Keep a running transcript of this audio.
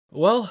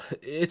Well,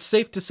 it's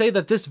safe to say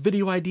that this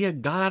video idea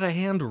got out of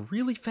hand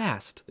really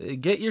fast.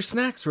 Get your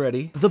snacks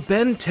ready. The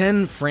Ben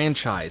 10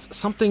 franchise,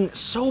 something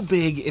so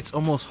big it's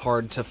almost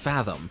hard to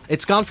fathom.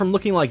 It's gone from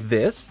looking like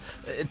this,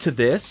 to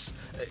this,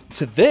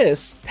 to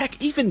this, heck,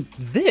 even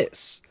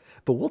this.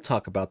 But we'll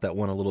talk about that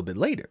one a little bit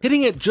later.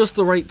 Hitting at just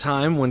the right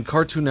time when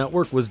Cartoon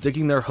Network was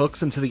digging their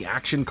hooks into the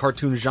action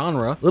cartoon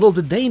genre, little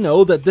did they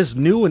know that this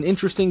new and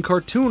interesting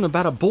cartoon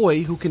about a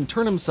boy who can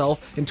turn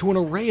himself into an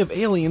array of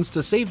aliens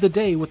to save the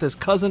day with his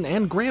cousin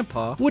and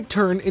grandpa would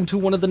turn into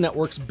one of the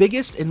network's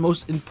biggest and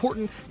most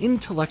important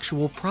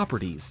intellectual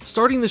properties.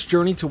 Starting this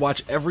journey to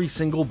watch every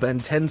single Ben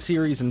 10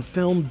 series and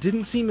film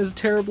didn't seem as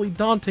terribly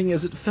daunting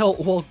as it felt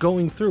while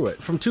going through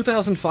it. From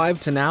 2005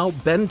 to now,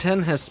 Ben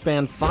 10 has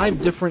spanned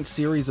 5 different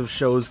series of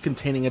shows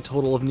containing a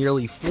total of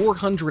nearly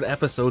 400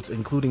 episodes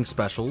including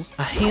specials,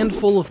 a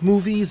handful of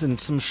movies,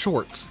 and some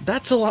shorts.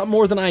 That's a lot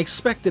more than I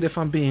expected if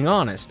I'm being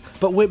honest,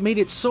 but what made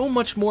it so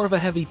much more of a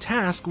heavy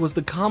task was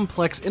the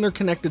complex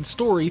interconnected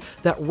story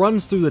that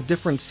runs through the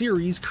different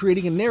series,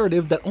 creating a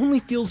narrative that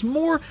only feels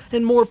more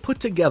and more put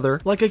together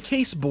like a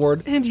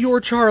caseboard, and you're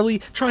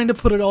Charlie trying to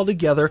put it all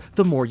together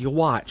the more you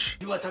watch.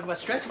 You want to talk about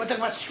stress? You want to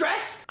talk about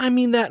stress? I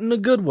mean that in a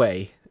good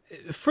way.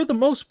 For the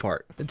most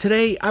part.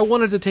 Today, I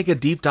wanted to take a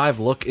deep dive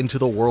look into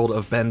the world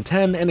of Ben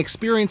 10 and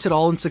experience it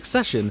all in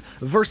succession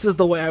versus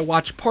the way I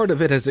watched part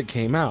of it as it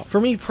came out.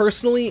 For me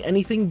personally,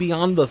 anything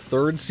beyond the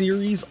 3rd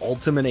series,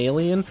 Ultimate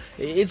Alien,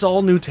 it's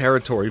all new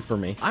territory for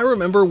me. I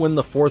remember when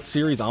the 4th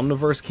series,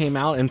 Omniverse, came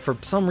out, and for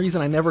some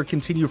reason I never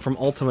continued from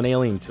Ultimate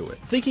Alien to it,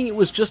 thinking it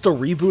was just a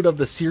reboot of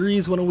the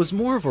series when it was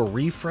more of a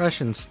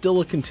refresh and still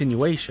a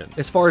continuation.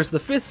 As far as the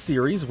 5th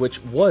series, which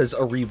was a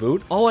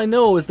reboot, all I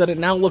know is that it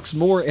now looks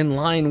more in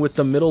line with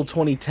the middle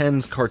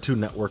 2010s Cartoon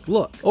Network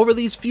look. Over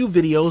these few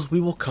videos, we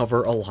will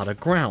cover a lot of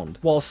ground.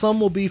 While some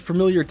will be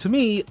familiar to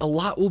me, a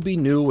lot will be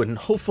new and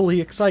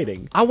hopefully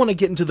exciting. I want to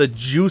get into the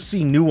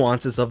juicy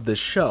nuances of this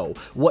show,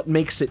 what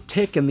makes it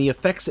tick and the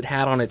effects it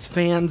had on its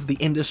fans, the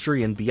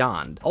industry, and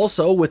beyond.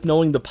 Also, with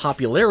knowing the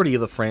popularity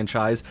of the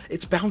franchise,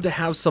 it's bound to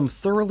have some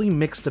thoroughly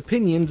mixed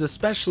opinions,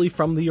 especially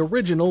from the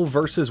original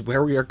versus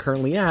where we are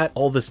currently at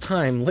all this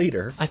time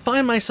later. I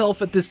find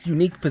myself at this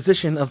unique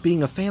position of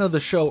being a fan of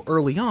the show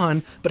early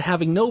on, but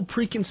having no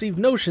preconceived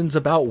notions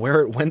about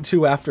where it went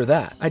to after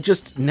that. I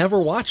just never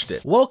watched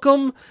it.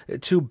 Welcome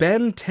to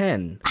Ben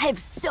 10. I have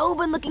so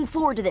been looking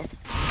forward to this.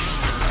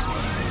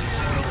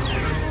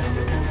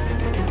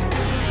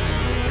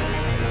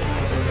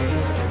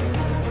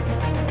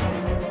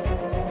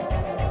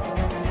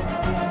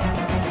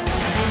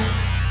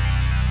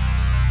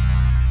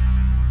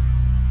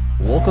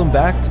 Welcome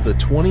back to the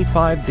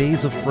 25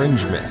 Days of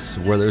Fringe-miss,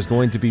 where there's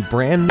going to be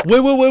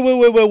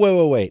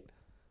wait.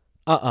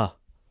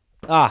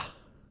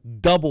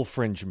 Double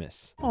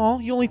Fringe-miss. Aw,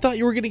 you only thought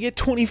you were gonna get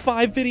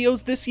 25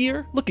 videos this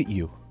year? Look at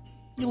you.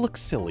 You look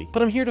silly.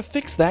 But I'm here to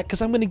fix that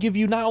because I'm gonna give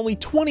you not only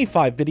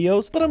 25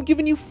 videos, but I'm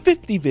giving you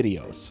 50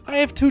 videos. I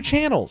have 2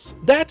 channels.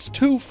 That's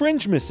 2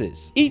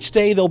 Fringe-misses. Each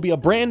day there'll be a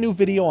brand new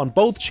video on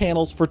both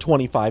channels for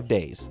 25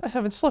 days. I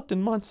haven't slept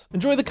in months.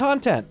 Enjoy the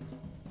content.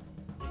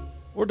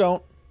 Or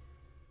don't.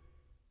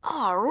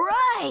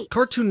 Alright!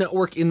 Cartoon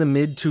Network in the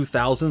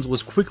mid-2000s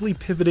was quickly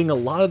pivoting a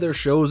lot of their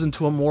shows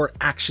into a more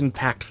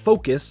action-packed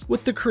focus,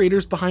 with the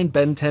creators behind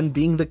Ben 10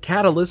 being the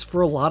catalyst for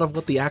a lot of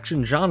what the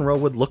action genre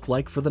would look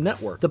like for the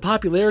network. The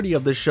popularity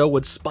of the show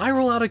would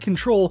spiral out of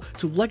control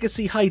to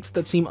legacy heights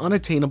that seem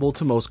unattainable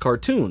to most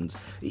cartoons,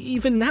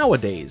 even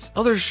nowadays.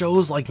 Other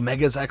shows like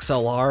Mega's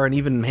XLR and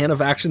even Man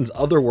of Action's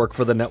other work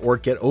for the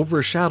network get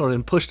overshadowed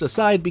and pushed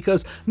aside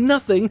because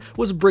nothing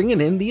was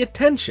bringing in the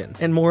attention,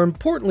 and more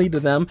importantly to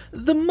them,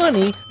 the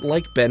money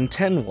like Ben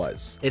 10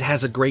 was. It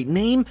has a great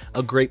name,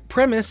 a great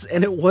premise,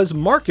 and it was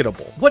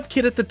marketable. What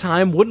kid at the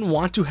time wouldn't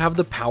want to have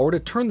the power to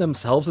turn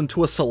themselves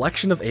into a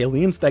selection of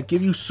aliens that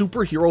give you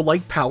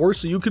superhero-like powers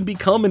so you can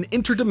become an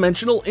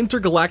interdimensional,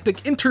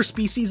 intergalactic,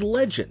 interspecies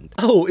legend?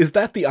 Oh, is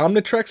that the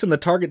Omnitrix in the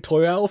Target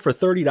toy aisle for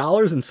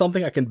 $30 and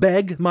something I can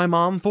beg my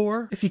mom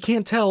for? If you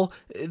can't tell,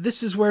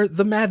 this is where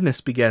the madness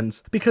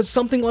begins, because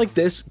something like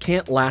this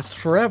can't last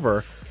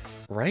forever.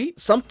 Right?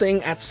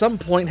 Something at some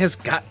point has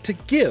got to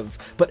give,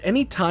 but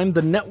anytime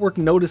the network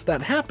noticed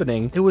that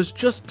happening, it was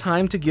just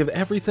time to give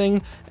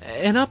everything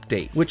an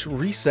update, which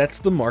resets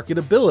the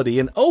marketability.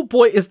 And oh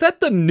boy, is that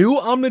the new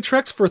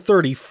Omnitrix for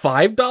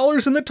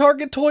 $35 in the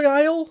Target toy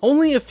aisle?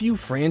 Only a few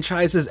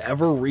franchises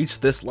ever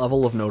reached this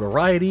level of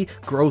notoriety,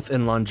 growth,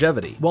 and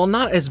longevity. While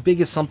not as big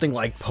as something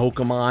like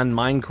Pokemon,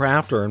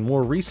 Minecraft, or in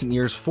more recent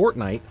years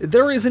Fortnite,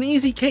 there is an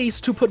easy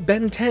case to put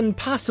Ben 10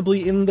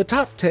 possibly in the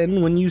top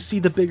 10 when you see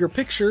the bigger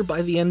picture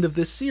by the end of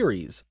this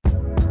series.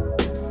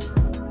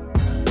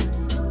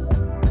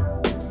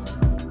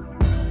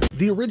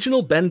 The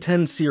original Ben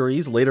 10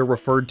 series, later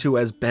referred to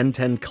as Ben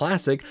 10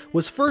 Classic,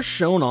 was first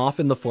shown off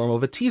in the form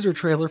of a teaser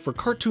trailer for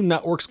Cartoon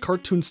Network's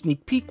Cartoon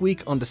Sneak Peek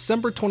Week on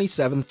December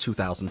 27,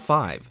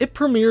 2005. It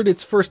premiered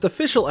its first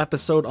official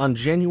episode on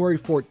January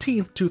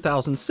 14,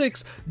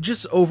 2006,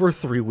 just over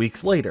 3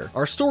 weeks later.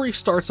 Our story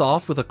starts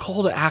off with a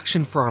call to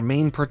action for our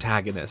main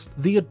protagonist,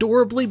 the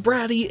adorably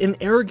bratty and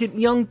arrogant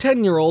young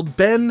 10-year-old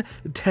Ben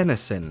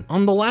Tennyson.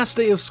 On the last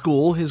day of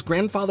school, his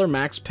grandfather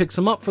Max picks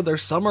him up for their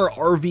summer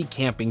RV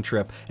camping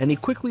trip, and he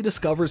quickly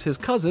discovers his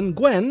cousin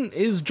Gwen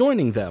is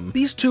joining them.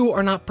 These two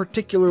are not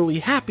particularly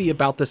happy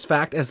about this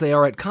fact, as they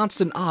are at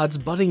constant odds,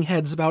 butting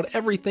heads about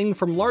everything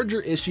from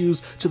larger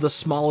issues to the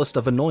smallest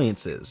of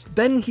annoyances.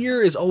 Ben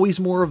here is always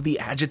more of the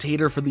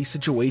agitator for these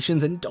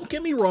situations, and don't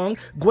get me wrong,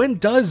 Gwen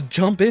does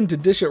jump in to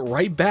dish it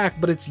right back,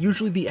 but it's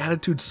usually the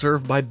attitude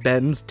served by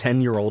Ben's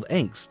 10-year-old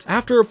angst.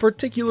 After a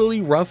particularly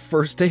rough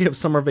first day of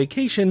summer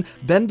vacation,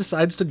 Ben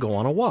decides to go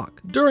on a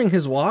walk. During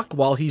his walk,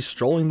 while he's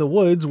strolling the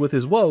woods with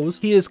his woes,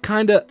 he is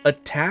kinda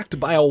attacked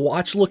by a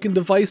watch-looking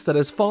device that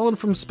has fallen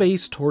from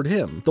space toward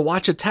him. The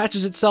watch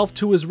attaches itself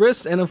to his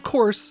wrist, and of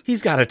course,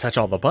 he's gotta touch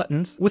all the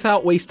buttons.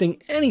 Without wasting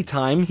any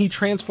time, he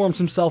transforms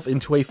himself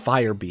into a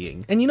fire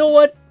being. And you know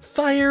what?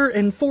 Fire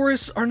and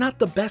forests are not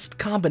the best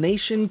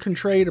combination,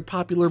 contrary to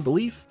popular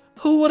belief.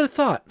 Who would have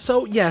thought?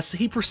 So yes,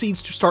 he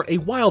proceeds to start a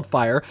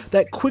wildfire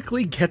that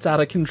quickly gets out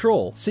of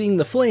control. Seeing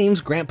the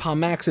flames, Grandpa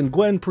Max and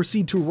Gwen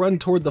proceed to run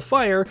toward the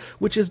fire,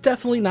 which is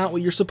definitely not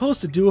what you're supposed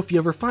to do if you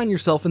ever find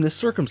yourself in this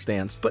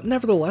circumstance. But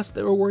nevertheless,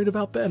 they were worried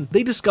about Ben.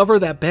 They discover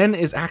that Ben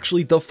is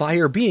actually the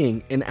fire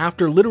being, and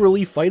after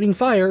literally fighting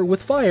fire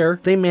with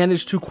fire, they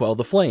manage to quell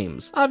the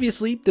flames.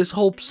 Obviously, this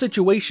whole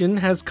situation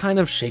has kind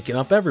of shaken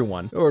up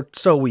everyone, or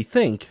so we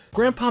think.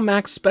 Grandpa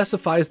Max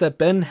specifies that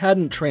Ben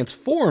hadn't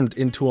transformed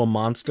into a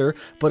monster,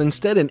 but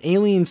instead an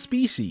alien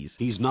species.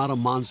 He's not a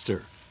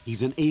monster.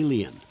 He's an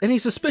alien. And he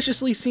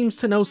suspiciously seems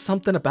to know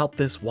something about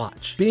this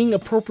watch, being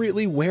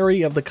appropriately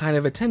wary of the kind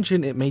of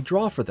attention it may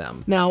draw for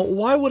them. Now,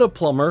 why would a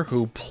plumber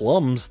who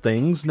plumbs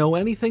things know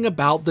anything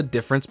about the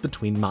difference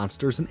between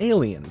monsters and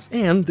aliens,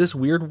 and this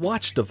weird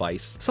watch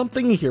device?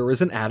 Something here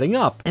isn't adding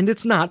up, and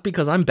it's not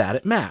because I'm bad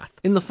at math.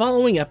 In the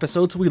following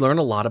episodes, we learn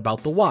a lot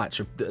about the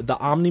watch, the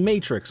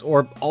Omnimatrix,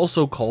 or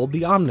also called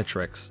the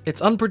Omnitrix.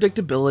 Its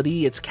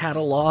unpredictability, its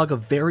catalog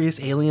of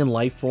various alien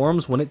life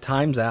forms when it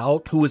times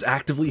out, who is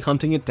actively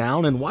hunting it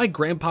down, and why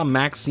Grandpa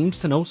Max seems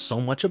to know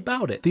so much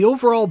about it. The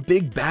overall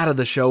big bad of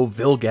the show,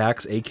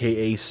 Vilgax,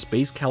 aka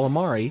Space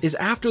Calamari, is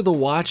after the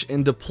watch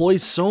and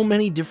deploys so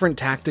many different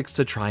tactics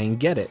to try and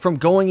get it. From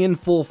going in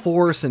full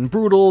force and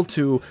brutal,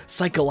 to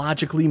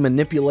psychologically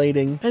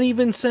manipulating, and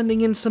even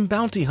sending in some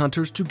bounty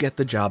hunters to get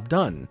the job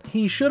done.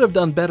 He should have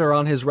done better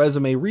on his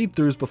resume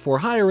read-throughs before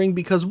hiring,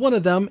 because one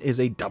of them is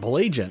a double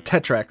agent,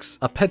 Tetrex,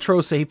 a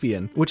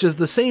Petrosapien, which is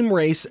the same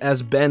race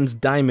as Ben's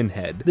Diamond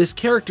Head. This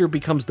character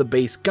becomes the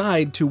base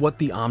guide to what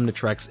the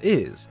Omnitrix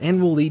is,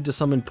 and will lead to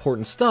some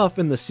important stuff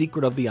in the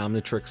Secret of the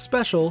Omnitrix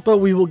special, but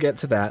we will get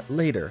to that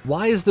later.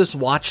 Why is this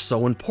watch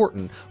so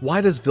important? Why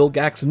does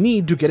Vilgax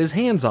need to get his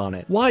hands on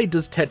it? Why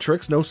does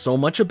Tetrex know so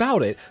much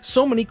about it?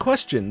 So many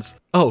questions.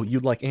 Oh,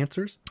 you'd like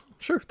answers?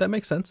 Sure, that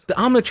makes sense. The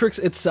Omnitrix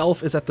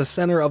itself is at the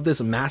center of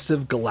this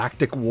massive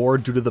galactic war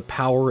due to the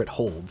power it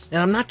holds.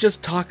 And I'm not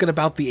just talking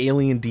about the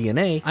alien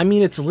DNA, I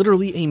mean it's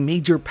literally a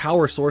major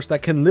power source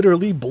that can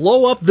literally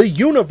blow up the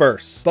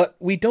universe. But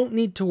we don't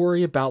need to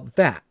worry about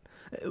that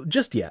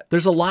just yet.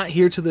 There's a lot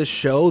here to this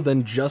show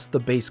than just the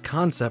base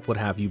concept would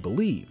have you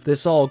believe.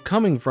 This all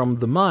coming from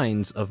the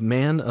minds of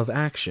Man of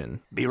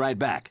Action. Be right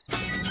back.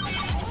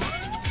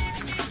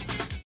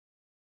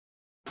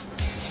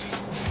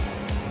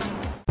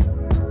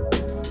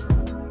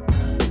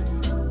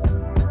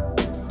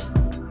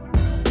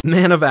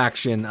 Man of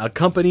Action, a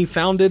company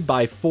founded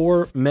by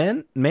four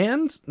men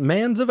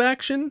of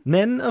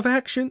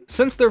action.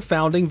 Since their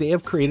founding, they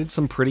have created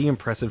some pretty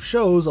impressive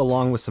shows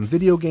along with some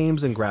video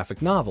games and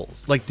graphic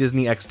novels, like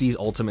Disney XD's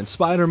Ultimate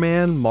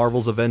Spider-Man,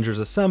 Marvel's Avengers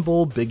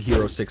Assemble, Big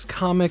Hero 6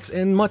 comics,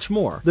 and much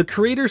more. The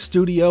creator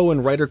studio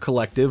and writer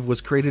collective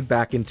was created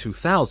back in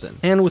 2000,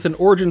 and with an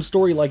origin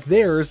story like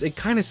theirs, it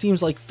kinda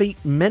seems like fate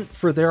meant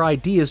for their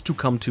ideas to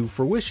come to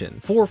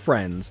fruition. Four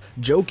friends,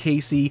 Joe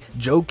Casey,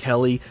 Joe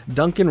Kelly,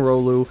 Duncan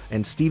Rolu,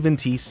 and Stephen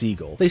T.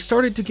 Siegel. They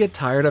started to get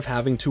tired of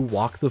having to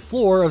walk the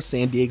floor of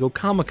San Diego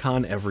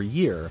Comic-Con every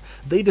year.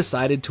 They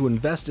decided to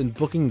invest in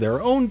booking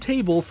their own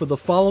table for the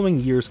following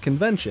year's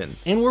convention,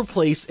 and were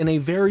placed in a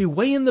very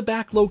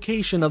way-in-the-back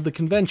location of the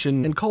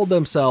convention and called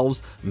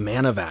themselves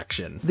Man of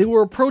Action. They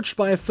were approached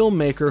by a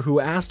filmmaker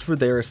who asked for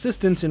their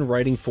assistance in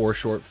writing 4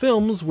 short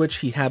films, which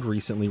he had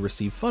recently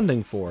received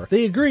funding for.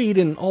 They agreed,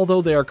 and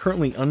although they are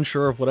currently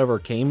unsure of whatever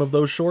came of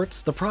those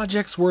shorts, the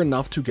projects were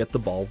enough to get the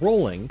ball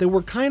rolling. They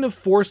were kind of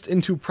forced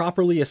into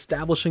properly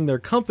establishing their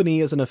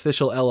company as an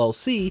official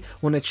LLC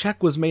when a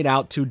check was made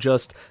out to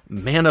just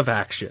Man of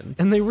Action,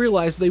 and they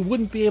realized they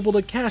wouldn't be able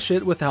to cash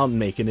it without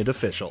making it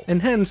official,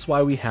 and hence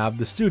why we have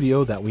the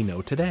studio that we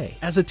know today.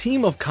 As a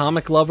team of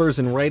comic lovers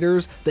and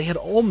writers, they had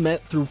all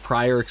met through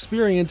prior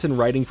experience in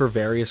writing for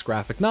various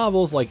graphic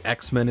novels like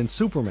X-Men and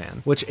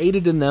Superman, which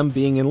aided in them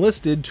being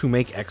enlisted to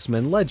make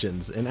X-Men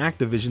Legends, an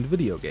Activision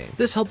video game.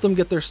 This helped them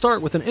get their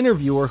start with an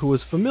interviewer who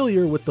was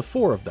familiar with the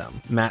four of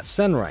them, Matt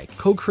Senreich,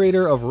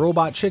 co-creator of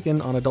Robot Chicken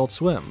on Adult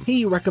Swim.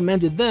 He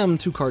recommended them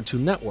to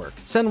Cartoon Network.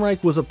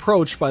 Senreich was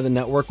approached by the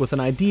network with an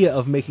idea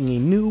of making a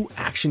new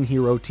action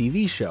hero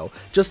TV show,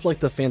 just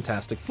like the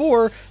Fantastic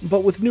Four,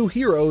 but with new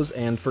heroes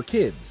and for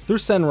kids. Through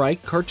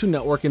Senreich, Cartoon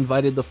Network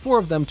invited the four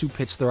of them to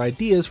pitch their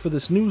ideas for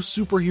this new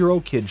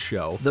superhero kids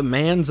show. The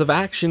Mans of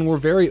Action were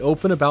very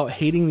open about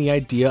hating the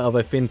idea of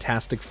a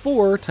Fantastic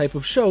Four type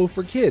of show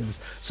for kids,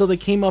 so they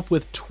came up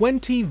with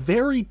 20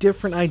 very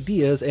different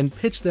ideas and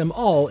pitched them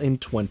all in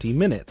 20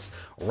 minutes.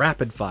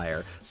 Rapid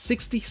fire,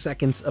 60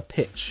 seconds a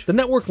pitch. The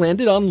network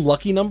landed on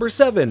lucky number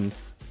 7.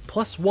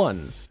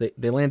 +1.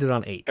 They landed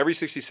on 8. Every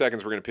 60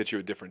 seconds, we're going to pitch you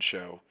a different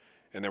show,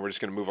 and then we're just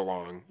going to move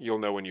along. You'll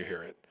know when you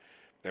hear it.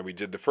 Then we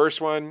did the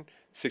first one,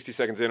 60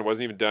 seconds in, it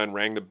wasn't even done,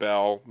 rang the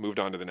bell, moved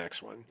on to the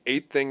next one.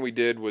 8th thing we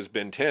did was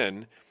Ben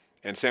 10,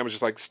 and Sam was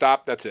just like,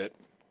 stop, that's it.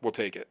 We'll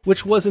take it.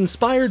 Which was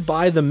inspired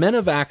by the Men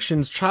of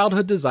Action's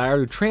childhood desire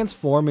to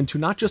transform into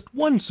not just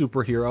one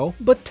superhero,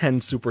 but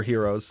 10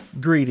 superheroes.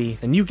 Greedy.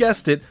 And you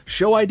guessed it,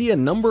 show idea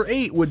number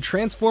 8 would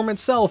transform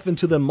itself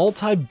into the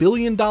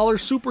multi-billion-dollar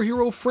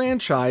superhero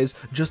franchise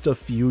just a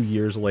few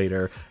years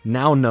later,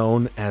 now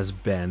known as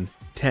Ben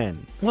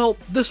 10. Well,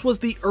 this was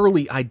the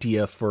early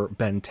idea for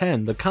Ben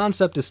 10. The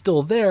concept is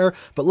still there,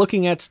 but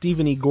looking at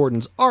Stephen E.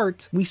 Gordon's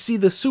art, we see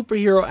the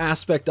superhero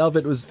aspect of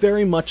it was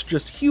very much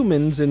just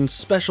humans in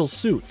special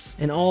suits,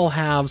 and all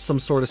have some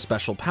sort of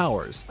special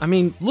powers. I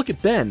mean, look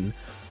at Ben.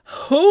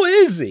 Who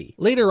is he?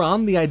 Later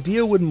on, the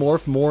idea would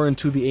morph more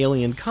into the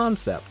alien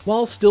concept,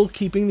 while still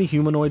keeping the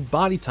humanoid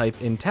body type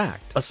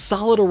intact. A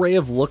solid array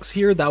of looks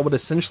here that would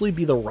essentially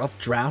be the rough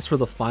drafts for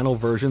the final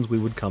versions we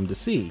would come to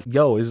see.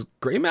 Yo, is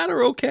gray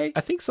matter okay? I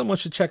think someone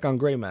should check on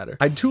gray matter.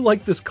 I do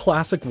like this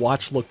classic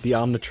watch look the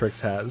Omnitrix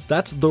has.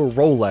 That's the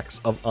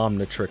Rolex of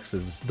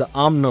Omnitrixes. The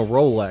Omni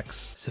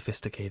Rolex.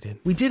 Sophisticated.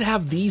 We did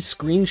have these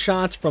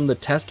screenshots from the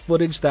test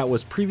footage that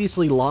was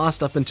previously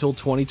lost up until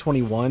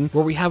 2021,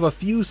 where we have a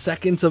few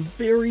seconds of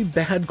very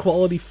bad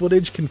quality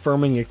footage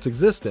confirming its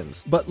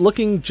existence. But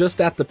looking just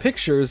at the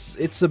pictures,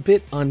 it's a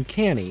bit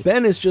uncanny.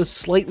 Ben is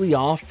just slightly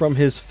off from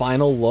his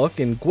final look,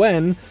 and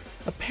Gwen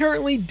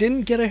apparently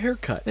didn't get a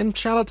haircut. And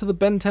shout out to the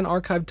Ben 10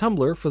 Archive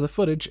Tumblr for the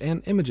footage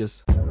and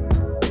images.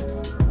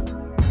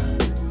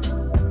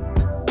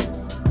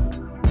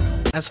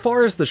 As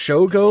far as the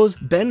show goes,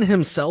 Ben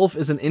himself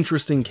is an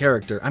interesting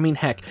character. I mean,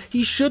 heck,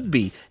 he should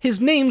be. His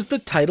name's the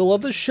title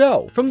of the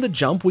show. From the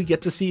jump, we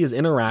get to see his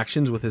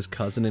interactions with his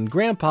cousin and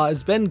grandpa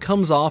as Ben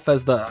comes off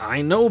as the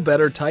I know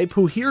better type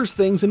who hears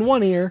things in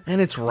one ear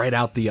and it's right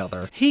out the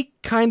other. He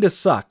kinda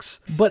sucks,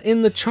 but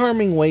in the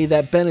charming way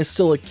that Ben is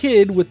still a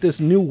kid with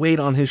this new weight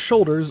on his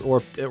shoulders,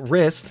 or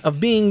wrist, of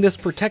being this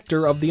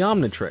protector of the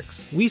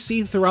Omnitrix. We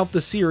see throughout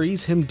the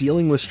series him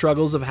dealing with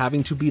struggles of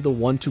having to be the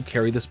one to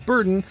carry this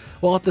burden,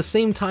 while at the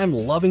same time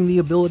loving the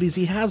abilities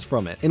he has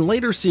from it. In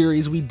later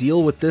series, we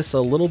deal with this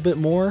a little bit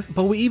more,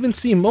 but we even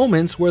see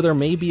moments where there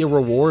may be a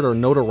reward or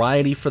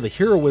notoriety for the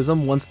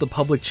heroism once the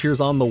public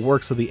cheers on the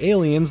works of the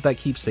aliens that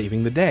keep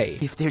saving the day.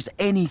 If there's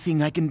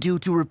anything I can do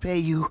to repay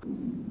you...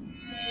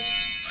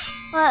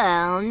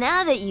 Well,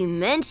 now that you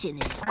mention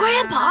it...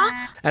 Grandpa!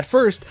 At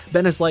first,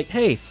 Ben is like,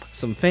 hey,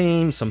 some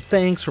fame, some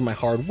thanks for my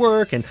hard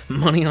work, and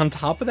money on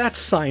top of that,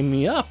 sign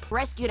me up.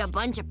 Rescued a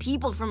bunch of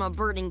people from a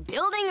burning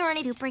building or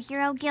any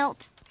superhero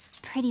guilt?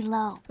 Pretty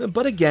low.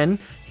 But again,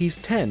 he's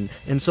 10,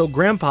 and so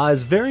Grandpa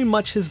is very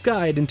much his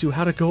guide into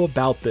how to go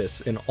about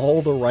this in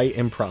all the right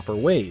and proper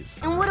ways.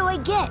 And what do I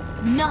get?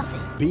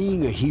 Nothing.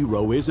 Being a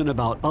hero isn't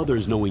about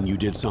others knowing you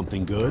did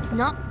something good. It's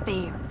not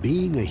fair.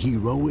 Being a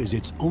hero is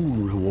its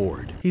own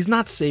reward. He's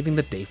not saving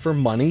the day for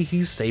money,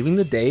 he's saving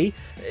the day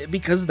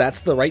because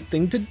that's the right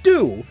thing to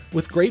do.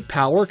 With great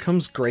power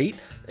comes great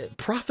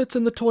profits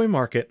in the toy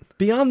market.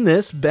 Beyond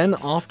this, Ben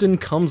often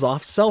comes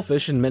off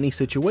selfish in many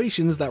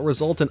situations that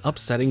result in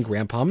upsetting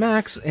Grandpa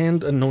Max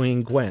and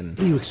annoying Gwen.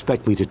 How do you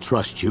expect me to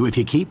trust you if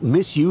you keep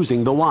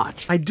misusing the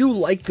watch? I do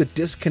like the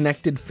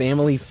disconnected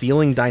family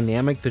feeling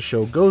dynamic the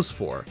show goes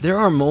for. There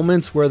are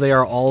moments where they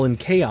are all in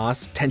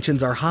chaos,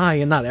 tensions are high,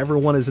 and not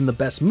everyone is in the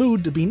best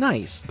mood to be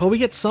nice. But we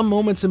get some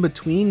moments in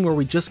between where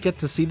we just get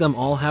to see them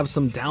all have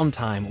some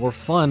downtime or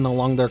fun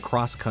along their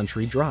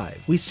cross-country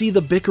drive. We see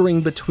the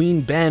bickering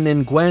between Ben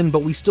and Gwen,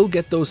 but we still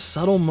get those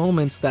subtle moments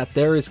that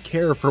there is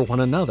care for one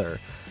another.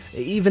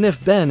 even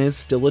if Ben is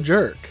still a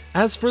jerk.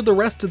 As for the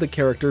rest of the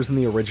characters in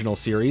the original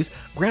series,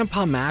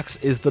 Grandpa Max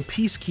is the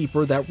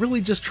peacekeeper that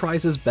really just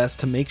tries his best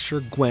to make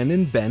sure Gwen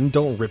and Ben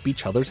don't rip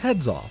each other's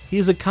heads off. He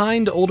is a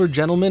kind, older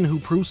gentleman who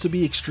proves to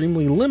be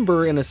extremely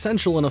limber and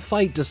essential in a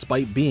fight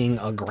despite being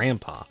a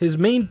grandpa. His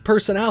main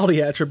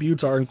personality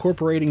attributes are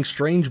incorporating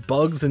strange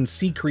bugs and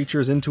sea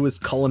creatures into his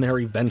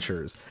culinary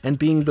ventures, and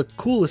being the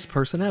coolest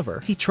person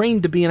ever. He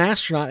trained to be an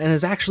astronaut and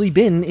has actually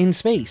been in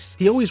space.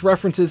 He always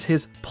references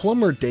his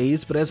plumber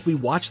days, but as we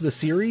watch the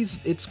series,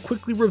 it's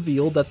quickly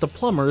revealed that the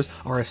plumbers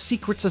are a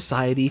secret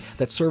society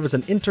that serve as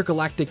an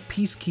intergalactic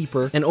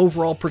peacekeeper and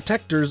overall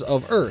protectors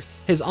of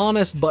Earth. His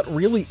honest but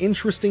really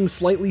interesting,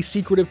 slightly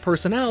secretive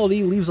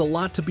personality leaves a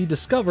lot to be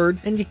discovered,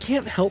 and you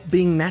can't help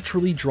being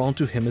naturally drawn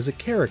to him as a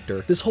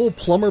character. This whole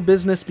plumber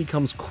business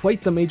becomes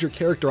quite the major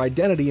character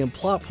identity and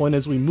plot point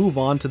as we move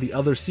on to the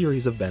other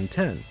series of Ben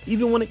 10.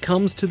 Even when it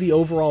comes to the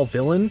overall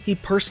villain, he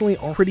personally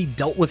already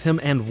dealt with him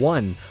and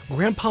won.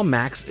 Grandpa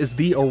Max is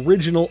the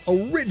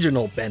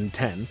original Ben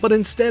 10, but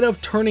instead of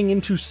turning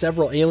into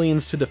several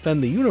aliens to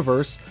defend the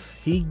universe,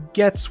 he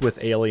gets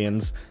with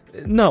aliens.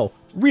 No,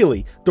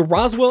 really, the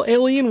Roswell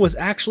alien was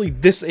actually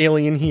this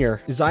alien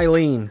here,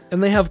 Xylene,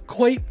 and they have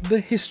quite the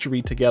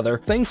history together.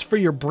 Thanks for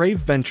your brave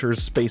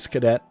ventures, Space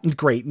Cadet.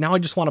 Great, now I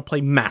just want to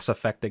play Mass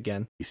Effect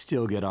again. We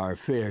still get our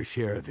fair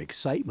share of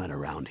excitement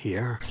around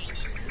here.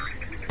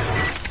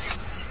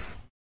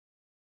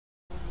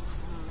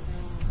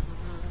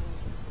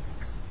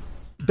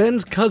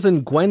 Ben's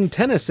cousin Gwen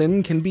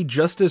Tennyson can be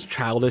just as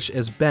childish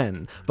as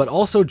Ben, but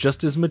also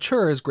just as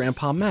mature as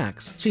Grandpa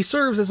Max. She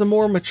serves as a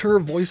more mature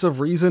voice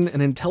of reason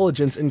and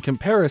intelligence in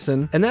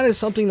comparison, and that is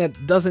something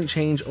that doesn't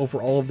change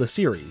over all of the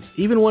series,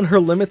 even when her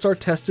limits are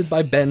tested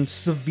by Ben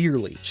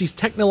severely. She's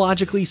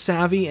technologically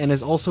savvy and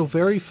is also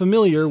very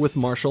familiar with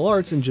martial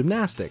arts and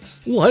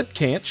gymnastics. What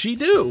can't she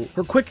do?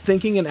 Her quick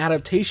thinking and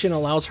adaptation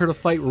allows her to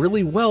fight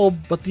really well,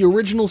 but the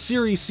original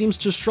series seems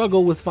to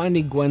struggle with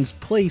finding Gwen's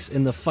place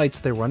in the fights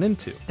they run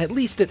into. At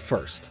least at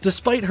first.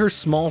 Despite her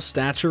small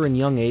stature and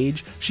young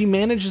age, she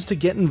manages to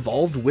get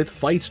involved with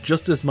fights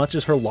just as much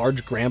as her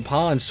large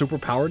grandpa and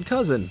superpowered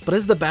cousin. But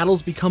as the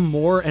battles become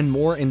more and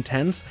more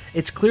intense,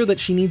 it's clear that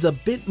she needs a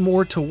bit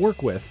more to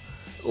work with.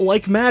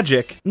 Like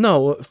magic.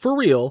 No, for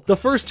real. The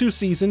first 2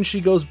 seasons, she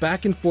goes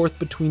back and forth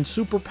between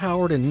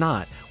superpowered and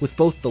not, with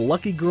both the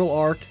Lucky Girl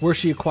arc, where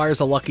she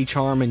acquires a lucky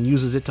charm and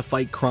uses it to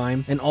fight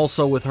crime, and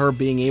also with her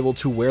being able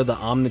to wear the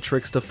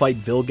Omnitrix to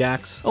fight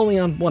Vilgax, only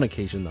on one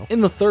occasion though. In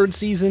the 3rd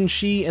season,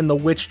 she and the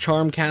Witch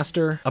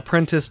Charmcaster,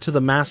 apprenticed to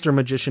the Master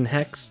Magician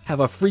Hex,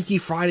 have a Freaky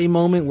Friday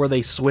moment where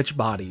they switch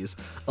bodies,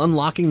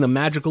 unlocking the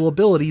magical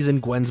abilities in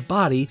Gwen's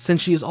body since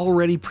she is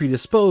already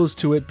predisposed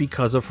to it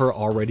because of her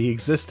already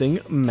existing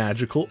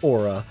magical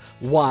aura.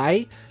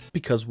 Why?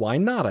 Because why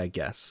not, I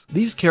guess.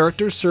 These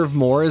characters serve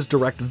more as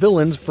direct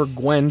villains for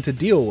Gwen to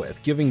deal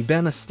with, giving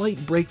Ben a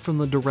slight break from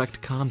the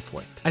direct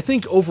conflict. I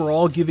think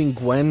overall giving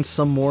Gwen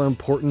some more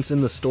importance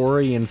in the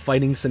story and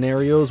fighting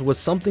scenarios was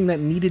something that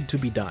needed to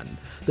be done.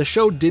 The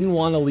show didn't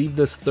want to leave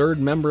this 3rd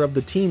member of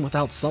the team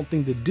without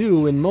something to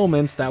do in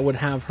moments that would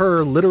have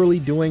her literally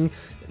doing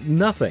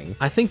nothing.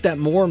 I think that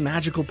more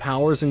magical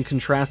powers in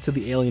contrast to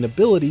the alien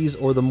abilities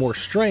or the more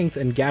strength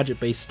and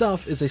gadget-based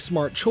stuff is a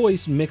smart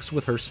choice mixed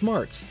with her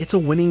smarts. It's a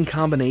winning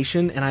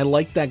combination, and I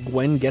like that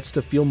Gwen gets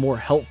to feel more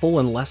helpful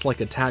and less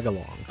like a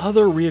tag-along.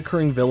 Other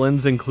reoccurring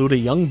villains include a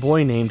young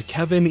boy named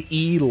Kevin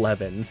E.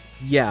 Levin.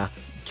 Yeah,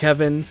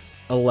 Kevin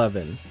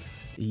 11.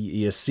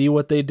 You see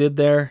what they did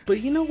there?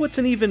 But you know what's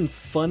an even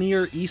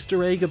funnier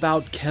Easter egg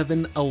about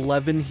Kevin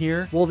 11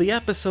 here? Well, the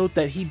episode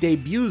that he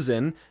debuts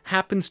in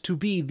happens to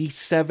be the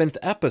 7th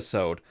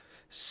episode.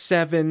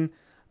 7-11.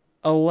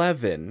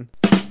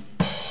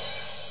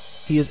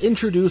 He is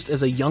introduced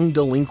as a young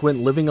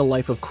delinquent living a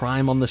life of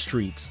crime on the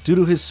streets. Due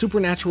to his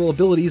supernatural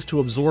abilities to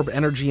absorb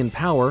energy and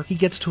power, he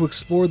gets to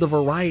explore the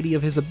variety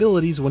of his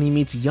abilities when he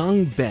meets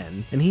young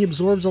Ben, and he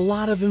absorbs a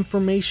lot of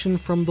information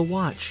from the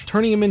Watch,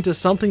 turning him into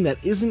something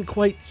that isn't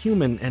quite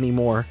human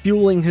anymore,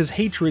 fueling his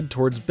hatred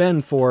towards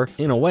Ben for,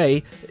 in a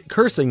way,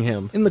 cursing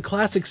him. In the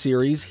classic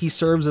series, he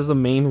serves as the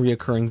main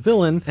reoccurring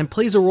villain, and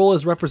plays a role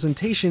as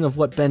representation of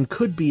what Ben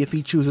could be if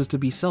he chooses to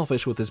be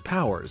selfish with his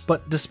powers.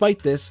 But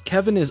despite this,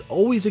 Kevin is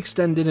always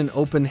extended an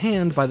open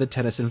hand by the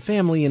Tennyson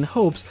family in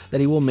hopes that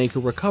he will make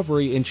a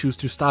recovery and choose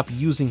to stop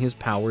using his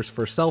powers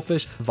for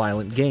selfish,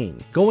 violent gain.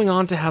 Going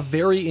on to have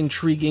very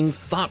intriguing,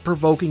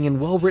 thought-provoking, and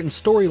well-written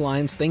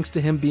storylines thanks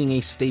to him being a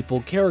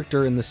staple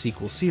character in the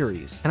sequel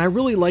series. And I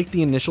really like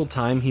the initial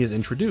time he is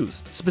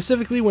introduced,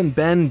 specifically when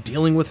Ben,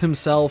 dealing with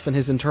himself and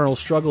his internal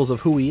struggles of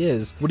who he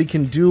is, what he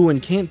can do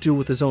and can't do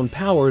with his own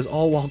powers,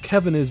 all while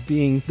Kevin is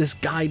being this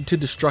guide to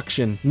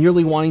destruction,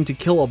 nearly wanting to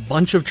kill a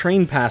bunch of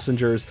train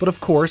passengers. But of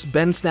course,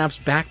 Ben snaps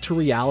back to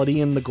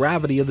reality and the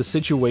gravity of the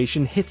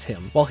situation hits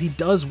him. While he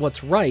does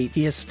what's right,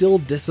 he has still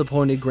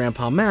disappointed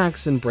Grandpa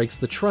Max and breaks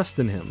the trust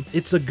in him.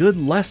 It's a good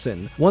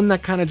lesson, one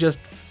that kind of just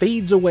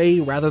fades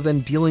away rather than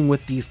dealing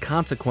with these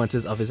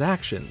consequences of his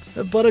actions,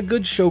 but a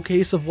good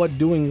showcase of what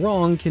doing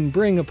wrong can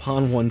bring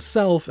upon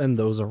oneself and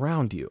those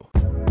around you.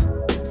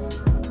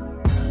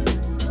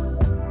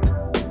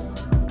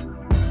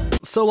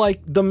 So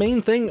like, the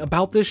main thing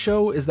about this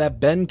show is that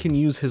Ben can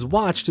use his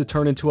watch to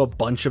turn into a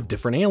bunch of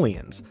different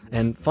aliens.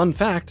 And fun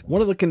fact,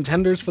 one of the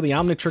contenders for the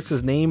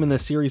Omnitrix's name in the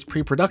series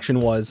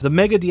pre-production was the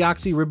Mega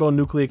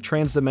Deoxyribonucleic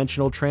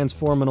Transdimensional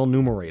Transforminal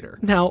Numerator.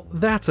 Now,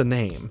 that's a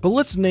name, but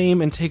let's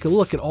name and take a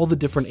look at all the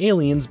different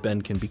aliens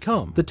Ben can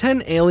become. The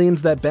 10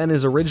 aliens that Ben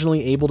is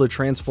originally able to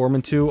transform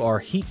into are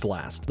Heat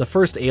Blast, the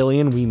first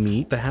alien we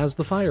meet that has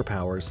the fire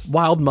powers.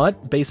 Wild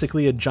Mutt,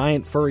 basically a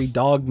giant furry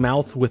dog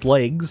mouth with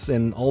legs,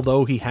 and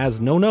although he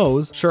has no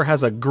nose, sure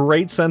has a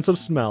great sense of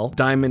smell.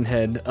 Diamond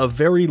Head, a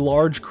very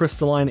large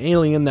crystalline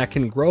alien that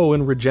can grow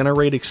and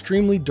regenerate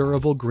extremely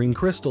durable green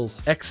crystals.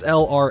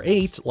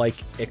 XLR8, like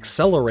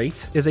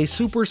Accelerate, is a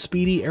super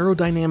speedy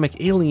aerodynamic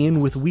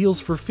alien with wheels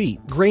for feet.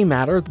 Gray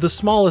Matter, the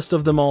smallest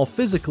of them all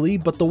physically,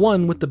 but the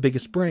one with the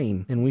biggest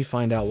brain, and we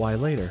find out why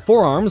later.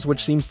 Forearms,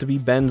 which seems to be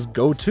Ben's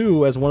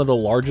go-to as one of the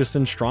largest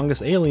and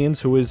strongest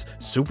aliens who is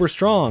super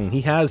strong.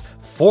 He has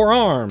 4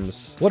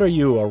 arms. What are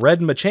you, a red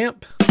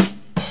Machamp?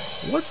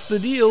 What's the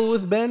deal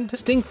with Ben?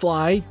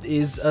 Stinkfly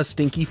is a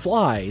stinky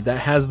fly that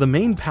has the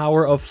main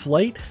power of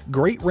flight,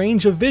 great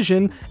range of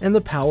vision, and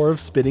the power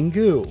of spitting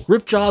goo.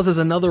 Ripjaws is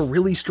another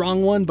really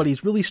strong one, but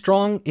he's really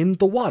strong in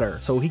the water,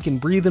 so he can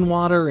breathe in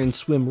water and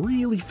swim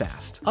really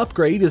fast.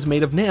 Upgrade is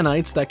made of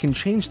nanites that can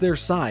change their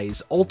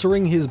size,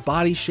 altering his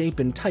body shape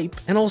and type,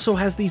 and also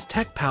has these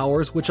tech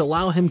powers which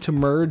allow him to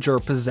merge or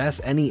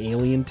possess any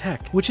alien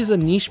tech, which is a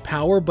niche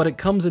power, but it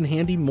comes in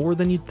handy more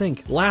than you'd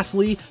think.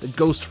 Lastly, the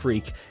Ghost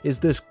Freak is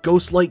this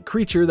ghost-like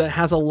creature that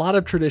has a lot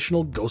of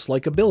traditional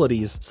ghost-like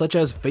abilities, such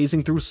as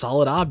phasing through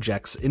solid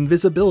objects,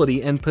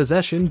 invisibility, and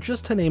possession,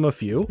 just to name a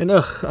few. And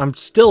I'm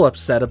still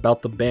upset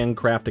about the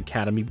Bancraft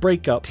Academy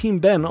breakup. Team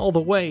Ben all the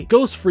way.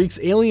 Ghost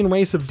Freak's alien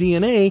race of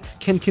DNA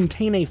can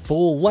contain a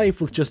full life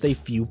with just a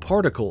few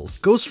particles.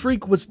 Ghost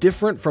Freak was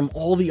different from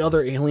all the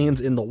other aliens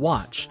in the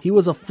Watch. He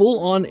was a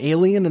full-on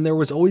alien, and there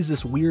was always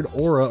this weird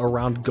aura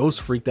around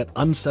Ghost Freak that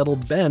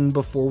unsettled Ben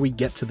before we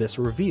get to this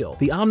reveal.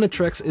 The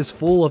Omnitrix is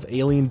full of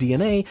alien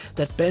DNA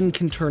that Ben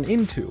can turn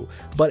into,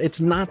 but it's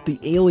not the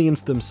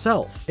aliens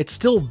themselves. It's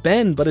still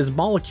Ben, but his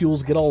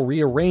molecules get all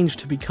rearranged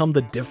to become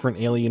the different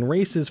alien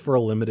races for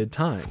a limited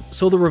time.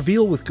 So the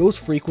reveal with Ghost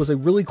Freak was a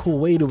really cool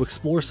way to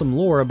explore some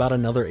lore about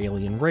another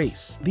alien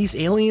race. These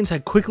aliens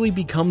had quickly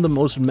become the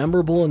most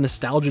memorable and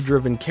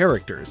nostalgia-driven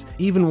characters,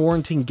 even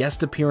warranting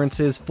guest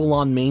appearances,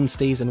 full-on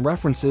mainstays, and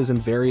references in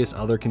various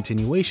other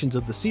continuations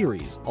of the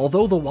series.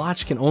 Although the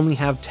Watch can only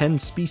have 10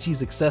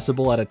 species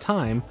accessible at a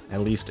time,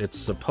 at least it's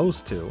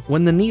supposed to,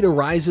 when the need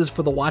arises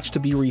for the Watch to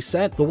be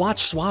reset, the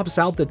Watch swaps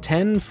out the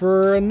 10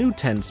 for a new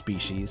 10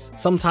 species,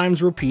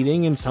 sometimes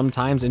repeating and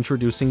sometimes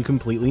introducing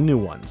completely new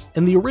ones.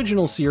 In the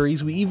original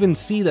series, we even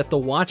see that the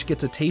Watch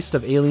gets a taste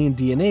of alien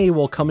DNA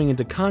while coming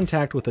into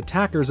contact with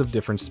attackers of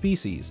different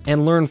species,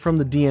 and learn from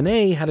the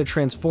DNA how to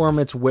transform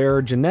its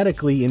wearer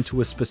genetically into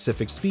a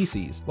specific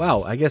species.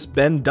 Wow, I guess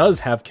Ben does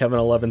have Kevin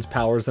 11's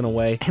powers in a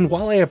way. And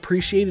while I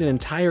appreciate an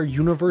entire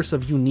universe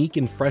of unique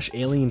and fresh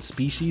alien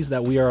species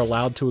that we are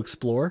allowed to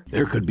explore,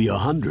 there could be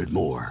 100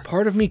 more.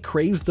 Part of me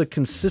craves the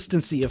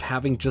consistency of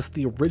having just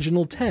the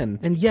original 10.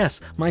 And yes,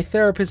 my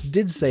therapist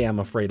did say I'm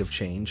afraid of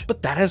change,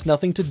 but that has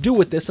nothing to do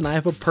with this, and I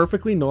have a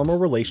perfectly normal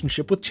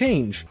relationship with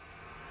change.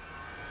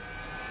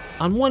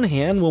 On one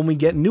hand, when we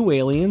get new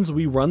aliens,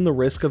 we run the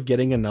risk of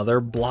getting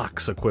another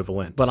Blocks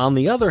equivalent. But on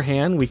the other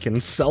hand, we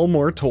can sell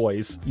more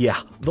toys.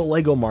 Yeah, the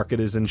Lego market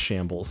is in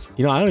shambles.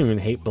 You know, I don't even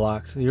hate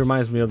Blocks. It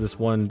reminds me of this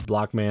one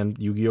Blockman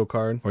Yu-Gi-Oh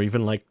card, or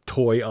even like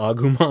Toy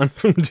Agumon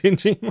from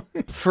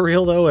Digimon. For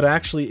real though, it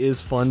actually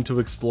is fun to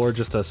explore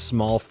just a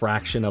small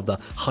fraction of the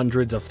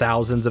hundreds of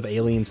thousands of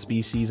alien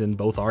species in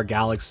both our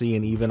galaxy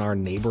and even our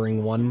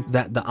neighboring one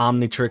that the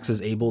Omnitrix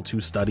is able to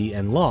study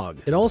and log.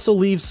 It also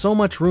leaves so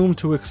much room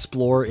to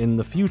explore in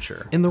the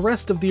future. In the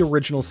rest of the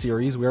original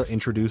series, we are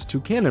introduced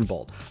to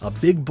Cannonbolt, a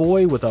big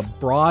boy with a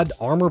broad,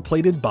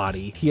 armor-plated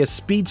body. He has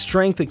speed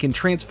strength that can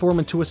transform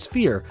into a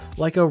sphere,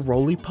 like a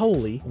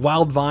roly-poly.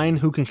 Wildvine,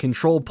 who can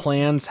control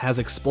plants, has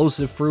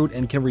explosive fruit,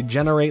 and can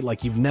regenerate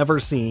like you've never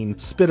seen.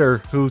 Spitter,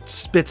 who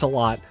spits a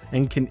lot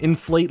and can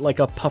inflate like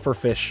a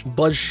pufferfish.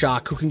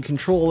 Buzzshock, who can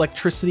control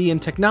electricity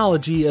and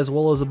technology as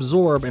well as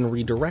absorb and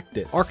redirect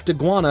it.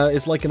 Arctiguana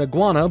is like an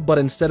iguana, but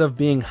instead of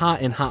being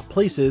hot in hot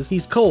places,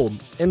 he's cold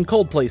in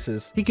cold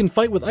places. He can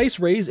fight with ice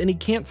rays and he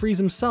can't freeze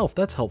himself,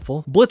 that's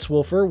helpful.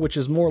 Blitzwolfer, which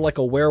is more like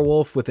a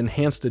werewolf with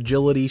enhanced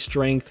agility,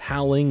 strength,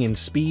 howling, and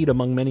speed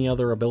among many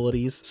other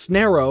abilities.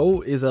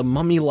 Snarrow is a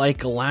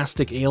mummy-like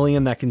elastic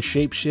alien that can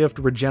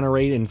shapeshift,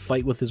 regenerate, and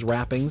fight with his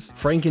wrappings.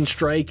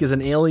 Frankenstrike is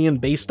an alien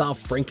based off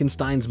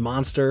Frankenstein's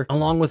monster.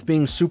 Along with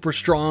being super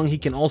strong, he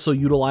can also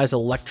utilize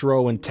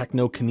electro and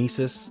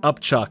technokinesis.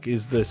 Upchuck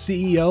is the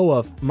CEO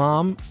of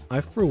Mom, I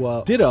Threw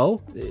Up.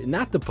 Ditto,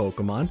 not the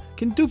Pokemon,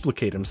 can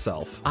duplicate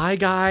himself. Eye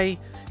Guy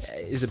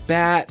is a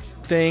bat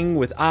thing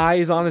with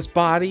eyes on his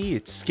body.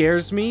 It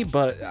scares me,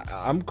 but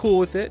I'm cool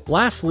with it.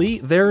 Lastly,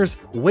 there's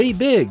Way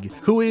Big,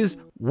 who is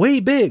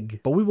way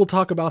big, but we will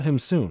talk about him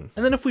soon.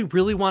 And then if we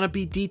really want to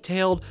be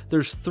detailed,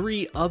 there's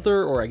 3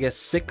 other, or I guess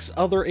 6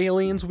 other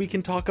aliens we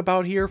can talk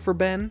about here for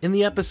Ben. In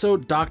the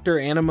episode Dr.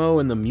 Animo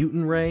and the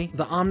Mutant Ray,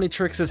 the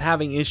Omnitrix is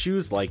having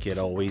issues like it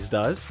always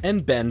does,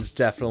 and Ben's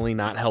definitely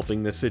not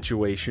helping the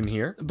situation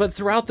here. But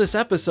throughout this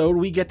episode,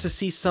 we get to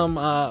see some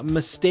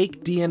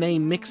mistake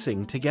DNA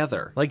mixing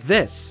together. Like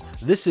this.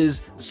 This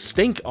is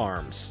Stink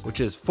Arms, which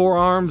is 4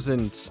 arms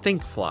and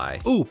Stink Fly.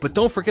 Ooh, but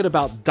don't forget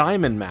about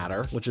Diamond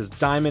Matter, which is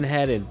Diamond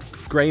Head and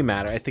Gray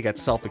Matter. I think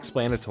that's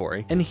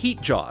self-explanatory. And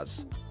Heat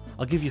Jaws.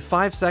 I'll give you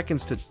 5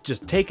 seconds to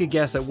just take a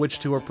guess at which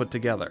 2 are put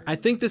together. I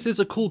think this is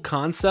a cool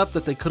concept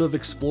that they could have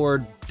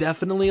explored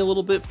definitely a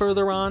little bit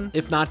further on,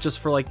 if not just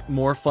for like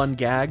more fun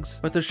gags.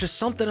 But there's just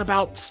something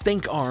about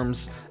Stink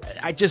Arms,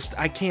 I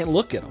can't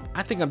look at them.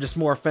 I think I'm just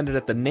more offended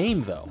at the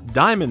name though.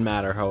 Diamond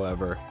Matter,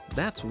 however,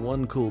 that's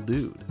one cool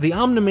dude. The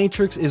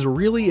Omnimatrix is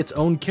really its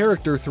own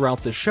character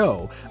throughout the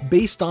show,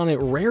 based on it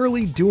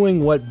rarely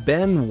doing what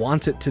Ben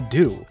wants it to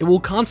do. It will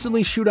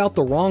constantly shoot out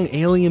the wrong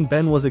alien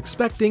Ben was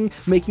expecting,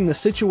 making the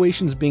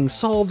situations being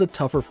solved a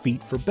tougher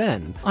feat for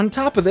Ben. On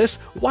top of this,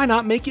 why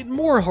not make it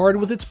more hard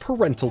with its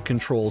parental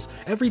controls?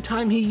 Every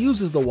time he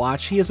uses the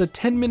watch, he has a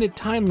 10-minute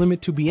time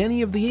limit to be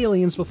any of the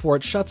aliens before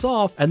it shuts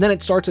off, and then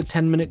it starts a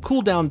 10-minute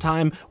cooldown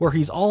time where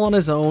he's all on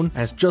his own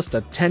as just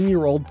a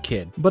 10-year-old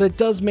kid. But it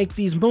does make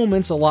these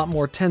moments a lot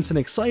more tense and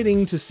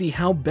exciting to see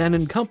how Ben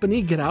and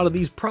company get out of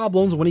these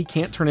problems when he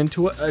can't turn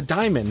into a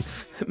diamond.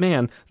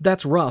 Man,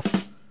 that's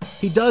rough.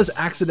 He does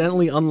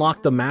accidentally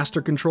unlock the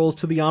master controls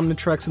to the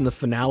Omnitrix in the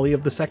finale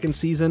of the 2nd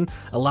season,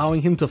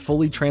 allowing him to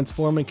fully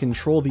transform and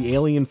control the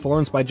alien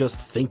forms by just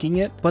thinking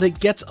it, but it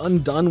gets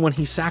undone when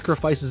he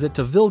sacrifices it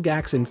to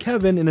Vilgax and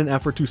Kevin in an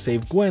effort to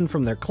save Gwen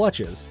from their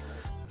clutches.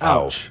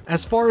 Ouch.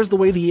 As far as the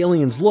way the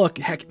aliens look,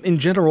 heck, in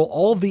general,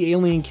 all of the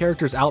alien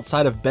characters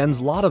outside of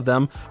Ben's lot of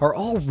them are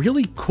all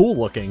really cool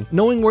looking.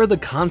 Knowing where the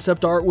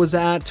concept art was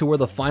at to where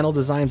the final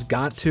designs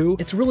got to,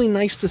 it's really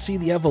nice to see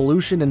the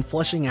evolution and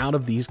fleshing out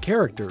of these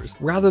characters.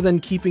 Rather than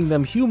keeping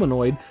them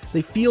humanoid,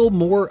 they feel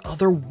more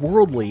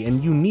otherworldly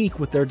and unique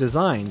with their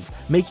designs,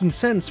 making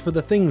sense for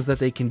the things that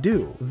they can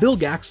do.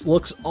 Vilgax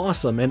looks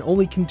awesome and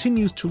only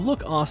continues to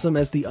look awesome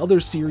as the other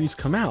series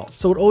come out,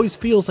 so it always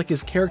feels like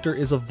his character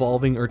is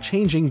evolving or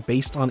changing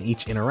based on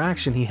each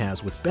interaction he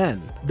has with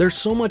Ben. There's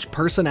so much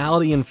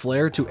personality and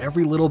flair to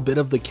every little bit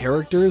of the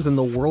characters, and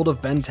the world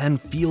of Ben 10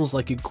 feels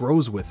like it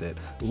grows with it,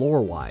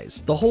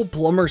 lore-wise. The whole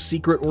plumber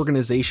secret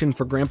organization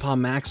for Grandpa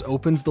Max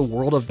opens the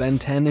world of Ben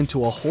 10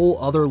 into a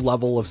whole other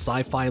level of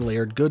sci-fi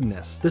layered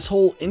goodness. This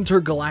whole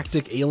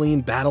intergalactic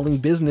alien battling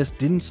business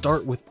didn't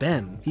start with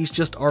Ben. He's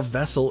just our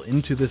vessel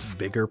into this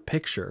bigger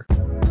picture.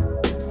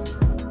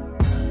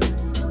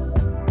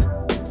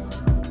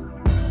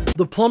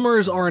 The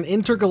Plumbers are an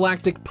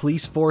intergalactic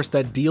police force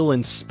that deal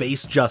in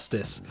space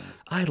justice.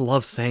 I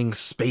love saying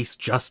space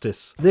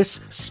justice. This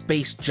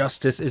space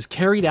justice is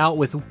carried out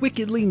with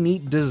wickedly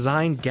neat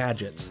design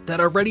gadgets that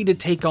are ready to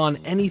take on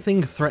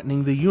anything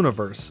threatening the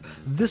universe.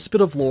 This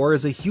bit of lore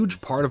is a huge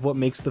part of what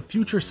makes the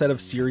future set of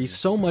series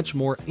so much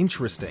more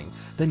interesting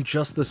than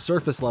just the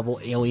surface level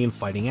alien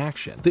fighting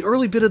action. The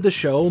early bit of the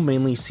show,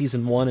 mainly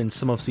season 1 and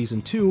some of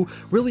season 2,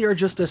 really are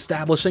just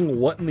establishing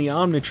what in the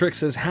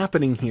Omnitrix is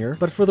happening here,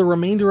 but for the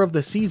remainder of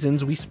the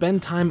seasons we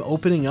spend time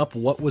opening up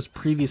what was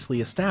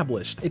previously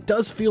established. It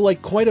does feel like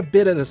quite a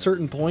bit at a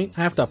certain point.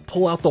 I have to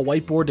pull out the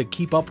whiteboard to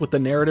keep up with the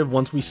narrative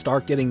once we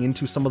start getting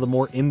into some of the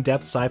more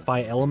in-depth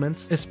sci-fi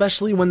elements,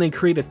 especially when they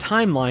create a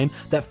timeline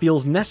that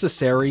feels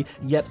necessary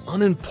yet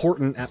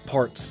unimportant at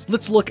parts.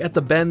 Let's look at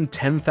the Ben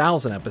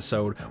 10,000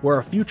 episode, where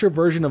a future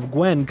version of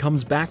Gwen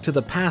comes back to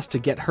the past to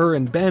get her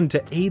and Ben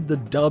to aid the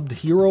dubbed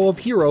hero of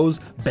heroes,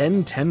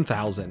 Ben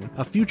 10,000.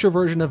 A future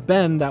version of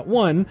Ben that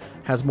 1,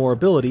 has more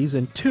abilities,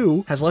 and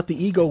 2, has let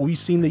the ego we've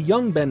seen the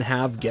young Ben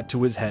have get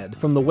to his head.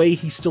 From the way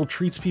he still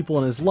treats people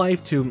in his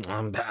life to,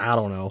 I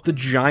don't know, the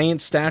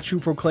giant statue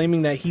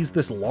proclaiming that he's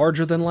this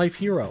larger-than-life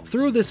hero.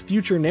 Through this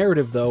future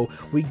narrative, though,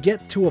 we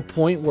get to a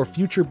point where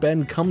future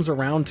Ben comes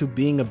around to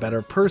being a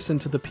better person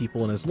to the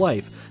people in his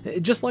life.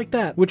 Just like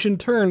that, which in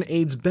turn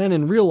aids Ben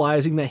in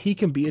realizing that he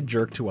can be a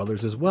jerk to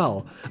others as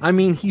well. I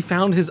mean, he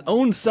found his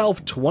own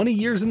self 20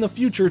 years in the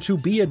future to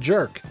be a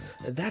jerk.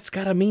 That's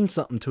gotta mean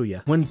something to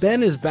you. When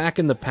Ben is back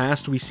in the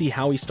past, we see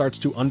how he starts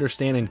to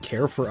understand and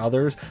care for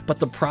others, but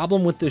the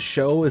problem with this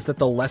show is that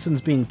the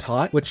lessons being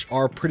taught, which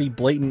are pretty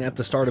blatant at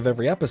the start of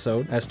every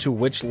episode, as to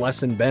which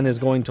lesson Ben is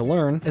going to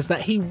learn, is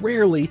that he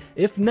rarely,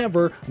 if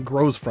never,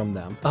 grows from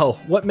them. Oh,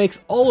 what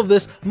makes all of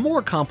this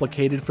more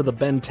complicated for the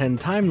Ben 10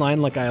 timeline,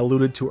 like I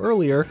alluded to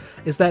earlier,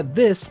 is that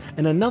this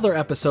and another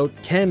episode,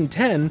 Ken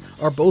 10,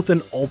 are both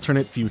an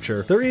alternate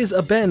future. There is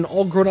a Ben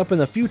all grown up in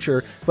the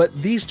future, but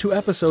these 2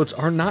 episodes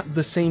are not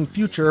the same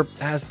future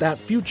as that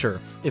future,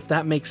 if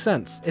that makes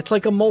sense. It's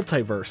like a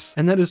multiverse,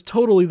 and that is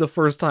totally the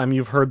first time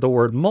you've heard the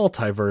word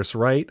multiverse,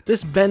 right?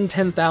 This Ben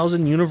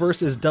 10,000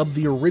 universe is dubbed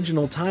the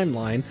original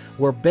timeline,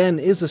 where Ben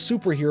is a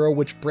superhero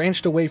which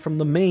branched away from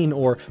the main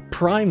or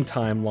prime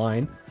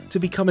timeline, to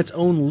become its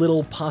own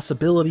little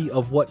possibility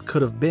of what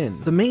could have been.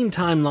 The main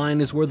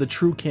timeline is where the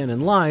true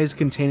canon lies,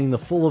 containing the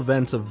full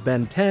events of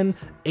Ben 10,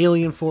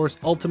 Alien Force,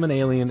 Ultimate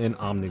Alien, and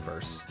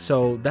Omniverse.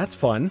 So that's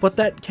fun. But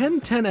that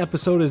Ken 10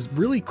 episode is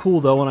really cool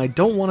though, and I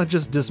don't want to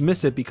just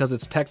dismiss it because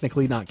it's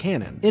technically not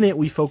canon. In it,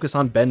 we focus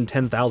on Ben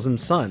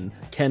 10,000's son,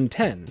 Ken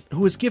 10,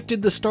 who is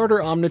gifted the starter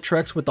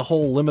Omnitrex with the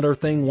whole limiter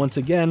thing once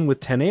again with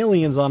 10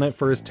 aliens on it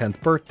for his 10th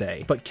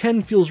birthday. But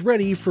Ken feels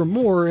ready for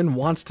more and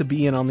wants to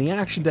be in on the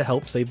action to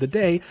help save the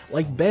day,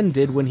 like Ben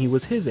did when he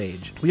was his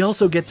age. We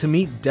also get to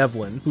meet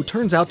Devlin, who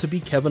turns out to be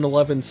Kevin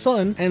 11's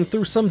son, and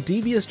through some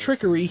devious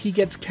trickery, he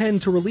gets Ken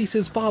to release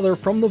his father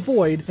from the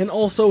void, and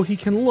also he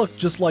can look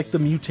just like the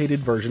mutated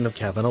version of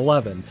Kevin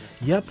 11.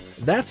 Yep,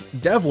 that's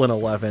Devlin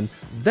 11.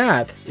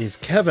 That is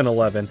Kevin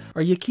 11.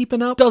 Are you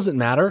keeping up? Doesn't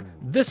matter.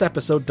 This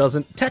episode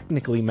doesn't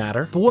technically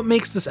matter, but what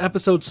makes this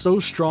episode so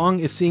strong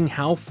is seeing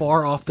how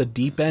far off the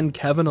deep end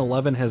Kevin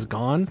 11 has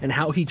gone, and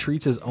how he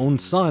treats his own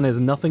son as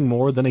nothing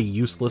more than a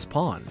useless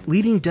pawn,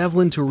 leading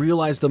Devlin to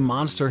realize the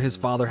monster his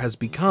father has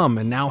become,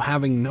 and now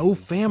having no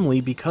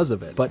family because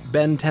of it. But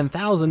Ben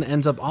 10,000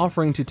 ends up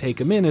offering to take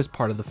him in as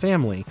part of the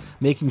family,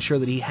 making sure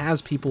that he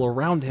has people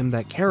around him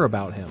that care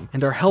about him,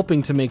 and are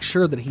helping to make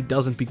sure that he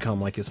doesn't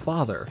become like his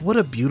father. What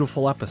a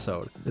beautiful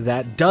episode.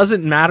 That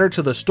doesn't matter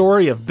to the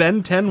story of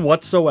Ben 10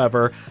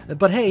 whatsoever,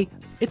 but hey,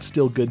 it's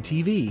still good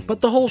TV. But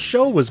the whole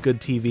show was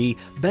good TV.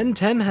 Ben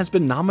 10 has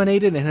been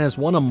nominated and has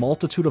won a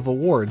multitude of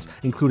awards,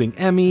 including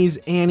Emmys,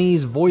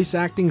 Annies, voice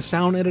acting,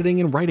 sound editing,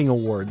 and writing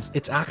awards.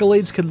 Its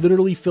accolades could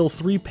literally fill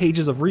 3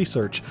 pages of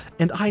research,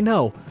 and I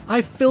know,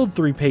 I filled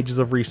 3 pages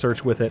of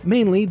research with it.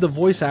 Mainly, the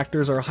voice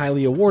actors are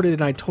highly awarded,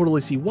 and I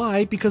totally see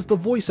why, because the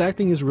voice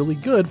acting is really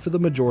good for the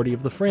majority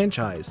of the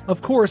franchise.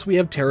 Of course, we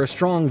have Tara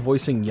Strong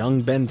voicing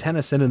young Ben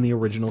Tennyson in the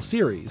original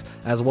series,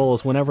 as well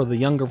as whenever the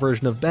younger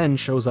version of Ben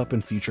shows up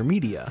in future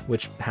media,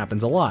 which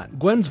happens a lot.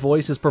 Gwen's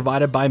voice is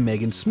provided by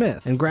Megan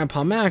Smith, and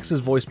Grandpa Max is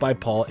voiced by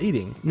Paul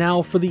Eating.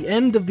 Now, for the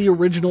end of the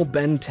original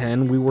Ben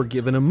 10, we were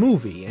given a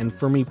movie, and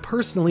for me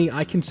personally,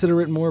 I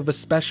consider it more of a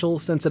special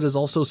since it is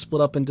also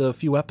split up into a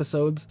few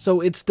episodes,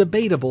 so it's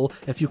debatable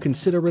if you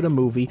consider it a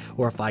movie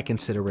or if I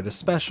consider it a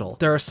special.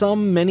 There are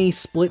many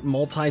split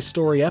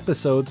multi-story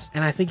episodes,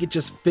 and I think it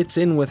just fits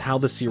in with how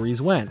the series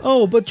went.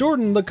 Oh, but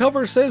Jordan, the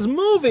cover says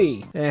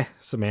movie!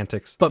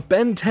 Semantics. But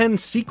Ben 10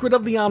 Secret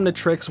of the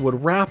Omnitrix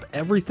would wrap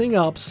everything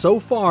up so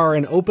far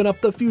and open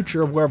up the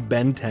future of where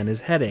Ben 10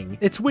 is heading.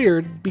 It's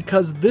weird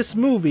because this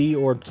movie,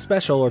 or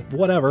special, or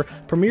whatever,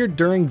 premiered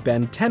during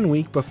Ben 10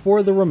 week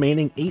before the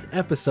remaining 8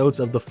 episodes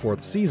of the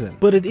 4th season.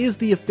 But it is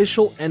the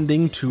official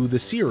ending to the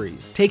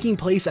series, taking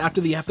place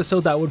after the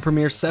episode that would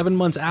premiere 7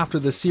 months after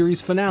the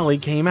series finale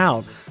came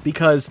out,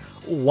 because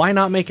why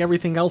not make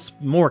everything else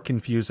more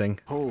confusing?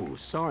 Oh,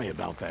 sorry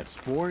about that,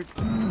 sport.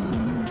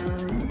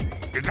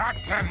 You got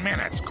 10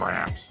 minutes,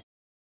 Gramps.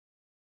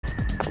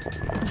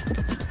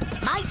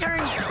 My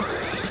turn.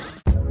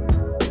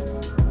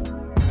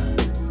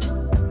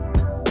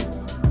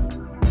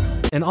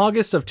 In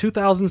August of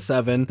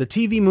 2007, the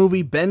TV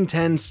movie Ben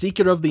 10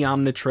 Secret of the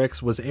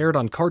Omnitrix was aired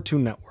on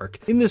Cartoon Network.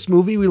 In this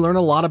movie, we learn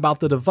a lot about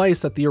the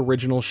device that the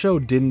original show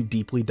didn't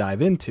deeply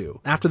dive into.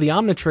 After the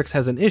Omnitrix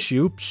has an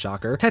issue,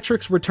 shocker,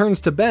 Tetrix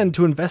returns to Ben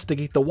to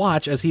investigate the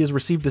watch as he has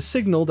received a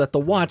signal that the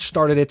watch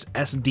started its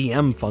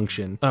SDM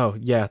function. Oh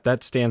yeah,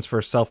 that stands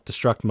for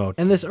self-destruct mode.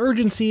 And this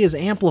urgency is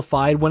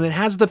amplified when it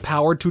has the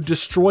power to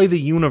destroy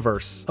the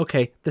universe.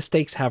 Okay, the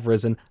stakes have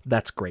risen,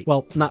 that's great.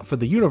 Well, not for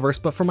the universe,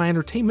 but for my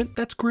entertainment,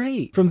 that's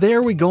great. From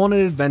there, we go on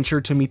an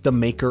adventure to meet the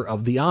maker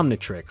of the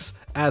Omnitrix,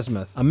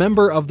 Azimuth, a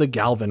member of the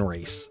Galvan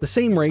race, the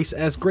same race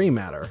as gray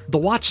matter. The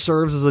watch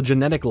serves as a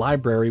genetic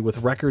library with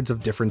records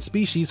of different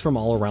species from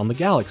all around the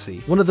galaxy.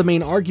 One of the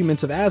main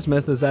arguments of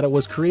Azimuth is that it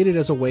was created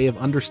as a way of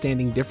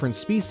understanding different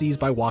species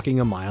by walking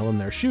a mile in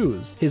their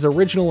shoes. His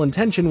original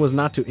intention was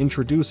not to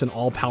introduce an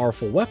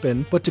all-powerful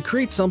weapon, but to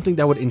create something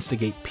that would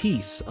instigate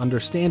peace,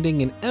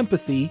 understanding, and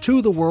empathy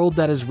to the world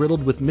that is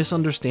riddled with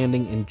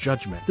misunderstanding and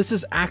judgment. This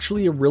is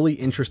actually a really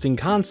interesting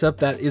concept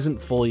that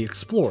isn't fully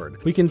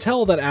explored. We can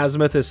tell that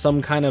Azimuth is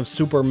some kind of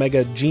super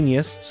mega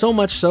genius, so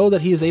much so that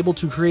he is able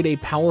to create a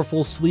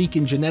powerful, sleek,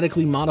 and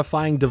genetically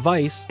modifying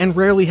device, and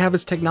rarely have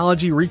his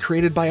technology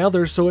recreated by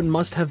others, so it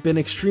must have been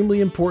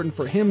extremely important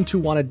for him to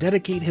want to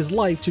dedicate his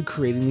life to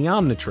creating the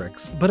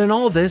Omnitrix. But in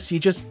all this, you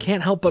just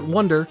can't help but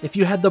wonder, if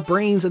you had the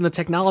brains and the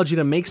technology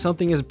to make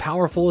something as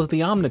powerful as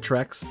the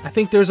Omnitrix, I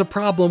think there's a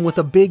problem with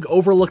a big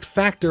overlooked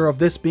factor of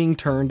this being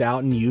turned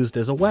out and used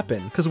as a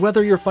weapon. Because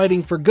whether you're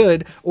fighting for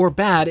good or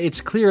bad,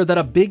 it's clear that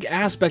a big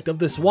aspect of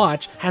this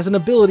watch has an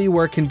ability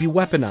where it can be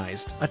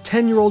weaponized. A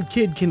 10-year-old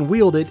kid can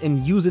wield it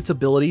and use its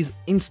abilities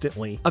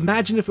instantly.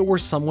 Imagine if it were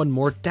someone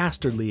more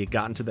dastardly it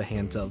got into the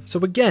hands of. So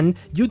again,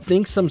 you'd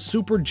think some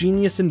super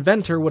genius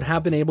inventor would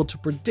have been able to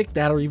predict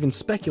that or even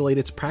speculate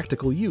its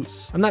practical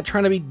use. I'm not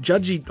trying to be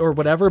judgy or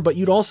whatever, but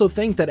you'd also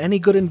think that any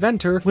good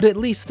inventor would at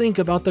least think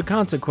about the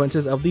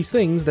consequences of these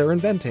things they're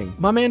inventing.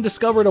 My man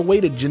discovered a way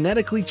to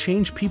genetically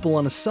change people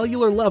on a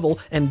cellular level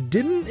and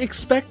didn't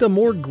expect a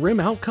more grim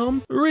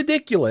outcome?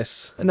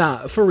 Ridiculous.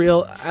 Nah, for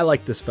real, I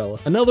like this fella.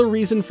 Another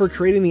reason for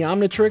creating the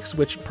Omnitrix,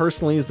 which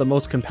personally is the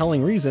most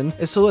compelling reason,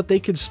 is so that they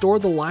could store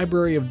the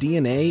library of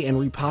DNA and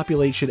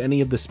repopulate should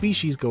any of the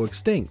species go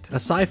extinct. A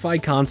sci-fi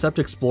concept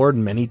explored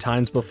many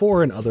times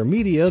before in other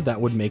media that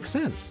would make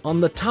sense. On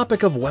the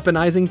topic of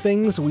weaponizing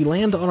things, we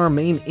land on our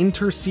main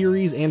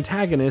inter-series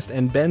antagonist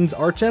and Ben's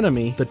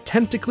archenemy, the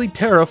tentacly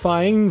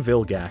terrifying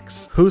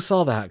Vilgax. Who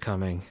saw that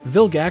coming?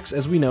 Vilgax,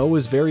 as we know,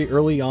 is very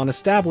early on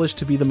established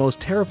to be the most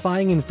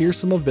terrifying and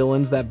fearsome of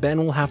villains that Ben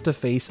will have to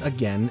face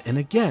again and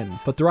again.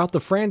 But throughout the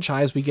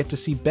franchise, we get to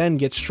see Ben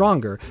get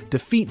stronger,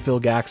 defeat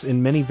Vilgax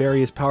in many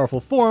various powerful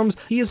forms.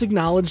 He is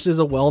acknowledged as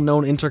a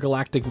well-known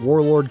intergalactic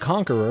warlord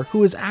conqueror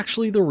who is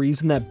actually the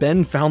reason that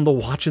Ben found the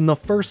watch in the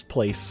first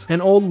place.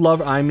 An old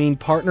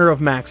partner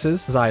of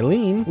Max's,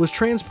 Xylene, was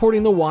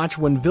transporting the watch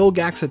when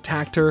Vilgax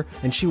attacked her,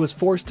 and she was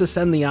forced to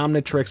send the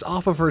Omnitrix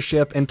off of her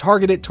ship and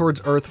target it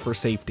towards Earth for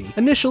safety.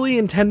 Initially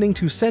intending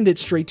to send it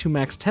straight to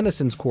Max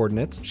Tennyson's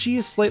coordinates, she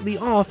is slightly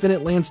off and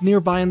it lands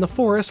nearby in the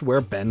forest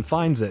where Ben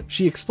finds it.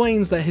 She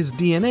explains that his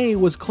DNA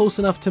was close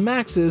enough to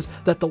Max's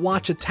that the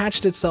watch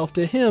attached itself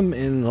to him,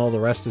 and all the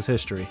rest is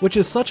history. Which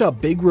is such a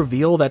big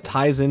reveal that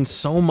ties in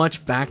so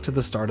much back to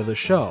the start of the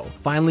show,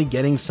 finally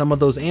getting some of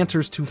those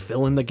answers to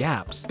fill in the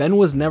gaps. Ben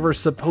was never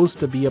supposed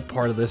to be a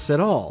part of this at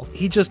all.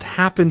 He just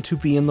happened to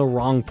be in the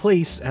wrong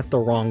place at the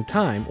wrong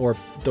time, or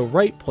the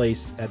right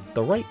place at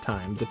the right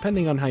time,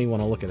 depending on how you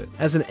want to look at it.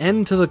 As an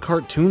end to the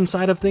cartoon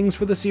side of things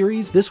for the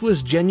series, this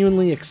was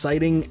genuinely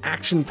exciting,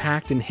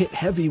 action-packed, and hit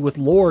heavy with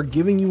lore,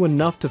 giving you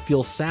enough to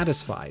feel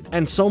satisfied,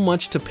 and so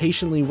much to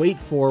patiently wait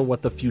for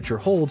what the future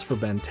holds for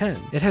Ben 10.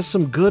 It has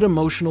some good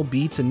emotional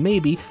beats, and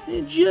maybe,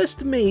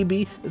 just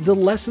maybe, the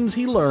lessons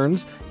he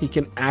learns, he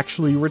can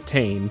actually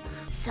retain.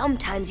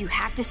 Sometimes you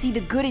have to see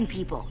the good in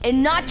people,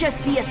 and not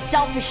just be a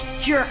selfish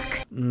jerk.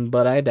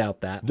 But I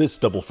doubt that. This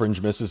Double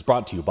Fringe Miss is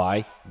brought to you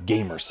by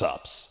Gamer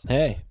Sups.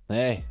 Hey,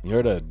 you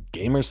heard of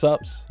Gamer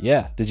Sups?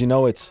 Yeah. Did you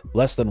know it's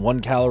less than 1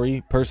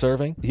 calorie per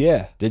serving?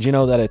 Yeah. Did you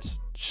know that it's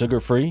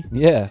sugar-free?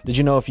 Yeah. Did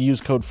you know if you use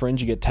code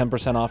FRINGE, you get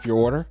 10% off your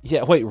order?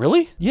 Yeah, wait,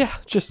 really? Yeah,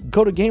 just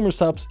go to Gamer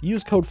Sups,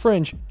 use code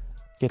FRINGE,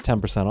 get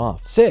 10%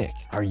 off. Sick.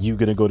 Are you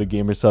gonna go to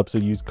Gamer Sups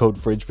and use code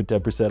FRINGE for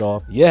 10%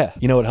 off? Yeah.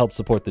 You know it helps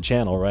support the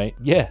channel, right?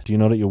 Yeah. Do you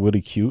know that you're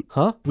really cute?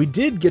 Huh? We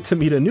did get to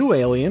meet a new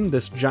alien,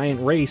 this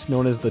giant race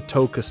known as the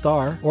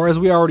Tok'Star, or as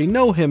we already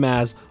know him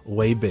as,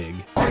 Way Big.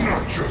 I'm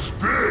not just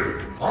big,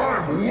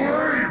 I'm way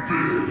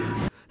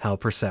big. How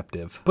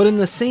perceptive. But in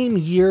the same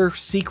year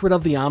Secret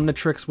of the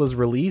Omnitrix was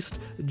released,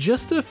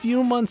 just a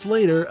few months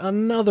later,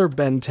 another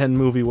Ben 10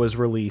 movie was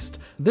released,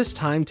 this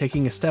time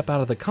taking a step out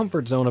of the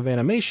comfort zone of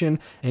animation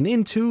and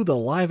into the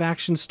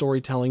live-action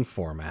storytelling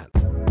format.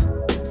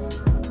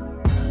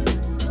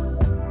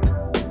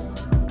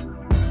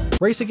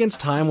 Race Against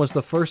Time was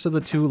the first of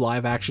the 2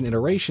 live-action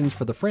iterations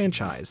for the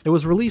franchise. It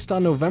was released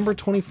on November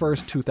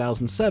 21st,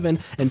 2007,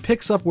 and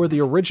picks up where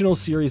the original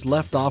series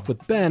left off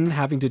with Ben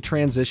having to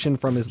transition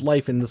from his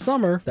life in the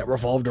summer, that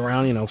revolved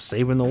around,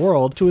 saving the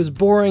world, to his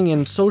boring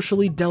and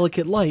socially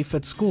delicate life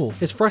at school.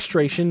 His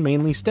frustration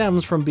mainly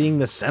stems from being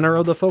the center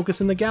of the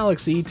focus in the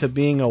galaxy to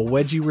being a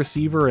wedgie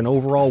receiver and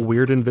overall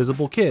weird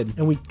invisible kid,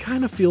 and we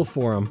kind of feel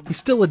for him. He's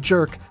still a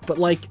jerk, but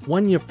like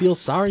one you feel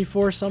sorry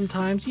for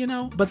sometimes,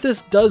 But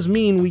this does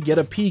mean we get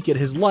a peek at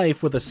his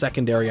life with a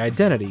secondary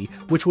identity,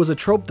 which was a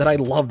trope that I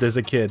loved as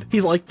a kid.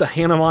 He's like the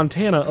Hannah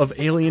Montana of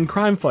alien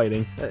crime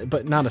fighting,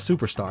 but not a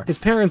superstar. His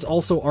parents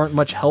also aren't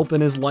much help in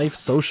his life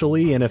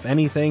socially, and if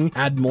anything,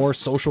 add more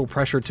social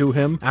pressure to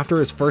him. After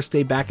his first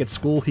day back at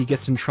school, he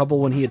gets in trouble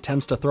when he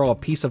attempts to throw a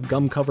piece of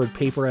gum-covered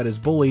paper at his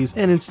bullies,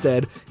 and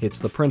instead hits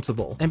the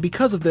principal. And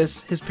because of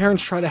this, his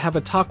parents try to have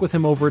a talk with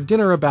him over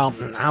dinner about,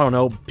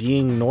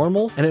 being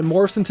normal, and it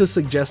morphs into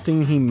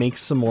suggesting he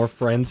makes some more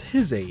friends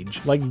his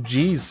age. Like,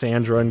 geez,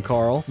 Sandra and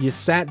Carl, you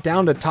sat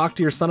down to talk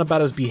to your son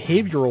about his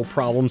behavioral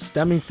problems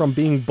stemming from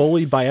being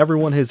bullied by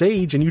everyone his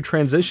age, and you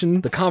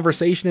transitioned the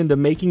conversation into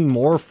making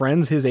more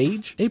friends his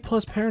age? A+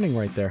 parenting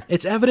right there.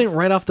 It's evident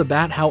right off the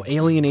bat how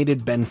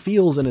alienated Ben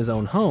feels in his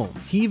own home.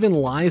 He even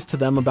lies to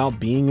them about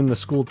being in the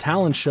school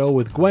talent show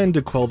with Gwen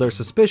to quell their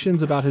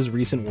suspicions about his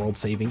recent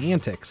world-saving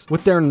antics.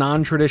 With their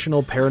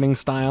non-traditional parenting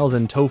styles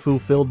and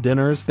tofu-filled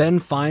dinners, Ben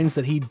finds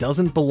that he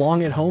doesn't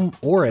belong at home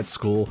or at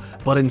school,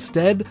 but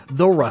instead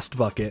the Rust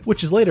Bucket,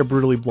 which is later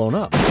brutally blown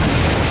up.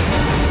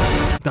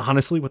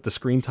 Honestly, with the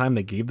screen time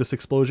they gave this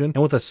explosion,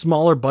 and with a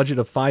smaller budget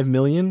of $5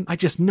 million, I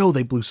just know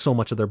they blew so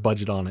much of their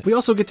budget on it. We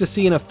also get to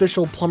see an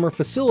official plumber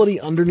facility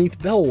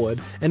underneath Bellwood,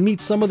 and meet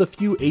some of the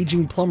few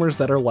aging plumbers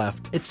that are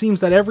left. It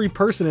seems that every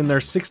person in their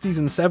 60s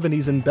and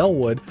 70s in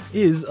Bellwood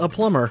is a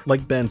plumber,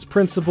 like Ben's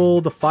principal,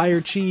 the fire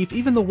chief,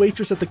 even the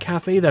waitress at the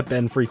cafe that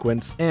Ben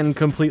frequents, and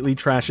completely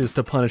trashes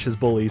to punish his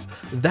bullies.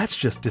 That's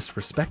just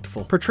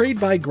disrespectful. Portrayed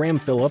by Graham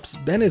Phillips,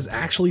 Ben is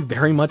actually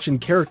very much in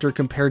character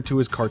compared to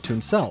his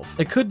cartoon self.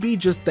 It could be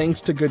just just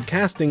thanks to good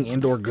casting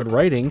and or good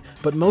writing,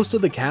 but most of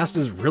the cast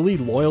is really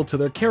loyal to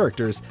their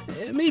characters.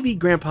 Maybe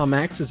Grandpa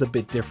Max is a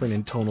bit different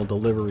in tonal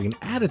delivery and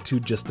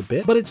attitude just a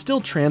bit, but it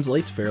still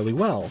translates fairly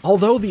well.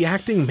 Although the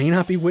acting may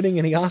not be winning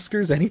any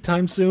Oscars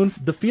anytime soon,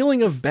 the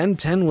feeling of Ben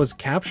 10 was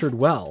captured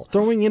well.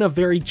 Throwing in a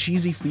very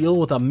cheesy feel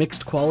with a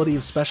mixed quality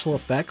of special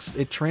effects,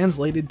 it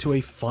translated to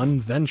a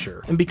fun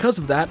venture. And because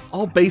of that,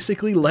 I'll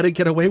basically let it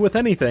get away with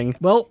anything.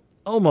 Well,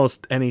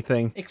 almost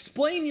anything.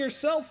 Explain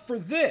yourself for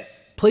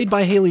this. Played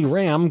by Haley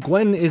Ram,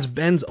 Gwen is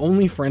Ben's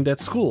only friend at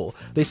school.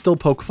 They still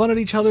poke fun at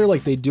each other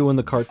like they do in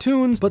the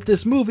cartoons, but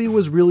this movie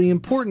was really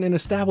important in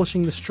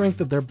establishing the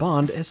strength of their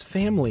bond as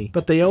family.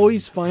 But they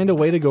always find a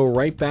way to go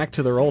right back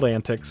to their old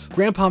antics.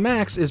 Grandpa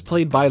Max is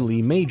played by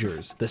Lee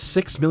Majors, the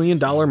 $6 million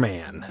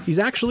man. He's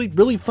actually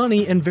really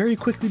funny and very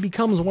quickly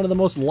becomes one of the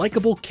most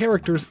likable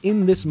characters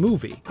in this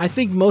movie. I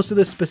think most of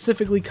this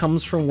specifically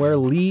comes from where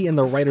Lee and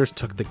the writers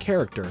took the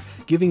character,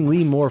 giving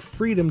Lee more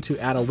freedom to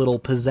add a little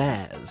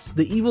pizzazz.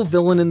 The evil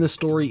villain in the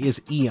story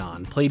is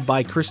Eon, played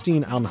by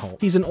Christine Anhalt.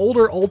 He's an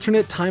older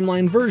alternate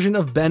timeline version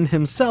of Ben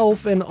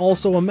himself and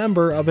also a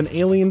member of an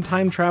alien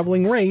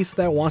time-traveling race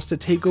that wants to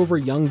take over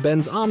young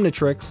Ben's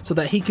Omnitrix so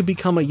that he could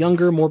become a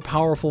younger, more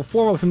powerful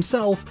form of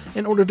himself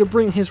in order to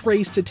bring his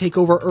race to take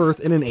over Earth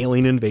in an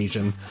alien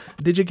invasion.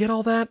 Did you get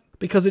all that?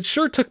 Because it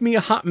sure took me a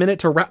hot minute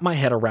to wrap my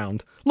head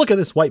around. Look at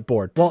this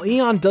whiteboard. While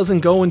Eon doesn't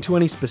go into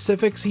any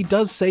specifics, he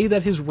does say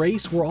that his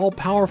race were all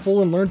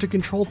powerful and learned to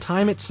control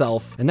time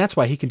itself, and that's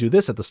why he can do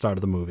this at the start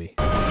of the movie.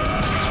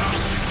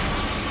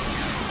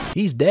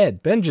 He's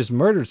dead. Ben just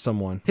murdered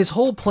someone. His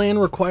whole plan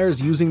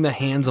requires using the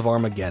Hands of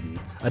Armageddon,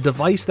 a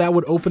device that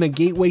would open a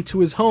gateway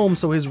to his home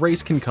so his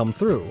race can come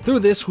through.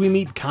 Through this, we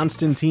meet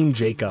Konstantin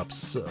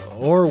Jacobs,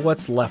 or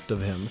what's left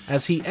of him,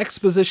 as he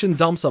exposition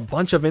dumps a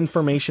bunch of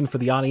information for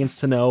the audience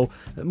to know,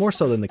 more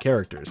so than the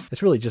characters.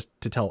 It's really just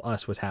to tell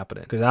us what's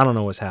happening, because I don't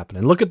know what's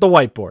happening. Look at the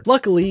whiteboard.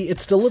 Luckily,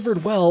 it's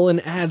delivered well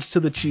and adds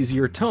to the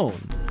cheesier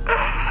tone.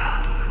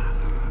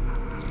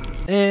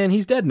 And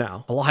he's dead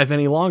now. Alive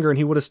any longer and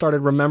he would have started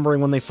remembering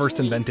when they first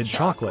invented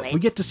chocolate. We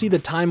get to see the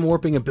time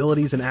warping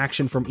abilities in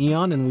action from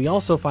Eon, and we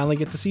also finally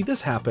get to see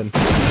this happen.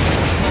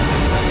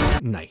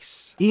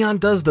 Nice. Eon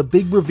does the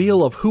big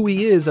reveal of who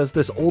he is as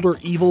this older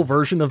evil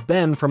version of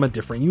Ben from a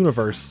different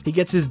universe. He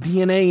gets his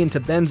DNA into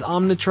Ben's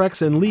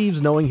Omnitrix and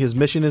leaves knowing his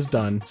mission is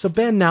done. So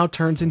Ben now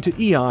turns into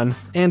Eon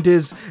and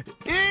is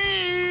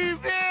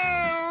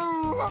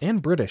and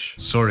British.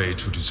 Sorry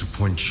to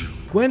disappoint you.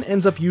 Gwen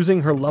ends up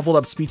using her leveled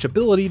up speech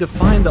ability to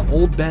find the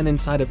old Ben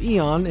inside of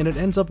Eon, and it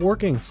ends up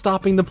working,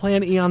 stopping the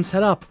plan Eon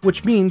set up,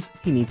 which means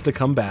he needs to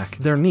come back.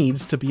 There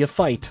needs to be a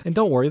fight. And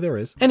don't worry, there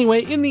is.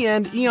 Anyway, in the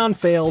end, Eon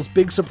fails,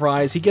 big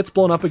surprise, he gets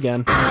blown up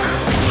again.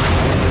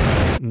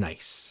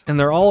 Nice. And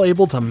they're all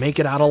able to make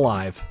it out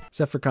alive,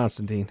 except for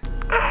Konstantin.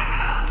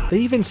 They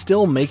even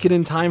still make it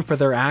in time for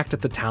their act at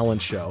the talent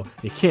show.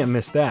 You can't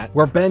miss that,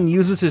 where Ben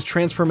uses his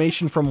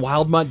transformation from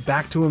Wildmutt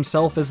back to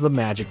himself as the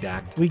magic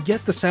act. We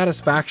get the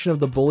satisfaction of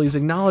the bullies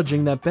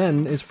acknowledging that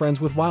Ben is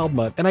friends with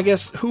Wildmutt. And I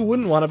guess who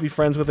wouldn't want to be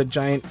friends with a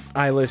giant,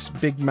 eyeless,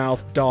 big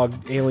mouth dog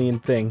alien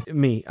thing?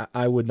 Me,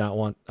 I would not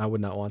want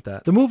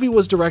that. The movie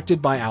was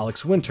directed by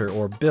Alex Winter,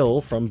 or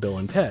Bill from Bill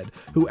and Ted,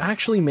 who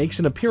actually makes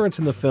an appearance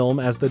in the film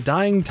as the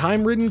dying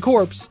time-ridden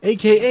corpse,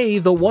 aka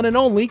the one and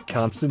only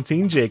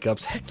Konstantin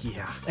Jacobs. Heck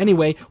yeah.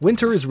 Anyway,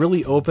 Winter is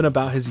really open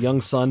about his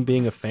young son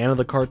being a fan of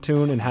the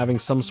cartoon and having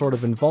some sort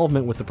of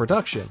involvement with the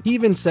production. He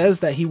even says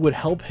that he would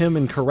help him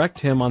and correct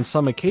him on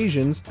some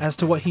occasions as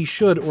to what he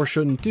should or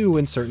shouldn't do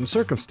in certain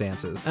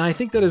circumstances. And I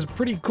think that is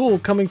pretty cool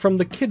coming from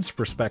the kid's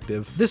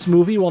perspective. This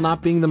movie, while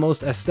not being the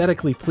most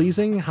aesthetically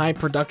pleasing, high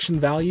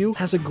production value,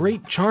 has a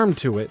great charm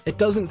to it. It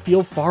doesn't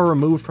feel far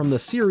removed from the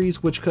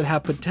series, which could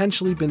have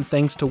potentially been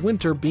thanks to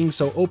Winter being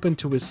so open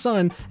to his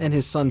son and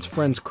his son's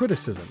friends'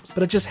 criticisms.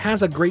 But it just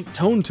has a great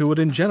tone to it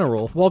in general.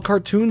 While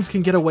cartoons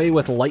can get away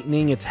with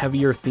lightening its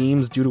heavier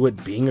themes due to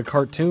it being a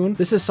cartoon,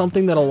 this is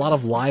something that a lot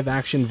of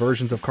live-action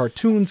versions of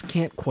cartoons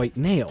can't quite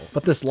nail.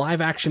 But this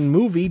live-action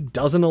movie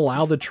doesn't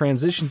allow the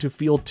transition to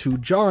feel too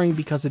jarring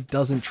because it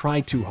doesn't try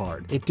too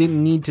hard. It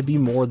didn't need to be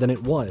more than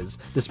it was.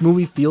 This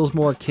movie feels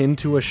more akin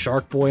to a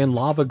Shark Boy and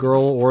Lava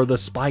Girl or the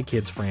Spy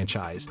Kids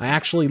franchise. I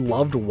actually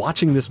loved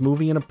watching this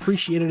movie and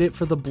appreciated it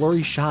for the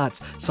blurry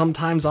shots,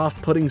 sometimes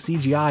off-putting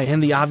CGI,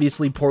 and the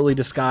obviously poorly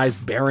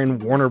disguised barren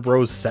Warner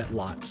Bros. Set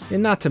lots.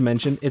 And not to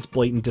mention its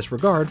blatant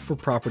disregard for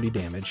property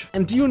damage.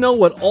 And do you know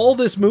what all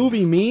this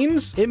movie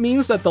means? It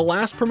means that the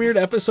last premiered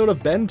episode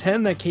of Ben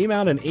 10 that came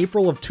out in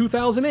April of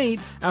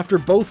 2008, after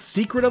both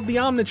Secret of the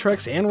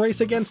Omnitrix and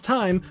Race Against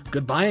Time,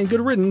 Goodbye and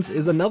Good Riddance,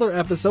 is another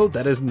episode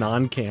that is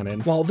non-canon.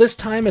 While this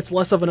time it's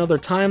less of another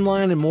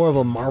timeline and more of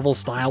a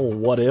Marvel-style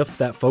what-if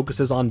that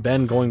focuses on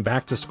Ben going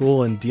back to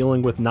school and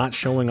dealing with not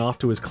showing off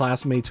to his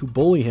classmates who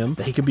bully him,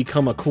 that he could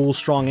become a cool,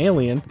 strong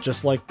alien,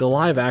 just like the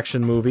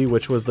live-action movie,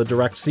 which was the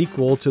direct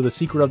sequel to The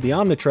Secret of the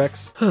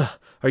Omnitrix.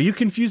 Are you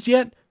confused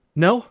yet?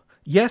 No?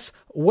 Yes,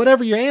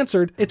 whatever you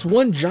answered, it's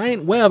one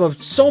giant web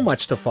of so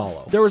much to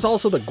follow. There was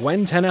also the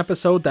Gwen 10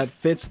 episode that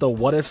fits the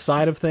what if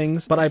side of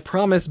things, but I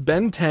promise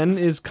Ben 10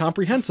 is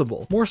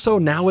comprehensible. More so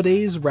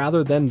nowadays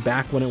rather than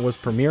back when it was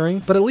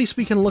premiering, but at least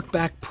we can look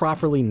back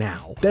properly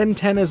now. Ben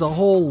 10 as a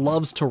whole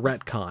loves to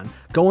retcon,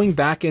 going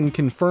back and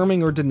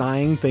confirming or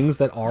denying things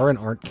that are and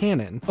aren't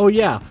canon. Oh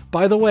yeah,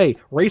 by the way,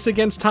 Race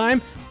Against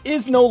Time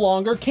is no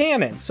longer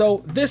canon.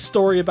 So this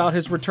story about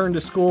his return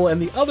to school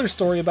and the other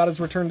story about his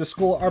return to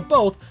school are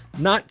both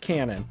not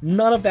canon.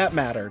 None of that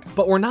mattered.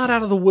 But we're not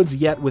out of the woods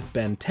yet with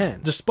Ben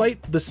 10.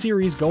 Despite the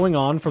series going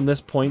on from this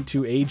point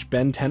to age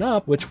Ben 10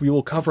 up, which we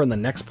will cover in the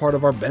next part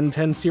of our Ben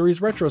 10 series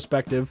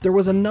retrospective, there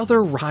was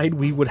another ride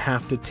we would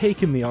have to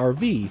take in the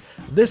RV,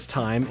 this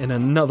time in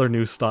another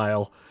new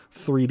style,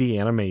 3D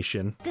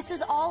animation. This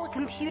is all a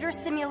computer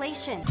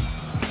simulation.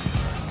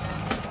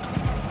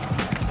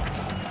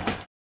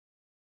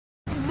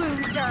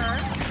 Loser.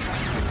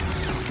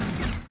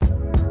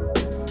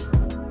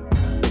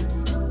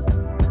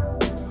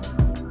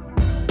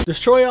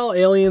 Destroy All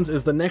Aliens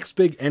is the next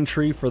big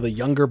entry for the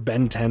younger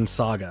Ben 10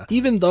 saga,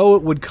 even though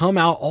it would come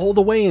out all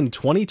the way in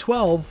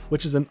 2012,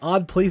 which is an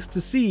odd place to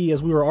see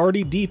as we were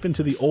already deep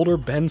into the older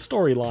Ben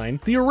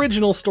storyline. The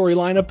original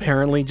storyline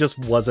apparently just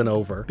wasn't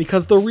over,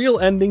 because the real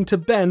ending to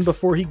Ben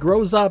before he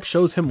grows up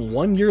shows him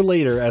 1 year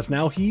later as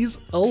now he's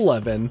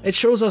 11. It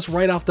shows us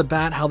right off the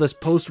bat how this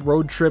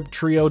post-road trip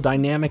trio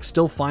dynamic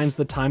still finds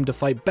the time to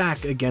fight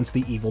back against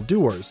the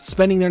evildoers,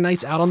 spending their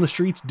nights out on the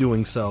streets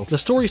doing so. The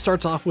story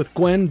starts off with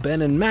Gwen,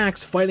 Ben, and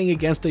Max fighting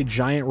against a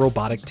giant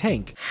robotic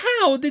tank.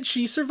 How did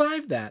she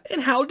survive that?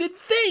 And how did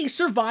they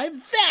survive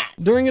that?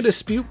 During a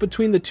dispute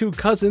between the two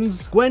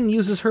cousins, Gwen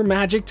uses her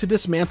magic to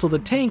dismantle the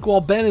tank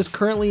while Ben is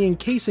currently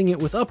encasing it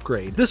with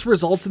upgrade. This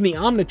results in the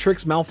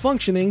Omnitrix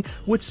malfunctioning,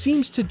 which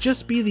seems to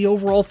just be the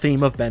overall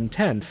theme of Ben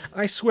 10.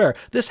 I swear,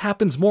 this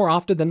happens more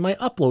often than my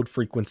upload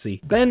frequency.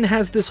 Ben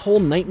has this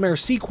whole nightmare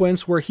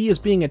sequence where he is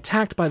being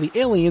attacked by the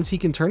aliens he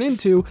can turn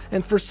into,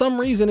 and for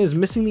some reason is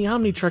missing the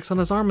Omnitrix on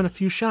his arm in a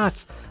few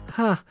shots.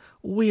 Huh.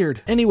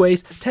 Weird.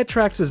 Anyways,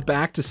 Tetrax is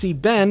back to see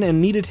Ben and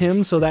needed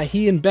him so that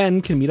he and Ben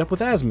can meet up with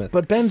Azimuth.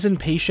 But Ben's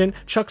impatient,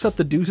 chucks up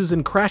the deuces,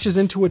 and crashes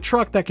into a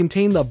truck that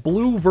contained the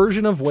blue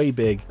version of Way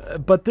Big.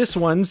 But this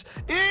one's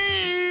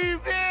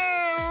evil!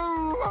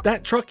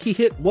 That truck he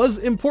hit was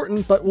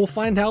important, but we'll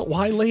find out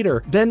why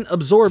later. Ben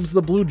absorbs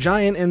the blue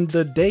giant and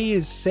the day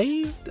is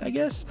saved, I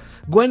guess?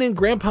 Gwen and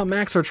Grandpa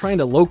Max are trying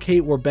to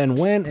locate where Ben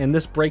went, and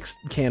this breaks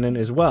canon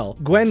as well.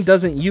 Gwen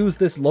doesn't use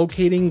this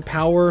locating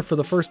power for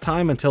the first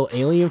time until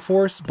Alien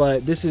Force,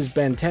 but this is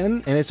Ben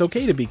 10, and it's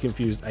okay to be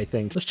confused, I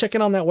think. Let's check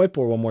in on that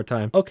whiteboard one more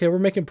time. Okay, we're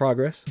making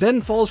progress. Ben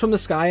falls from the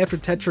sky after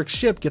Tetrix's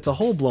ship gets a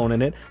hole blown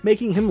in it,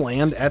 making him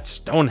land at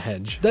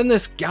Stonehenge. Then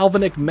this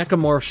galvanic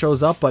mechamorph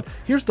shows up, but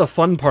here's the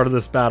fun part of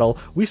this battle.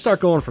 We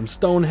start going from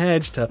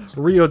Stonehenge to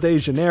Rio de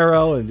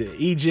Janeiro and to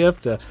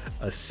Egypt to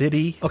a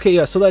city. Okay,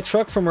 yeah, so that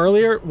truck from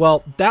earlier, well,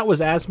 that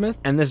was Azimuth,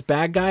 and this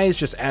bad guy is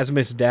just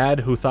Azimuth's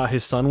dad who thought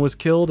his son was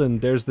killed, and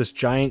there's this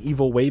giant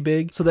evil Way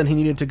Big, so then he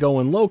needed to go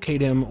and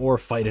locate him or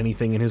fight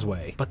anything in his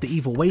way. But the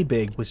evil Way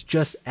Big was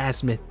just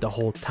Azimuth the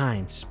whole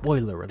time.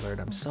 Spoiler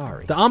alert, I'm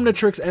sorry. The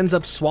Omnitrix ends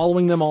up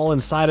swallowing them all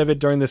inside of it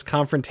during this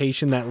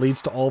confrontation that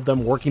leads to all of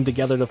them working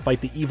together to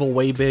fight the evil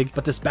Way Big,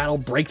 but this battle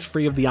breaks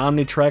free of the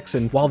Omnitrix,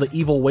 and while the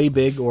evil Way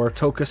Big, or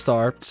Toka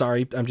Star,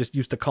 sorry, I'm just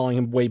used to calling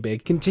him Way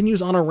Big,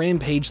 continues on a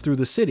rampage through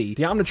the city,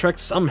 the Omnitrix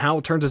somehow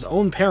turns his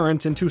own parent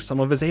into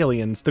some of his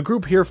aliens. The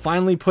group here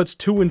finally puts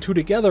 2 and 2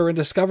 together and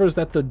discovers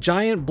that the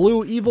giant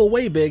blue evil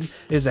Way Big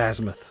is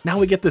Azimuth. Now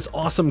we get this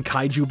awesome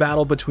kaiju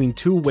battle between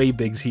 2 Way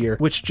Bigs here,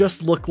 which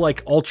just look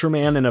like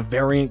Ultraman and a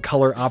variant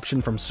color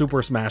option from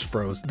Super Smash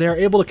Bros. They are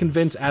able to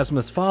convince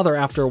Azimuth's father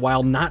after a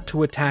while not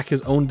to attack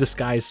his own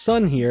disguised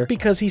son here,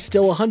 because he's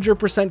still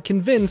 100%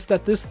 convinced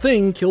that this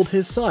thing killed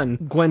his son.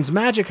 Gwen's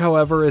magic,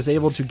 however, is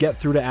able to get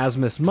through to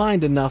Azimuth's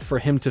mind enough for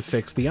him to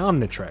fix the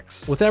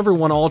Omnitrix, with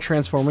everyone all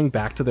transforming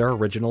back to their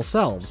original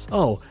selves.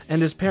 Oh,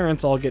 and his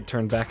parents all get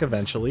turned back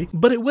eventually,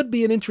 but it would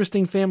be an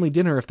interesting family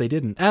dinner if they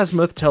didn't.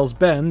 Azimuth tells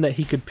Ben that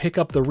he could pick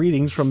up the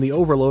readings from the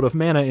overload of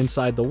mana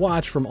inside the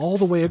watch from all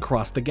the way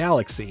across the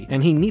galaxy,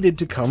 and he needed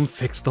to come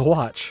fix the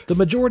watch. The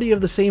majority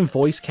of the same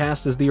voice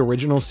cast as the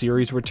original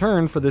series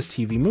returned for this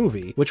TV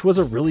movie, which was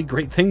a really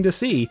great thing to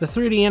see. The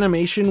 3D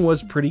animation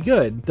was pretty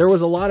good. There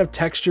was a lot of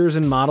textures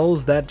and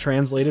models that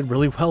translated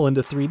really well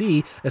into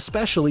 3D,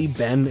 especially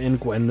Ben and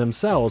Gwen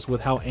themselves,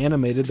 with how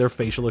animated their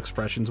facial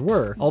expressions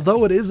were.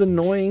 Although it is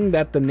annoying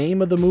that the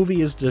name of the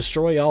movie is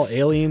Destroy All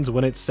Aliens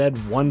when it's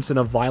said once in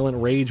a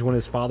violent rage when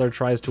his father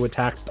tries to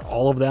attack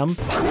all of them.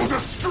 I will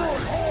destroy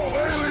all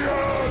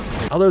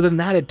aliens! Other than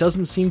that, it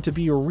doesn't seem to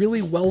be a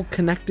really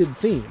well-connected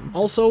theme.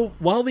 Also,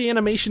 while the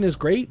animation is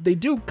great, they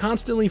do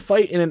constantly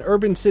fight in an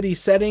urban city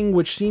setting,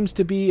 which seems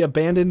to be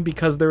abandoned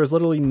because there is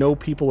literally no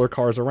people or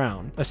cars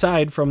around,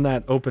 aside from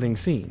that opening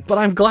scene. But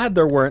I'm glad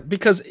there weren't,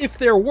 because if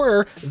there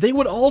were, they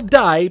would all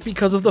die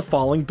because of the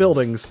falling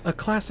buildings. A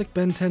classic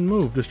Ben 10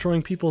 move,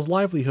 destroying people's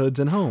livelihoods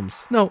and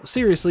homes. No,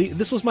 seriously,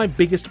 this was my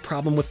biggest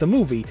problem with the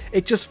movie.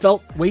 It just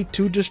felt way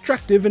too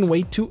destructive and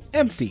way too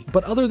empty.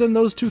 But other than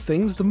those two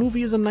things, the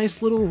movie is a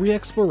nice little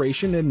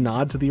re-exploration and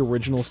nod to the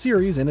original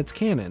series and its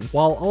canon,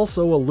 while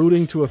also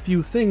alluding to a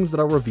few things that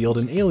are revealed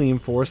in Alien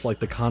Force, like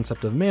the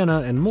concept of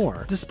mana and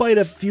more, despite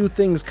a few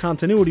things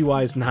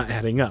continuity-wise not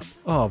adding up.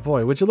 Oh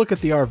boy, would you look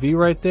at the RV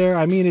right there?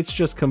 I mean, it's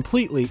just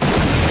completely...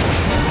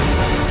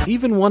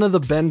 Even one of the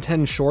Ben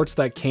 10 shorts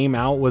that came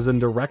out was in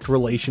direct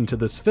relation to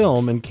this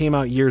film and came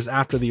out years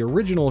after the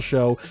original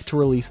show to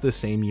release the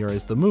same year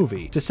as the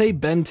movie. To say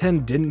Ben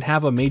 10 didn't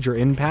have a major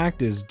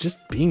impact is just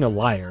being a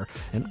liar,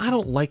 and I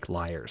don't like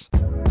liars.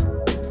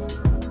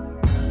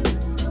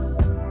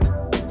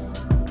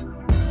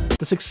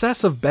 The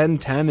success of Ben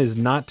 10 is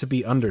not to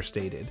be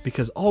understated,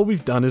 because all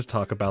we've done is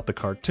talk about the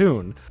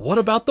cartoon. What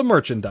about the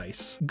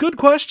merchandise? Good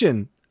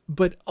question,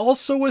 but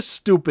also a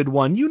stupid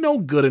one. You know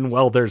good and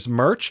well there's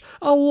merch.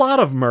 A lot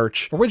of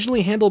merch.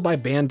 Originally handled by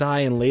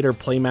Bandai and later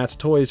Playmat's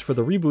Toys for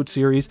the reboot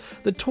series,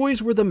 the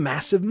toys were the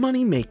massive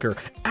moneymaker.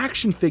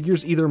 Action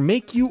figures either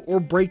make you or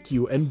break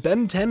you, and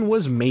Ben 10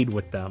 was made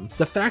with them.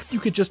 The fact you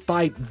could just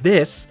buy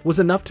this was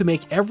enough to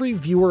make every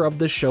viewer of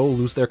the show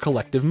lose their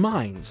collective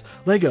minds.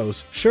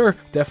 Legos, sure,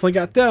 definitely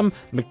got them.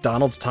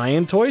 McDonald's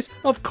tie-in toys,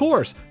 of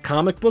course.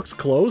 Comic books,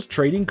 clothes,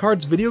 trading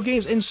cards, video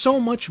games, and so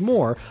much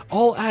more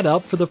all add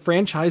up for the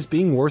franchise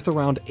being worth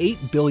around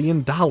 $8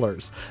 billion.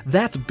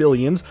 That's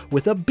billions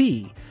with a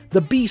B.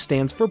 The B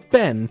stands for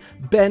Ben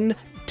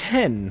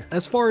 10.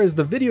 As far as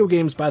the video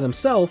games by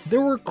themselves,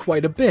 there were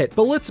quite a bit,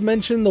 but let's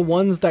mention the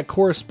ones that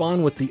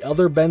correspond with the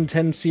other Ben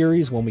 10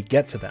 series when we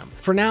get to them.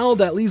 For now,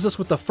 that leaves us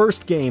with the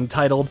first game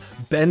titled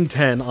Ben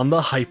 10 on the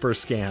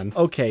Hyperscan.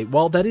 Okay,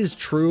 while that is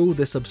true,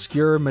 this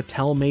obscure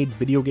Mattel-made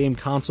video game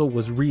console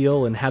was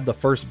real and had the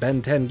first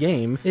Ben 10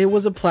 game, it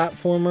was a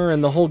platformer,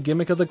 and the whole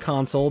gimmick of the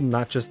console,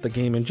 not just the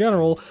game in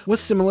general, was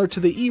similar to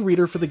the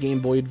e-reader for the Game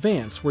Boy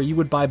Advance, where you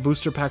would buy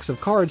booster packs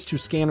of cards to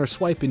scan or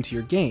swipe into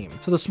your game.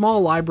 So the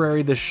small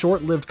library this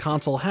short-lived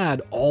console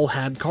all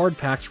had card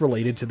packs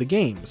related to the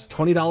games.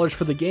 $20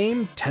 for the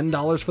game,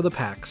 $10 for the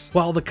packs.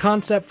 While the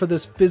concept for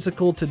this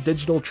physical to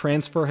digital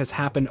transfer has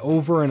happened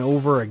over and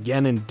over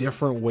again in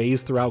different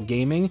ways throughout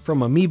gaming, from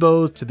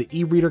amiibos to the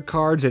e-reader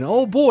cards, and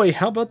oh boy,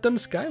 how about them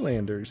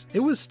Skylanders? It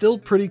was still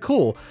pretty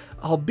cool,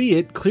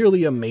 albeit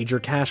clearly a major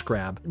cash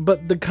grab.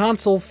 But the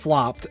console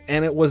flopped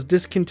and it was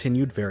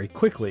discontinued very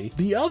quickly.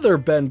 The other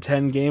Ben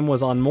 10 game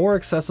was on more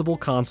accessible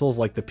consoles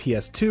like the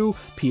PS2,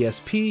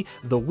 PSP,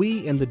 the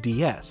Wii, and the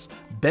DS.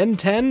 Ben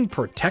 10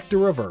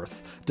 Protector of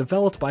Earth,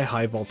 developed by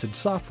High Voltage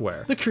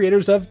Software, the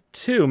creators of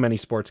too many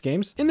sports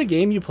games. In the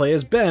game, you play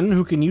as Ben,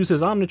 who can use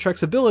his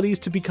Omnitrix abilities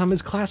to become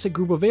his classic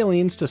group of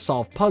aliens to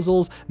solve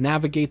puzzles,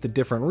 navigate the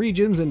different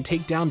regions, and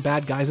take down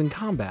bad guys in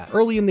combat.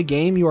 Early in the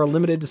game, you are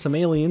limited to some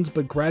aliens,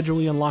 but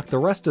gradually unlock the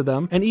rest of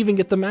them, and even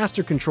get the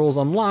master controls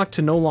unlocked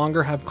to no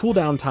longer have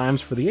cooldown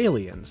times for the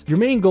aliens. Your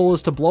main goal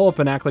is to blow up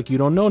and act like you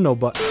don't know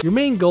Your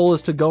main goal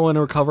is to go and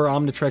recover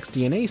Omnitrix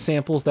DNA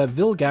samples that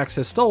Vilgax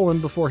has stolen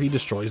before he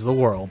destroys the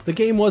world. The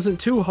game wasn't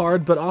too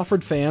hard, but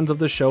offered fans of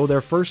the show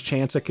their first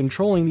chance at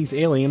controlling these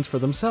aliens for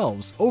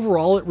themselves.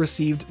 Overall, it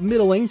received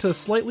middling to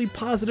slightly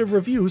positive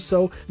reviews,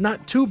 so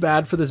not too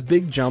bad for this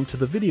big jump to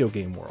the video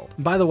game world.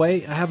 By the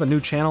way, I have a new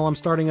channel I'm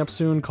starting up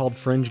soon called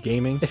Fringe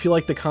Gaming. If you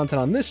like the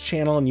content on this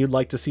channel and you'd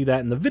like to see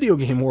that in the video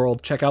game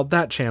world, check out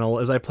that channel,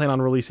 as I plan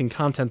on releasing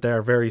content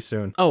there very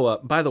soon. Oh,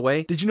 by the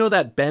way, did you know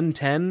that Ben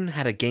 10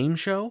 had a game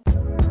show?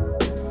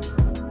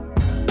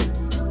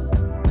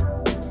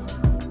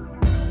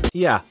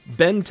 Yeah,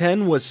 Ben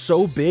 10 was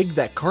so big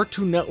that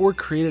Cartoon Network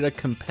created a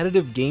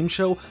competitive game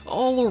show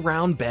all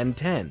around Ben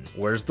 10.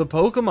 Where's the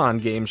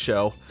Pokemon game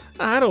show?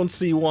 I don't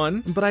see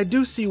one, but I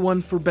do see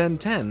one for Ben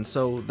 10,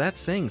 so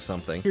that's saying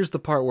something. Here's the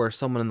part where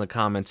someone in the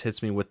comments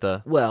hits me with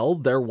the, well,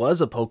 there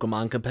was a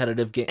Pokemon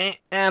competitive game.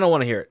 I don't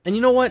want to hear it. And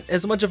you know what?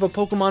 As much of a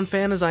Pokemon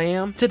fan as I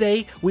am,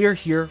 today we are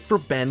here for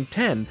Ben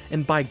 10,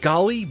 and by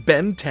golly,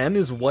 Ben 10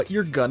 is what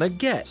you're gonna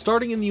get.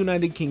 Starting in the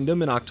United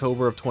Kingdom in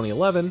October of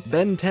 2011,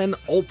 Ben 10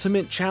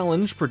 Ultimate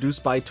Challenge,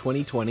 produced by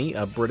 2020,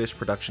 a British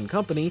production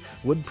company,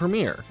 would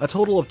premiere. A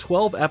total of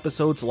 12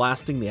 episodes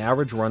lasting the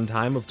average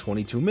runtime of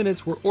 22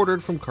 minutes were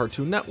ordered from Cartoon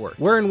Network,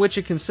 wherein which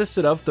it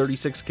consisted of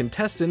 36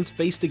 contestants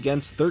faced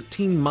against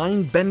 13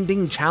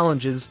 mind-bending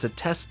challenges to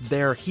test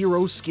their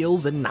hero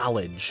skills and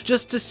knowledge,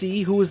 just to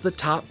see who was the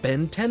top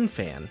Ben 10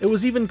 fan. It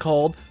was even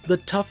called the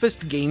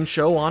toughest game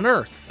show on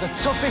Earth. The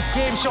toughest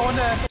game show on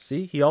Earth!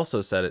 See, he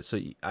also said it, so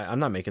I'm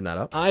not making that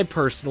up. I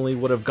personally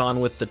would have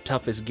gone with the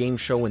toughest game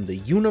show in the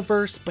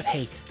universe, but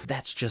hey,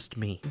 That's just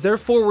me. Their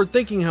forward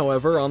thinking,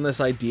 however, on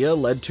this idea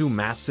led to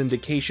mass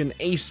syndication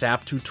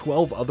ASAP to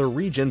 12 other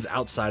regions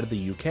outside of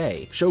the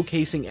UK,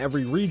 showcasing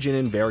every region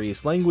in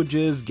various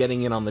languages,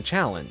 getting in on the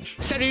challenge.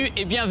 Salut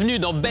et bienvenue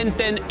dans Ben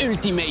 10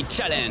 Ultimate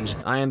Challenge.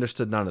 I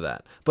understood none of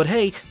that. But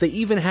hey, they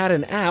even had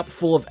an app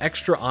full of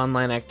extra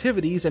online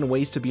activities and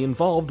ways to be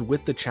involved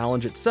with the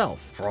challenge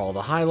itself, for all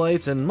the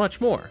highlights and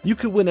much more. You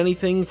could win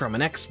anything from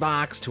an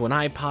Xbox to an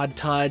iPod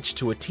Touch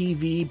to a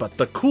TV, but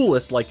the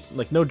coolest, like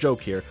no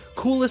joke here,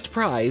 coolest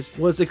prize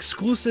was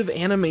exclusive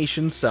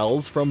animation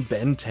cells from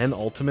Ben 10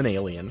 Ultimate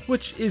Alien,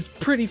 which is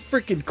pretty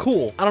freaking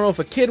cool. I don't know if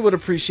a kid would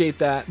appreciate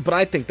that, but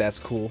I think that's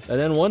cool. And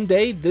then one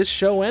day, this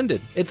show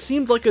ended. It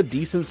seemed like a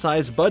decent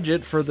sized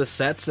budget for the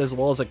sets as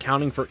well as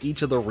accounting for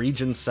each of the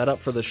regions set up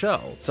for the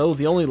show. So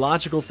the only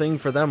logical thing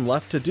for them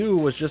left to do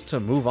was just to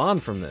move on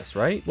from this,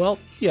 right? Well,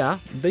 yeah,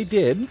 they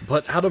did,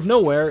 but out of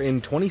nowhere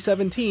in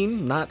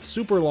 2017, not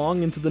super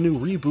long into the new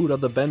reboot of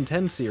the Ben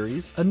 10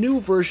 series, a new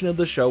version of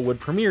the show would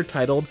premiere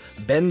titled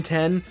Ben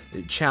 10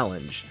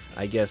 Challenge.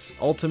 I guess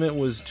Ultimate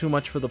was too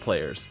much for the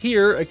players.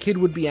 Here, a kid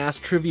would be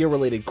asked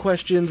trivia-related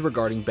questions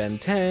regarding Ben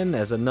 10,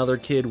 as another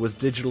kid was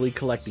digitally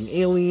collecting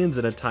aliens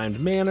in a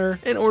timed manner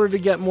in order to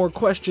get more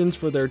questions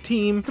for their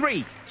team.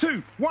 3,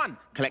 2, 1,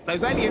 collect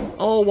those aliens.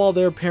 All while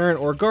their parent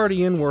or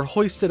guardian were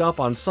hoisted up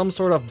on some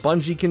sort of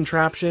bungee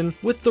contraption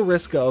with the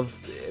risk of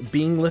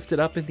being lifted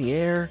up in the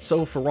air.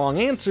 So for wrong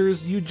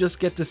answers, you just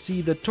get to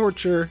see the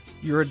torture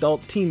your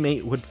adult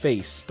teammate would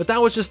face. But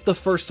that was just the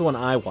first one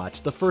I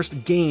watched, the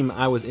first game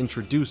I was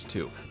introduced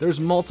to. There's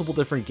multiple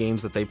different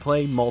games that they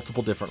play,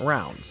 multiple different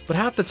rounds. But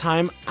half the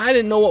time, I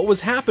didn't know what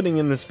was happening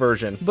in this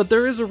version. But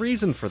there is a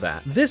reason for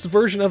that. This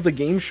version of the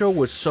game show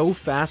was so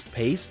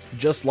fast-paced,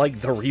 just like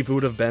the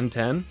reboot of Ben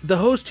 10. The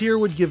host here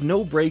would give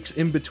no breaks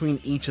in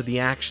between each of the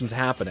actions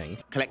happening.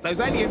 Collect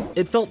those aliens.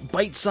 It felt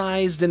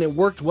bite-sized and it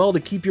worked well to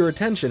keep your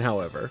attention,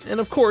 however.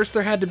 And of course,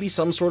 there had to be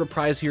some sort of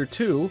prize here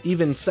too.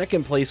 Even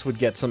second place would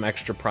get some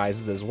extra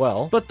prizes as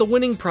well. But the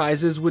winning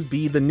prizes would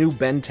be the new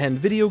Ben 10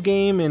 video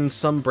game and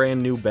some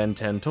brand new Ben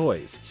 10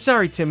 toys.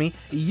 Sorry, Timmy,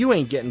 you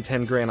ain't getting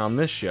 10 grand on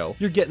this show.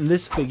 You're getting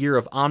this figure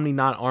of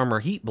Omniverse Armor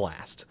Heat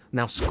Blast.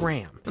 Now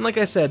scram. And like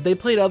I said, they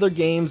played other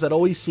games that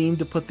always seemed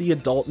to put the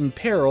adult in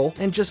peril,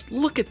 and just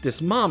look at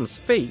this mom's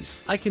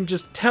face. I can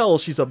just tell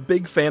she's a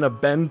big fan of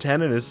Ben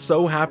 10 and is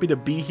so happy to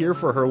be here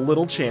for her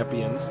little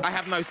champions. I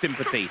have no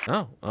sympathy.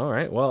 Oh,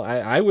 alright, well,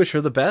 I wish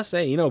her the best.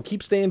 Hey, you know,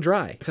 keep staying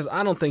dry, because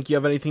I don't think you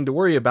have anything to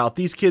worry about.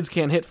 These kids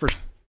can't hit for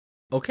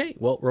Okay,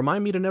 well,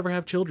 remind me to never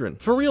have children.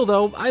 For real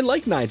though, I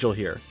like Nigel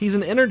here. He's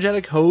an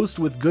energetic host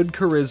with good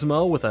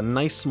charisma with a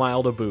nice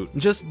smile to boot.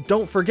 Just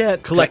don't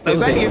forget, collect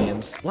those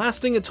aliens.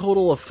 Lasting a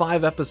total of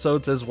 5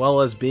 episodes as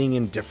well as being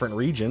in different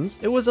regions,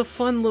 it was a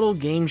fun little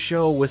game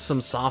show with some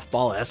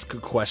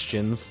softball-esque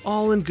questions,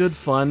 all in good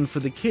fun for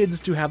the kids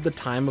to have the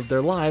time of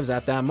their lives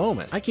at that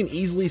moment. I can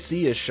easily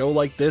see a show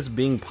like this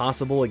being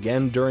possible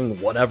again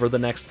during whatever the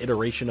next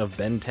iteration of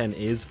Ben 10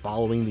 is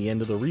following the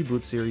end of the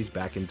reboot series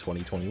back in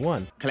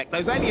 2021. Collect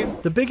those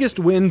aliens. The biggest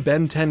win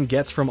Ben 10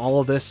 gets from all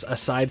of this,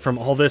 aside from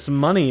all this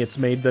money it's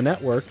made the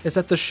network, is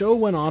that the show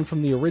went on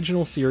from the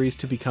original series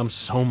to become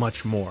so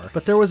much more.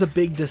 But there was a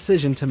big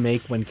decision to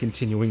make when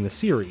continuing the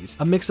series,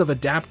 a mix of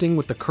adapting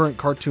with the current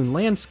cartoon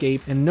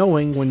landscape and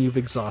knowing when you've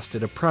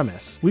exhausted a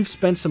premise. We've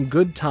spent some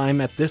good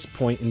time at this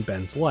point in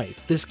Ben's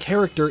life. This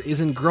character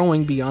isn't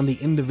growing beyond the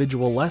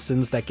individual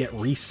lessons that get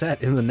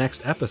reset in the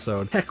next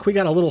episode. Heck, we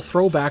got a little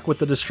throwback with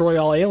the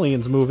Destroy All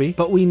Aliens movie,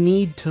 but we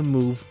need to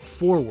move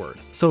forward.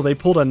 So they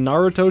pulled a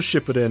Naruto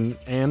Shippuden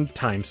and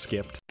time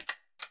skipped.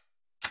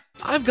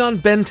 I've gone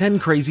Ben 10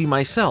 crazy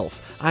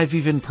myself. I've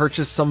even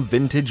purchased some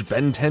vintage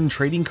Ben 10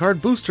 trading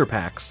card booster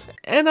packs.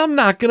 And I'm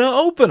not gonna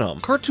open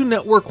them! Cartoon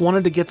Network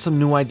wanted to get some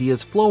new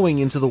ideas flowing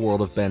into the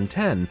world of Ben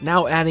 10,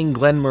 now adding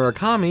Glenn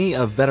Murakami,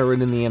 a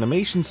veteran in the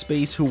animation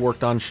space who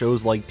worked on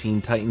shows like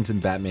Teen Titans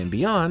and Batman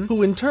Beyond,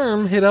 who in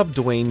turn hit up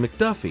Dwayne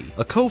McDuffie,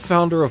 a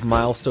co-founder of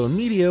Milestone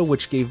Media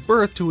which gave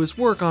birth to his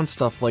work on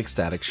stuff like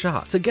Static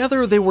Shock.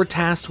 Together they were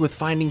tasked with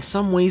finding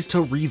some ways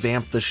to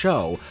revamp the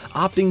show,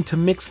 opting to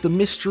mix the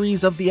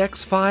mysteries of the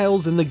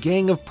X-Files and the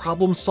gang of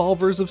problem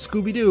solvers of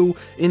Scooby-Doo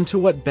into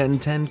what Ben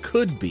 10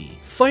 could be,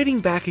 fighting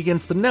back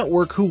against the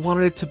network who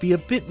wanted it to be a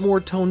bit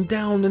more toned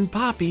down and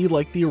poppy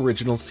like the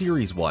original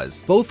series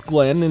was. Both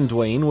Glenn and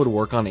Dwayne would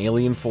work on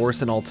Alien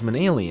Force and Ultimate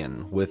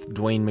Alien, with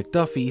Dwayne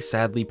McDuffie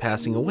sadly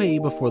passing away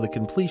before the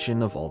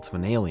completion of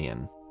Ultimate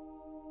Alien.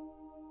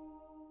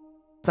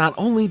 Not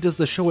only does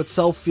the show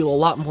itself feel a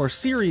lot more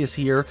serious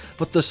here,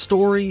 but the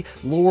story,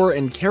 lore,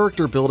 and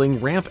character building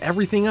ramp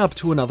everything up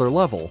to another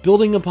level,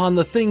 building upon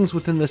the things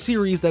within the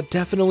series that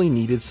definitely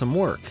needed some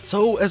work.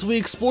 So as we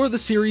explore the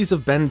series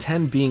of Ben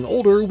 10 being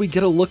older, we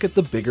get a look at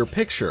the bigger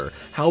picture.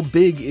 How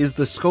big is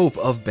the scope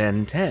of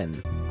Ben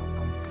 10?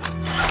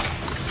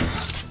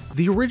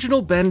 The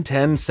original Ben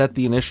 10 set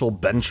the initial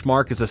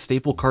benchmark as a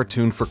staple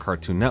cartoon for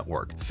Cartoon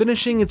Network,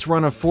 finishing its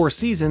run of 4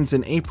 seasons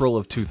in April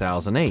of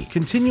 2008.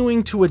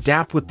 Continuing to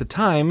adapt with the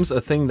times, a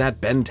thing that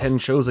Ben 10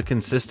 shows a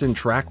consistent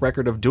track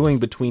record of doing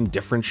between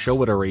different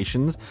show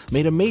iterations,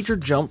 made a major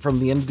jump from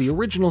the end of the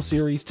original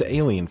series to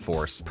Alien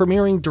Force,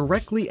 premiering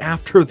directly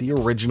after the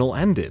original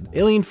ended.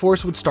 Alien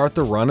Force would start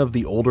the run of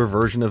the older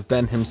version of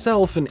Ben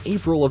himself in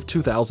April of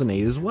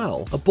 2008 as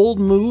well. A bold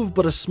move,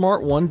 but a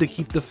smart one to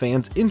keep the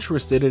fans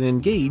interested and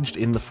engaged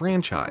in the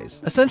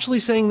franchise. Essentially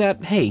saying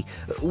that, hey,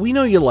 we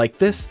know you like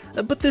this,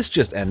 but this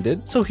just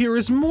ended, so here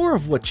is more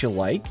of what you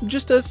like,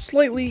 just a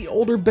slightly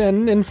older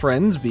Ben and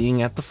friends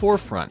being at the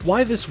forefront.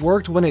 Why this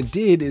worked when it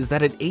did is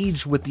that it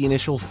aged with the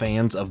initial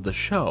fans of the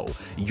show.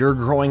 You're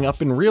growing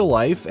up in real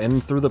life,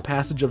 and through the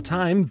passage of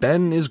time,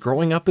 Ben is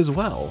growing up as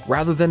well.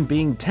 Rather than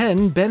being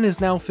 10, Ben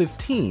is now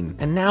 15,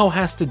 and now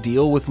has to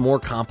deal with more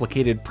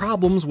complicated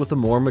problems with a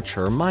more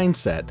mature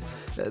mindset.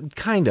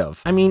 Kind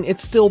of. I mean,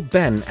 it's still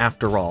Ben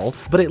after all,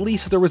 but at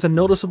least there was a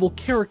noticeable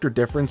character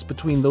difference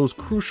between those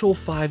crucial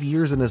 5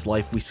 years in his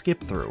life we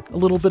skipped through. A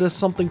little bit of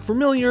something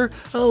familiar,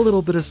 a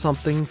little bit of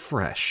something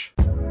fresh.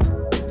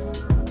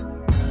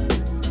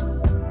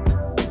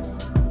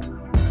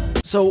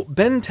 So,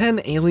 Ben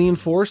 10 Alien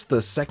Force,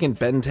 the second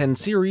Ben 10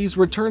 series,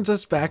 returns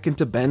us back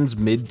into Ben's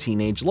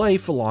mid-teenage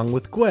life along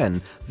with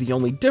Gwen. The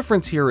only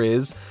difference here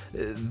is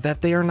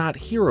that they are not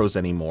heroes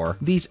anymore.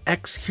 These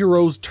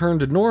ex-heroes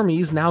turned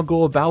normies now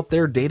go about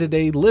their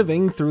day-to-day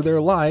living through their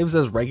lives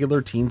as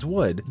regular teens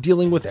would,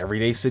 dealing with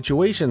everyday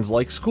situations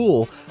like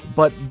school.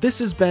 But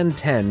this is Ben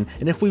 10,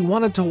 and if we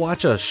wanted to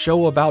watch a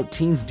show about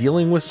teens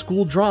dealing with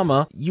school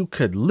drama, you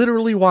could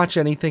literally watch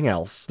anything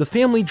else. The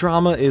family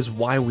drama is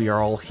why we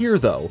are all here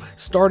though,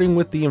 starting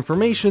with the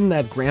information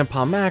that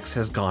Grandpa Max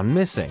has gone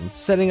missing,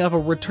 setting up a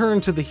return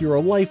to the hero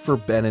life for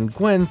Ben and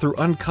Gwen through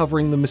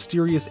uncovering the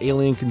mysterious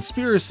alien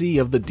conspiracy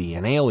of the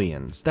DN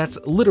Aliens. That's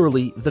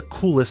literally the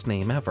coolest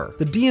name ever.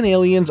 The DN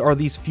Aliens are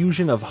these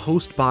fusion of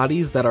host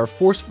bodies that are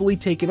forcefully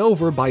taken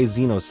over by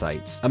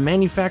xenocytes, a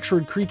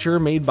manufactured creature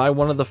made by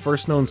one of the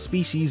first known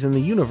species in the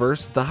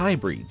universe, the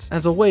hybrids,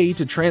 as a way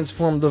to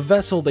transform the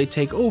vessel they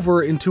take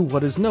over into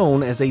what is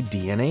known as a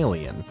DN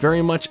alien,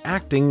 very much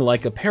acting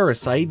like a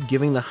parasite,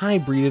 giving the hybrid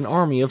an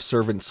army of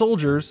servant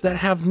soldiers that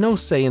have no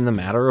say in the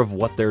matter of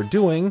what they're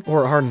doing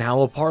or are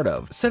now a part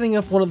of, setting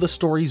up one of the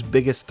story's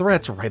biggest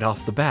threats right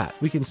off the bat.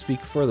 We can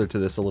speak further to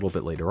this a little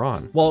bit later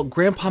on. While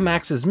Grandpa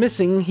Max is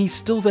missing, he's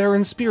still there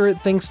in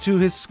spirit thanks to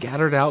his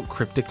scattered out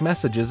cryptic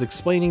messages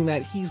explaining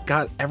that he's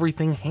got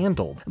everything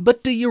handled.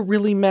 But do you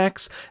really,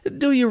 Max?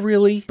 Do you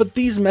really? But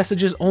these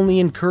messages only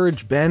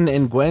encourage Ben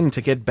and Gwen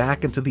to get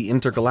back into the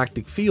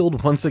intergalactic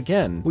field once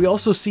again. We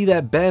also see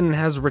that Ben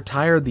has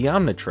retired the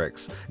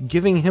Omnitrix,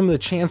 giving him the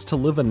chance to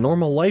live a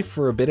normal life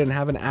for a bit and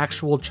have an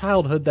actual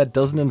childhood that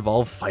doesn't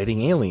involve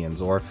fighting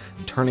aliens or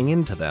turning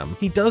into them.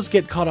 He does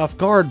get caught off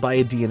guard by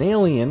a DN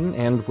alien,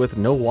 and with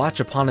no watch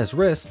upon his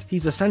wrist,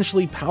 he's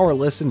essentially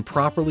powerless in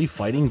properly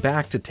fighting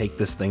back to take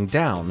this thing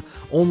down,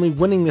 only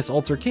winning this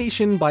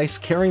altercation by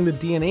scaring the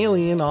DN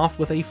alien off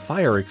with a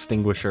fire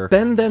extinguisher.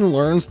 Ben then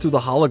learns through the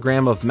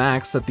hologram of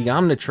Max that the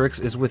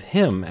Omnitrix is with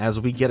him, as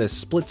we get a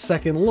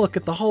split-second look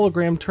at the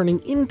hologram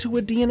turning into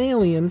a DN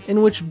alien,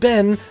 in which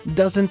Ben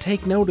doesn't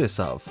take notice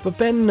of. But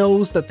Ben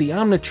knows that the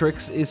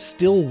Omnitrix is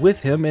still with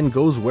him and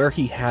goes where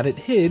he had it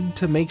hid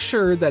to make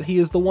sure that he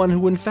is the one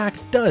who in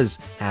fact does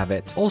have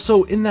it.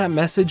 Also, in that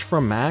message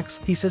from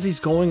Max, he says he's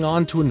going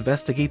on to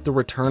investigate the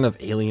return of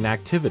alien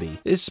activity.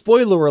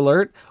 Spoiler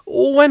alert,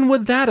 when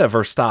would that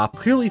ever stop?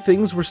 Clearly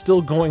things were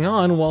still going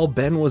on while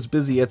Ben was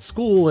busy at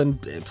school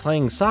and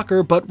playing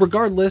soccer, but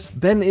regardless,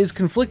 Ben is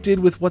conflicted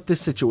with what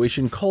this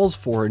situation calls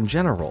for in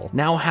general.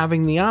 Now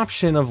having the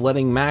option of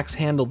letting Max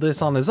handle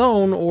this on his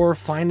own or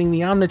finding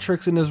the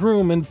Omnitrix in his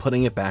room and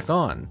putting it back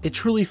on. It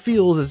truly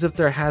feels as if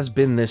there has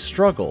been this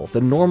struggle,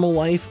 the normal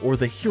life or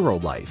the hero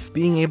life.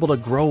 Being able to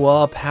grow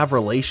up, have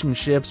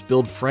relationships,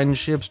 build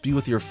friendships, be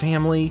with your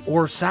family,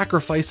 or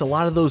sacrifice a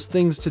lot of those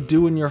things to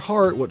do in your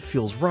heart what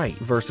feels right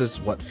versus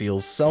what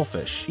feels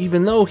selfish.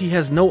 Even though he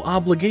has no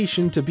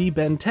obligation to be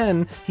Ben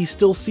 10, he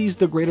still sees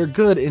the greater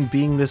good in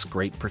being this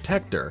great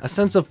protector, a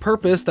sense of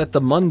purpose that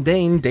the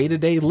mundane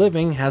day-to-day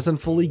living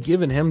hasn't fully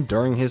given him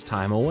during his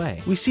time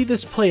away. We see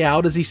this play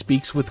out as he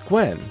speaks with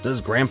Gwen.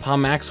 Does Grandpa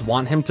Max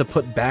want him to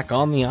put back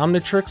on the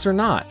Omnitrix or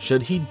not?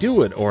 Should he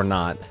do it or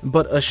not?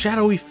 But a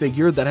shadowy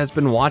figure that has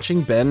been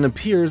watching Ben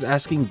appears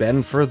asking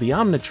Ben for the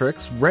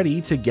Omnitrix,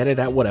 ready to get it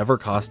at whatever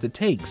cost it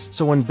takes.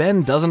 So when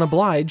Ben doesn't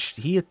oblige,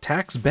 he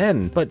attacks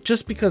Ben. But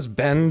just because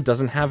Ben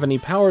doesn't have any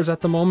powers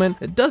at the moment,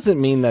 it doesn't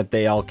mean that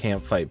they all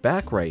can't fight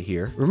back right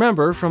here.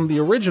 Remember, from the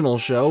original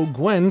show,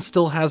 Gwen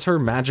still has her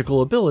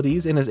magical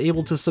abilities and is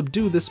able to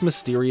subdue this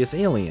mysterious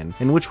alien,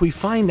 in which we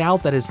find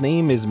out that his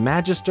name is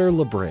Magister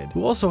Labrid,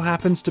 who also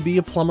happens to be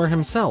a plumber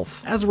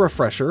himself. As a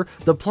refresher,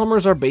 the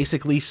plumbers are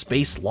basically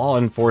space law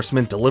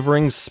enforcement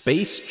delivering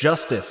space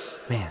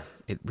justice. Man,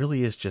 It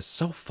really is just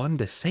so fun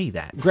to say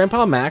that.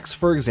 Grandpa Max,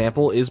 for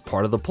example, is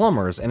part of the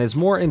Plumbers and is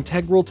more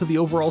integral to the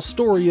overall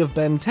story of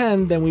Ben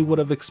 10 than we would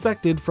have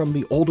expected from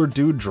the older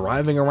dude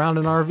driving around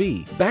an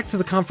RV. Back to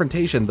the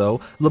confrontation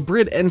though,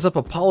 LeBrid ends up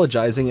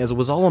apologizing as it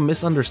was all a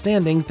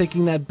misunderstanding,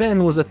 thinking that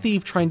Ben was a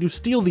thief trying to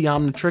steal the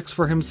Omnitrix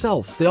for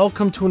himself. They all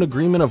come to an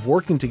agreement of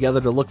working together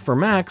to look for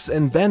Max,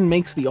 and Ben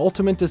makes the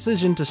ultimate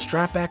decision to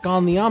strap back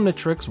on the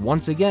Omnitrix,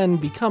 once again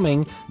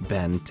becoming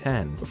Ben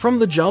 10. From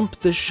the jump,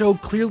 this show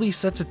clearly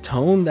sets a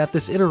tone that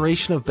this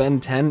iteration of Ben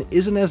 10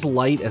 isn't as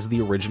light as the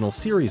original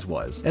series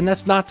was. And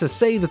that's not to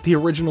say that the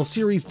original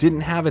series didn't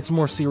have its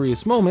more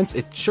serious moments,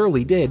 it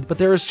surely did, but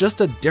there is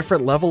just a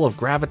different level of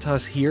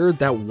gravitas here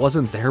that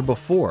wasn't there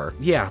before.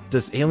 Yeah,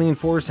 does Alien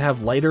Force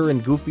have lighter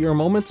and goofier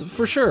moments?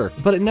 For sure,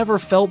 but it never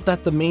felt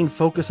that the main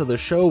focus of the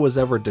show was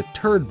ever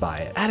deterred by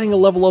it, adding a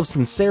level of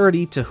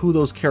sincerity to who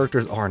those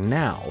characters are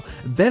now.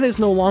 Ben is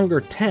no longer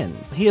 10.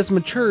 He has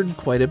matured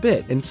quite a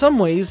bit. In some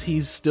ways,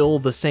 he's still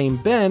the same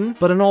Ben,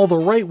 but in all the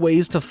right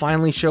ways to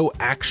finally show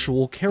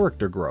actual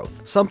character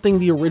growth, something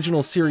the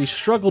original series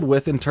struggled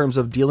with in terms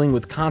of dealing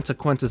with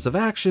consequences of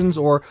actions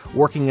or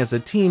working as a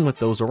team with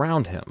those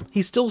around him.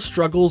 He still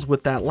struggles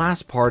with that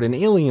last part in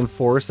Alien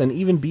Force and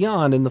even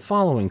beyond in the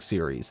following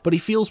series, but he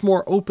feels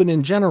more open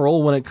in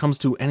general when it comes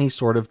to any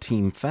sort of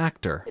team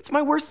factor. It's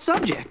my worst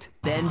subject.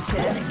 Ben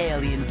 10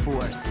 Alien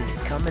Force is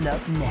coming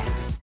up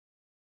next.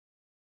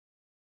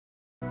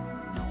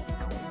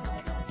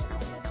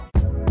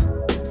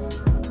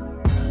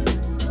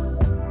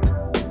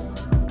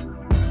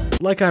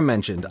 Like I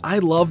mentioned, I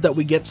love that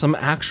we get some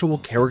actual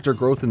character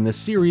growth in this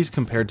series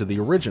compared to the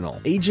original.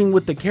 Aging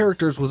with the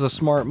characters was a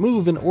smart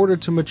move in order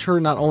to mature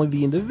not only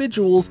the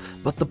individuals,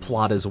 but the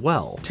plot as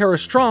well. Tara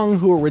Strong,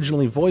 who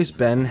originally voiced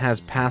Ben,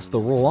 has passed the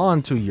role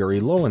on to Yuri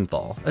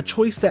Lowenthal, a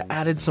choice that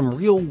added some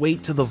real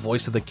weight to the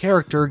voice of the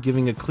character,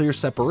 giving a clear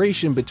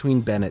separation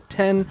between Ben at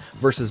 10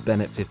 versus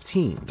Ben at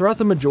 15. Throughout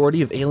the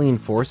majority of Alien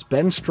Force,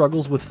 Ben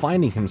struggles with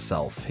finding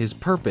himself, his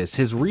purpose,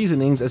 his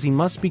reasonings, as he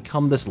must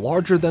become this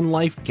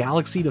larger-than-life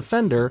galaxy defender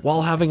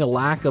while having a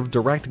lack of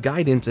direct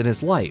guidance in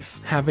his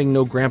life, having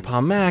no Grandpa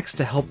Max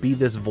to help be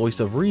this voice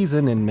of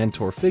reason and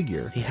mentor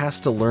figure. He has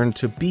to learn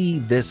to be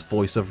this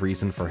voice of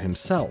reason for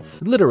himself.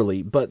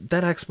 Literally, but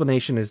that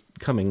explanation is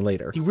coming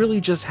later. He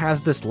really just has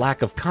this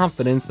lack of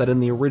confidence that in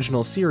the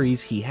original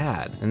series he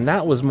had, and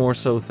that was more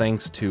so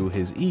thanks to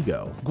his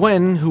ego.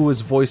 Gwen, who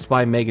was voiced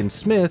by Megan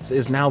Smith,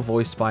 is now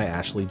voiced by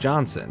Ashley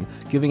Johnson,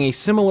 giving a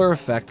similar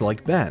effect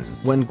like Ben.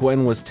 When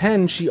Gwen was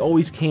 10, she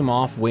always came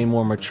off way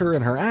more mature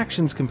in her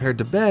actions compared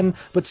to Ben,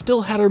 but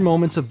still had her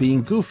moments of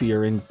being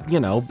goofier and, you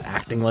know,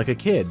 acting like a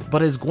kid.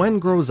 But as Gwen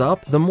grows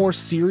up, the more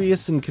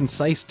serious and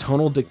concise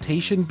tonal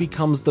dictation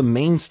becomes the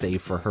mainstay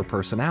for her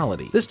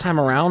personality. This time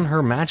around,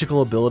 her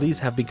magical abilities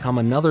have become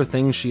another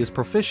thing she is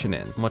proficient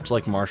in, much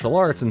like martial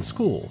arts in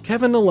school.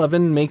 Kevin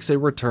 11 makes a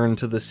return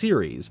to the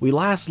series. We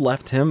last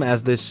left him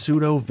as this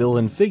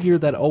pseudo-villain figure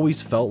that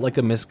always felt like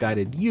a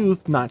misguided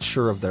youth not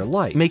sure of their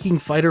life, making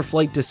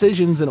fight-or-flight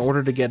decisions in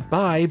order to get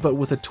by, but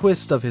with a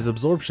twist of his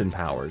absorption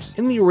powers.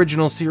 In the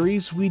original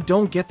series, we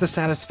don't get the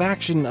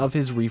satisfaction of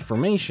his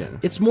reformation.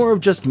 It's more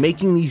of just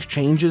making these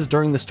changes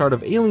during the start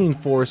of Alien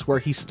Force, where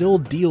he still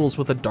deals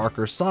with a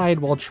darker side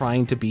while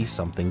trying to be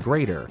something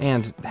greater.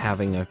 And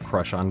having a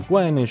crush on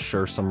Gwen is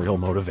sure some real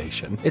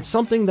motivation. It's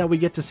something that we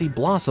get to see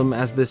blossom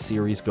as this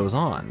series goes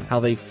on, how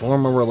they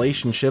form a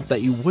relationship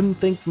that you wouldn't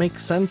think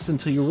makes sense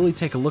until you really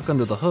take a look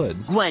under the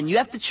hood. Gwen, you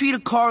have to treat a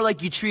car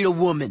like you treat a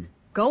woman.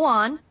 Go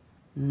on.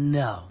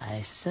 No,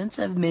 I sense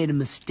I've made a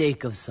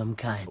mistake of some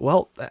kind.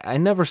 Well, I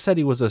never said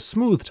he was a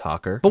smooth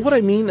talker, but what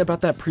I mean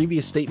about that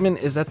previous statement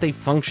is that they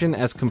function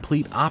as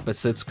complete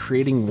opposites,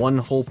 creating one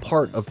whole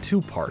part of two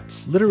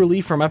parts.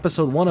 Literally, from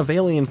episode 1 of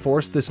Alien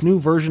Force, this new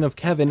version of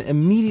Kevin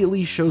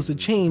immediately shows a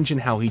change in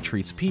how he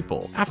treats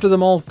people. After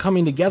them all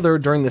coming together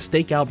during the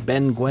stakeout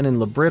Ben, Gwen,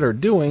 and LeBrid are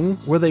doing,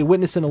 where they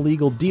witness an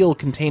illegal deal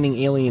containing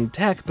alien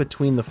tech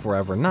between the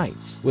Forever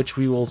Knights, which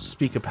we will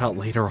speak about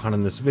later on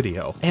in this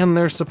video, and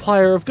their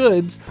supplier of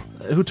goods,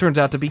 who turns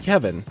out to be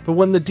Kevin. But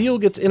when the deal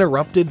gets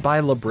interrupted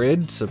by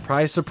LeBrid,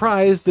 surprise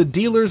surprise, the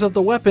dealers of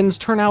the weapons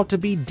turn out to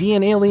be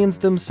DN aliens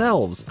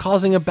themselves,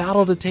 causing a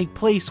battle to take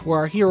place where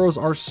our heroes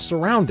are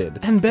surrounded.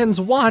 And Ben's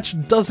watch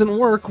doesn't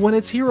work when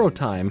it's hero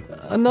time.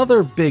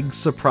 Another big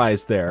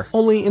surprise there.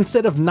 Only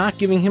instead of not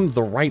giving him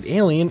the right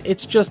alien,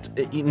 it's just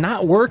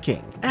not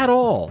working at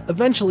all.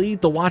 Eventually,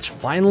 the watch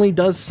finally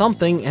does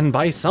something, and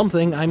by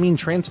something, I mean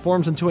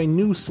transforms into a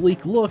new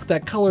sleek look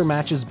that color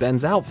matches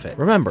Ben's outfit.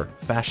 Remember,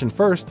 fashion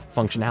first,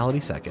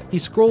 functionality second. He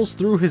scrolls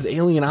through his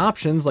alien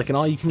options like an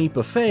all-you-can-eat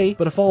buffet,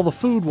 but if all the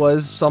food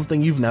was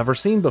something you've never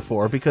seen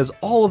before, because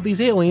all of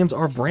these aliens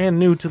are brand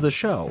new to the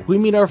show. We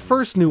meet our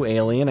first new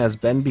alien as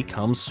Ben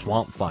becomes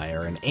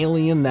Swampfire, an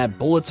alien that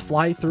bullets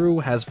fly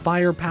through, has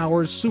fire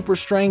powers, super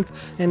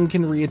strength, and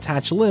can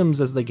reattach limbs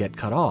as they get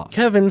cut off.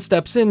 Kevin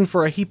steps in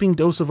for a heaping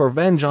dose of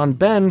revenge on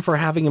Ben for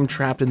having him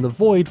trapped in the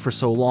void for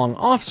so long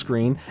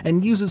off-screen,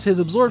 and uses his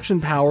absorption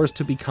powers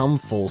to become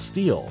full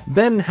steel.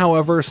 Ben,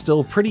 however,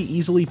 still pretty pretty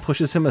easily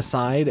pushes him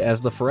aside as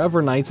the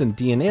Forever Knights and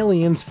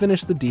DNAliens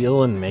finish the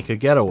deal and make a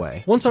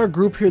getaway. Once our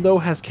group here though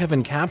has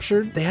Kevin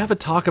captured, they have a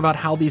talk about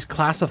how these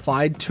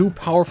classified, too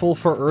powerful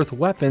for Earth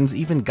weapons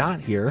even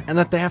got here, and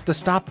that they have to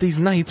stop these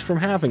knights from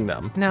having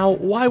them. Now,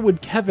 why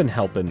would Kevin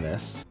help in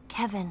this?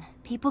 Kevin,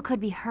 people could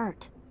be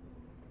hurt.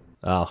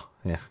 Oh,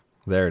 yeah,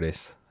 there it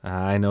is.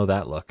 I know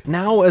that look.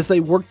 Now, as they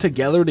work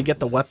together to get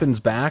the weapons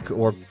back,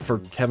 or for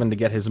Kevin to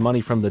get his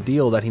money from the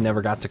deal that he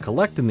never got to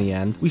collect in the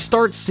end, we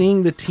start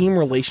seeing the team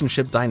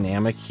relationship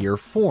dynamic here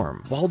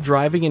form. While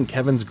driving in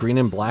Kevin's green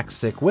and black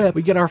sick whip,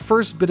 we get our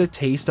first bit of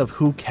taste of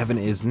who Kevin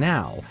is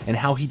now, and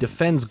how he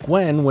defends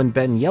Gwen when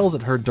Ben yells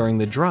at her during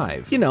the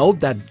drive. You know,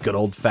 that good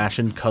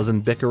old-fashioned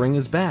cousin bickering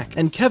is back.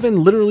 And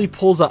Kevin literally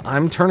pulls a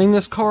 "I'm turning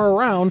this car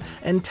around"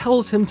 and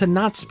tells him to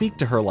not speak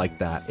to her like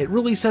that. It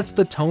really sets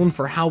the tone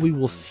for how we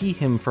will see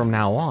him from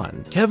now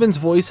on. Kevin's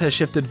voice has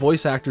shifted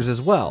voice actors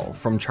as well,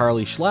 from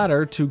Charlie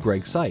Schlatter to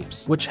Greg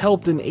Sipes, which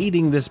helped in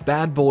aiding this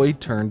bad boy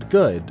turned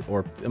good,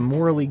 or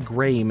morally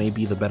gray may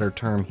be the better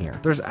term here.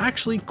 There's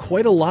actually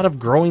quite a lot of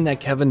growing that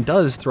Kevin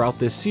does throughout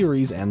this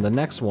series and the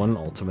next one,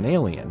 Ultimate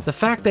Alien. The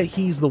fact that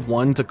he's the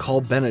one to call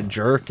Ben a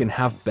jerk and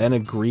have Ben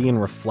agree and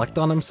reflect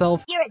on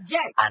himself, You're a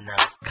jerk. I know.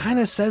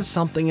 kinda says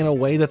something in a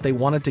way that they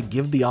wanted to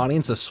give the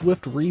audience a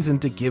swift reason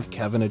to give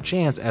Kevin a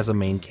chance as a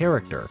main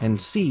character,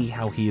 and see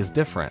how he is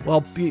different.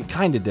 Well,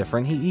 kinda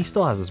different, he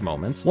still has his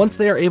moments. Once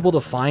they are able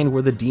to find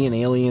where the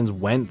DNAliens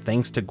went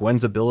thanks to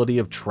Gwen's ability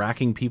of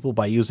tracking people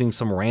by using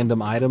some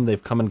random item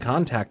they've come in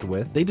contact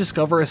with, they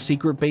discover a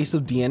secret base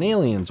of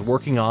DNAliens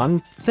working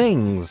on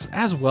things,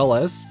 as well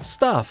as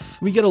stuff.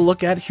 We get a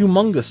look at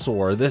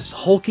Humongosaur, this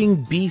hulking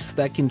beast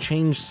that can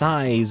change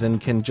size and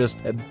can just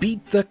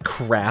beat the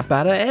crap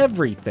out of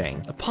everything.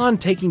 Upon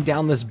taking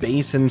down this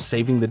base and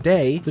saving the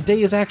day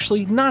is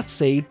actually not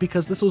saved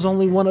because this was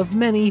only one of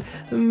many,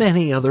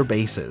 many other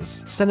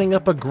bases, setting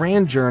up a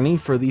grand journey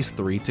for these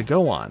three to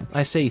go on.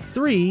 I say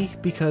three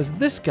because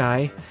this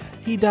guy,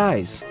 he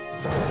dies.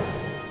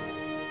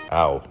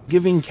 Ow.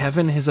 Giving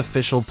Kevin his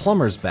official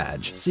plumber's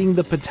badge, seeing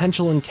the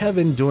potential in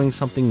Kevin doing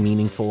something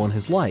meaningful in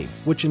his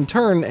life, which in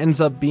turn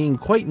ends up being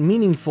quite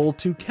meaningful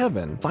to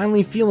Kevin,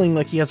 finally feeling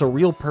like he has a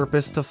real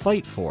purpose to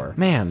fight for.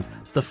 Man,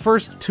 the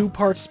first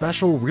two-part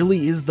special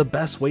really is the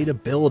best way to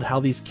build how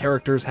these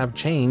characters have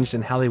changed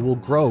and how they will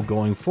grow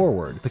going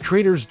forward. The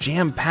creators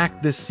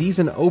jam-packed this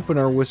season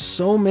opener with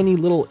so many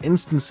little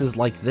instances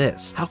like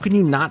this. How can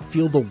you not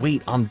feel the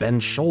weight on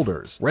Ben's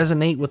shoulders,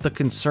 resonate with the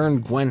concern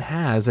Gwen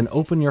has, and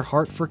open your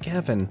heart for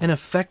Kevin? An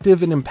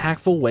effective and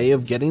impactful way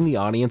of getting the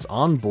audience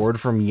on board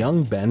from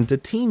young Ben to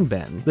teen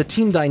Ben. The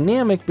team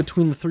dynamic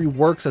between the three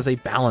works as a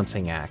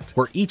balancing act,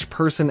 where each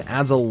person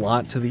adds a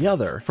lot to the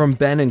other. From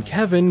Ben and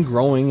Kevin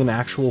growing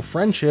an actual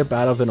friendship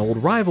out of an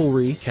old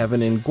rivalry,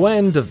 Kevin and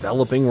Gwen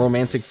developing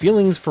romantic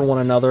feelings for one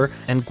another,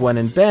 and Gwen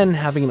and Ben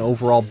having an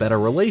overall better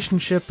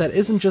relationship that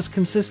isn't just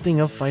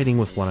consisting of fighting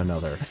with one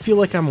another. I feel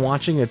like I'm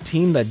watching a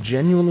team that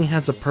genuinely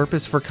has a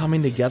purpose for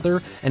coming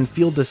together and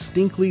feel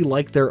distinctly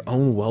like their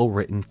own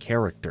well-written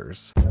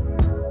characters.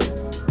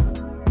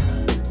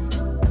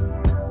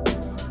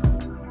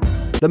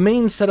 The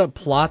main setup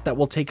plot that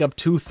will take up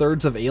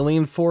 2/3 of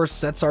Alien Force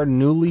sets our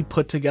newly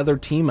put together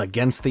team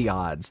against the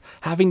odds,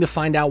 having to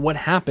find out what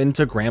happened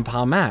to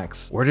Grandpa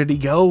Max. Where did he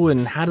go,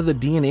 and how do the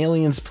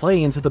DNAliens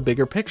play into the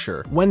bigger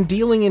picture? When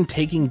dealing and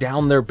taking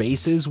down their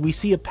bases, we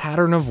see a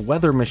pattern of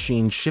weather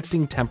machines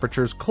shifting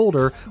temperatures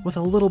colder with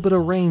a little bit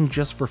of rain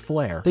just for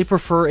flair. They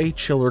prefer a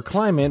chiller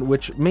climate,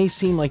 which may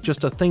seem like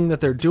just a thing that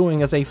they're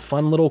doing as a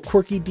fun little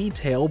quirky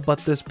detail,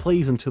 but this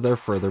plays into their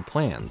further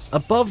plans.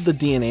 Above the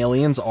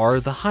DNAliens are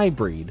the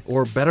hybrid,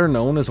 or better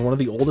known as one of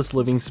the oldest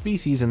living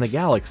species in the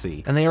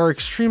galaxy, and they are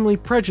extremely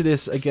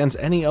prejudiced against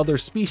any other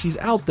species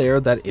out there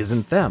that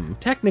isn't them.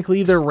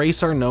 Technically, their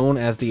race are known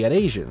as the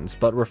Adasians,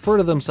 but refer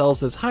to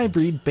themselves as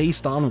hybrid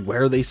based on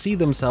where they see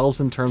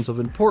themselves in terms of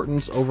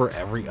importance over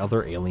every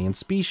other alien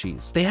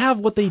species. They have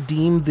what they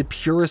deem the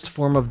purest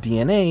form of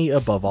DNA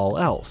above all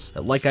else.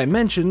 Like I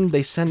mentioned,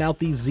 they send out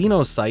these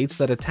xenocytes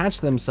that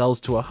attach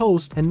themselves to a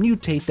host and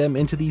mutate them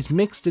into these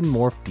mixed and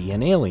morphed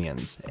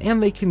DNAliens.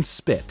 And they can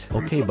spit.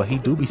 Okay, but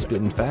he do be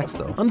spitting facts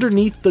though.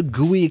 Underneath the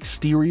gooey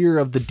exterior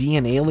of the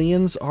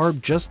DNAliens are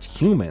just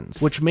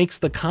humans, which makes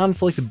the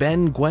conflict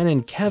Ben, Gwen,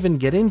 and Kevin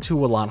get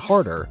into a lot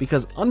harder,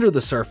 because under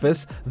the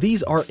surface,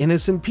 these are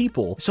innocent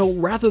people. So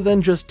rather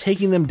than just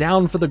taking them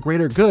down for the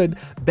greater good,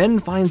 Ben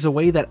finds a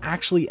way that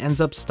actually ends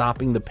up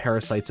stopping the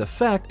parasite's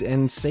effect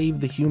and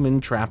save the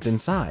human trapped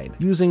inside,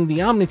 using the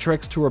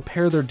Omnitrix to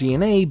repair their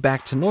DNA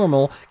back to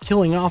normal,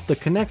 killing off the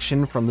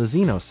connection from the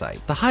xenocyte.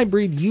 The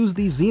hybrid use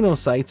these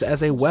xenocytes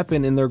as a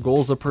weapon in their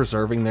goals of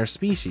preserving their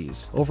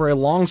species. Over a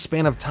long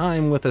span of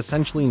time with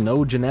essentially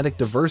no genetic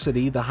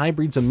diversity, the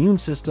hybrid's immune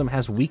system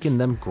has weakened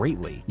them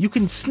greatly. You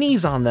can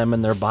sneeze on them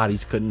and their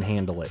bodies couldn't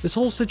handle it. This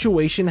whole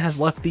situation has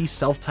left these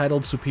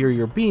self-titled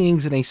superior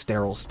beings in a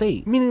sterile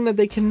state, meaning that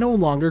they can no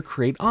longer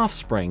create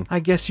offspring. I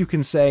guess you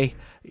can say,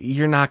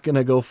 you're not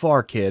gonna go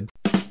far, kid.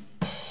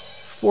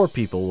 4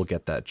 people will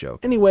get that joke.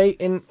 Anyway,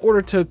 in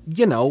order to,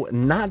 you know,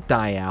 not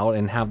die out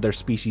and have their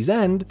species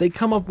end, they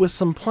come up with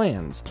some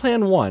plans.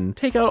 Plan 1,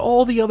 take out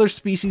all the other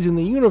species in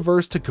the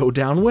universe to go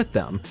down with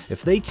them.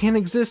 If they can't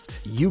exist,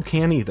 you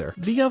can't either.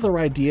 The other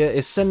idea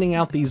is sending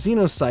out these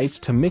xenocytes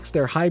to mix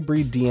their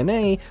hybrid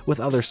DNA with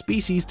other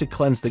species to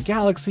cleanse the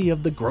galaxy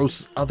of the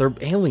gross other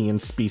alien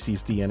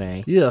species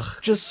DNA. Ugh,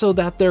 just so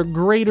that their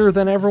greater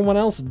than everyone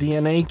else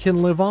DNA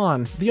can live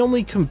on. The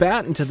only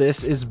combatant to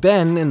this is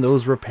Ben and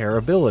those repair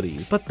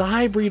abilities. But the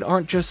hybrid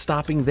aren't just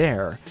stopping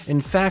there.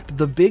 In fact,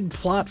 the big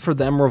plot for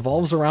them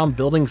revolves around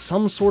building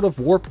some sort of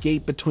warp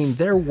gate between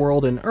their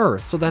world and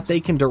Earth so that they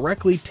can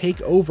directly take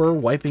over,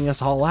 wiping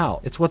us all out.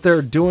 It's what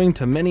they're doing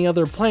to many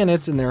other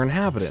planets and their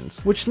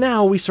inhabitants, which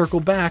now we circle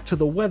back to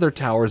the weather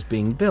towers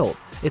being built.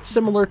 It's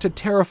similar to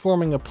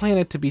terraforming a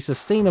planet to be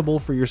sustainable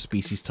for your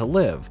species to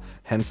live,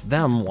 hence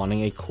them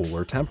wanting a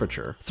cooler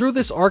temperature. Through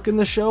this arc in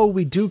the show,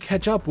 we do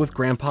catch up with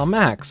Grandpa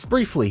Max.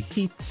 Briefly,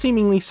 he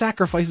seemingly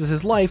sacrifices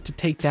his life to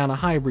take down a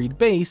hybrid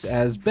base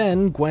as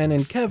Ben, Gwen,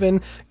 and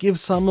Kevin give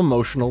some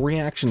emotional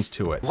reactions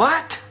to it.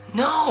 What?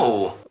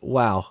 No!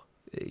 Wow.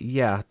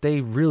 Yeah, they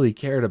really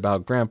cared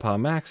about Grandpa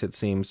Max, it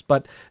seems,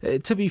 but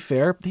to be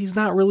fair, he's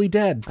not really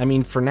dead. I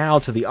mean, for now,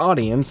 to the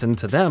audience and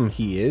to them,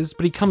 he is,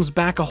 but he comes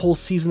back a whole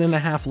season and a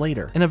half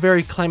later, in a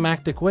very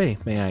climactic way,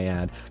 may I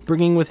add,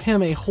 bringing with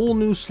him a whole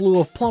new slew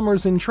of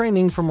plumbers in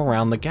training from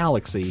around the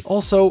galaxy.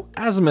 Also,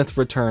 Azimuth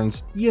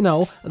returns, you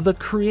know, the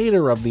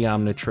creator of the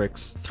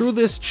Omnitrix. Through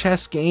this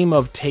chess game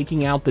of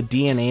taking out the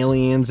DN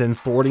aliens and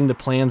thwarting the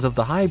plans of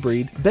the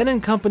hybrid, Ben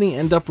and company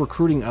end up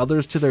recruiting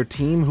others to their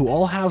team who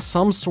all have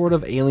some sort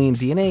of alien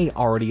DNA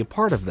already a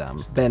part of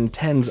them. Ben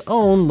 10's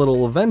own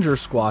little Avenger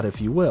squad, if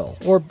you will.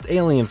 Or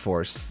Alien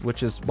Force,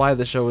 which is why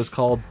the show is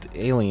called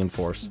Alien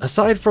Force.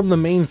 Aside from the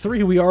main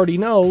 3 we already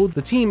know,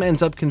 the team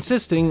ends up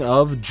consisting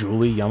of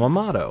Julie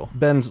Yamamoto.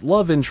 Ben's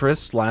love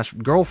interest slash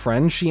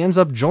girlfriend, she ends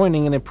up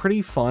joining in a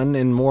pretty fun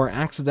and more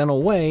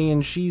accidental way,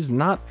 and she's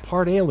not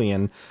part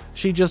alien.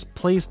 She just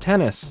plays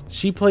tennis.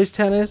 She plays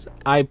tennis,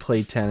 I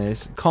play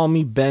tennis. Call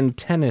me Ben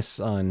Tennis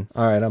Son.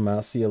 Alright, I'm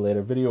out. See you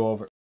later. Video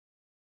over.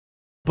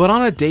 But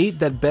on a date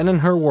that Ben and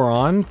her were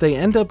on, they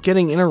end up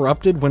getting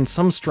interrupted when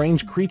some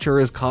strange creature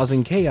is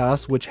causing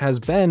chaos, which has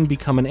Ben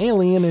become an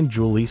alien and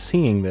Julie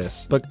seeing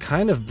this, but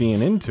kind of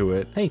being into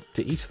it. Hey,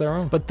 to each their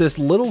own. But this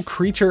little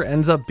creature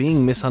ends up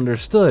being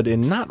misunderstood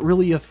and not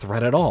really a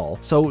threat at all,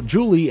 so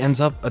Julie ends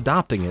up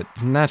adopting it,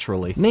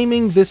 naturally,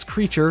 naming this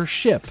creature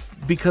Ship,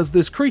 because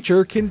this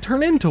creature can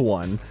turn into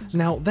one.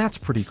 Now that's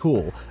pretty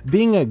cool.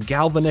 Being a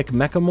galvanic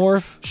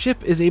mechamorph,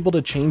 Ship is able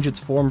to change its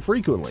form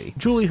frequently.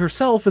 Julie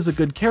herself is a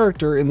good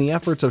character in the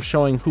efforts of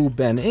showing who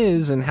Ben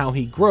is and how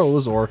he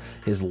grows, or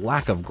his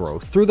lack of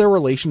growth. Through their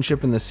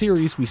relationship in the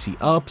series, we see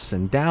ups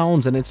and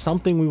downs, and it's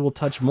something we will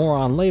touch more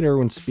on later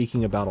when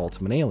speaking about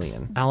Ultimate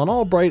Alien. Alan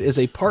Albright is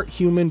a part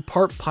human,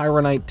 part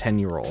Pyronite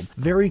 10-year-old,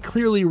 very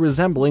clearly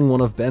resembling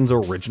one of Ben's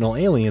original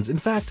aliens. In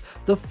fact,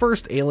 the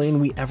first alien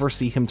we ever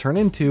see him turn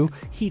into,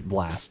 Heat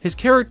Blast. His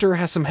character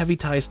has some heavy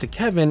ties to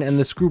Kevin and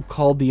this group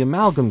called the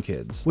Amalgam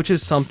Kids, which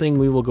is something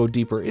we will go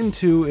deeper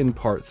into in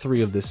part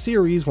 3 of this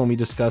series when we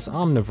discuss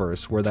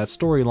Omniverse, where that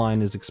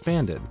storyline is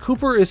expanded.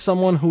 Cooper is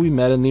someone who we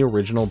met in the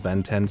original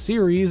Ben 10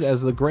 series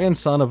as the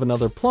grandson of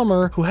another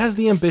plumber who has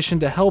the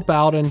ambition to help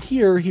out, and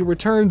here he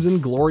returns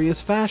in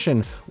glorious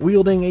fashion,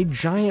 wielding a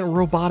giant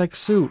robotic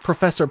suit.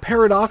 Professor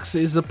Paradox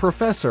is a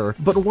professor,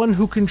 but one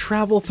who can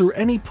travel through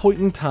any point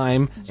in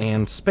time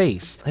and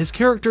space. His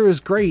character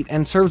is great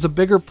and serves a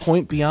bigger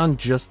point beyond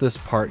just this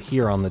part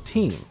here on the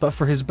team. But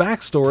for his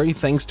backstory,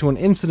 thanks to an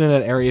incident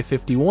at Area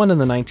 51 in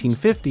the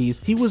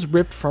 1950s, he was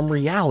ripped from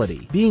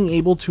reality, being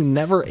able to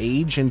never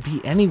age and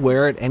be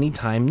anywhere at any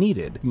time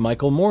needed.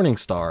 Michael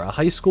Morningstar, a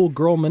high school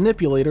girl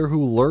manipulator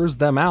who lures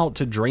them out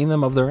to drain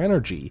them of their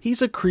energy.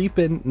 He's a creep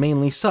and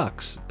mainly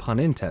sucks, pun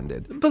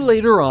intended. But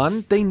later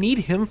on, they need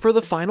him for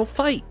the final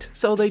fight,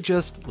 so they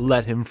just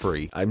let him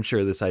free. I'm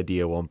sure this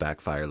idea won't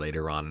backfire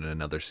later on in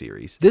another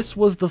series. This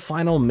was the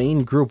final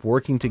main group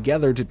working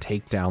together to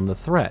take down the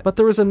threat. But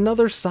there is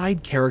another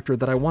side character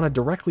that I want to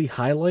directly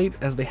highlight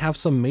as they have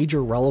some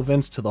major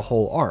relevance to the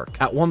whole arc.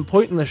 At one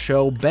point in the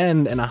show,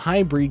 Ben and a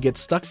hybrid get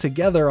stuck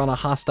together on a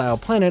hostile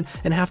planet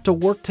and have to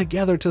work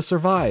together to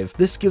survive.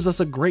 This gives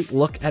us a great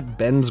look at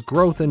Ben's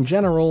growth in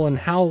general and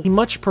how he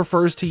much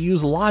prefers to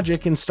use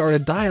logic and start a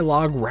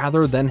dialogue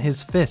rather than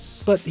his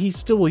fists, but he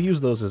still will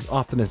use those as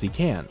often as he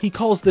can. He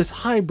calls this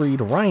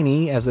hybrid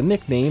Riney as a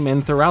nickname,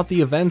 and throughout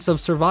the events of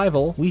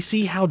survival, we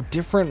see how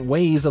different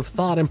ways of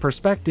thought and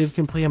perspective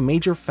can play a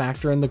major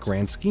factor in the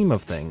grand scheme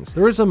of things.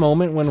 There is a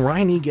moment when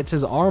Riney gets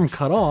his arm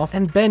cut off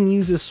and Ben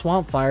uses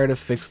swamp fire to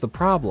fix the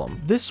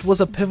problem. This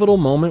was a pivotal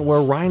moment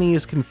where Riney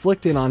is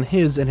conflicted on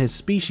his and his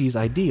species'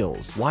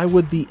 ideals. Why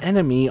would the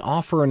enemy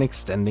offer an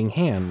extending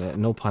hand,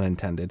 no pun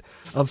intended,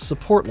 of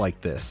support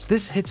like this?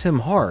 This hits him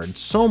hard,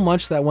 so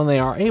much that when they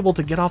are able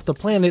to get off the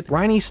planet,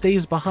 Riney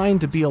stays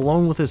behind to be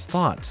alone with his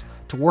thoughts,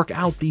 to work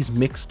out these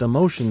mixed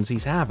emotions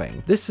he's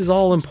having. This is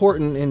all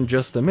important in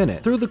just a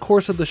minute. Through the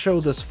course of the show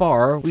this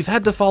far, we've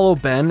had to follow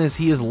Ben as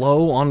he is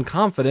low on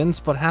confidence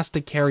but has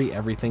to carry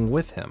everything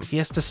with him. He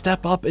has to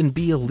step up and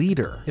be a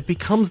leader. It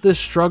becomes this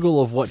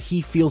struggle of what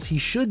he feels he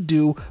should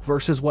do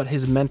versus what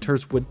his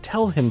mentors would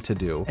tell him to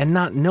do, and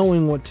not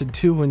knowing what to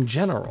do in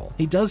general.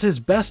 He does his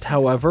best,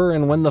 however,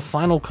 and when the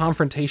final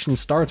confrontation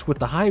starts with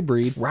the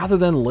hybrid, rather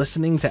than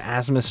listening to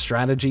Asmith's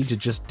strategy to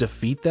just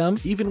defeat them,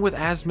 even with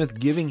Asmith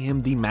giving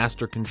him the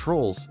master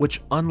controls,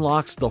 which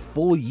unlocks the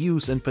full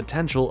use and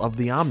potential of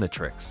the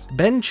Omnitrix,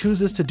 Ben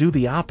chooses to do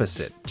the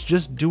opposite, to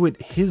just do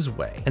it his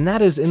way, and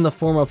that is in the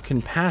form of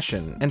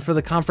compassion, and for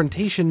the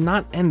confrontation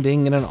not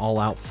ending in an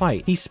all-out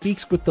fight. He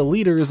speaks with the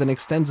leaders and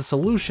extends a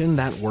solution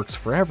that works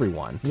for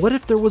everyone. What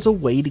if there was a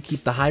way to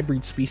keep the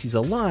hybrid species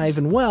alive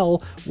and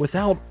well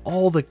without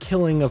all the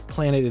killing of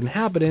planet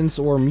inhabitants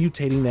or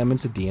mutating them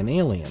into DNA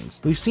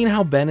aliens? We've seen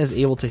how Ben is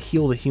able to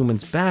heal the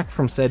humans back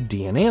from said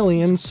DNA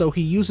aliens, so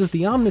he uses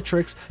the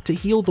Omnitrix to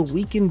heal the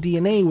weakened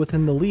DNA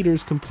within the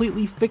leaders,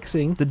 completely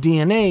fixing the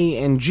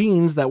DNA and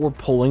genes that were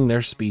pulling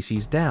their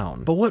species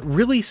down. But what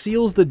really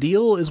seals the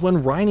deal is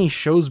when Riney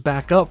shows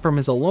back up from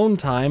his alone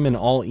time and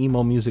all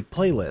emo music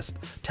playlist,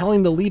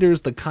 telling the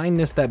leaders the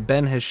kindness that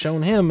Ben has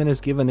shown him and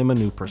has given him a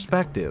new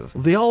perspective.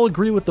 They all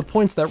agree with the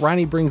points that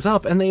Riney brings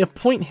up, and they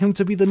appoint him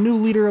to be the new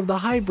leader of the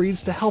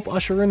hybrids to help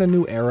usher in a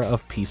new era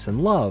of peace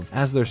and love,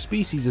 as their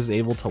species is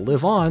able to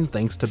live on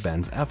thanks to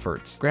Ben's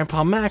efforts.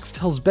 Grandpa Max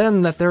tells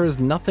Ben that there is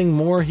nothing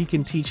more he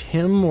can teach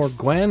him or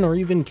Gwen or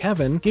even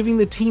Kevin, giving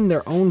the team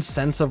their own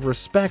sense of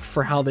respect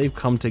for how they've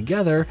come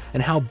together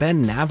and how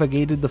Ben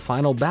navigated the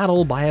final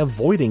battle by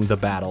avoiding the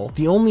battle.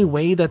 The only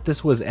way that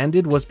this was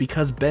ended was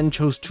because Ben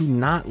chose to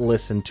not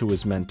listen to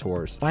his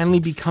mentors, finally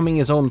becoming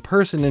his own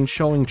person and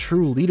showing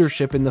true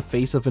leadership in the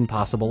face of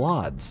impossible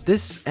odds.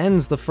 This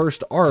ends the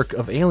first arc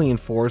of Alien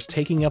Force,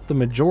 taking up the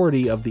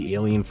majority of the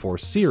Alien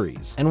Force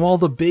series. And while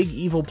the big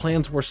evil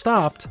plans were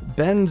stopped,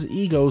 Ben's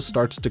ego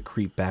starts to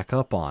creep back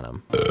up on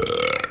him.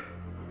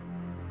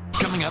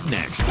 Coming up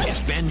next,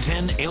 it's Ben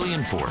 10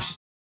 Alien Force.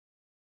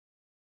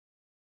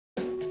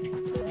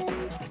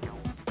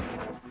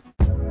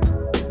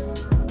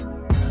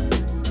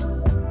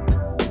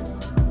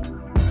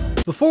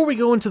 Before we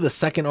go into the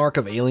second arc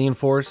of Alien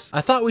Force, I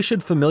thought we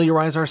should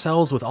familiarize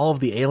ourselves with all of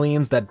the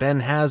aliens that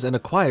Ben has and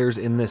acquires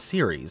in this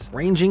series,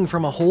 ranging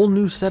from a whole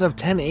new set of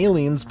 10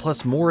 aliens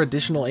plus more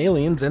additional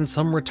aliens and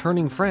some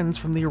returning friends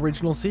from the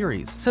original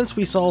series. Since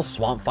we saw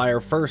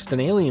Swampfire first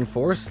in Alien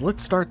Force,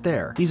 let's start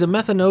there. He's a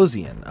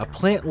Methanosian, a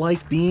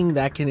plant-like being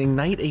that can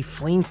ignite a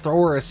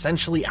flamethrower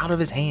essentially out of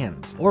his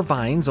hands, or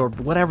vines, or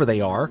whatever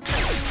they are.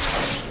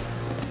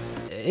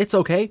 It's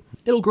okay,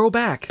 it'll grow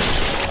back.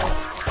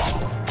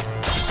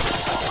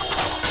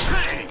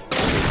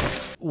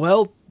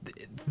 Well,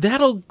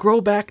 that'll grow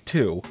back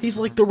too. He's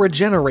like the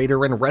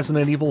regenerator in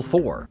Resident Evil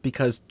 4,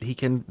 because he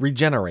can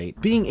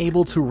regenerate, being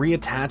able to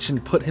reattach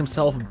and put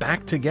himself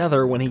back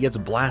together when he gets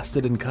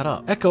blasted and cut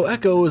up.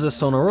 Echo is a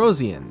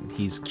Sonorosian.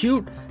 He's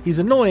cute, he's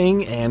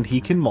annoying, and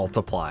he can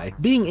multiply,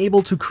 being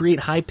able to create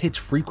high-pitched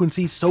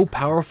frequencies so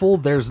powerful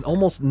there's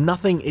almost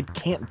nothing it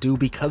can't do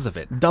because of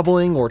it,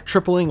 doubling or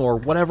tripling or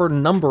whatever,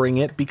 numbering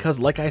it, because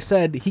like I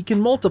said, he can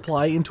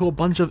multiply into a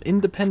bunch of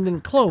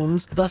independent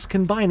clones, thus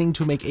combining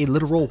to make a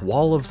literal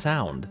wall of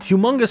sound.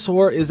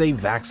 Humongosaur is a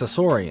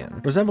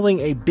Vaxasaurian, resembling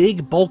a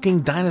big,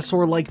 bulking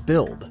dinosaur-like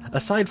build.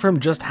 Aside from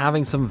just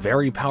having some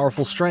very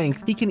powerful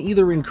strength, he can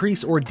either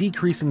increase or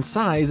decrease in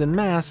size and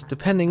mass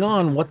depending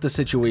on what the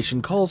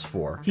situation calls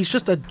for. He's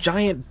just a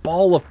giant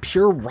ball of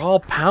pure raw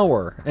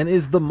power, and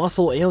is the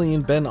muscle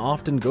alien Ben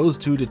often goes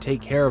to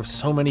take care of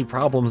so many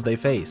problems they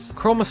face.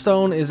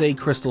 Chromastone is a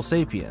Crystal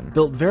Sapien,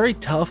 built very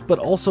tough but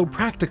also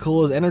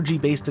practical as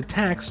energy-based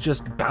attacks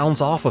just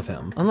bounce off of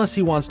him. Unless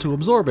he wants to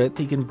absorb it,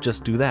 he can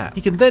just do that.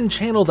 He can then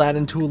channel that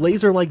into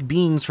laser-like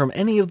beams from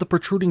any of the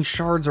protruding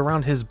shards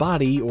around his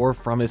body or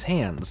from his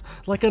hands,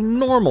 like a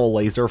normal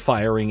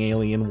laser-firing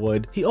alien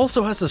would. He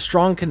also has a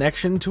strong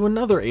connection to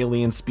another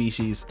alien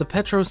species, the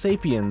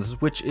Petrosapiens,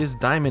 which is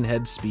Diamond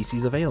Head's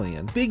species of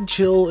alien. Big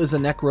Chill is a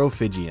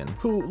Necrophigian,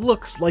 who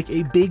looks like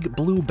a big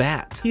blue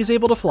bat. He's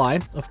able to fly,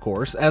 of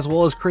course, as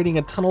well as creating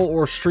a tunnel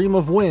or stream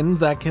of wind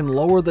that can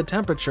lower the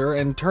temperature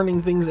and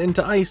turning things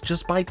into ice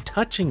just by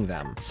touching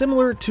them.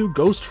 Similar to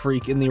Ghost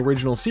Freak in the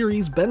original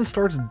series, Ben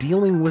starts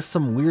dealing with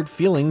some weird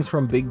feelings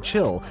from Big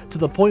Chill, to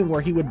the point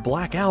where he would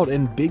black out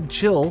and Big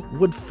Chill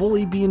would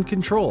fully be in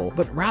control.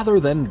 But rather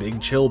than Big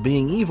Chill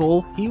being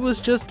evil, he was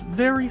just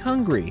very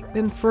hungry,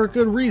 and for a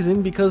good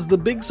reason, because the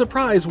big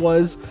surprise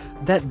was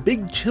that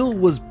Big Chill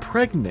was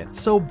pregnant.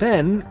 So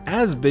Ben,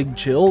 as Big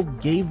Chill,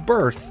 gave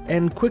birth,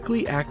 and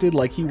quickly acted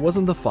like he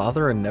wasn't the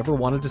father and never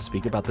wanted to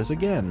speak about this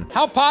again.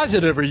 How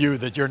positive are you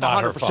that you're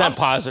not her father? 100%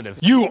 positive.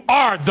 You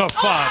are the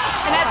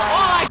father! And that's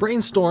all I—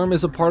 Brainstorm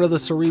is a part of the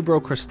Cerebro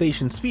Crystal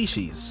crustacean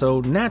species,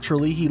 so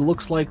naturally he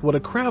looks like what a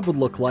crab would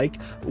look like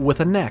with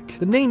a neck.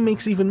 The name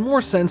makes even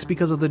more sense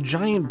because of the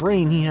giant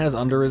brain he has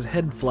under his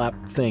head flap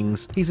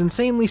things. He's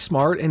insanely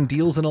smart and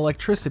deals in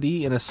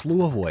electricity in a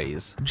slew of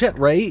ways. Jet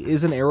Ray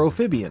is an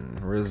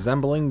aerophibian,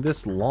 resembling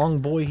this long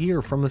boy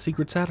here from the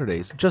Secret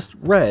Saturdays, just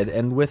red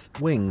and with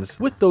wings.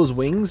 With those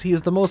wings, he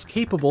is the most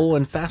capable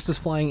and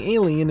fastest flying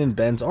alien in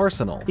Ben's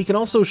arsenal. He can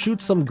also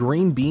shoot some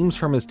green beams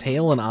from his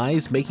tail and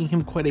eyes, making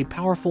him quite a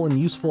powerful and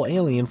useful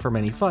alien for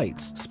many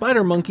fights.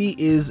 Spider Monkey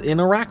is an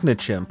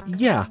arachnochimp.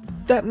 Yeah,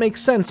 that makes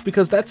sense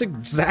because that's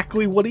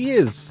exactly what he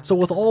is. So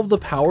with all of the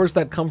powers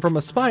that come from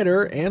a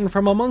spider and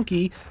from a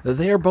monkey,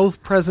 they're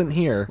both present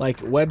here, like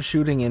web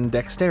shooting and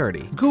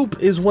dexterity.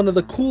 Goop is one of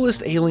the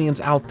coolest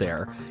aliens out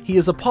there. He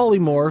is a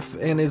polymorph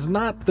and is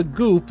not the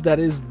goop that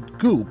is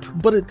goop,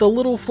 but the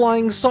little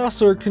flying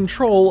saucer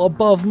control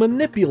above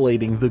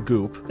manipulating the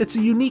goop. It's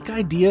a unique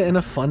idea and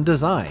a fun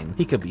design.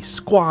 He could be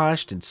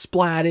squashed and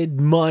splatted,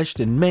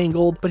 mushed and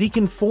mangled, but he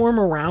can form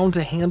around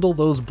to handle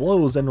those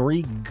blows and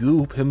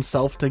re-goop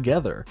himself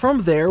together.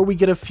 From there, we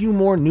get a few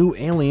more new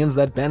aliens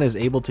that Ben is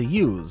able to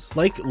use,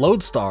 like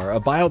Lodestar,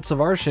 a buyout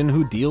Savartian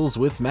who deals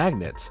with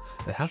magnets.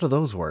 How do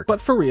those work?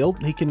 But for real,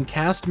 he can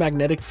cast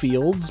magnetic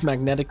fields,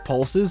 magnetic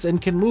pulses,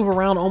 and can move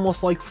around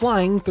almost like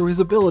flying through his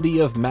ability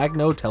of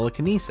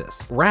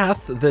magno-telekinesis.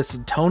 Wrath, this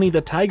Tony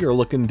the Tiger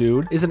looking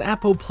dude, is an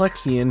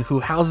apoplexian who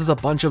houses a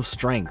bunch of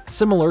strength,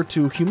 similar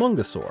to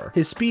Humongosaur.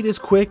 His speed is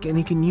quick and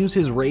he can use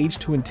his rage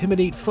to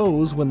intimidate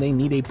foes when they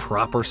need a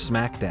proper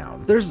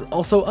smackdown. There's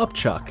also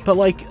Upchuck, but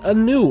like a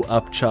new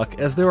Upchuck,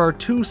 as there are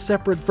two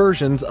separate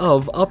versions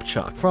of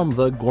Upchuck from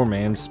the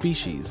Gourmand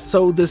species.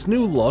 So this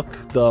new look,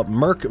 the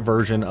Merc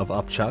version of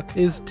Upchuck,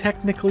 is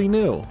technically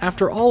new.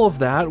 After all of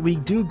that, we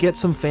do get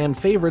some fan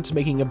favorites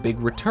making a big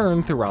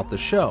return throughout the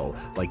show,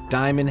 like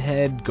Diamond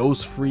Head,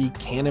 Ghost Freak,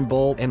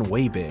 Cannonball, and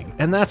Waybig.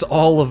 And that's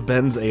all of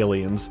Ben's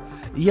aliens.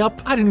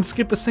 Yup, I didn't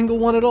skip a single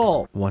one at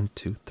all. 1,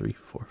 2, 3,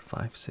 4,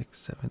 5, 6,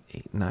 7,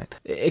 8, 9.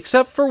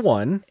 Except for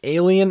one,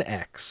 Alien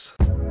X.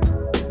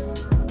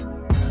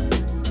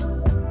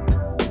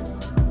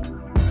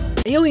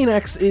 Alien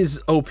X is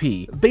OP.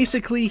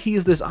 Basically, he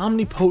is this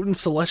omnipotent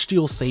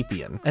celestial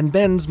sapien, and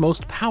Ben's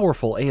most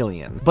powerful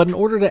alien. But in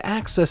order to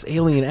access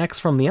Alien X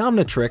from the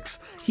Omnitrix,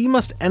 he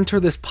must enter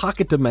this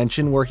pocket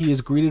dimension where he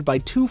is greeted by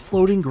two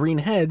floating green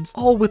heads,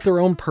 all with their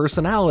own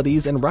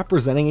personalities and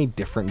representing a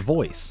different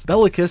voice.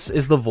 Bellicus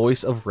is the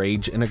voice of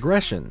rage and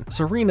aggression,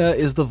 Serena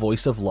is the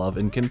voice of love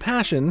and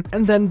compassion,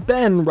 and then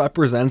Ben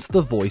represents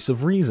the voice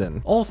of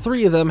reason. All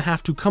three of them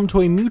have to come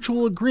to a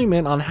mutual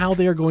agreement on how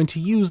they are going to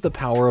use the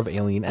power of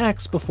Alien X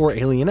before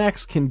Alien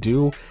X can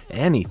do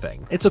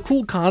anything. It's a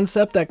cool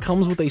concept that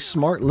comes with a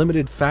smart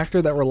limited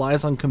factor that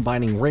relies on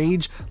combining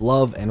rage,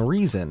 love, and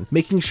reason,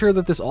 making sure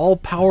that this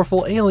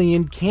all-powerful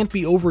alien can't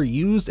be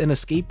overused and a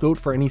scapegoat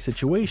for any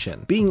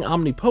situation. Being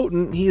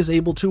omnipotent, he is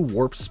able to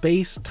warp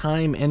space,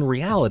 time, and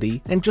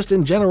reality, and just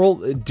in general,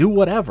 do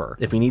whatever.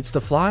 If he needs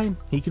to fly,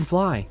 he can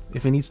fly.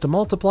 If he needs to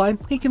multiply,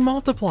 he can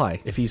multiply.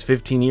 If he's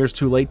 15 years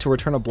too late to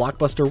return a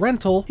Blockbuster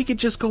rental, he could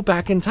just go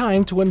back in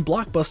time to when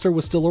Blockbuster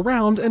was still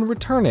around and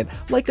return it,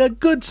 like a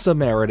good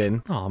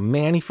Samaritan. Aw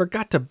man, he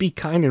forgot to be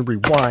kind and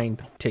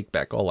rewind. Take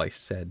back all I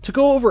said. To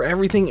go over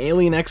everything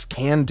Alien X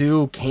can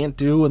do, can't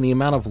do, and the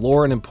amount of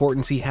lore and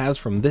importance he has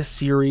from this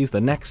series,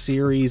 the next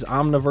series,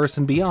 Omniverse,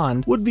 and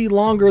beyond, would be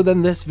longer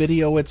than this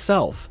video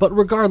itself. But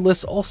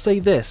regardless, I'll say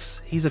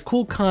this, he's a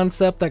cool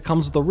concept that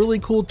comes with a really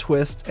cool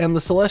twist, and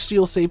the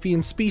celestial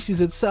sapien species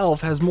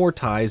itself has more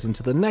ties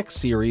into the next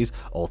series,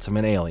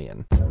 Ultimate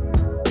Alien.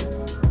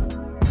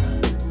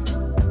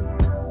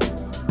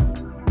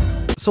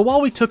 So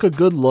while we took a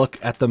good look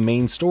at the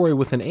main story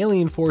with an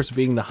alien force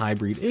being the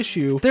hybrid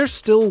issue, there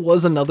still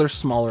was another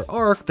smaller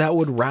arc that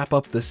would wrap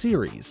up the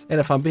series. And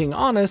if I'm being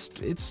honest,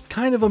 it's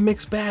kind of a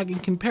mixed bag in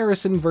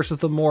comparison versus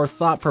the more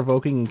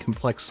thought-provoking and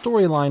complex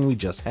storyline we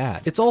just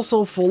had. It's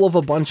also full of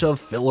a bunch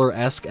of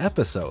filler-esque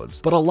episodes,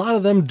 but a lot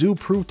of them do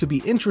prove to be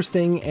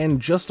interesting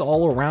and just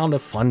all around a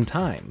fun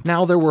time.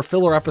 Now, there were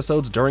filler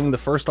episodes during the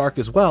first arc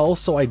as well,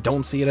 so I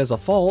don't see it as a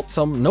fault.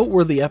 Some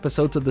noteworthy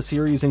episodes of the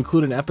series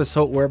include an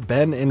episode where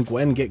Ben and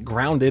Gwen get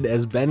grounded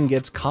as Ben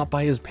gets caught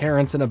by his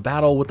parents in a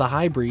battle with the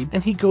hybrid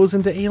and he goes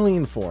into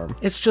alien form.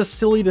 It's just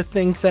silly to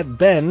think that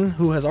Ben,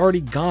 who has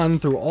already gone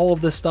through all of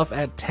this stuff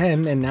at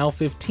 10 and now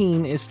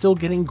 15, is still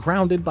getting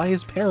grounded by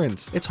his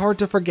parents. It's hard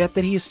to forget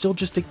that he is still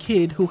just a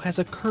kid who has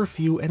a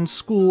curfew and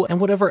school and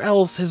whatever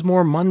else his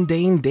more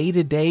mundane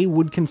day-to-day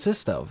would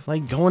consist of,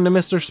 like going to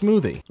Mr.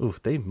 Smoothie. Ooh,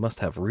 they must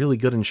have really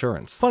good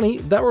insurance. Funny,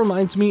 that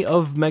reminds me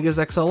of Megas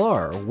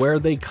XLR, where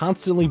they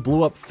constantly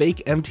blew up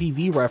fake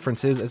MTV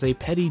references as a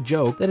petty joke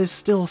joke that is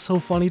still so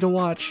funny to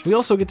watch. We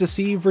also get to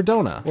see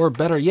Verdona, or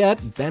better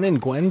yet, Ben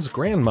and Gwen's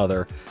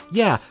grandmother.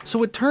 Yeah,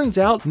 so it turns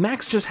out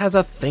Max just has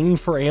a thing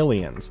for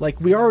aliens. Like,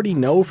 we already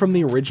know from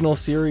the original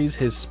series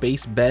his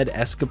space bed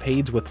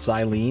escapades with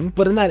Xylene,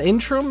 but in that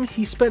interim,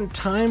 he spent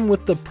time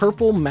with the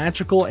purple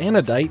magical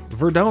anodite,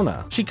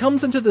 Verdona. She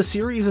comes into the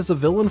series as a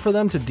villain for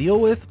them to deal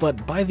with,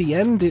 but by the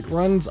end it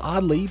runs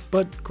oddly,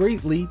 but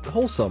greatly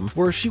wholesome,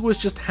 where she was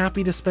just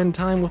happy to spend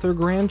time with her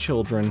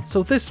grandchildren.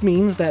 So this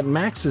means that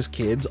Max's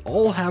kids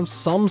all have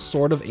some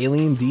sort of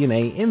alien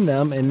DNA in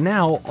them, and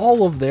now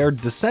all of their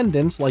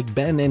descendants, like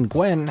Ben and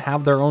Gwen,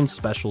 have their own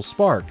special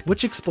spark,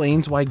 which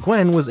explains why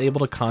Gwen was able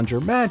to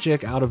conjure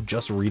magic out of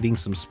just reading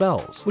some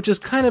spells, which is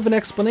kind of an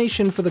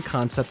explanation for the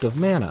concept of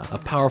mana, a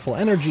powerful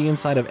energy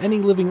inside of any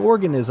living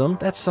organism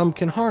that some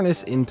can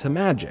harness into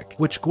magic,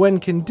 which Gwen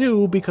can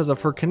do because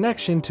of her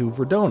connection to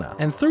Verdona.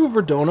 And through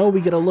Verdona,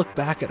 we get a look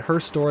back at her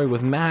story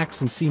with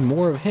Max and see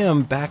more of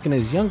him back in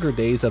his younger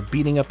days of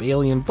beating up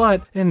alien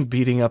butt and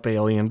beating up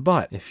alien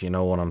butt, if you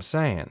know what I'm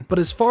saying. But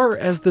as far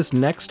as this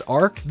next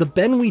arc, the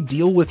Ben we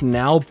deal with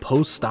now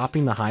post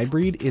stopping the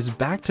hybrid is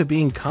back to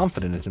being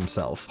confident in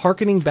himself,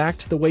 harkening back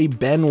to the way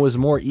Ben was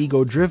more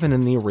ego-driven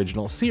in the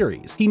original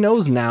series. He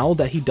knows now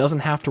that he doesn't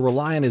have to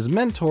rely on his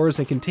mentors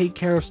and can take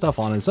care of stuff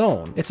on his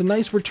own. It's a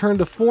nice return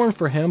to form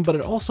for him, but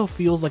it also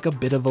feels like a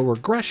bit of a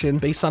regression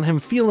based on him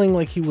feeling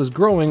like he was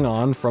growing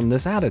on from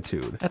this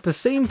attitude. At the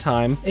same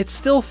time, it's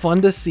still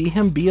fun to see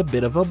him be a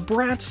bit of a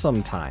brat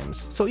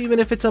sometimes. So even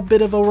if it's a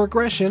bit of a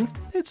regression,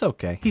 it's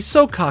okay. He's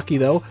so cocky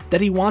though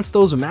that he wants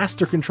those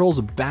master controls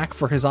back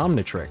for his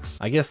Omnitrix.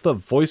 I guess the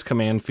voice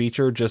command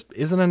feature just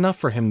isn't enough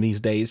for him these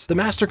days. The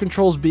master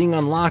controls being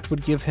unlocked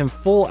would give him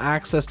full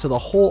access to the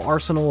whole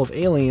arsenal of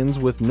aliens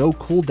with no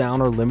cooldown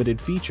or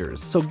limited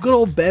features. So good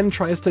old Ben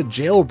tries to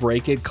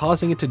jailbreak it,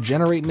 causing it to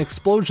generate an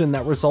explosion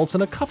that results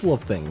in a couple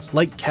of things,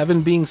 like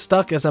Kevin being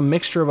stuck as a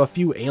mixture of a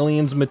few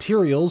aliens'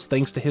 materials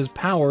thanks to his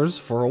powers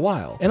for a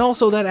while. And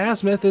also that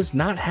Azimuth is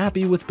not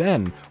happy with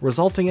Ben,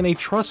 resulting in a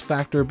trust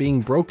factor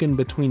being broken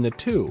between the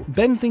two.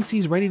 Ben thinks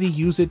he's ready to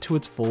use it to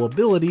its full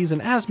abilities,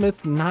 and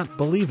Azimuth not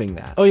believing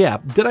that. Oh yeah,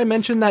 did I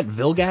mention that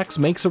Vilgax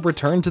makes a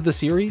return to the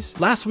series?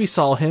 Last we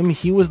saw him,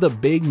 he was the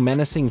big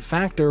menacing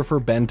factor for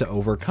Ben to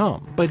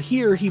overcome. But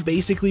here, he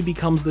basically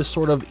becomes this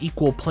sort of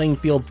equal playing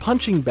field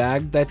punching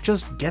bag that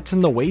just gets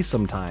in the way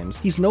sometimes.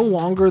 He's no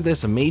longer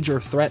this major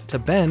threat to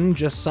Ben,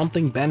 just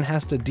something Ben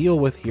has to deal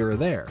with here or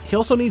there. He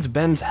also needs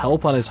Ben's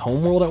help on his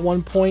homeworld at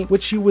one point,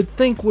 which you would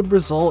think would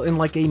result in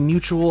like a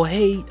mutual,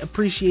 hey,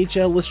 appreciate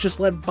ya, let's just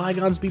let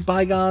bygones be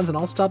bygones and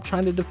I'll stop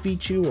trying to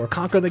defeat you or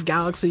conquer the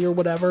galaxy or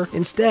whatever.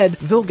 Instead,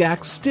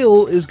 Vilgax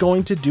still is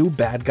going to do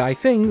bad guy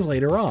things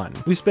later on.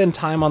 We spend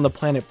time on the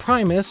planet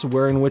Primus,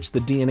 where in which the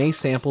DNA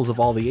samples of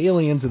all the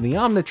aliens in the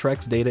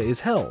Omnitrix data is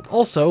held.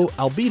 Also,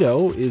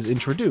 Albedo is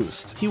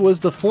introduced. He was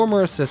the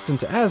former assistant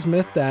to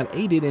Azimuth that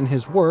aided in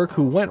his work,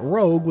 who went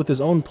rogue with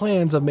his own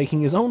plans of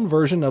making his own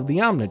version of the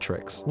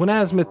Omnitrix, when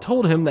Azimuth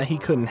told him that he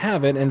couldn't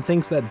have it and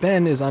thinks that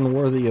Ben is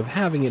unworthy of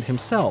having it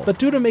himself. But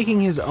due to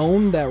making his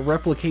own that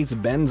replicates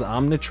Ben's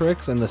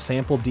Omnitrix and the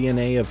sample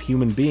DNA of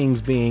human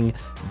beings being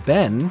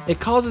Ben, it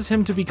causes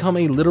him to become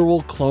a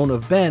literal clone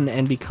of Ben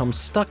and become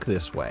stuck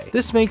this way.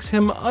 This makes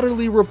him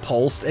utterly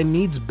repulsed and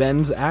needs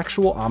Ben's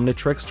actual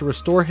Omnitrix to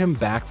restore him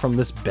back from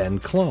this Ben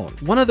clone.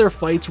 One of their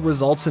fights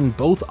results in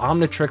both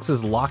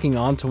Omnitrixes locking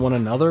onto one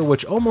another,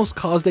 which almost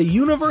caused a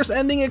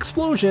universe-ending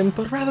explosion,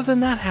 but rather than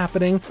that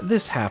happening,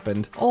 this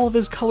happened. All of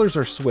his colors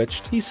are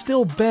switched. He's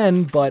still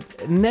Ben,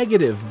 but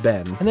negative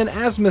Ben. And then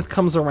Azimuth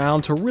comes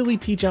around to really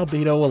teach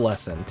Albedo a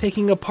lesson,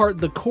 taking apart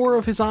the core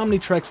of his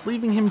Omnitrix,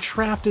 leaving him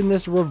trapped in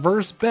this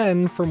reverse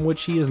Ben from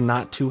which he is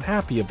not too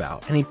happy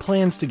about, and he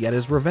plans to get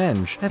his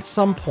revenge at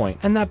some point,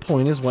 and that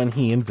point is when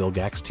he and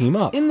Vilgax team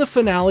up. In the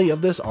finale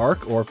of this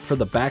arc, or for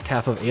the back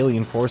half of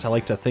Alien Force, I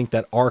like to think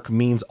that arc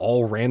means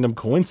all random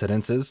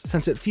coincidences,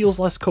 since it feels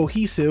less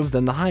cohesive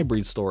than the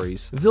hybrid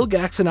stories.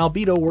 Vilgax and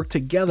Albedo work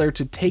together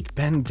to take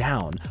Ben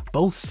down,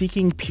 both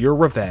seeking pure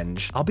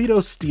revenge.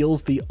 Albedo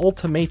steals the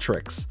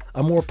Ultimatrix,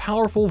 a more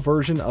powerful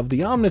version of the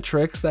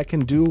Omnitrix that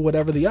can do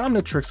whatever the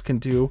Omnitrix can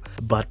do,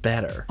 but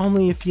better.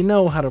 Only if you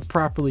know how to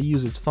properly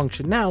use its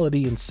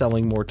functionality and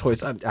selling more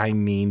toys. I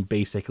mean,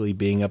 basically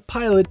being a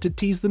pilot to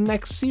tease the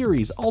next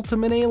series,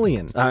 Ultimate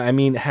Alien.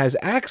 Has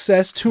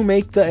access to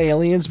make the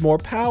aliens more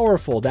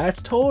powerful.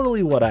 That's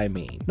totally what I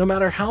mean. No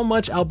matter how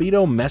much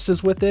Albedo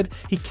messes with it,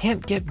 he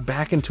can't get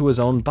back into his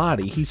own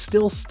body. He's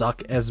still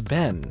stuck as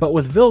Ben. But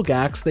with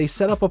Vilgax, they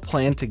set up a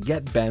plan to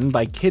get Ben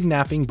by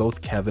kidnapping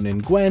both Kevin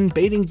and Gwen,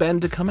 baiting Ben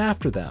to come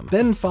after them.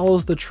 Ben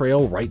follows the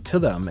trail right to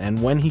them,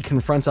 and when he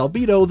confronts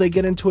Albedo, they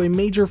get into a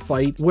major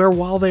fight where,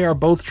 while they are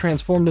both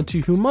transformed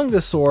into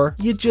Humongosaur,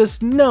 you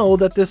just know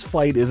that this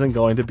fight isn't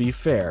going to be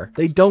fair.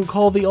 They don't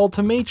call the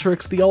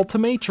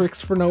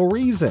Ultimatrix for no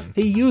reason.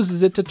 He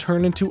uses it to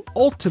turn into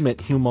Ultimate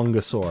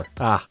Humongosaur.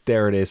 Ah,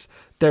 there it is.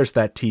 There's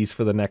that tease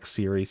for the next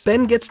series.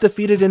 Ben gets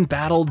defeated in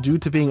battle due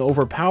to being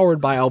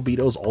overpowered by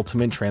Albedo's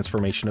ultimate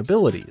transformation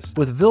abilities,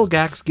 with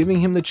Vilgax giving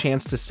him the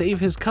chance to save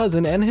his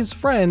cousin and his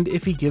friend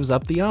if he gives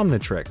up the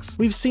Omnitrix.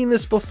 We've seen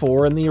this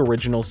before in the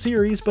original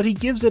series, but he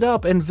gives it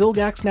up and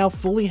Vilgax now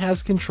fully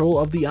has control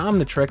of the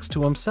Omnitrix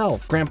to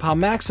himself. Grandpa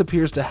Max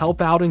appears to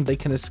help out and they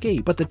can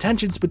escape, but the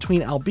tensions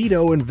between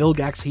Albedo and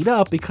Vilgax heat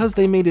up because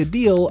they made a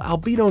deal.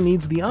 Albedo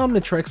needs the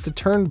Omnitrix to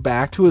turn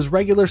back to his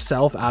regular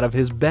self out of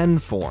his Ben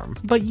form.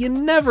 But you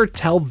never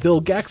tell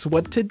Vilgax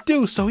what to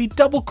do, so he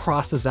double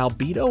crosses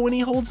Albedo and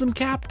he holds him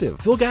captive.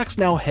 Vilgax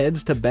now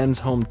heads to Ben's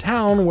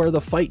hometown where the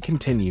fight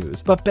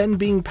continues, but Ben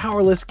being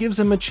powerless gives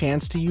him a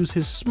chance to use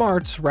his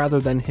smarts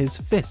rather than his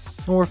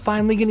fists. And we're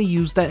finally going to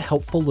use that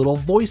helpful little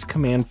voice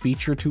command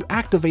feature to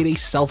activate a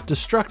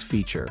self-destruct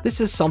feature.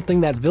 This is something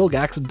that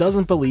Vilgax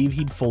doesn't believe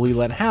he'd fully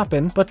let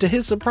happen, but to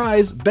his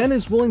surprise, Ben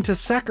is willing to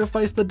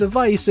sacrifice the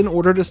device in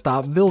order to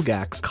stop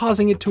Vilgax,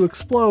 causing it to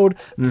explode,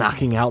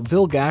 knocking out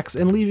Vilgax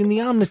and leaving the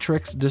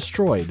Omnitrix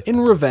destroyed. In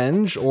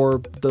revenge,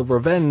 or the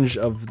revenge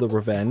of the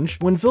revenge,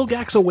 when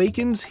Vilgax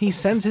awakens, he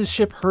sends his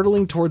ship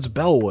hurtling towards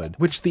Bellwood,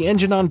 which the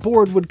engine on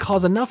board would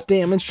cause enough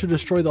damage to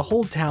destroy the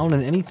whole town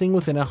and anything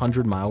within a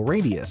 100-mile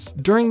radius.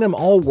 During them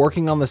all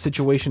working on the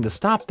situation to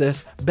stop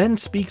this, Ben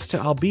speaks to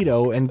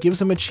Albedo and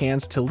gives him a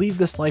chance to leave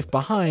this life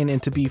behind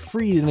and to be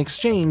freed in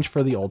exchange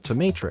for the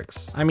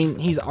Ultimatrix. I mean,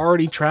 he's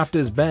already trapped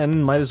as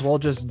Ben, might as well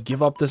just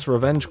give up this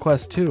revenge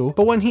quest too.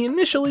 But when he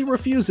initially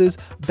refuses,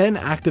 Ben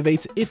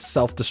activates its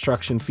self-destruction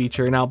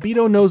feature and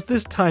Albedo knows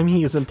this time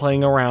he isn't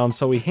playing around,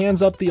 so he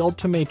hands up the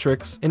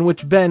Ultimatrix, in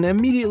which Ben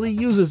immediately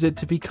uses it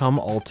to become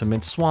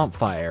Ultimate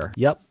Swampfire.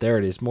 Yep, there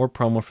it is, more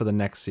promo for the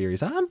next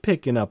series. I'm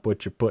picking up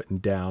what you're putting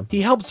down.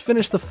 He helps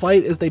finish the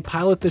fight as they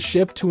pilot the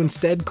ship to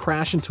instead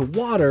crash into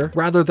water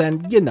rather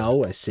than, you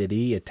know, a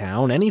city, a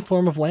town, any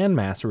form of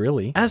landmass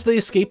really. As they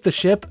escape the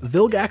ship,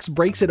 Vilgax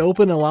breaks it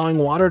open, allowing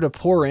water to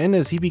pour in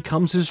as he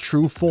becomes his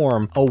true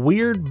form, a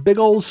weird big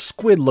old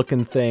squid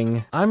looking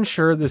thing. I'm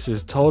sure this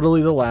is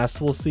totally the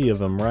last we'll see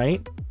of him,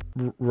 right?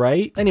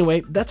 Right?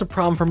 Anyway, that's a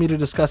problem for me to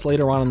discuss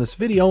later on in this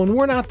video, and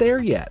we're not there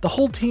yet. The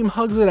whole team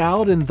hugs it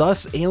out, and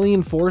thus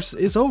Alien Force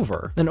is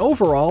over. And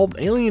overall,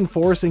 Alien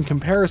Force in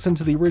comparison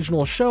to the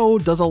original show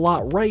does a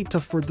lot right to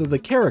further the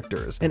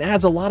characters, and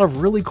adds a lot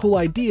of really cool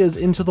ideas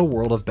into the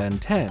world of Ben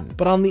 10.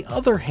 But on the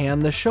other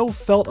hand, the show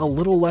felt a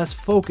little less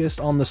focused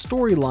on the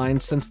storyline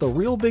since the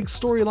real big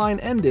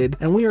storyline ended,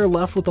 and we are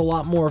left with a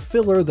lot more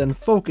filler than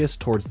focus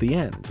towards the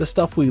end. The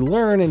stuff we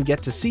learn and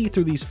get to see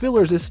through these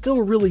fillers is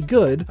still really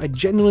good. I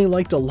genuinely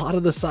liked a lot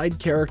of the side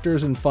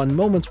characters and fun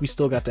moments we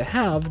still got to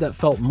have that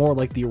felt more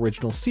like the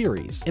original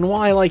series. And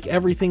while I like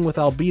everything with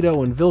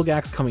Albedo and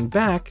Vilgax coming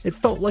back, it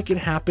felt like it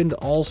happened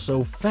all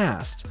so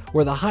fast,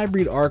 where the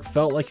hybrid arc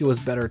felt like it was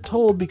better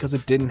told because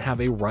it didn't have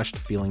a rushed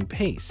feeling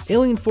pace.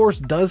 Alien Force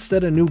does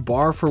set a new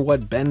bar for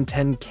what Ben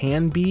 10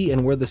 can be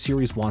and where the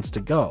series wants to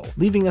go,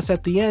 leaving us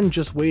at the end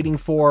just waiting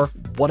for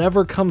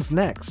whatever comes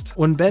next.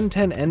 When Ben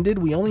 10 ended,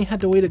 we only had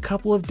to wait a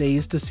couple of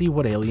days to see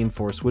what Alien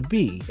Force would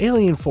be.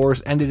 Alien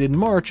Force ended in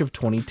March of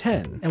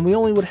 2010, and we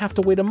only would have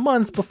to wait a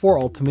month before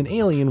Ultimate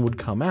Alien would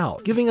come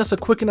out, giving us a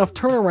quick enough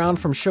turnaround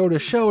from show to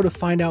show to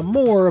find out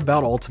more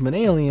about Ultimate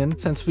Alien,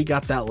 since we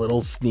got that little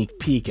sneak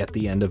peek at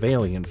the end of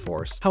Alien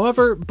Force.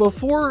 However,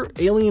 before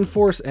Alien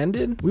Force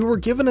ended, we were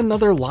given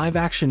another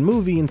live-action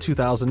movie in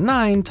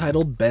 2009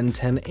 titled Ben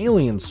 10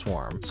 Alien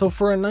Swarm. So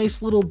for a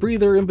nice little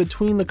breather in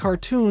between the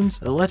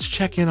cartoons, let's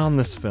check in on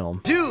this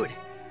film. Dude,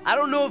 I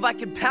don't know if I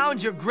can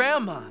pound your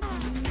grandma.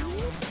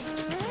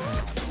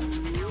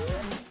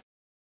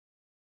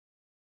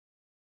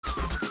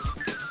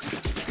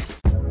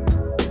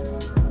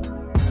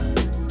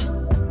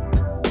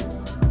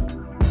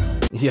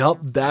 Yup,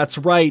 that's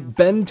right,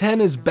 Ben 10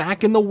 is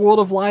back in the world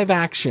of live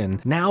action,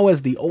 now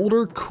as the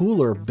older,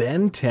 cooler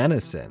Ben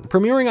Tennyson.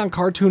 Premiering on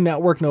Cartoon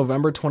Network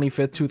November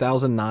 25th,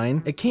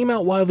 2009, it came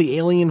out while the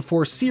Alien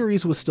Force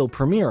series was still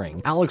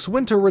premiering. Alex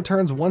Winter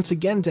returns once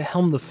again to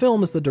helm the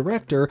film as the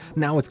director,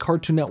 now with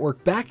Cartoon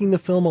Network backing the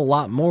film a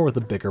lot more with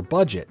a bigger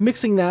budget,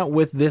 mixing that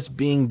with this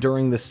being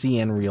during the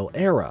CN Reel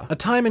era, a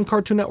time in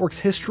Cartoon Network's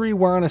history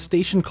where on a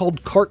station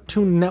called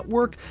Cartoon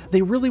Network,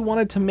 they really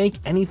wanted to make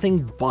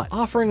anything but,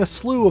 offering a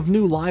slew of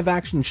new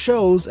live-action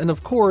shows, and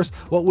of course,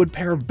 what would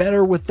pair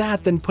better with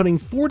that than putting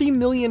 $40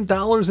 million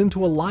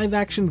into a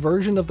live-action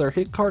version of their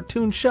hit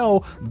cartoon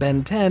show,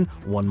 Ben 10,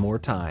 one more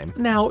time.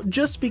 Now,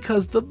 just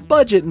because the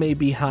budget may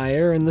be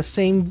higher and the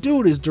same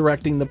dude is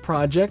directing the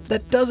project,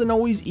 that doesn't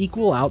always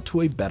equal out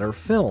to a better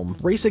film.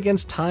 Race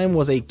Against Time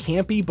was a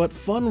campy but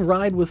fun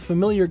ride with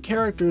familiar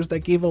characters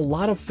that gave a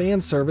lot of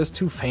fan service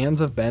to fans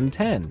of Ben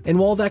 10. And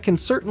while that can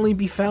certainly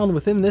be found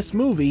within this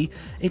movie,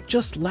 it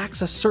just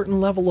lacks a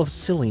certain level of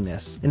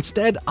silliness. Instead,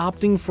 instead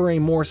opting for a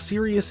more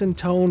serious in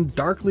tone,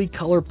 darkly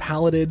color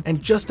paleted,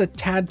 and just a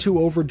tad too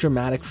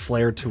overdramatic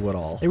flair to it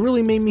all. It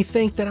really made me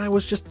think that I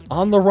was just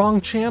on the wrong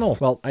channel.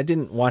 Well, I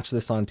didn't watch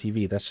this on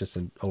TV, that's just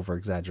an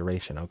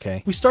over-exaggeration,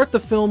 okay? We start the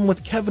film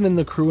with Kevin and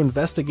the crew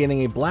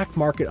investigating a black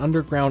market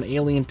underground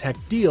alien tech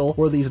deal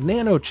where these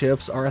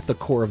nanochips are at the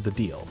core of the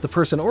deal. The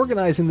person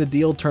organizing the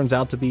deal turns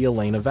out to be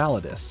Elena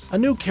Validus, a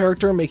new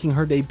character making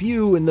her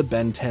debut in the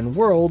Ben 10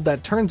 world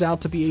that turns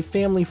out to be a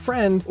family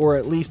friend, or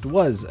at least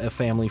was a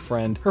family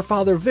friend. Her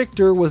father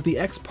Victor was the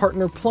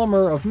ex-partner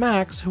plumber of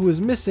Max who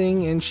is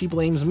missing, and she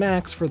blames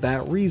Max for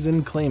that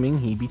reason, claiming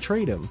he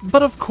betrayed him.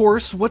 But of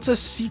course, what's a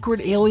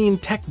secret alien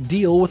tech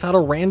deal without a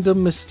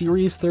random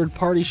mysterious third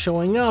party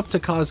showing up to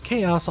cause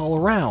chaos all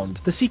around?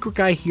 The secret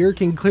guy here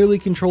can clearly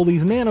control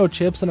these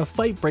nanochips, and a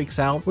fight breaks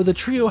out where the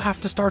trio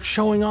have to start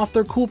showing off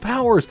their cool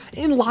powers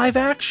in live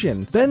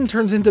action. Ben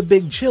turns into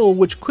Big Chill,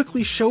 which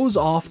quickly shows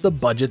off the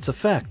budget's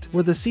effect,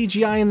 where the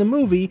CGI in the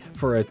movie,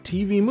 for a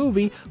TV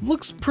movie,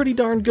 looks pretty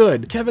darn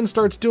good. Kevin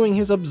starts doing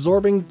his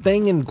absorbing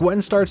thing and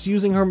Gwen starts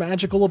using her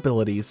magical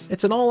abilities.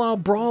 It's an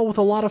all-out brawl with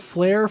a lot of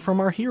flair from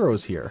our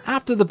heroes here.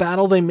 After the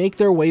battle, they make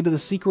their way to the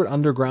secret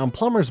underground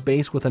plumber's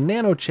base with a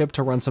nanochip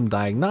to run some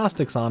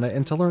diagnostics on it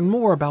and to learn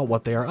more about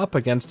what they are up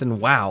against,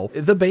 and wow,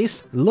 the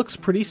base looks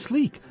pretty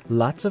sleek.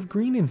 Lots of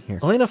green in here.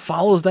 Elena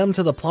follows them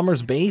to the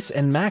plumber's base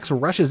and Max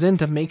rushes in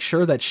to make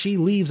sure that she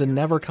leaves and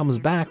never comes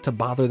back to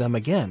bother them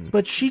again.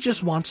 But she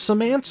just wants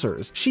some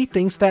answers. She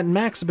thinks that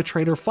Max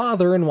betrayed her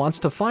father and wants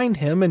to find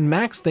him, and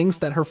Max thinks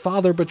that her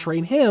father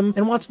betrayed him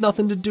and wants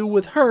nothing to do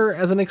with her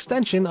as an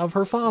extension of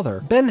her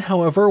father. Ben,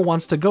 however,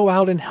 wants to go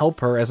out and help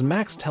her as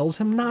Max tells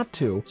him not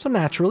to. So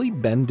naturally,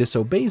 Ben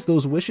disobeys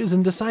those wishes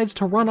and decides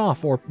to run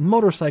off or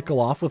motorcycle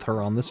off with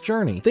her on this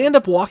journey. They end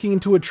up walking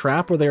into a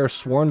trap where they are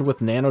swarmed with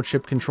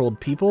nanochip controlled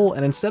people,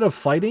 and instead of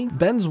fighting,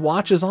 Ben's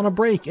watch is on a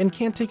break and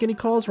can't take any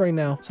calls right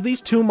now. So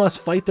these two must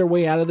fight their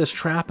way out of this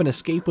trap and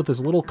escape with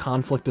as little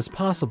conflict as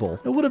possible.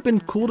 It would have been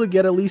cool to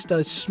get at least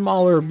a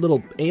smaller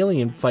little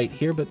alien fight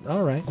here, but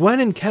alright. Gwen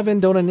and Kevin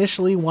don't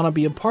initially want to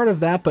be a part of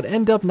that, but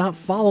end up not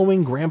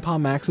following Grandpa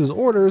Max's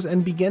orders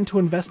and begin to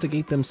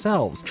investigate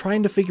themselves,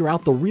 trying to figure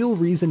out the real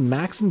reason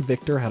Max and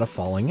Victor had a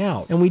falling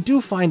out. And we do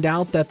find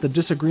out that the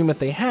disagreement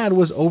they had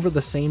was over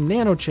the same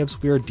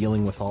nanochips we are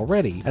dealing with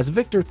already, as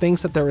Victor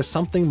thinks that there is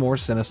something more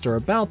sinister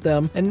about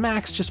them, and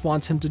Max just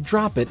wants him to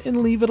drop it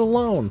and leave it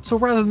alone. So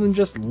rather than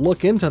just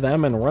look into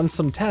them and run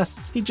some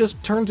tests, he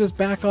just turns his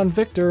back on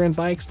Victor and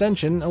by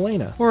extension,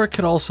 Elena. Or it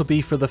could also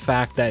be for the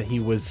fact that he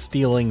was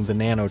stealing the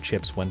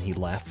nanochips when he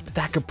left.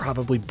 That could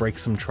probably break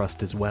some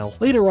trust as well.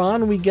 Later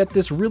on, we get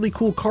this really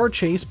cool car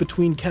chase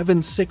between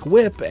Kevin's sick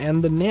whip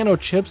and the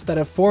nanochips that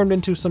have formed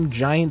into some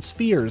giant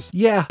spheres.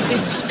 Yeah,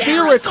 it's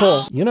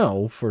spherical! You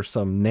know, for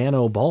some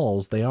nano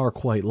balls, they are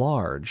quite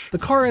large. The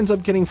car ends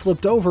up getting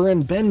flipped over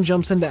and Ben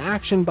jumps into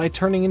action by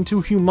turning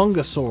into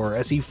Humongosaur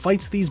as he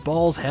fights these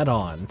balls head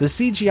on. The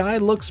CGI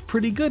looks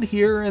pretty good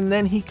here, and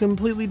then he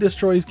completely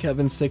destroys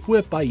Kevin's sick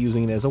whip by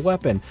using it as a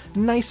weapon.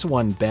 Nice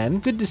one, Ben.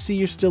 Good to see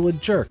you're still a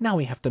jerk. Now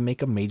we have to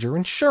make a major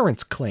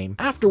insurance claim.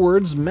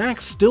 Afterwards,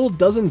 Max still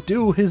doesn't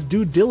do his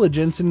due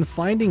diligence in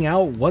finding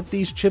out what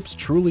these chips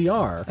truly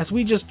are, as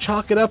we just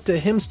chalk it up to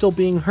him still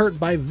being hurt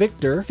by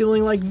Victor,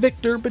 feeling like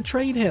Victor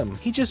betrayed him.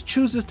 He just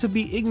chooses to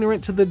be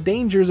ignorant to the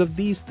dangers of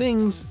these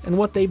things and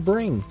what they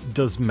bring.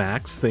 Does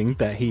Max think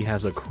that he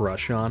has a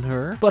crush on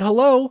her? But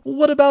hello,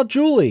 what about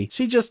Julie?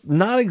 She just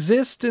not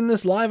exist in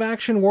this live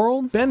action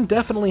world? Ben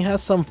definitely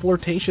has some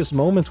flirtatious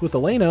moments with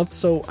Elena,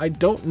 so I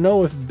don't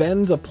know if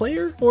Ben's a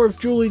player or if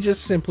Julie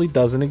just simply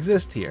doesn't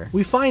exist here.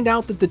 We find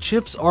out that the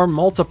chips are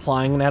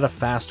multiplying at a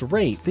fast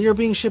rate. They are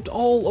being shipped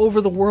all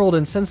over the world,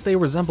 and since they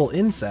resemble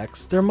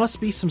insects, there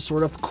must be some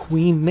sort of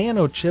queen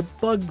nanochip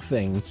bug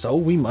thing, so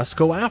we must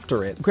go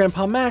after it.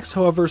 Grandpa Max,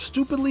 however,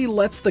 stupidly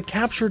lets the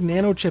captured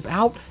nanochip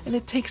out and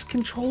it takes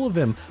control of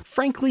him.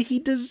 Frankly, he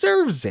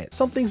deserves it.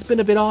 Something's been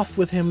a bit off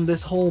with him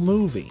this whole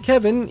movie.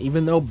 Kevin,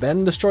 even though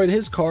Ben destroyed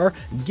his car,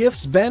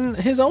 gifts Ben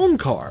his own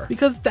car,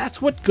 because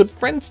that's what good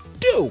friends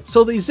do.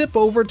 So they zip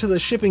over to the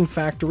shipping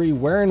factory,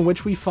 where in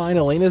which we find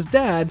Elena's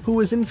dad, who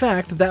is in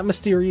fact that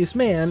mysterious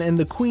man, and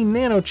the queen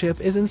nanochip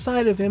is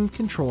inside of him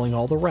controlling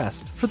all the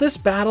rest. For this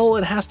battle,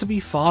 it has to be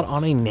fought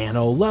on a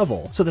nano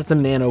level, so that the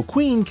nano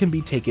queen can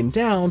be taken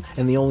down,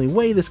 and the only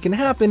way this can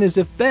happen is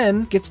if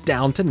Ben gets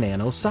down to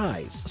nano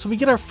size. So we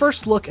get our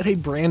first look at a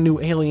brand new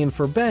alien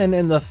for Ben,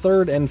 and the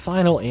third and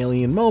final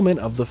alien moment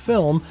of the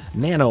film,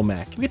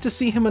 Nanomech. We get to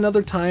see him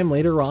another time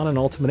later on in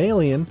Ultimate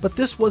Alien, but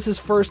this was his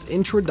first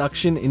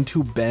introduction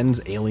into Ben's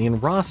alien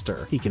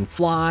roster. He can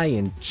fly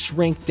and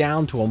shrink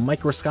down to a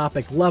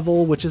microscopic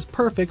level, which is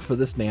perfect for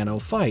this nano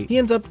fight. He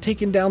ends up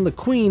taking down the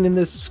queen in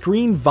this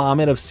screen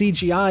vomit of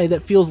CGI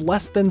that feels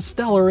less than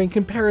stellar in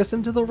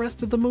comparison to the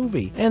rest of the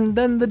movie. And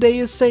then the day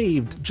is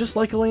saved, just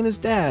like Elena's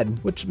dad,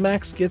 which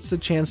Max gets a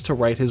chance to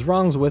right his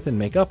wrongs with and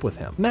make up with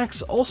him.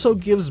 Max also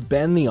gives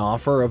Ben the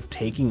offer of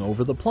taking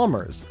over the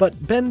plumbers,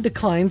 but Ben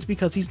declines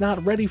because he's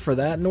not ready for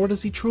that, nor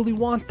does he truly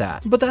want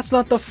that. But that's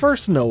not the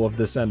first no of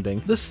this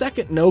ending. The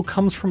second no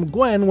comes from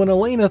Gwen when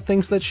Elena thinks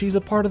thinks that she's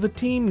a part of the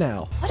team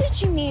now. What did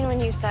you mean when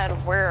you said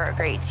we're a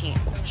great team?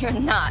 You're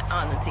not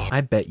on the team.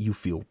 I bet you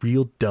feel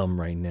real dumb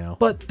right now.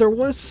 But there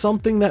was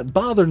something that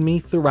bothered me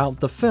throughout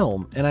the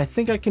film, and I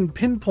think I can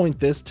pinpoint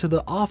this to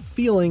the off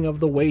feeling of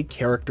the way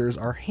characters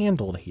are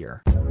handled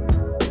here.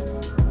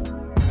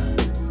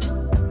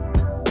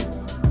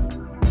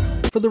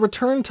 For the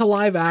return to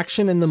live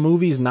action and the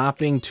movies not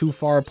being too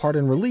far apart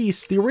in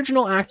release, the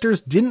original actors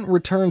didn't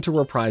return to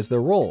reprise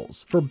their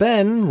roles. For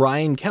Ben,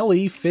 Ryan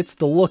Kelly fits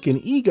the look and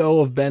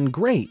ego of Ben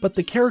great, but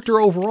the character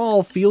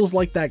overall feels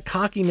like that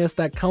cockiness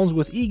that comes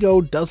with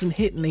ego doesn't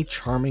hit in a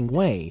charming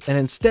way, and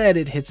instead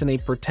it hits in a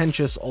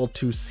pretentious, all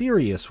too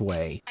serious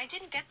way. I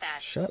didn't get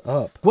that. Shut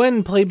up.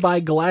 Gwen, played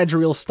by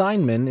Galadriel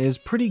Steinman, is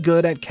pretty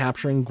good at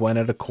capturing Gwen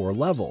at a core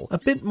level. A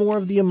bit more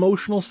of the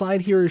emotional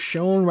side here is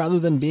shown rather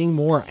than being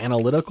more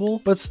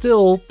analytical, but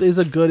still is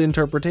a good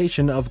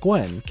interpretation of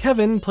Gwen.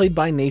 Kevin, played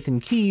by Nathan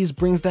Keys,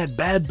 brings that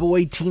bad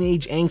boy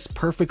teenage angst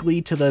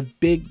perfectly to the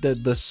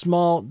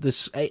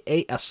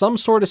some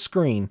sort of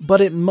screen,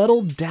 but it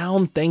muddled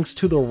down thanks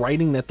to the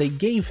writing that they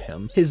gave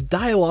him. His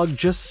dialogue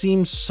just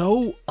seems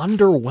so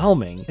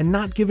underwhelming and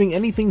not giving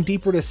anything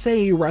deeper to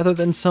say rather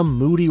than some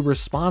moody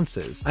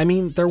responses. I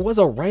mean, there was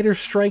a writer's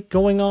strike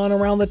going on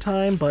around the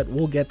time, but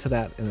we'll get to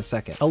that in a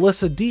second.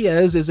 Alyssa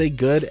Diaz is a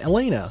good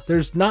Elena.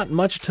 There's not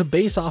much to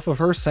base off of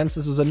her since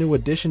this was a new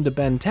addition to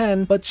Ben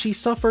 10, but she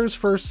suffers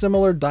for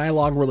similar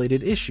dialogue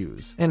related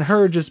issues, and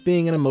her just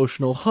being an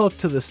emotional hook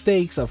to the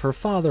stakes of her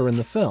father in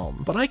the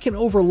film. But I can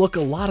overlook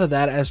a lot of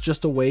that as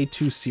just a way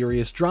too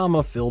serious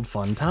drama filled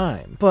fun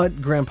time.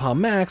 But Grandpa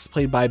Max,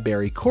 played by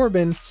Barry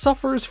Corbin,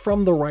 suffers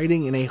from the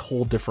writing in a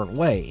whole different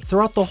way.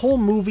 Throughout the whole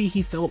movie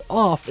he felt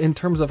off in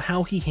terms of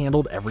how he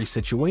handled every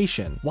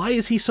situation. Why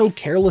is he so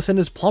careless in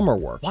his plumber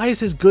work? Why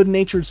is his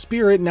good-natured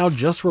spirit now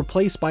just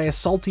replaced by a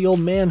salty old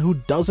man who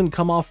doesn't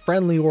come off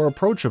friendly or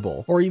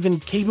approachable, or even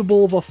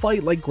capable of a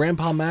fight like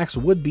Grandpa Max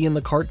would be in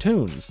the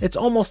cartoons? It's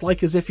almost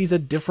like as if he's a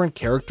different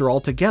character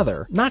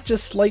altogether. Not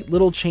just slight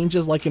little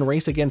changes like in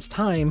Race Against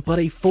Time, but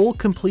a full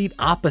complete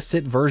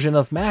opposite version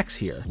of Max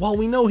here. While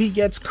we know he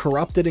gets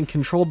corrupted and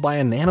controlled by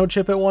a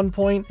nanochip at one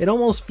point, it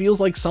almost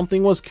feels like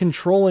something was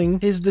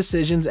controlling his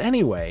decisions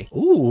anyway.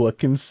 Ooh, a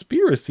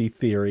conspiracy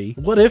theory.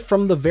 What if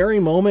from the very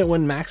moment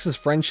when Max's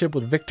friendship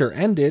with Victor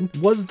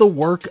ended was the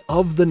work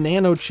of the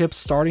nanochip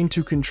starting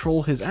to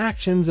control his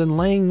actions and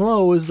laying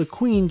low as the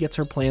Queen gets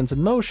her plans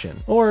in motion?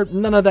 Or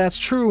none of that's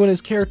true and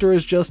his character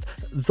is just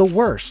the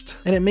worst,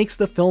 and it makes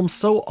the film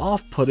so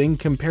off-putting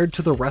compared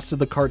to the rest of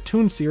the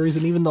cartoon series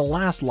and even the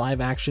last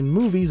live-action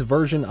movie's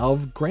version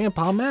of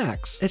Grandpa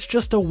Max. It's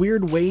just a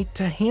weird way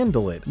to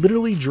handle it,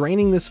 literally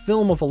draining this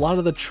film of a lot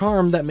of the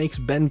charm that makes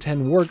Ben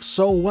 10 work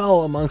so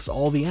well amongst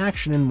all the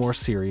action and more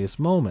serious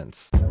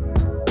moments.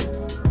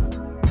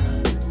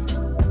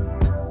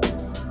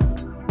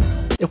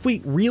 If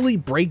we really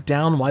break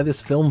down why this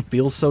film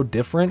feels so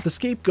different, the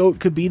scapegoat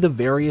could be the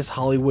various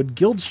Hollywood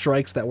guild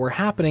strikes that were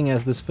happening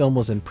as this film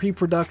was in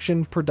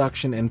pre-production,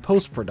 production, and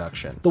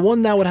post-production. The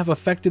one that would have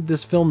affected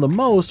this film the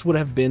most would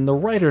have been the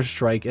writer's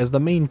strike, as the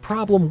main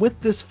problem with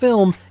this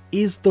film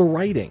is the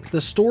writing.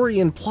 The story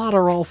and plot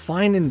are all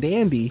fine and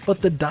dandy,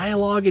 but the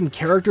dialogue and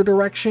character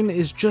direction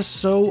is just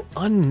so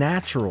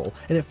unnatural,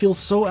 and it feels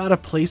so out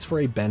of place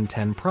for a Ben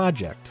 10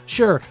 project.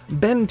 Sure,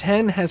 Ben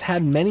 10 has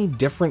had many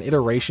different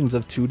iterations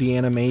of 2D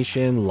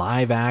animation,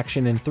 live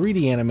action, and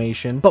 3D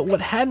animation, but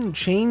what hadn't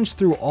changed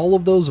through all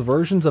of those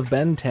versions of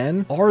Ben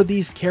 10 are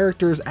these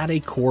characters at a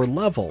core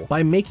level.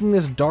 By making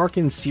this dark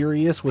and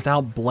serious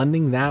without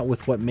blending that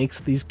with what makes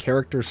these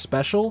characters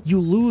special, you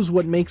lose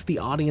what makes the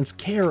audience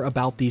care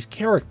about these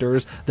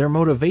characters, their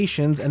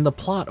motivations, and the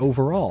plot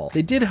overall.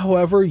 They did,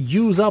 however,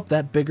 use up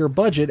that bigger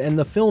budget, and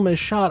the film is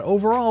shot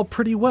overall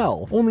pretty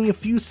well. Only a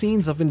few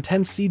scenes of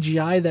intense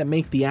CGI that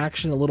make the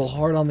action a little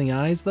hard on the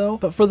eyes though,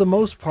 but for the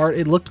most part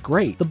it looked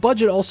great. The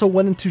budget also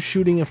went into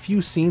shooting a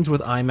few scenes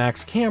with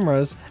IMAX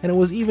cameras, and it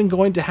was even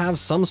going to have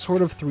some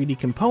sort of 3D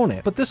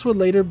component, but this would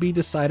later be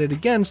decided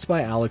against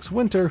by Alex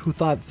Winter, who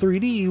thought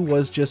 3D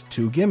was just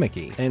too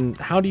gimmicky. And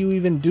how do you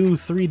even do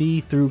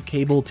 3D through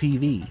cable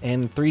TV?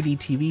 And 3D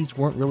TVs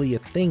weren't really a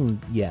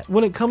thing yet.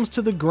 When it comes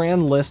to the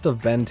grand list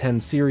of Ben 10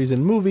 series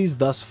and movies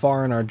thus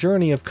far in our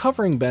journey of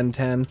covering Ben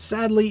 10,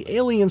 sadly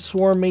Alien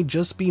Swarm may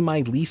just be my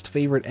least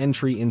favorite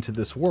entry into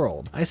this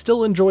world. I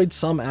still enjoyed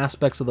some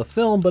aspects of the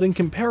film, but in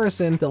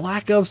comparison, the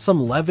lack of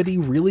some levity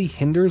really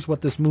hinders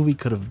what this movie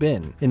could have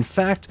been. In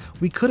fact,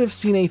 we could have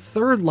seen a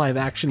third live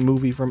action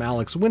movie from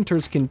Alex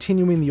Winters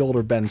continuing the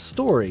older Ben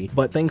story,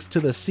 but thanks to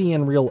the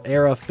CN Real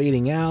era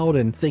fading out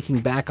and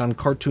thinking back on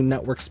Cartoon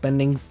Network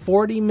spending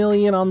 $40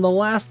 million on the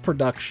last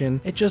production,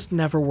 it just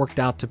never worked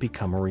out to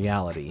become a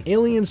reality.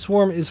 Alien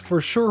Swarm is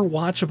for sure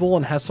watchable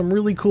and has some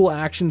really cool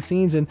action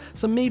scenes, and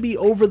some maybe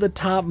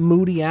over-the-top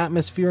moody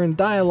atmosphere and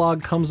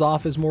dialogue comes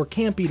off as more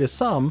campy to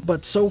some,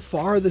 but so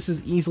far this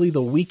is easily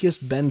the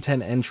weakest Ben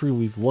 10 entry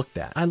we've looked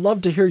at. I'd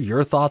love to hear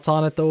your thoughts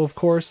on it though, of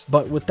course,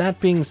 but with that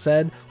being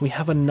said, we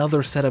have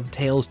another set of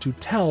tales to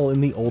tell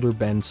in the older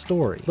Ben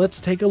story. Let's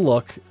take a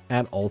look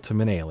at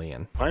Ultimate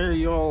Alien. Why are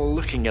you all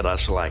looking at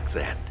us like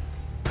that?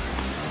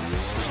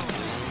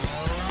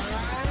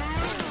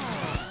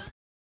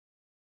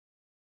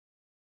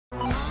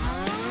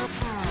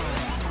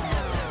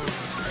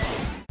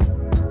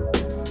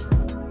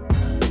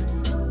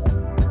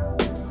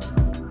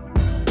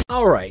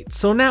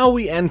 So now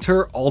we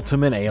enter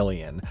Ultimate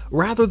Alien.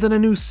 Rather than a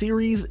new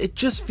series, it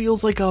just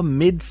feels like a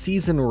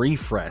mid-season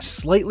refresh,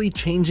 slightly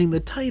changing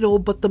the title,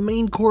 but the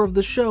main core of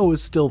the show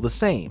is still the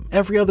same.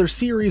 Every other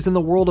series in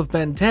the world of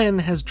Ben 10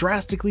 has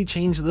drastically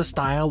changed the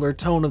style or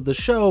tone of the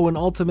show, and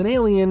Ultimate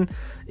Alien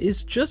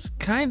is just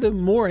kind of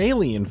more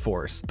Alien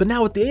Force. But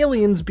now with the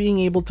aliens being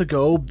able to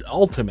go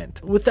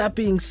ultimate. With that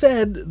being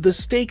said, the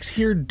stakes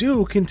here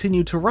do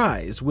continue to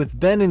rise, with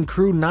Ben and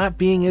crew not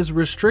being as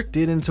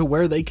restricted into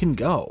where they can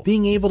go,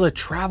 being able to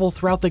travel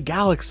throughout the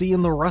galaxy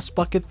in the Rust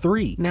Bucket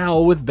 3. Now,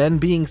 with Ben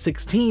being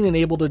 16 and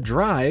able to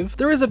drive,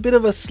 there is a bit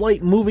of a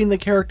slight moving the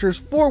characters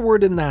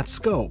forward in that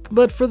scope,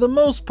 but for the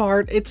most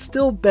part, it's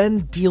still Ben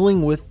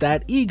dealing with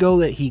that ego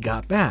that he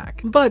got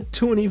back. But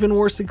to an even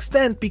worse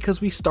extent,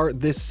 because we start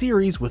this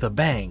series with a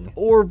bang,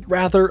 or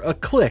rather a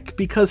click,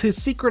 because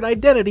his secret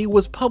identity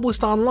was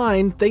published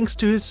online thanks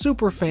to his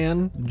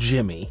superfan,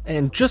 Jimmy.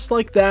 And just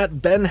like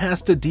that, Ben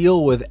has to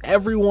deal with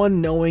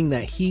everyone knowing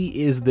that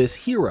he is this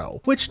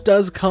hero, which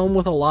does come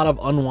with a lot of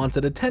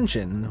unwanted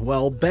attention.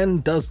 Well,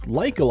 Ben does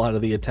like a lot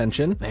of the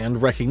attention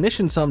and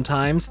recognition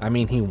sometimes. I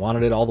mean, he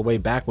wanted it all the way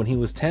back when he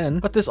was 10,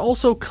 but this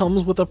also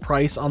comes with a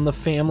price on the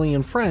family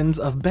and friends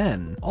of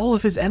Ben. All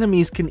of his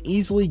enemies can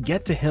easily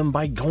get to him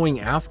by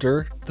going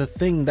after the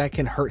thing that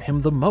can hurt him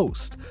the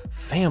most: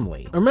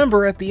 family.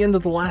 Remember at the end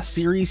of the last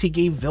series he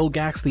gave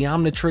Vilgax the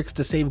Omnitrix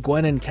to save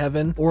Gwen and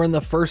Kevin, or in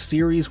the first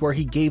series where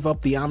he gave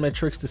up the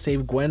Omnitrix to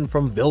save Gwen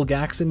from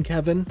Vilgax and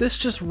Kevin? This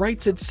just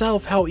writes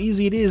itself how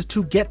easy it is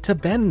to get to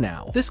Ben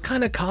now. This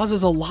kind of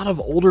causes a lot of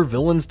older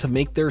villains to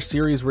make their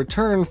series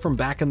return from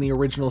back in the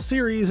original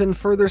series and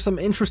further some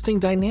interesting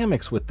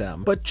dynamics with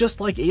them. But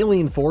just like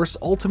Alien Force,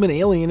 Ultimate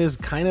Alien is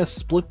kind of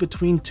split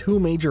between two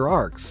major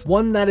arcs,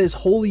 one that is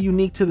wholly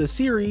unique to the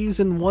series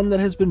and one that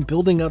has been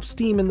building up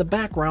steam in the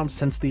background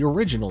since the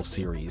original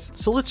series.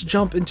 So let's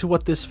jump into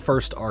what this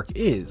first arc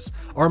is.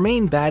 Our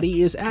main baddie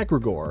is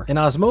Agrigor, an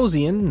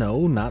Osmosian,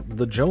 no, not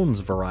the Jones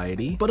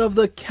variety, but of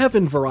the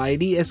Kevin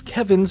variety, as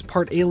Kevin's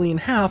part alien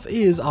half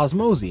is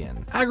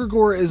Osmosian.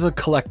 Agrigor is a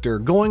collector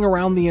going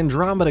around the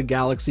Andromeda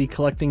galaxy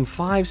collecting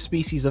 5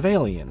 species of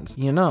aliens.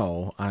 You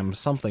know, I'm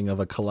something of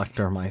a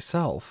collector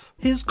myself.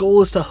 His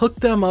goal is to hook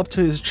them up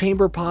to his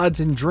chamber pods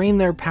and drain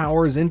their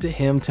powers into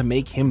him to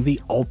make him the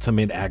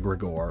ultimate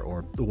Agrigor,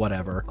 or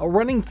whatever. A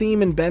running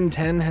theme in Ben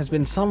 10 has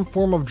been some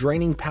form of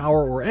draining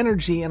power or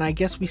energy, and I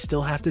guess we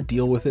still have to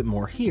deal with it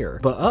more here.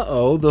 But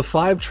uh-oh, the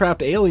 5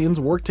 trapped aliens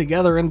work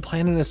together and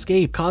plan an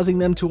escape, causing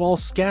them to all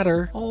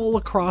scatter all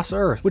across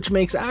Earth, which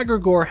makes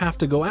Agrigor have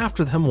to go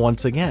after them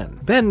once again.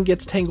 Ben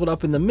gets tangled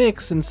up in the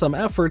mix in some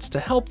efforts to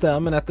help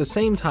them, and at the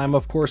same time,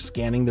 of course,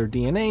 scanning their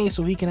DNA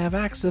so he can have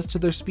access to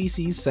their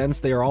species since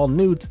they are all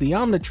new to the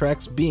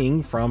Omnitrix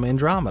being from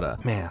Andromeda.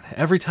 Man,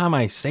 every time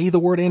I say the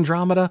word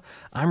Andromeda,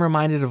 I'm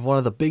reminded of one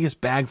of the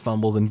biggest bag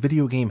fumbles in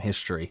video game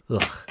history.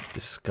 Ugh,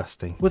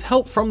 disgusting. With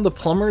help from the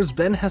plumbers,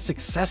 Ben has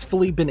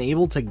successfully been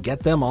able to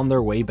get them on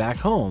their way back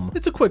home.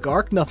 It's a quick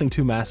arc, nothing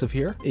too massive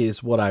here,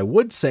 is what I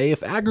would say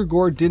if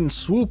Agrigor didn't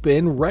swoop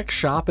in, wreck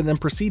shop, and then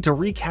proceed to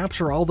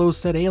recapture all those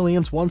said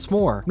aliens once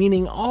more,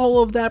 meaning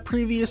all of that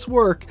previous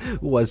work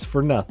was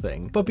for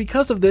nothing. But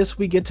because of this,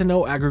 we get to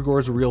know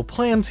Agrigor's real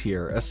plans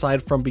here.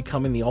 Aside from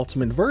becoming the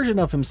ultimate version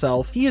of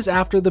himself, he is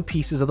after the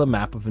pieces of the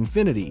Map of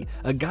Infinity,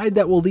 a guide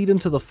that will lead him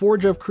to the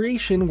Forge of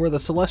Creation where the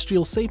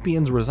Celestial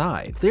Sapiens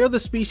reside. They are the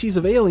species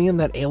of alien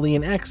that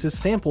Alien X is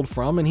sampled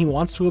from, and he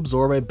wants to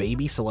absorb a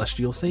baby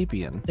Celestial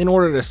Sapien. In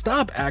order to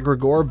stop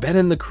Agrigor, Ben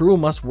and the crew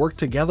must work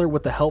together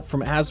with the help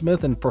from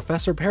Azimuth and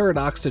Professor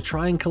Paradox to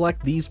try and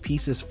collect these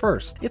pieces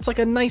first. It's like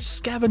a nice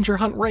scavenger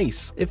hunt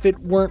race, if it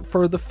weren't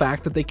for the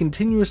fact that they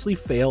continuously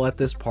fail at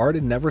this part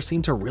and never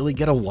seem to really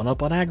get a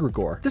one-up on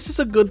Agrigor. This is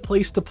a good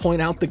place to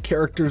point out the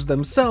characters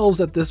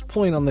themselves at this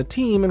point on the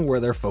team and where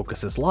their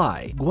focuses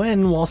lie.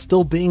 Gwen, while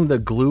still being the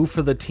glue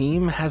for the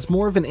team, has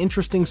more of an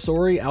interesting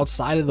story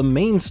outside of the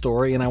main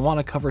story, and I want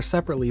to cover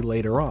separately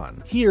later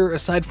on. Here,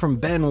 aside from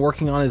Ben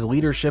working on his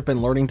leadership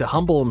and learning to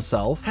humble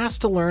himself, has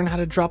to learn how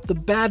to drop the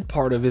bad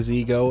part of his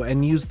ego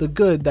and use the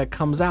good that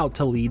comes out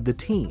to lead the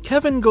team.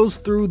 Kevin goes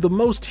through the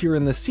most here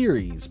in the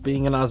series.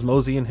 Being an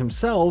Osmosian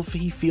himself,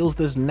 he feels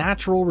this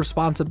natural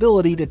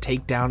responsibility to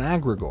take down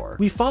Agrigor.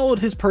 We followed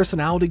his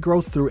personality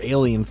growth through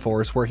Alien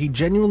Force, where he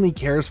genuinely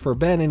cares for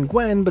Ben and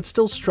Gwen but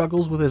still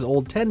struggles with his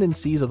old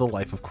tendencies of the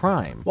life of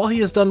crime. While he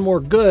has done more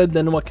good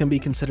than what can be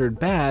considered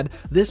bad,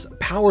 this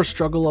power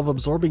struggle of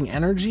absorbing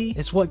energy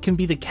is what can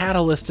be the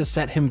catalyst to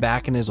set him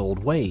back in his old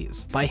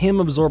ways. By him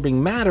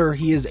absorbing matter,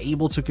 he is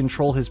able to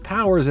control his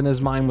powers in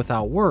his mind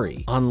without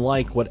worry,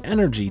 unlike what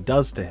energy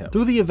does to him.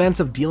 Through the events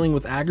of dealing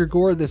with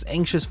Agrigor, this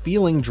anxious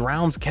feeling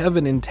drowns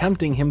Kevin in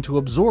tempting him to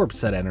absorb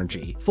said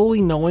energy,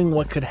 fully knowing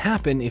what could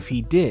happen if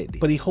he did,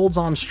 but he holds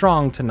on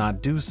strong to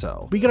not do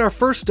so. We get our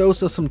first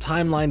dose of some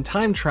timeline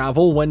time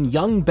travel when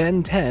young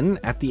Ben 10,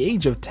 at the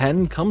age of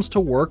 10, comes to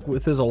work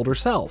with his older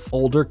self,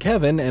 older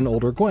Kevin and older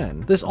older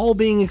Gwen. This all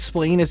being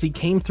explained as he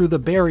came through the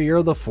barrier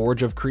of the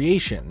Forge of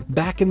Creation.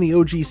 Back in the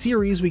OG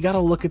series, we gotta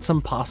look at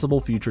some possible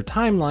future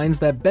timelines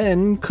that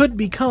Ben could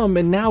become,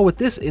 and now with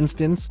this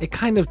instance, it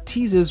kind of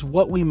teases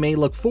what we may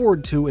look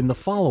forward to in the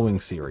following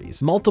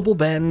series. Multiple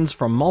Bens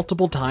from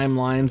multiple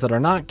timelines that are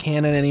not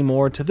canon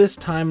anymore to this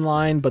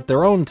timeline, but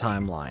their own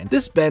timeline.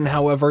 This Ben,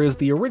 however, is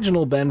the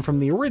original Ben from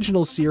the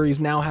original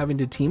series, now having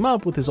to team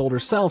up with his older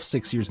self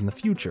 6 years in the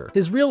future.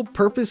 His real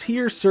purpose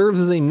here serves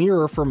as a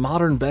mirror for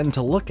modern Ben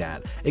to look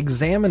at,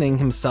 examining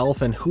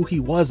himself and who he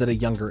was at a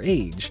younger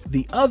age.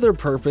 The other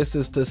purpose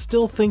is to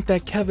still think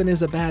that Kevin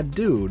is a bad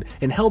dude,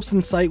 and helps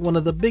incite one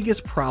of the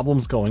biggest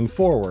problems going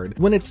forward.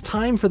 When it's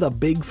time for the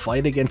big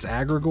fight against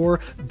Agrigor,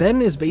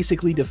 Ben is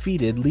basically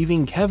defeated,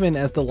 leaving Kevin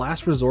as the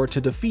last resort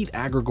to defeat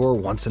Agrigor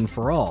once and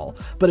for all.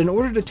 But in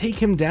order to take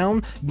him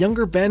down,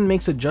 younger Ben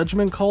makes a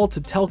judgment call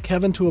to tell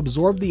Kevin to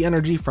absorb the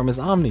energy from his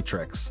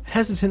Omnitrix.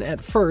 Hesitant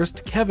at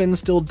first, Kevin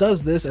still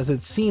does this as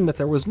it seemed that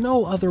there was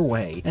no other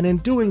way, and in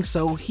doing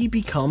so, he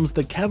becomes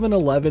the Kevin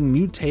 11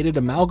 mutated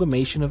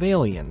amalgamation of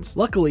aliens.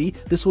 Luckily,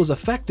 this was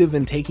effective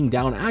in taking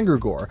down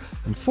Agrigor.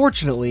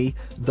 Unfortunately,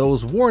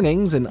 those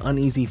warnings and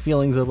uneasy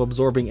feelings of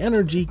absorbing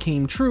energy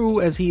came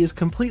true as he is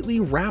completely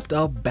wrapped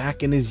up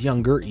back in his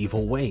younger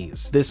evil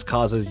ways. This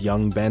causes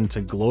young Ben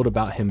to gloat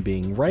about him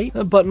being right,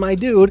 but my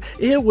dude,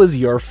 it was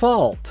your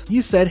fault.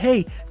 You said,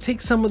 hey,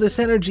 take some of this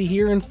energy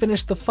here and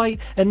finish the fight,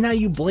 and now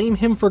you blame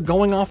him for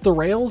going off the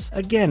rails?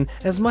 Again,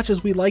 as much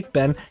as we like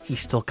Ben, he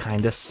still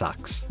kinda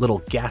sucks.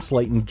 Little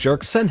gaslighting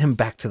jerk, send him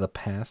back to the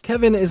past.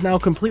 Kevin is now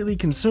completely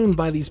consumed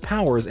by these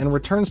powers and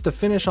returns to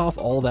finish off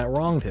all that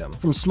wronged him.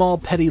 From small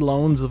petty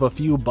loans of a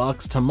few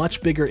bucks to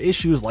much bigger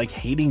issues like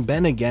hating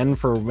Ben again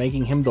for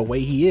making him the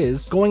way he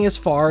is, going as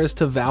far as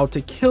to vow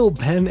to kill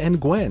Ben and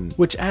Gwen,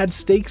 which adds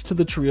stakes to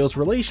the trio's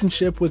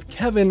relationship with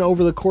Kevin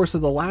over the course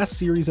of the last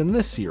series and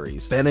this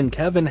series. Ben and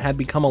Kevin had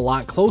become a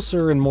lot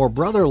closer and more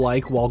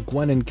brother-like, while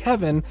Gwen and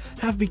Kevin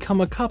have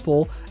become a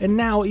couple, and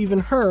now even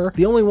her,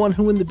 the only one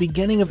who in the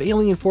beginning of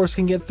Alien Force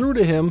can get through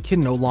to him,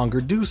 can no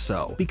longer do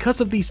so.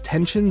 Because of these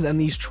tensions and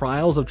these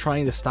trials of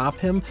trying to stop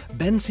him,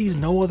 Ben sees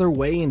no other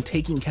way in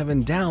taking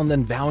Kevin down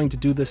than vowing to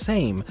do the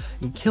same,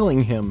 and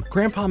killing him.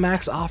 Grandpa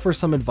Max offers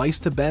some advice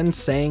to Ben,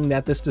 saying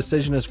that this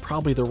decision is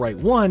probably the right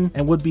one,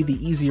 and would be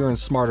the easier and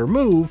smarter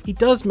move. He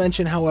does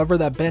mention, however,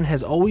 that Ben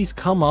has always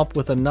come up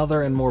with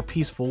another and more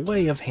peaceful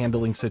way of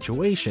handling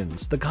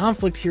situations. The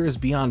conflict here is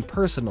beyond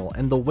personal,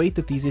 and the weight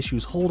that these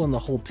issues hold on the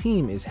whole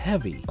team is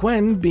heavy.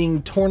 Gwen,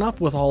 being torn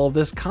up with all of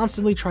this,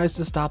 constantly tries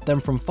to stop them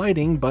from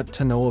fighting, but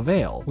to no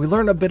avail. We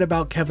learn a bit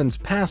about Kevin's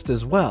past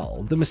as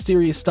well, the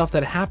mysterious stuff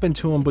that happened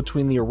to him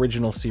between the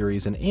original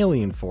series and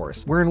Alien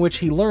Force, where in which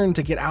he learned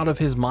to get out of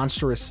his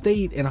monstrous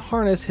state and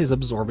harness his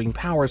absorbing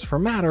powers for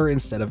matter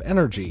instead of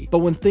energy. But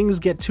when things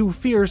get too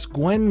fierce,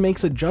 Gwen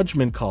makes a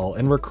judgment call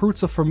and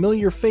recruits a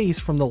familiar face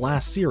from the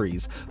last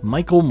series,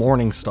 Michael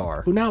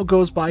Morningstar, who now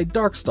goes by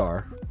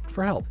Darkstar,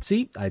 for help.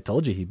 See, I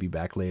told you he'd be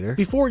back later.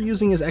 Before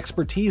using his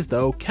expertise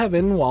though,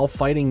 Kevin, while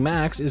fighting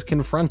Max, is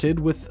confronted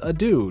with a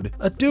dude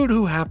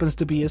who happens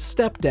to be his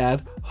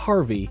stepdad,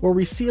 Harvey, where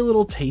we see a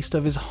little taste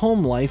of his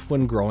home life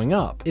when growing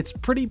up. It's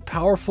pretty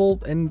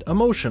powerful and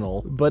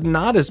emotional, but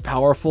not as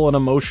powerful and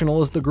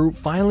emotional as the group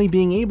finally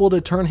being able to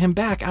turn him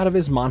back out of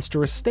his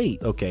monstrous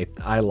state. Okay,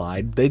 I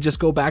lied. They just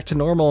go back to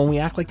normal and we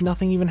act like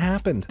nothing even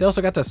happened. They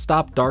also got to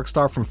stop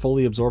Darkstar from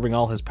fully absorbing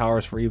all his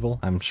powers for evil.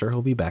 I'm sure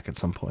he'll be back at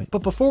some point.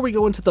 But before we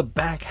go into the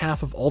back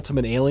half of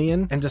Ultimate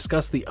Alien and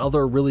discuss the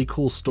other really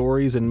cool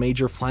stories and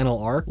major final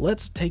arc,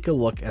 let's take a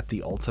look at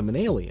the Ultimate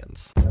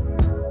Aliens.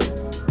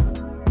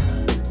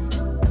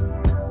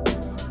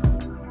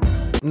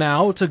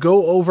 Now, to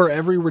go over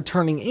every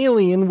returning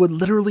alien would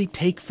literally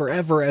take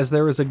forever, as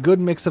there is a good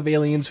mix of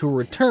aliens who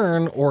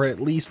return, or at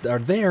least are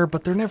there,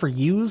 but they're never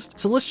used.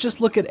 So let's just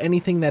look at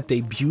anything that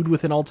debuted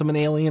within Ultimate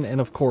Alien, and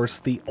of course,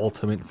 the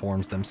Ultimate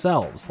forms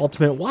themselves.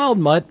 Ultimate Wild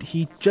Mutt,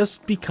 he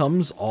just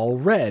becomes all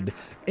red,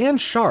 and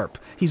sharp.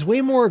 He's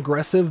way more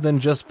aggressive than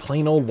just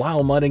plain old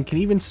Wild Mutt and can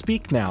even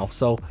speak now,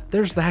 so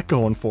there's that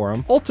going for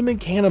him.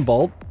 Ultimate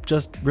Cannonbolt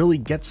just really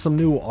gets some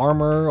new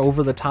armor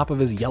over the top of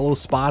his yellow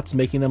spots,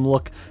 making them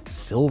look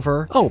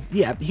silver. Oh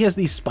yeah, he has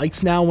these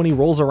spikes now when he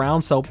rolls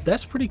around, so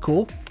that's pretty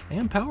cool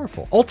and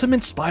powerful.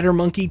 Ultimate Spider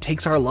Monkey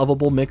takes our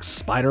lovable mixed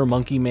Spider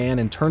Monkey Man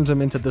and turns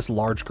him into this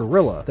large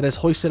gorilla that is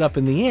hoisted up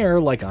in the air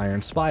like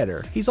Iron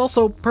Spider. He's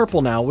also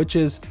purple now, which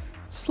is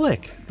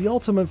slick. The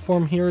ultimate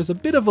form here is a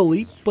bit of a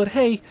leap, but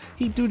hey,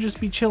 he do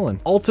just be chillin'.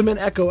 Ultimate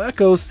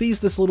Echo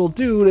sees this little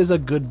dude as a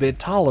good bit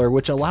taller,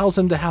 which allows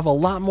him to have a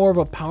lot more of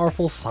a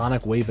powerful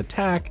sonic wave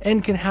attack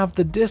and can have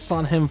the discs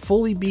on him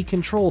fully be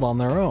controlled on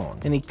their own.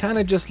 And he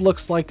kinda just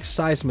looks like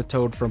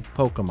Seismitoad from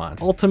Pokemon.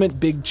 Ultimate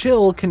Big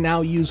Chill can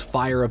now use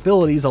fire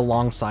abilities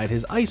alongside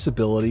his ice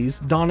abilities,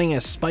 donning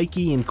a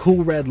spiky and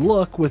cool red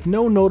look with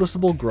no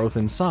noticeable growth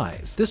in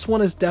size. This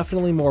one is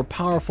definitely more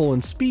powerful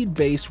and speed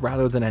based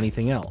rather than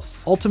anything else.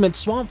 Ultimate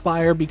Swamp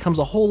Fire becomes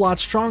a whole lot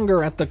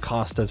stronger at the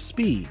cost of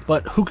speed.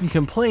 But who can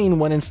complain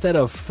when instead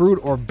of fruit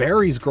or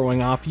berries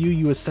growing off you,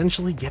 you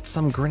essentially get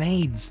some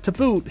grenades. To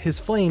boot, his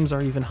flames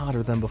are even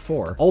hotter than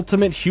before.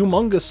 Ultimate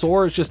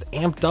Humongousaur is just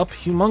amped up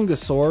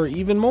Humongousaur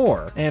even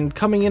more, and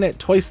coming in at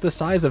twice the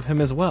size of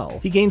him as well.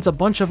 He gains a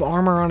bunch of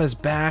armor on his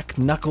back,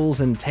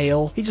 knuckles, and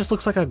tail. He just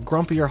looks like a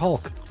grumpier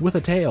Hulk with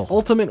a tail.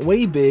 Ultimate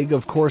Way Big,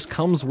 of course,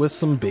 comes with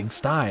some big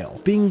style.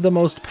 Being the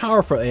most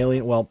powerful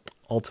alien, well,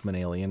 Ultimate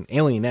Alien.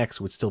 Alien X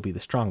would still be the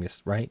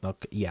strongest, right?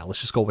 Okay, yeah, let's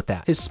just go with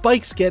that. His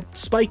spikes get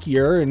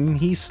spikier, and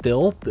he's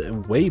still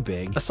way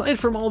big. Aside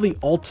from all the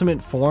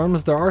ultimate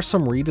forms, there are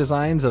some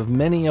redesigns of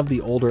many of the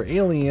older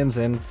aliens,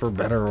 and for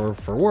better or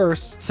for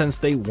worse, since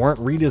they weren't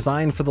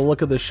redesigned for the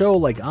look of the show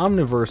like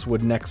Omniverse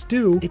would next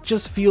do, it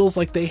just feels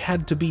like they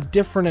had to be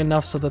different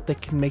enough so that they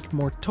can make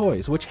more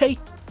toys, which, hey,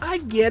 I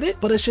get it,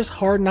 but it's just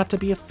hard not to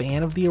be a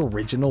fan of the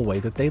original way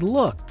that they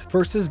looked,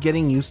 versus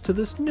getting used to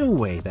this new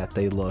way that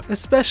they look,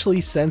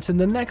 especially since in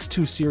the next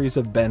two series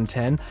of Ben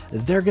 10,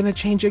 they're gonna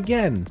change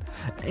again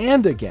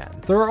and again.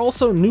 There are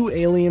also new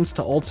aliens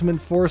to Ultimate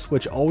Force,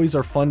 which always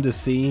are fun to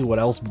see what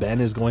else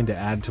Ben is going to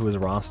add to his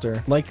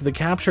roster, like the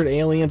captured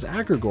aliens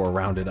Agrigor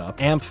rounded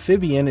up.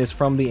 Amphibian is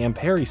from the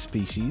Amperi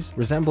species,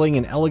 resembling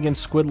an elegant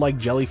squid-like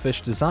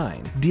jellyfish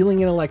design.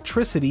 Dealing in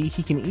electricity,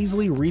 he can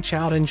easily reach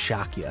out and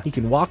shock you. He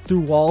can walk through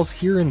walls,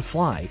 hear, and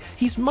fly.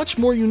 He's much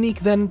more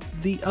unique than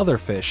the other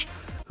fish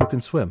who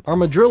can swim.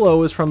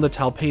 Armadillo is from the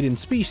Talpadan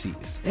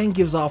species and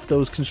gives off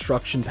those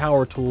construction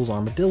power tools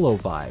armadillo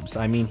vibes.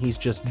 I mean, he's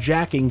just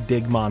jacking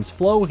Digmon's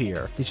flow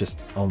here. He's just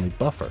only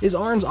buffer. His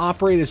arms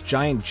operate as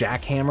giant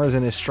jackhammers,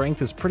 and his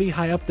strength is pretty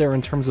high up there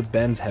in terms of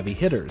Ben's heavy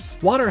hitters.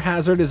 Water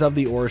Hazard is of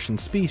the Orishan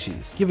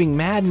species, giving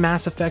mad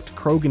Mass Effect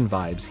Krogan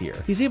vibes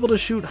here. He's able to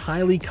shoot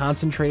highly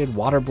concentrated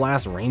water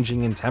blasts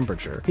ranging in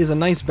temperature. He has a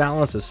nice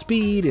balance of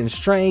speed and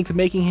strength,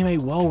 making him a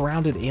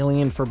well-rounded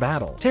alien for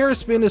battle.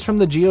 Terraspin is from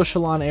the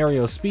Geoshalon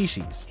Aereo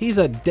species. He's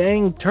a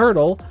dang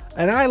turtle,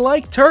 and I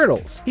like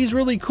turtles. He's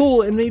really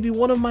cool and maybe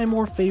one of my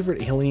more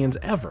favorite aliens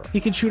ever.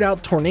 He can shoot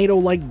out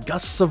tornado-like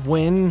gusts of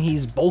wind,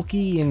 he's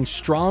bulky and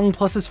strong,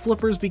 plus his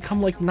flippers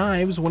become like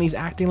knives when he's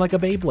acting like a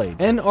Beyblade.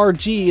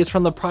 NRG is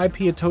from the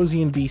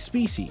Pripiatosian bee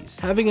species,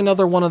 having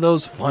another one of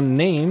those fun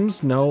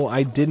names. No,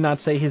 I did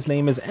not say his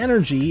name is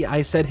Energy,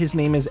 I said his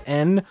name is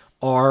NRG.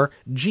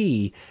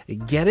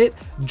 Get it?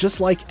 Just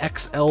like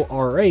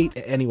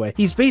XLR8. Anyway,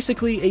 he's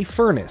basically a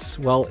furnace.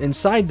 Well,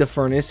 inside the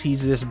furnace,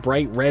 he's this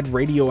bright red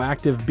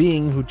radioactive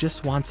being who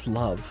just wants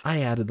love.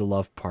 I added the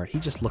love part. He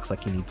just looks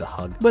like he needs a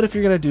hug. But if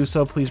you're gonna do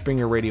so, please bring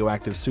your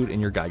radioactive suit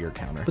and your Geiger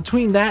counter.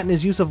 Between that and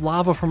his use of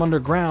lava from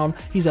underground,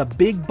 he's a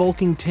big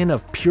bulking tin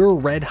of pure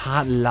red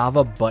hot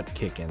lava butt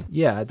kicking.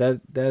 Yeah,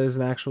 that is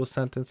an actual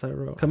sentence I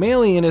wrote.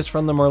 Chameleon is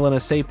from the Merlina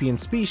sapien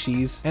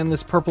species, and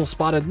this purple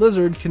spotted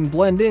lizard can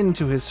blend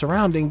into his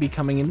surrounding,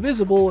 becoming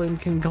invisible, and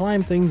can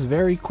climb things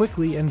very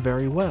quickly and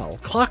very well.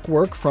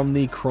 Clockwork from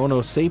the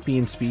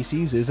Chronosapien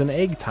species is an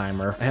egg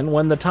timer, and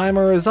when the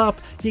timer is up,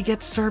 you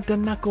get served a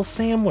knuckle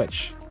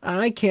sandwich.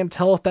 I can't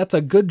tell if that's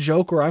a good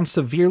joke or I'm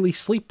severely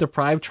sleep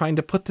deprived trying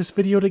to put this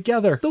video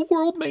together. The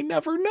world may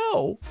never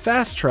know.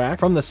 Fast Track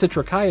from the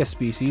Citricaya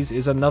species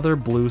is another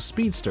blue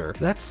speedster.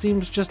 That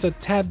seems just a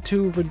tad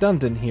too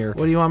redundant here.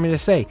 What do you want me to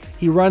say?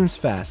 He runs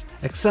fast.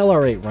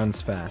 Accelerate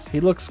runs fast. He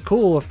looks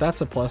cool, if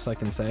that's a plus I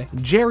can say.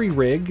 Jerry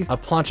Rig, a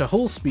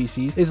Planchahole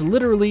species, is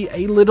literally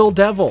a little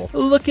devil.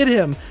 Look at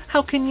him.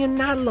 How can you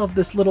not love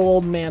this little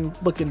old man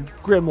looking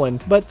gremlin?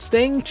 But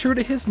staying true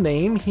to his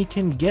name, he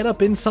can get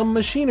up in some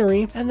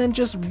machinery and then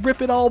just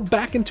rip it all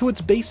back into its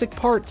basic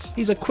parts.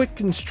 He's a quick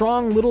and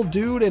strong little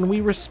dude, and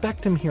we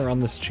respect him here on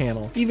this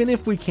channel, even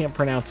if we can't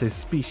pronounce his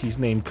species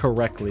name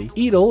correctly.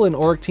 Eatle, an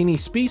Orictini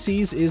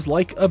species, is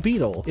like a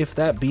beetle, if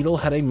that beetle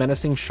had a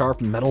menacing sharp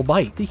metal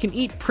bite. He can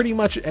eat pretty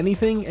much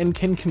anything and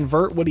can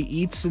convert what he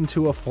eats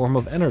into a form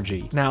of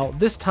energy. Now,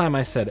 this time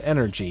I said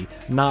energy,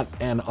 not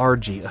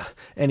NRG.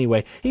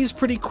 Anyway, he's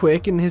pretty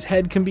quick, and his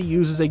head can be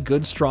used as a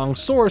good strong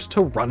source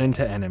to run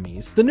into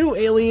enemies. The new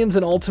aliens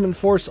in Ultimate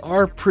Force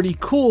are pretty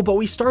cool, but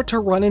we start to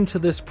run into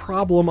this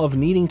problem of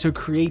needing to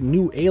create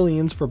new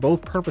aliens for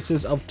both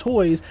purposes of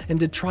toys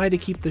and to try to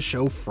keep the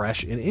show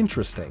fresh and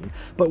interesting.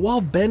 But while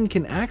Ben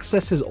can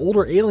access his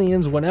older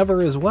aliens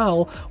whenever as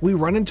well, we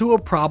run into a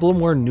problem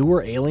where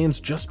newer aliens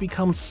just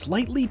become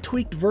slightly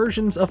tweaked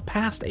versions of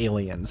past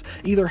aliens,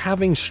 either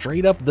having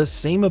straight up the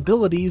same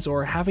abilities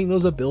or having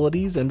those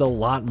abilities and a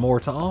lot more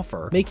to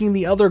offer, making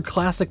the other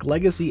classic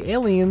legacy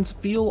aliens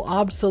feel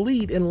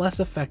obsolete and less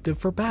effective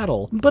for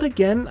battle. But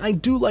again, I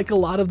do like a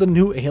lot of the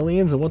new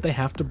aliens and what they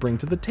have to bring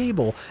to the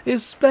table,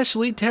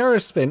 especially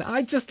Terraspin.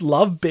 I just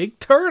love big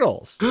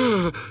turtles.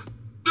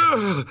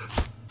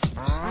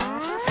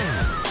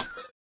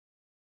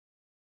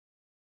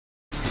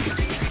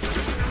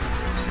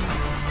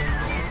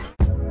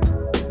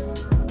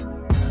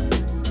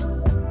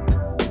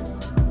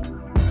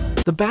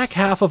 The back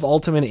half of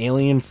Ultimate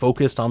Alien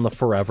focused on the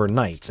Forever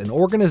Knights, an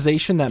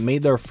organization that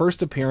made their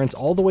first appearance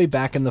all the way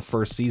back in the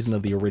first season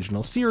of the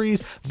original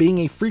series, being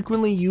a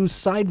frequently used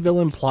side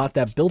villain plot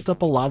that built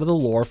up a lot of the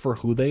lore for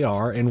who they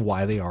are and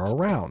why they are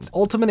around.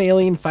 Ultimate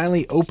Alien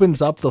finally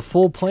opens up the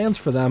full plans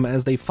for them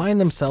as they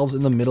find themselves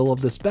in the middle of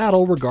this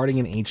battle regarding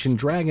an ancient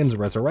dragon's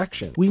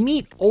resurrection. We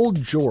meet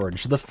Old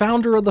George, the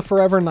founder of the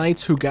Forever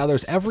Knights, who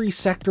gathers every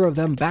sector of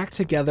them back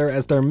together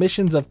as their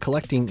missions of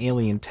collecting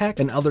alien tech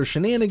and other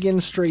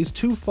shenanigans strays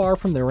too far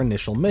from their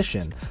initial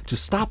mission, to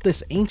stop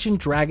this ancient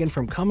dragon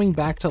from coming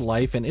back to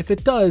life, and if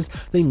it does,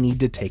 they need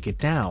to take it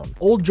down.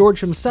 Old George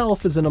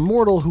himself is an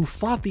immortal who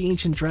fought the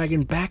ancient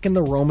dragon back in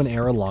the Roman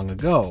era long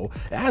ago.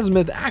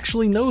 Azimuth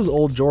actually knows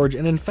Old George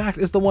and in fact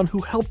is the one who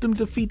helped him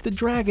defeat the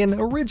dragon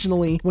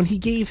originally when he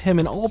gave him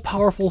an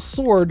all-powerful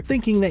sword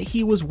thinking that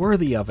he was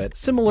worthy of it,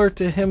 similar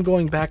to him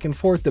going back and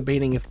forth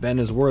debating if Ben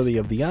is worthy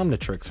of the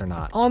Omnitrix or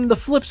not. On the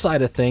flip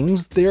side of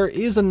things, there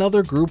is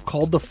another group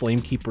called the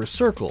Flamekeeper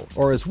Circle,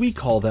 or as we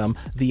call them,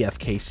 the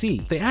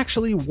FKC. They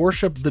actually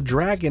worship the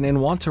dragon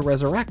and want to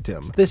resurrect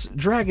him. This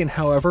dragon,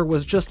 however,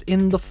 was just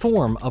in the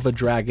form of a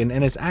dragon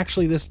and is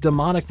actually this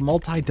demonic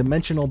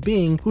multi-dimensional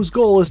being whose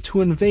goal is to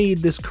invade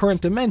this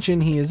current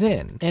dimension he is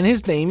in. And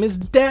his name is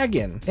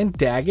Dagon, and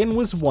Dagon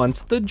was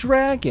once the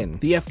dragon.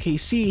 The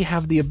FKC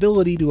have the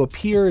ability to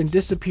appear and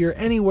disappear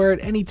anywhere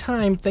at any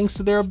time thanks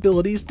to their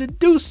abilities to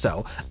do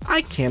so.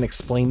 I can't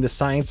explain the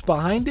science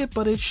behind it,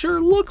 but it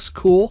sure looks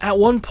cool. At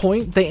one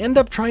point, they end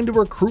up trying to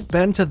recruit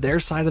Ben to their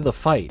side of the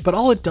fight, but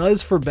all it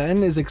does for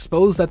Ben is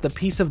expose that the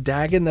piece of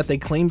Dagon that they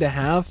claim to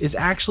have is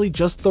actually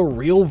just the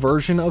real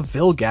version of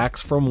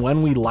Vilgax from when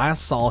we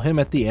last saw him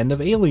at the end of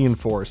Alien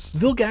Force.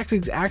 Vilgax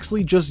is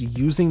actually just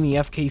using the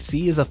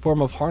FKC as a form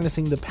of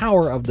harnessing the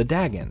power of the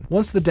Dagon.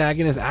 Once the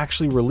Dagon is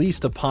actually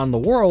released upon the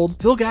world,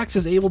 Vilgax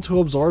is able to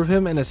absorb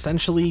him and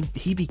essentially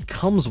he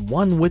becomes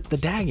one with the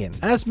Dagon.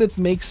 Azimuth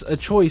makes a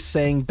choice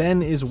saying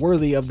Ben is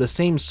worthy of the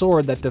same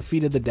sword that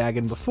defeated the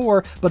Dagon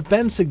before, but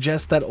Ben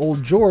suggests that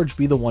Old George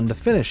be the one to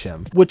finish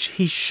him, which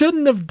he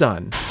shouldn't have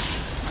done.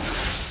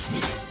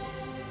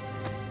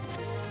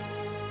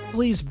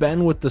 Leaves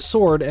Ben with the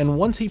sword, and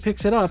once he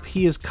picks it up,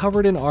 he is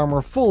covered in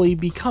armor fully,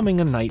 becoming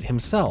a knight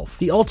himself.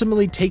 He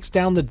ultimately takes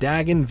down the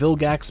Dagon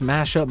Vilgax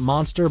mashup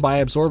monster by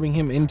absorbing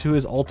him into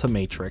his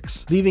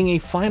Ultimatrix, leaving a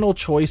final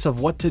choice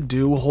of what to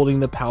do holding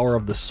the power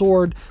of the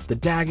sword, the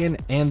Dagon,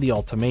 and the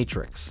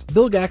Ultimatrix.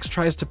 Vilgax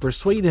tries to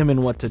persuade him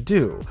in what to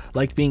do,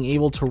 like being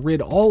able to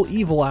rid all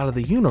evil out of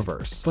the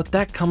universe, but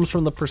that comes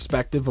from the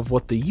perspective of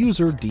what the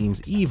user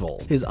deems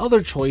evil. His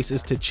other choice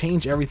is to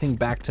change everything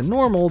back to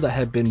normal that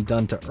had been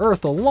done to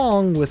Earth along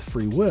with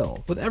free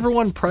will. With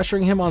everyone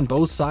pressuring him on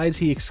both sides,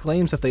 he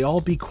exclaims that they all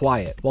be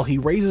quiet, while he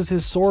raises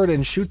his sword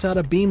and shoots out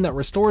a beam that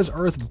restores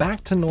Earth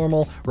back to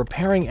normal,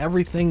 repairing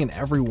everything and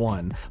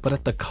everyone, but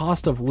at the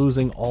cost of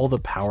losing all the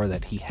power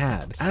that he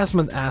had.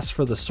 Azimuth asks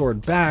for the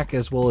sword back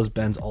as well as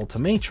Ben's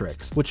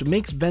Ultimatrix, which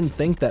makes Ben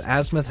think that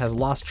Azimuth has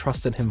lost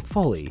trust in him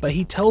fully, but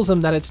he tells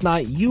him that it's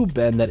not you,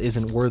 Ben, that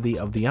isn't worthy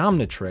of the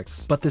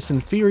Omnitrix, but this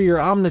inferior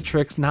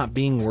Omnitrix not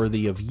being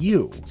worthy of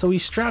you. So he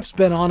straps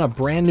Ben on a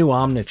brand new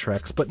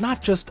Omnitrix, but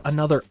not just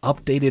another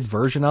updated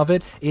version of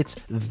it, it's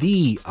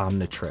the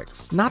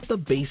Omnitrix. Not the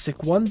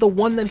basic one, the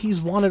one that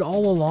he's wanted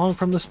all along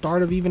from the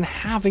start of even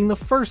having the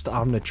first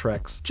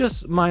Omnitrix.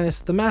 Just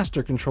minus the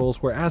master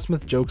controls where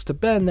Azimuth jokes to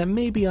Ben that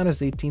maybe on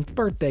his 18th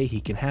birthday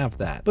he can have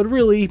that. But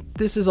really,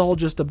 this is all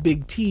just a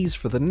big tease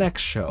for the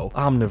next show,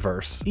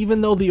 Omniverse.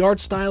 Even though the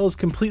art style is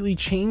completely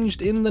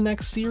changed in the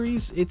next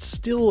series, it's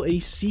still a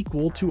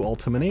sequel to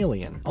Ultimate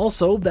Alien.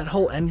 Also, that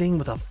whole ending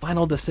with a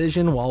final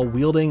decision while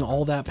wielding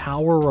all that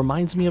power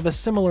reminds me of a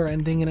similar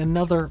ending in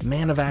another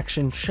Man of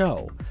Action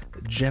show,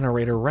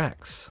 Generator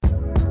Rex.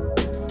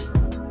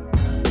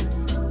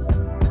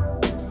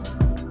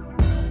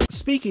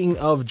 Speaking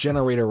of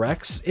Generator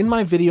Rex, in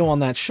my video on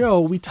that show,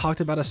 we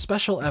talked about a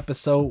special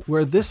episode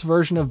where this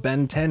version of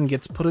Ben 10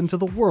 gets put into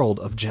the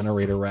world of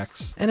Generator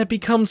Rex. And it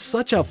becomes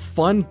such a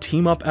fun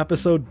team-up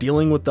episode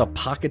dealing with the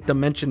pocket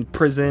dimension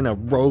prison, a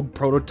rogue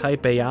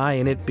prototype AI,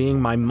 and it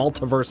being my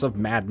multiverse of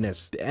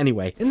madness.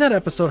 Anyway, in that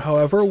episode,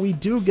 however, we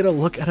do get a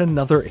look at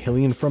another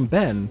alien from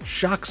Ben,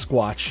 Shock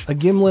Squatch, a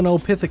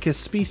Gimlinopithecus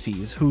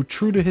species, who,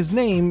 true to his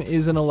name,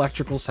 is an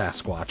electrical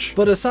Sasquatch.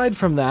 But aside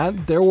from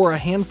that, there were a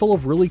handful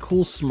of really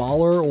cool smaller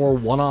or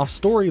one-off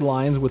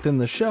storylines within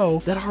the show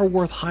that are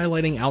worth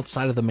highlighting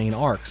outside of the main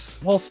arcs.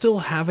 While still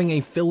having a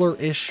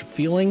filler-ish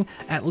feeling,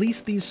 at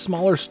least these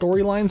smaller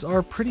storylines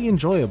are pretty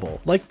enjoyable.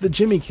 Like the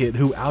Jimmy Kid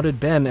who outed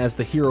Ben as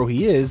the hero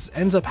he is,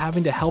 ends up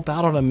having to help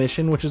out on a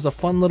mission, which is a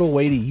fun little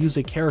way to use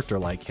a character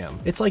like him.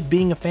 It's like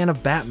being a fan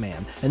of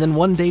Batman, and then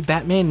one day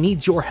Batman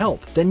needs your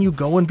help, then you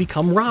go and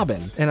become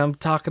Robin. And I'm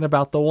talking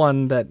about the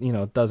one that, you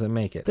know, doesn't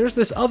make it. There's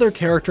this other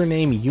character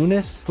named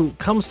Eunice who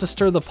comes to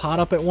stir the pot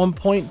up at one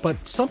point, but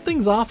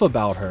something's off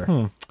about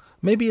her.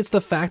 Maybe it's the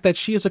fact that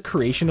she is a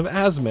creation of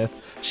Azimuth.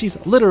 She's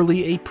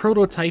literally a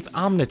prototype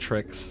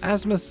Omnitrix.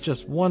 Azimuth's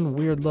just one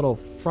weird little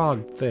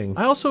frog thing.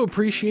 I also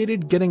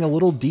appreciated getting a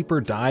little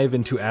deeper dive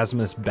into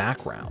Azimuth's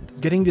background,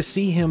 getting to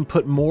see him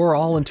put more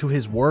all into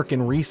his work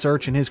and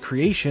research and his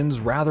creations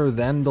rather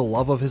than the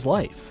love of his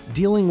life,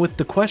 dealing with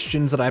the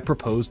questions that I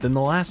proposed in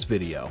the last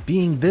video,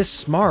 being this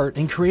smart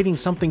and creating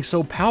something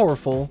so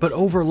powerful but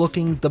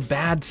overlooking the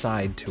bad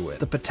side to it,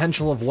 the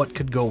potential of what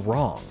could go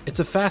wrong. It's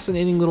a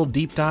fascinating little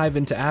deep dive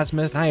into Azimuth,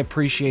 and I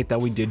appreciate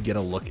that we did get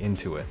a look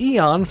into it.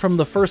 Eon from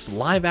the first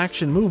live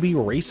action movie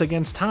Race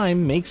Against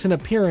Time makes an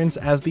appearance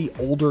as the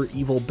older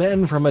evil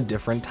Ben from a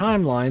different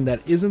timeline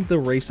that isn't the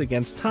Race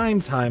Against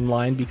Time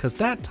timeline, because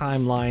that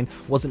timeline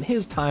wasn't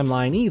his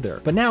timeline either.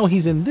 But now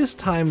he's in this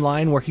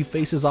timeline where he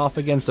faces off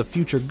against a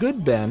future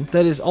good Ben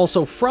that is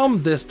also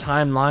from this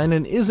timeline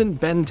and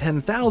isn't Ben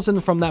 10,000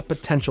 from that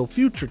potential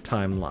future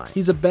timeline.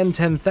 He's a Ben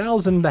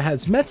 10,000 that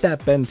has met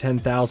that Ben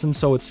 10,000,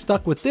 so it's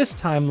stuck with this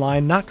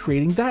timeline, not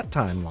creating that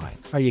timeline.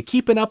 Are you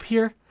keeping up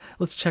here?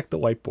 Let's check the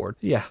whiteboard.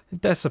 Yeah,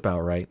 that's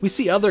about right. We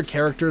see other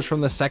characters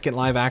from the second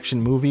live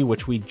action movie,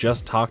 which we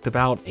just talked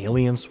about,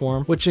 Alien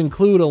Swarm, which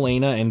include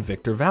Elena and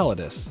Victor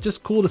Validus.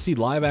 Just cool to see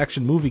live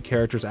action movie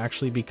characters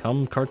actually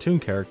become cartoon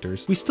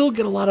characters. We still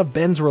get a lot of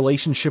Ben's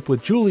relationship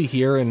with Julie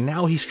here, and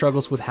now he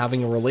struggles with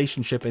having a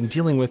relationship and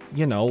dealing with,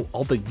 you know,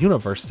 all the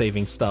universe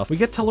saving stuff. We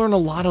get to learn a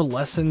lot of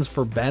lessons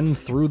for Ben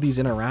through these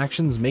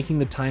interactions, making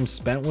the time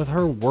spent with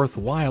her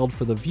worthwhile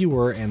for the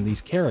viewer and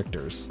these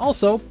characters.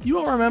 Also, you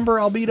all remember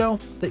Albedo?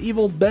 The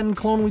evil Ben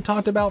clone we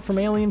talked about from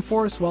Alien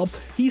Force? Well,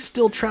 he's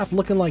still trapped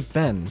looking like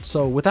Ben,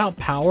 so without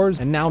powers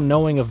and now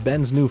knowing of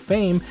Ben's new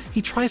fame,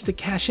 he tries to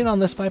cash in on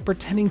this by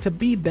pretending to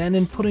be Ben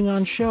and putting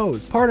on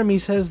shows. Part of me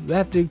says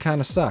that dude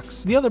kinda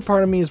sucks. The other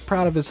part of me is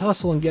proud of his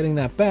hustle and getting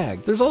that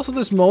bag. There's also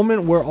this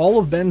moment where all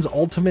of Ben's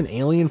ultimate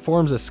alien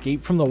forms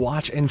escape from the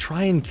Watch and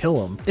try and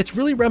kill him. It's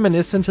really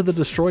reminiscent to the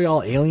Destroy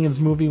All Aliens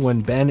movie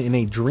when Ben in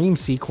a dream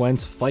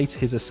sequence fights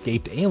his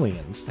escaped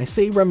aliens. I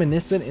say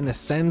reminiscent in a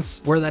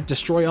sense where that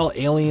Destroy All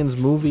Aliens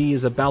movie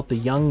is about the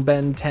young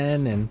Ben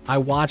 10, and I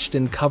watched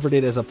and covered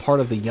it as a part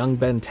of the young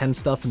Ben 10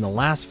 stuff in the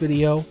last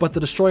video, but the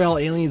Destroy All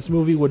Aliens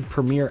movie would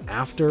premiere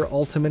after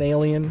Ultimate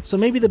Alien. So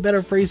maybe the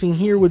better phrasing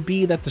here would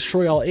be that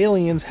Destroy All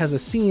Aliens has a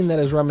scene that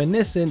is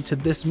reminiscent to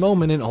this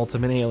moment in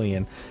Ultimate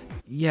Alien.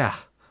 Yeah.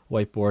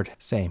 Whiteboard,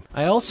 same.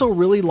 I also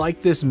really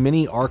like this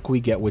mini arc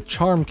we get with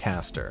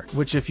Charmcaster,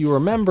 which if you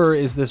remember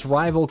is this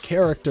rival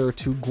character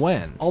to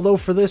Gwen. Although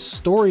for this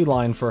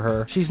storyline for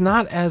her, she's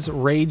not as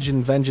rage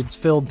and vengeance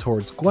filled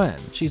towards Gwen.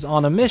 She's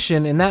on a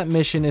mission, and that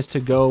mission is to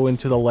go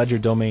into the Ledger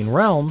Domain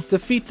realm,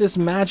 defeat this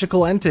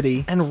magical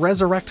entity, and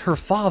resurrect her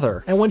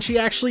father. And when she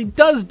actually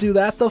does do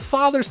that, the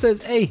father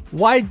says, "Hey,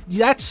 why,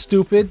 that's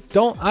stupid,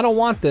 I don't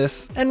want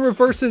this," and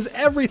reverses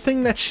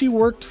everything that she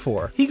worked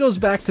for. He goes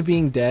back to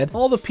being dead,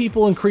 all the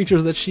people and creatures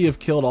that she have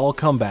killed all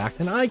come back,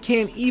 and I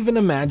can't even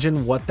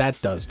imagine what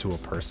that does to a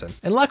person.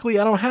 And luckily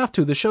I don't have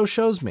to, the show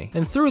shows me.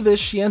 And through this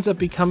she ends up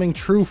becoming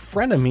true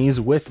frenemies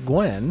with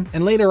Gwen,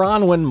 and later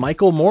on when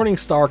Michael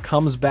Morningstar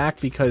comes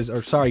back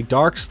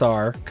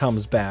Darkstar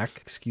comes back,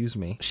 excuse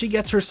me, she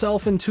gets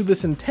herself into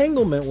this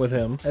entanglement with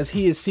him as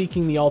he is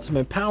seeking the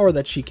ultimate power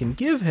that she can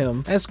give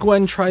him, as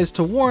Gwen tries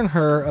to warn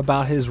her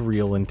about his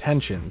real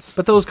intentions.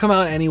 But those come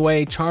out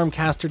anyway.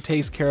 Charmcaster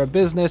takes care of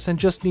business and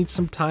just needs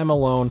some time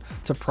alone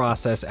to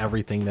process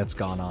everything that's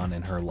gone on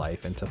in her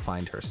life and to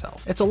find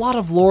herself. It's a lot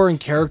of lore and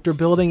character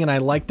building, and I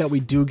like that we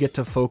do get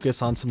to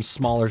focus on some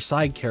smaller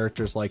side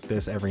characters like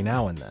this every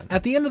now and then.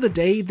 At the end of the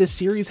day, this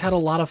series had a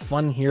lot of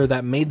fun here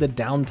that made the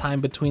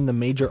downtime between the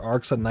major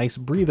arcs a nice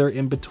breather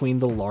in between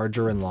the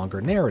larger and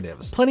longer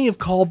narratives. Plenty of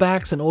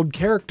callbacks and old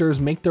characters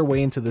make their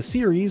way into the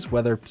series,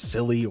 whether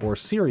silly or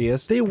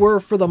serious. They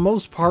were, for the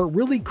most part,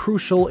 really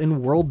crucial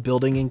in world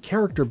building and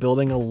character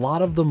building a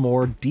lot of the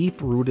more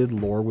deep-rooted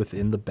lore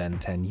within the Ben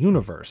 10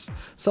 universe.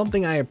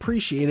 Something I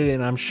appreciated,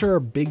 and I'm sure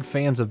big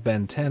fans of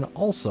Ben 10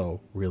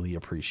 also really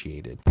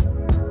appreciated.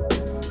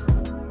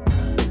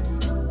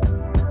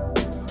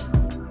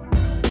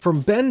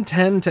 From Ben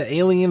 10 to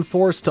Alien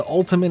Force to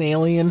Ultimate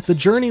Alien, the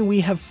journey we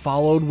have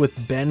followed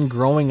with Ben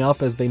growing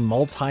up as the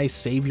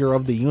multi-savior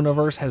of the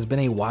universe has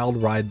been a wild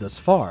ride thus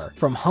far.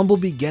 From humble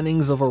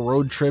beginnings of a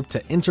road trip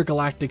to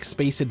intergalactic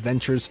space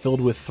adventures filled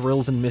with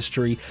thrills and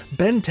mystery,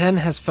 Ben 10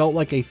 has felt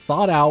like a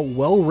thought-out,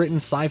 well-written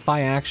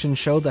sci-fi action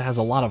show that has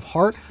a lot of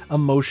heart,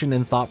 emotion,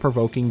 and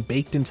thought-provoking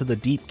baked into the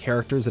deep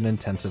characters and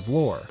intensive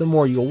lore. The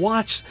more you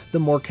watch, the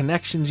more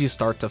connections you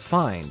start to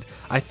find.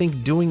 I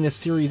think doing this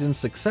series in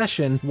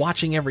succession,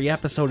 watching every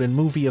episode and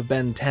movie of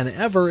Ben 10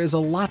 ever, is a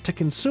lot to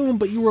consume,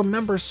 but you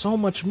remember so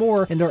much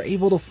more and are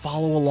able to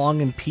follow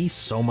along and piece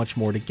so much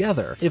more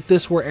together. If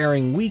this were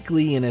airing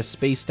weekly and as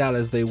spaced out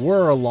as they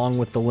were, along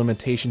with the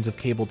limitations of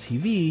cable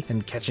TV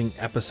and catching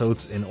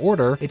episodes in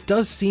order, it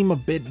does seem a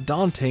bit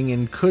daunting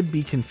and could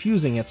be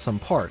confusing at some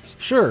parts.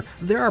 Sure,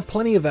 there are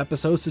plenty of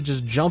episodes to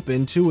just jump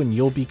into and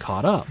you'll be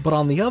caught up, but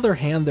on the other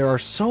hand, there are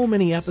so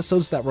many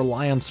episodes that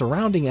rely on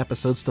surrounding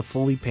episodes to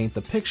fully paint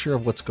the picture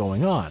of what's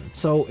going on.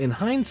 So in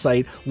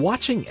hindsight,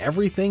 watching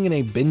everything in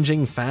a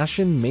binging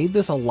fashion made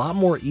this a lot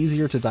more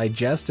easier to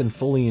digest and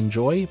fully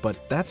enjoy,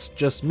 but that's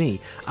just me.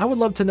 I would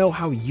love to know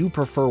how you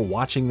prefer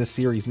watching the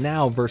series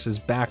now versus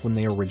back when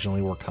they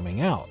originally were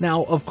coming out.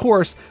 Now, of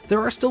course,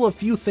 there are still a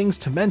few things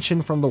to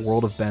mention from the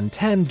world of Ben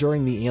 10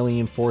 during the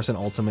Alien Force and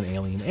Ultimate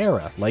Alien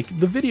era, like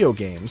the video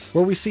games,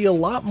 where we see a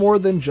lot more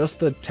than just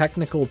the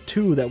technical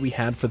 2 that we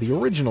had for the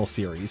original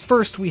series.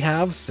 First, we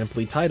have,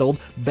 simply titled,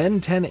 Ben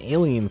 10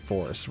 Alien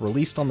Force,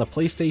 released on the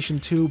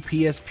PlayStation 2,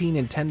 PSP,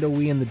 Nintendo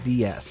Wii, and the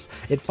DS.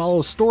 It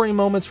follows story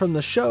moments from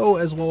the show,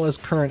 as well as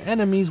current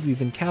enemies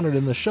we've encountered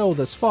in the show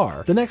thus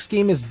far. The next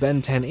game is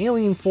Ben 10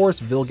 Alien Force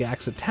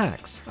Vilgax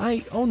Attacks.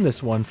 I own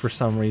this one for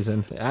some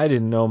reason. I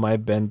didn't know my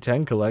Ben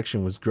 10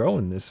 collection was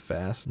growing this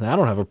fast. I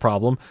don't have a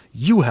problem.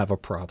 You have a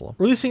problem.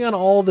 Releasing on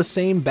all the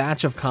same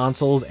batch of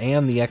consoles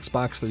and the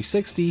Xbox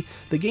 360,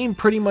 the game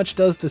pretty much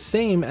does the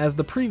same as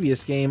the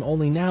previous game,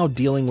 only now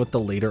dealing with the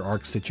later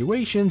arc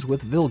situations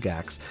with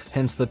Vilgax,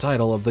 hence the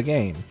title of the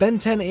game. Ben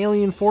 10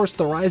 Alien Force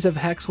The Rise of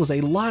Hex was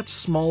a lot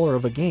smaller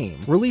of a game.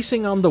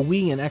 Releasing on the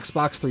Wii and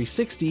Xbox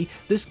 360,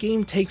 this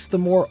game takes the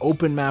more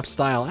open map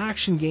style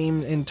action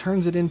game and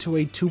turns it into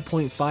a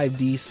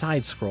 2.5D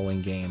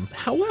side-scrolling game.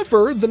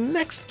 However, the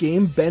next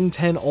game, Ben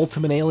 10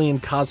 Ultimate Alien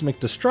Cosmic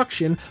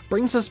Destruction,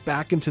 brings us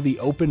back into the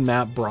open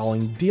map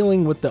brawling,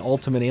 dealing with the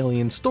Ultimate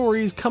Alien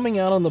stories coming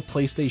out on the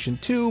PlayStation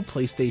 2,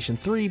 PlayStation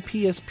 3,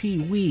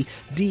 PSP, Wii,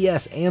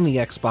 DS, and the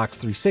Xbox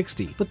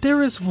 360. But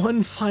there is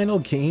one final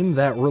game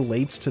that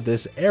relates to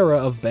this era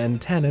of Ben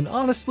 10, and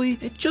honestly,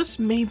 it just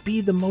may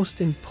be the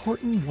most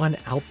important one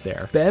out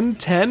there. Ben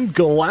 10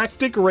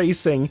 Galactic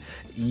Racing.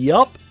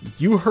 Yup,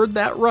 you heard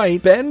that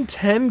right. Ben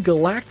 10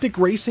 Galactic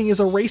Racing is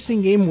a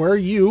racing game where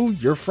you,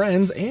 your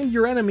friends, and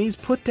your enemies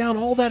put down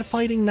all that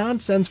fighting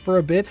nonsense for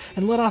a bit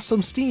and let off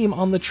some steam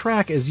on the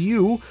track as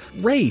you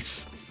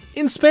race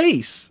in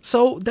space.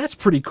 So that's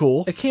pretty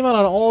cool. It came out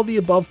on all the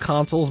above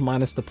consoles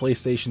minus the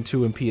PlayStation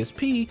 2 and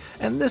PSP,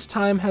 and this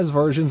time has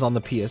versions on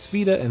the PS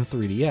Vita and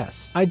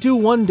 3DS. I do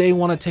one day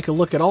want to take a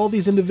look at all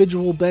these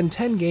individual Ben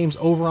 10 games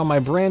over on my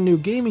brand new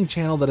gaming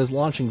channel that is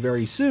launching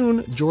very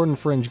soon, Jordan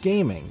Fringe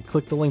Gaming.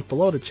 Click the link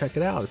below to check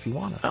it out if you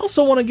want to. I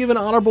also want to give an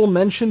honorable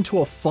mention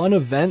to a fun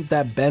event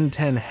that Ben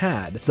 10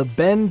 had, the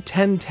Ben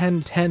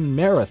 10-10-10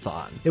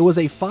 Marathon. It was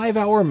a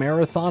 5-hour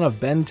marathon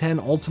of Ben 10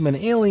 Ultimate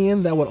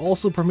Alien that would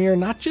also premiere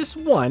not just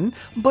one,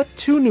 but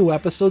 2 new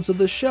episodes of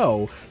the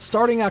show.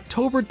 Starting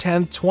October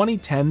 10th,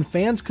 2010,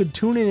 fans could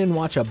tune in and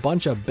watch a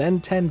bunch of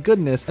Ben 10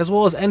 goodness, as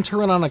well as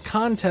enter in on a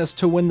contest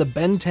to win the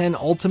Ben 10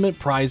 Ultimate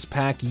Prize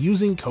Pack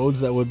using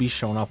codes that would be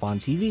shown off on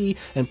TV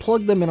and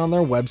plug them in on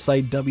their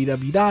website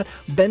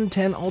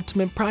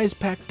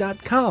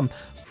www.ben10ultimateprizepack.com.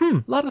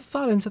 A lot of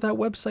thought into that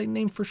website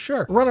name for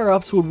sure.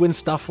 Runner-ups would win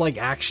stuff like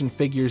action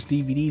figures,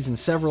 DVDs, and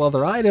several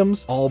other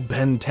items, all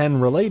Ben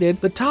 10 related.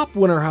 The top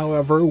winner,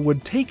 however,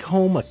 would take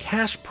home a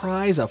cash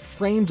prize, a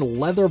framed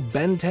leather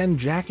Ben 10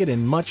 jacket,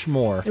 and much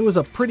more. It was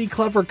a pretty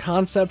clever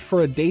concept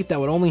for a date that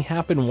would only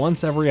happen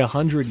once every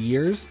 100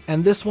 years,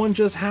 and this one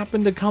just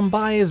happened to come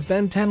by as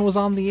Ben 10 was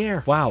on the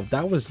air. Wow,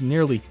 that was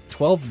nearly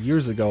 12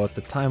 years ago at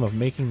the time of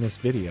making this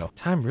video.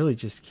 Time really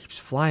just keeps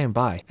flying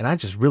by, and I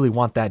just really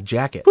want that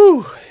jacket.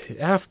 Whew.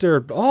 After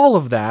all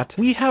of that,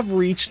 we have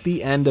reached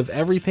the end of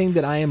everything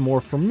that I am more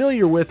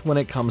familiar with when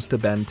it comes to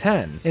Ben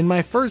 10. In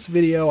my first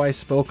video, I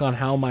spoke on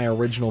how my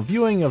original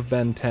viewing of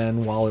Ben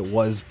 10 while it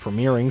was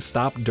premiering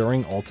stopped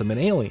during Ultimate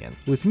Alien,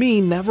 with me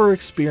never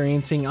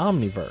experiencing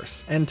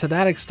Omniverse, and to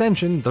that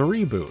extension, the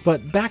reboot.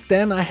 But back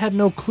then, I had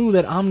no clue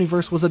that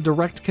Omniverse was a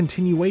direct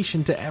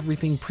continuation to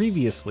everything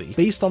previously,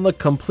 based on the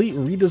complete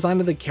redesign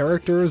of the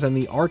characters and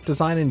the art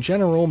design in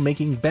general,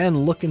 making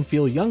Ben look and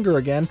feel younger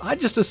again. I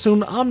just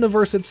assumed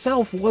Omniverse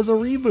itself was a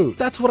reboot.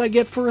 That's what I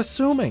get for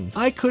assuming.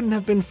 I couldn't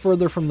have been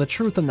further from the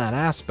truth in that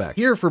aspect.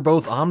 Here, for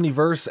both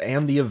Omniverse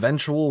and the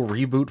eventual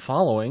reboot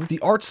following, the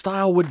art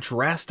style would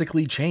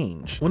drastically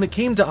change. When it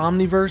came to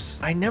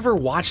Omniverse, I never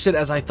watched it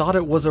as I thought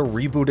it was a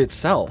reboot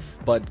itself,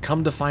 but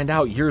come to find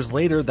out years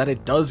later that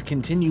it does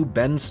continue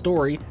Ben's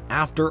story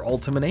after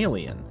Ultimate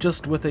Alien,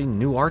 just with a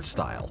new art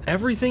style.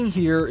 Everything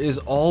here is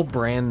all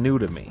brand new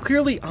to me.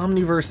 Clearly,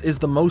 Omniverse is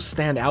the most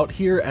stand out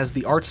here as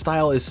the art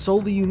style is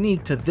solely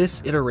unique to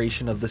this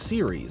iteration of the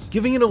series,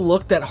 giving it a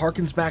look that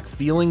harkens back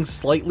feelings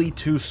slightly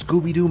to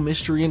Scooby-Doo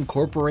Mystery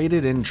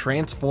Incorporated and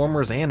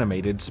Transformers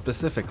Animated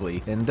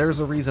specifically, and there's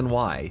a reason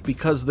why.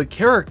 Because the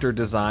character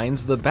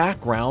designs, the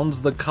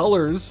backgrounds, the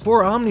colors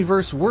for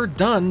Omniverse were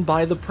done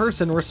by the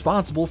person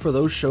responsible for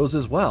those shows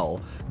as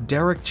well,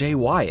 Derek J.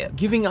 Wyatt,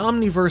 giving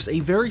Omniverse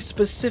a very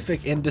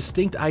specific and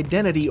distinct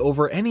identity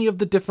over any of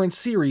the different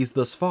series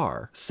thus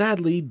far.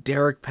 Sadly,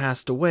 Derek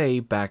passed away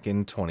back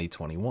in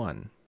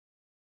 2021.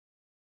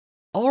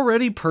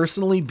 Already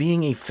personally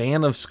being a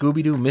fan of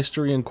Scooby-Doo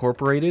Mystery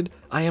Incorporated,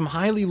 I am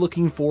highly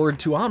looking forward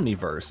to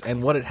Omniverse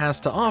and what it has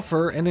to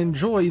offer, and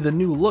enjoy the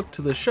new look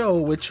to the show,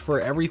 which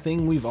for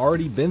everything we've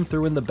already been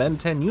through in the Ben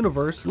 10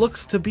 universe,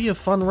 looks to be a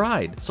fun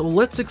ride. So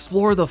let's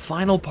explore the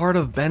final part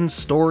of Ben's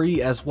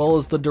story, as well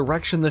as the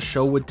direction the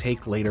show would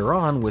take later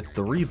on with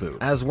the reboot,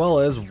 as well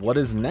as what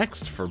is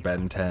next for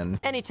Ben 10.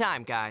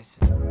 Anytime, guys.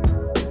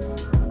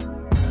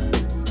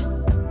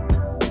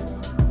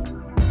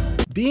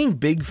 Being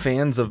big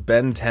fans of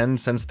Ben 10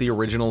 since the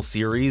original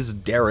series,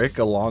 Derek,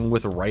 along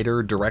with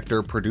writer,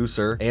 director,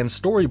 producer, and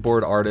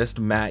storyboard artist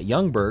Matt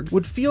Youngberg,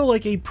 would feel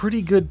like a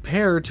pretty good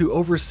pair to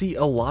oversee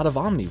a lot of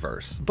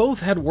Omniverse.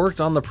 Both had worked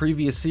on the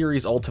previous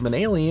series Ultimate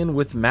Alien,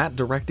 with Matt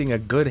directing a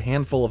good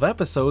handful of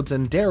episodes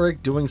and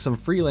Derek doing some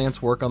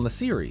freelance work on the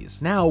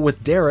series. Now,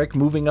 with Derek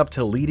moving up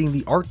to leading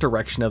the art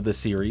direction of the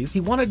series, he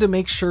wanted to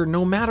make sure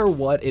no matter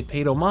what, it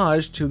paid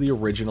homage to the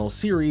original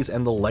series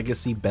and the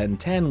legacy Ben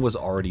 10 was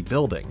already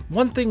building.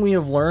 One thing we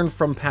have learned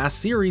from past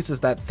series is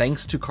that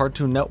thanks to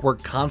Cartoon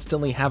Network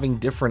constantly having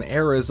different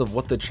eras of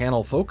what the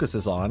channel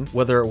focuses on,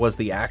 whether it was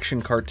the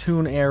action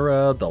cartoon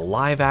era, the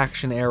live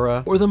action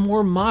era, or the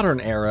more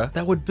modern era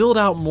that would build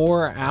out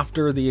more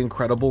after the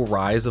incredible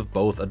rise of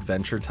both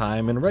Adventure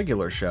Time and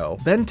regular show,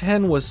 Ben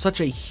 10 was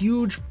such a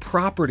huge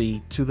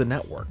property to the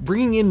network,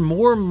 bringing in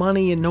more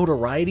money and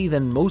notoriety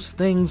than most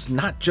things,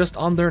 not just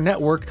on their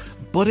network,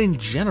 but in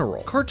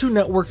general. Cartoon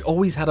Network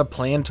always had a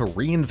plan to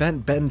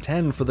reinvent Ben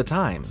 10 for the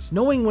times,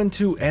 knowing when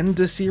to end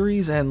the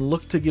series and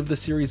look to give the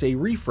series a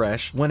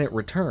refresh when it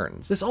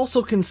returns. This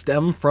also can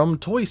stem from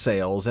toy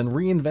sales and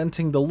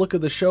reinventing the look of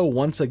the show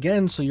once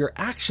again, so your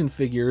action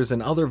figures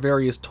and other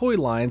various toy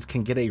lines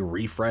can get a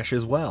refresh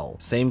as well.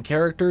 Same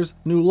characters,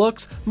 new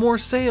looks, more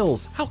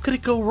sales. How could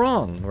it go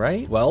wrong,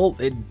 right? Well,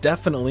 it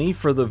definitely,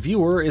 for the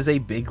viewer, is a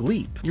big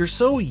leap. You're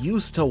so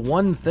used to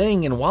one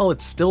thing, and while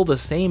it's still the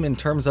same in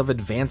terms of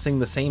advancing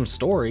the same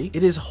story,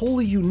 it is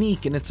wholly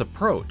unique in its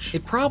approach.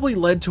 It probably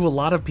led to a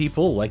lot of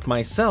people, like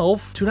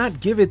myself, to not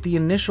give it the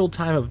initial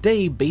time of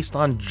day based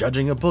on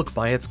judging a book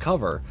by its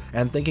cover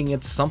and thinking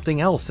it's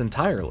something else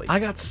entirely. I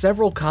got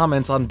several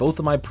comments on both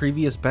of my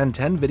previous Ben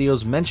 10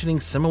 videos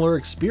mentioning similar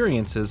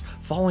experiences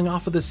falling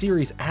off of the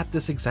series at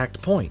this exact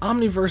point.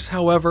 Omniverse,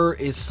 however,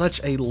 is such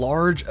a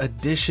large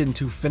addition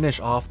to finish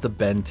off the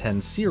Ben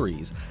 10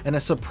 series, and a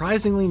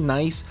surprisingly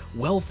nice,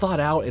 well thought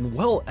out, and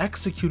well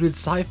executed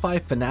sci-fi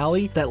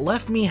finale that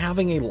left me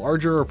having a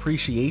larger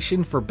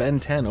appreciation for Ben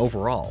 10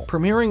 overall.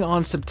 Premiering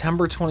on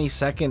September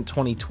 22nd,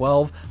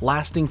 2012,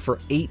 lasting for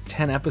 8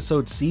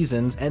 10-episode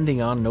seasons,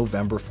 ending on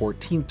November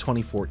 14th,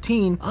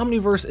 2014,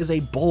 Omniverse is a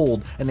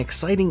bold and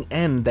exciting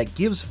end that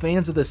gives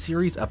fans of the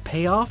series a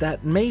payoff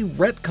that may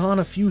retcon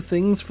a few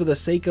things for the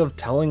sake of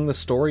telling the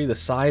story the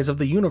size of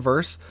the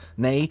universe,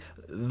 nay,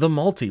 the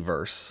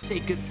multiverse. Say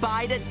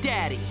goodbye to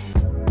Daddy.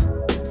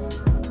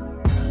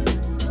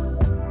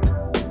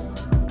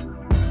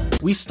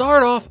 We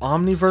start off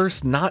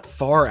Omniverse not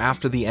far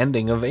after the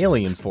ending of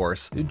Alien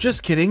Force.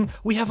 Just kidding,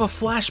 we have a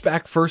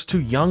flashback first to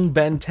young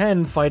Ben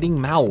 10 fighting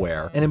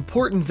Malware, an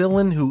important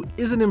villain who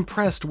isn't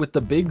impressed with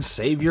the big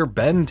savior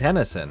Ben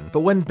Tennyson.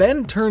 But when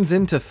Ben turns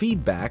into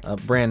Feedback, a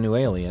brand new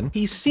alien,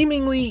 he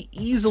seemingly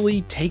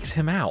easily takes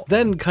him out.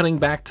 Then cutting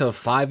back to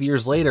 5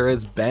 years later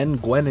as Ben,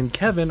 Gwen, and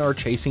Kevin are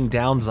chasing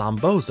down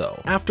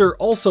Zombozo. After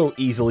also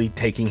easily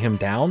taking him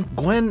down,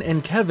 Gwen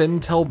and Kevin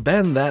tell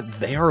Ben that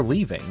they are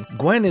leaving.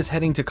 Gwen is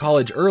heading to college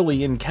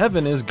early and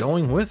Kevin is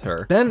going with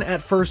her. Ben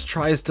at first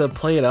tries to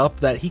play it up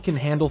that he can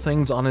handle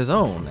things on his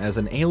own as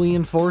an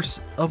alien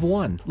force of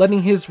one,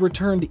 letting his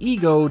returned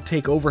ego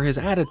take over his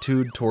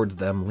attitude towards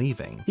them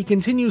leaving. He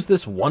continues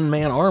this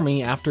one-man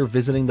army after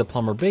visiting the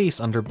Plumber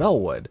base under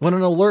Bellwood, when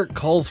an alert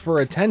calls for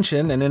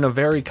attention and in a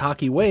very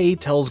cocky way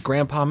tells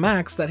Grandpa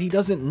Max that he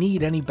doesn't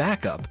need any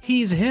backup.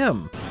 He's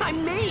him.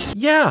 I'm me!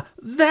 Yeah,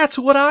 that's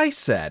what I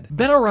said.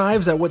 Ben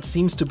arrives at what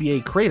seems to be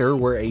a crater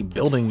where a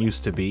building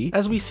used to be,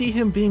 as we see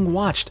him being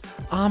watched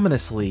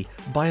ominously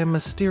by a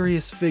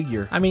mysterious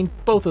figure. I mean,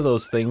 both of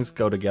those things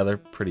go together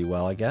pretty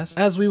well, I guess,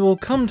 as we will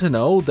come to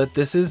know that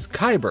this is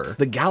Kyber,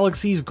 the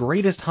galaxy's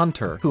greatest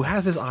hunter, who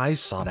has his eyes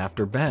sought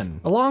after Ben.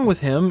 Along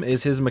with him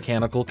is his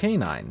mechanical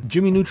canine,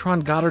 Jimmy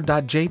Neutron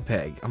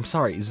Goddard.jpg, I'm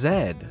sorry,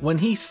 Zed. When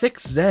he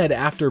sicks Zed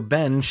after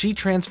Ben, she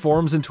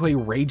transforms into a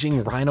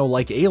raging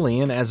rhino-like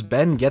alien as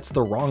Ben gets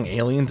the wrong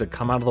alien to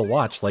come out of the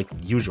watch like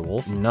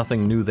usual,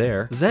 nothing new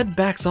there. Zed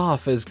backs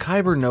off as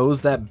Kyber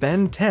knows that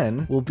Ben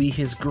 10 will be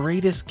his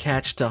greatest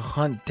catch to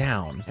hunt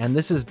down, and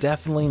this is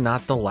definitely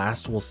not the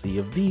last we'll see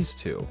of these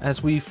two,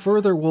 as we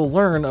further will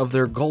learn of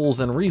their goals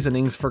and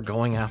reasonings for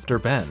going after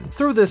Ben.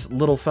 Through this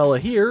little fella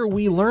here,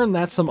 we learn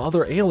that some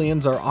other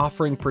aliens are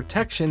offering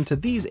protection to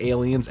these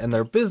aliens and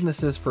their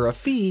businesses for a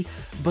fee,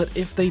 but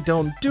if they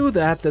don't do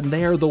that, then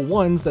they are the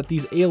ones that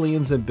these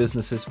aliens and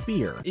businesses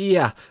fear.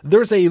 Yeah,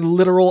 there's a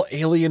literal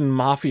alien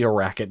mafia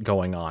racket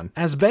going on.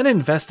 As Ben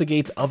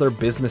investigates other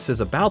businesses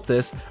about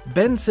this,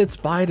 Ben sits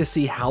by to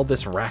see how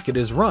this racket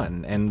is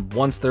run, and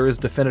once there is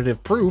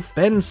definitive proof,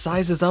 Ben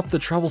sizes up the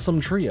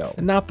troublesome trio.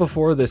 And not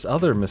before this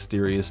other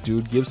mysterious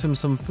dude gives him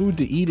some food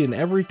to eat in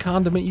every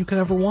condiment you can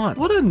ever want.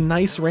 What a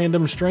nice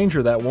random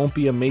stranger that won't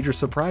be a major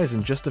surprise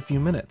in just a few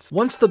minutes.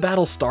 Once the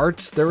battle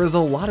starts, there is a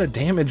lot of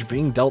damage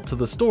being dealt to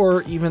the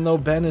store, even though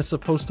Ben is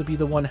supposed to be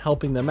the one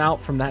helping them out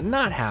from that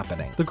not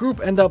happening. The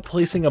group end up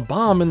placing a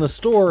bomb in the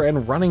store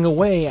and running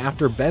away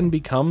after Ben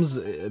becomes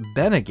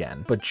Ben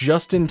again. But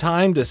just in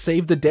time to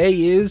save the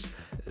day is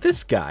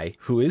this guy.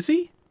 Who is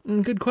he?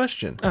 Good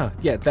question. Oh,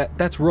 yeah,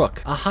 that's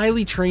Rook, a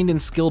highly trained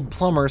and skilled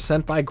plumber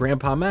sent by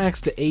Grandpa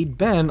Max to aid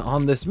Ben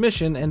on this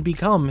mission and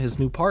become his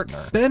new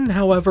partner. Ben,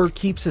 however,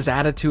 keeps his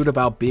attitude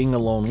about being a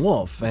lone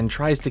wolf and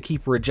tries to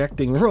keep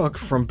rejecting Rook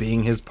from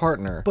being his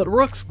partner. But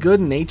Rook's good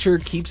nature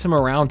keeps him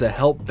around to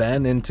help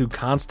Ben and to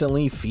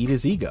constantly feed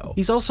his ego.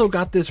 He's also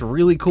got this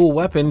really cool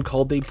weapon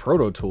called a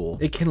proto tool.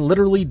 It can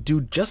literally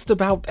do just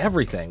about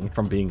everything,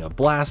 from being a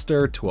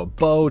blaster to a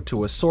bow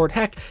to a sword.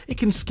 Heck, it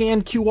can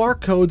scan QR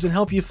codes and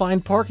help you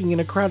find parking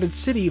in a crowded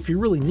city if you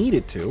really need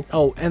it to.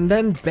 Oh, and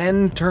then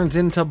Ben turns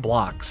into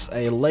Blocks,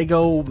 a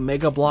Lego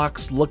Mega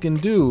Bloks looking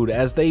dude,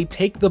 as they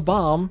take the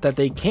bomb that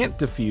they can't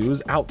defuse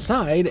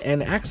outside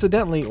and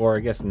accidentally, or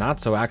I guess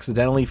not so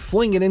accidentally,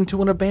 fling it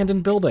into an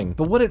abandoned building.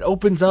 But what it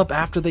opens up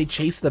after they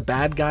chase the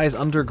bad guys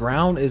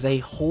underground is a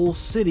whole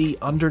city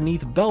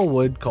underneath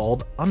Bellwood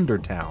called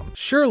Undertown.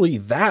 Surely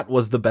that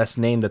was the best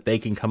name that they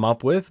can come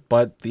up with,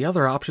 but the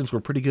other options were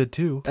pretty good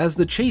too. As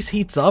the chase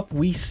heats up,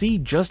 we see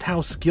just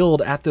how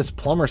skilled at this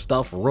plumber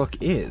stuff Rook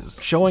is,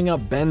 showing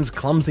up Ben's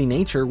clumsy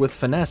nature with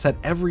finesse at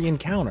every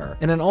encounter,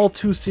 and an all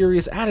too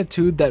serious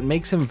attitude that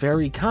makes him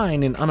very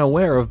kind and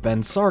unaware of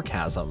Ben's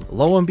sarcasm.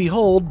 Lo and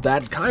behold,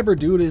 that Kyber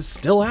dude is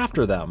still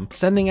after them,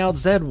 sending out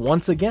Zed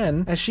once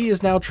again, as she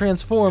is now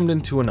transformed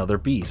into another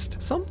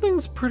beast.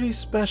 Something's pretty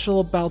special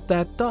about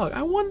that dog.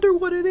 I wonder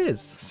what it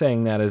is.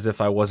 Saying that as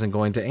if I wasn't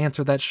going to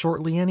answer that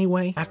shortly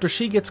anyway. After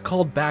she gets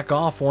called back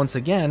off once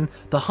again,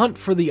 the hunt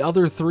for the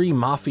other three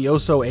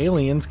mafioso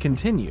aliens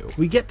continue.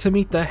 We get to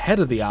meet the head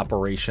of the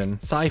operation,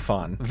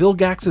 Siphon,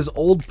 Vilgax's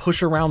old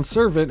push-around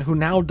servant who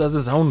now does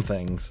his own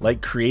things,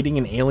 like creating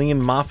an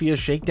alien mafia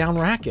shakedown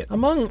racket.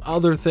 Among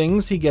other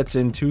things he gets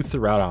into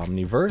throughout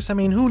Omniverse. I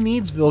mean, who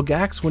needs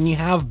Vilgax when you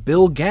have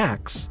Bill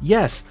Gax?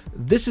 Yes,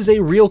 this is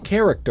a real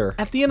character.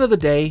 At the end of the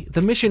day,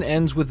 the mission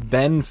ends with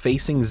Ben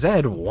facing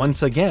Zed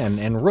once again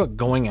and Rook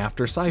going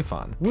after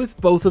Siphon, with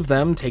both of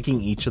them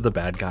taking each of the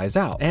bad guys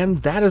out.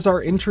 And that is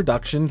our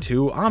introduction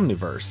to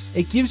Omniverse.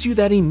 It gives you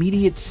that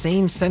immediate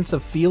same sense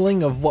of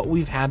feeling of what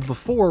we've had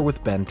before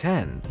with Ben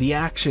 10. The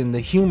action, the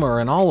humor,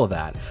 and all of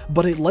that,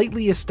 but it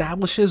lightly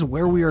establishes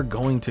where we are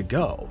going to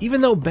go.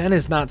 Even though Ben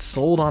is not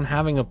sold on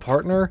having a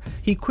partner,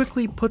 he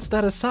quickly puts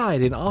that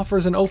aside and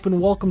offers an open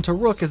welcome to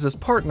Rook as his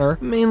partner,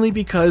 mainly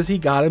because he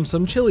got him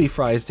some chili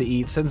fries to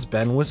eat since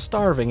Ben was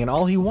starving and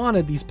all he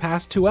wanted these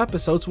past 2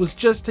 episodes was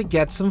just to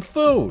get some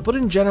food. But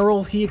in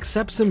general, he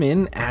accepts him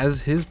in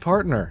as his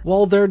partner.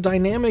 While their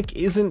dynamic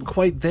isn't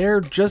quite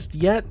there just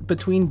yet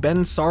between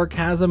Ben's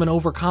sarcasm and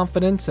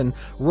overconfidence and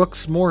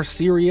Rook's more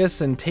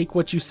serious and take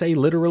what you say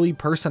literally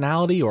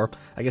personality, or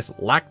I guess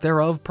lack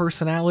thereof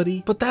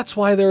personality, but that's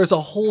why there is a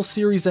whole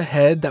series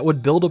ahead that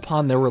would build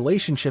upon their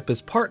relationship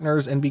as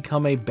partners and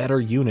become a better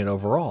unit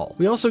overall.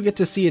 We also get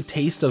to see a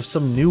taste of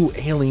some new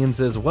aliens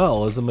as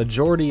well, as a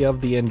majority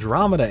of the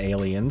Andromeda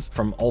aliens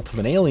from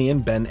Ultimate Alien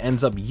Ben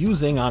ends up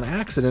using on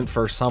accident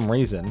for some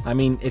reason. I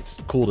mean, it's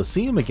cool to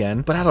see him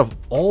again, but out of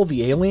all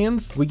the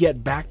aliens, we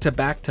get back to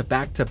back to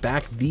back to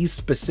back these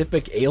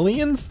specific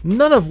aliens,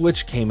 none of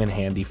which came in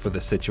handy for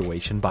the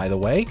situation, by the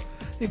way.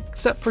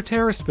 Except for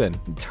Terraspin.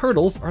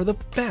 Turtles are the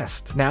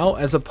best. Now,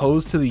 as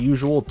opposed to the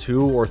usual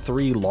 2 or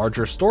 3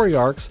 larger story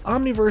arcs,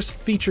 Omniverse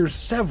features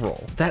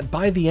several that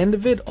by the end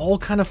of it all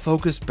kind of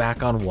focus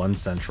back on one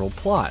central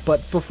plot.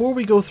 But before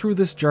we go through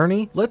this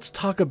journey, let's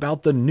talk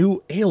about the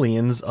new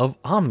aliens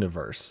of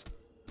Omniverse.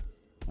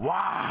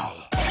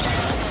 Wow!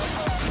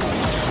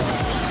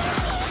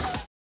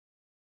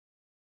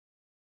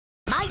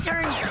 My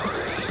turn.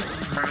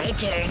 My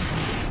turn.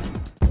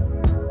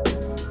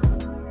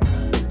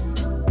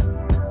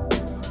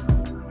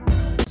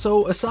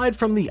 So aside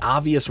from the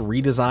obvious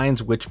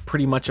redesigns which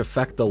pretty much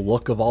affect the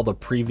look of all the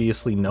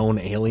previously known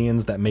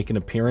aliens that make an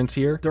appearance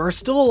here, there are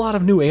still a lot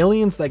of new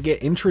aliens that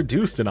get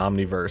introduced in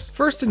Omniverse.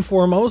 First and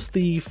foremost,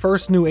 the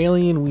first new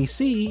alien we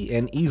see,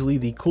 and easily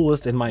the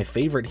coolest and my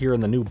favorite here in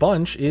the new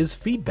bunch, is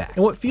Feedback.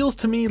 And what feels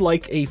to me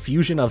like a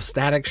fusion of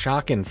Static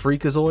Shock and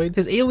Freakazoid,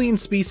 his alien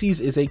species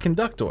is a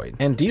Conductoid,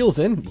 and deals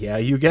in, yeah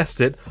you guessed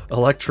it,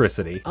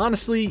 electricity.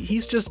 Honestly,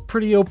 he's just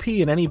pretty OP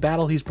in any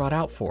battle he's brought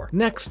out for.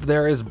 Next,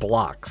 there is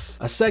Blocks,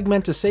 a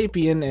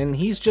Segmentasapien, and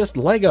he's just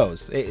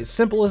Legos. It's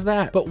simple as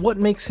that. But what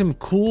makes him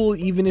cool,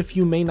 even if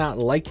you may not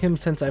like him,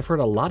 since I've heard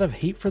a lot of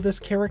hate for this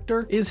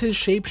character, is his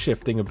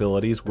shape-shifting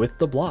abilities with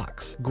the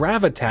blocks.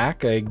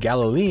 Gravitack, a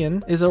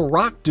Galilean, is a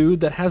rock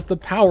dude that has the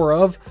power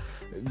of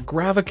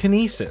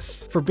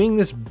gravikinesis. For being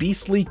this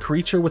beastly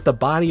creature with the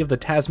body of the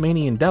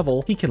Tasmanian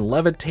devil, he can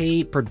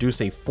levitate,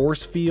 produce a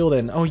force field,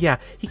 and oh yeah,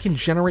 he can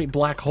generate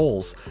black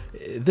holes.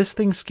 This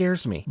thing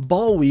scares me.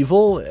 Ball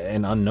weevil,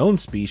 an unknown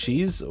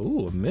species.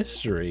 Ooh, a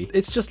mystery.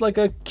 It's just like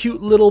a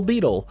cute little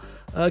beetle.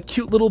 A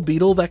cute little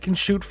beetle that can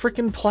shoot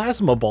frickin'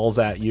 plasma balls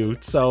at you,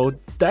 so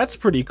that's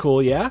pretty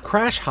cool, yeah?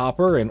 Crash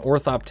Hopper, an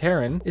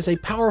Orthopteran, is a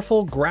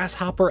powerful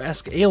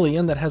grasshopper-esque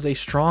alien that has a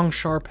strong,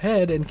 sharp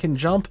head and can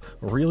jump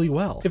really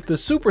well. If the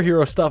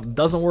superhero stuff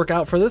doesn't work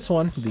out for this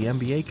one, the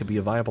NBA could be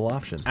a viable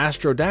option.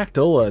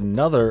 Astrodactyl,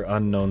 another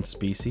unknown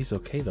species.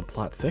 Okay, the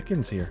plot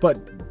thickens here.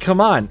 But come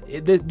on,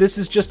 this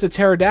is just a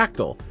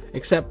pterodactyl.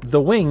 Except the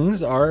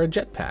wings are a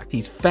jetpack.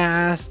 He's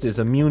fast, is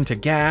immune to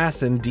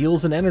gas, and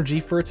deals in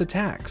energy for its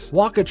attacks.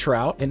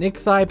 Walkatrout, an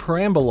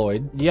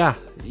ichthyparambuloid. Yeah,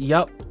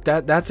 yep,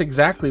 that's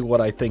exactly what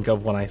I think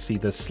of when I see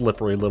this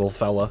slippery little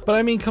fella. But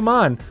I mean, come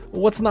on,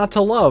 what's not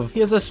to love?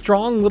 He has a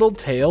strong little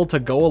tail to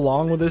go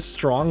along with his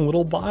strong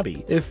little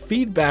body. If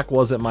feedback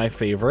wasn't my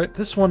favorite,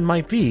 this one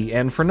might be,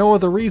 and for no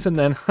other reason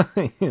than,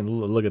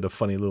 look at the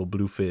funny little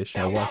blue fish.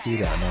 I walk you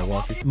down, I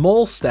walk you.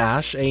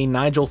 Molestache, a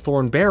Nigel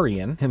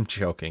Thornberryan. I'm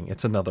joking,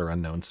 it's another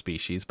unknown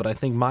species, but I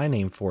think my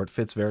name for it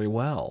fits very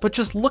well. But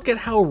just look at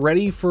how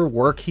ready for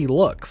work he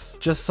looks.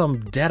 Just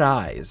some dead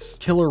eyes.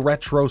 Killer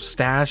retro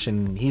stash,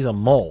 and he's a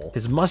mole.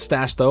 His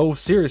mustache, though,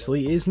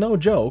 seriously, is no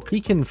joke. He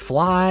can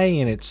fly,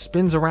 and it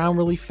spins around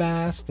really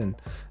fast, and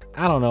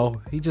I don't know,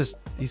 he's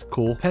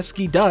cool.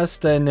 Pesky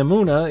Dust, a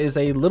Nemuna, is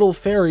a little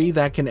fairy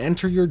that can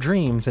enter your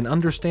dreams and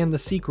understand the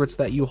secrets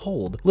that you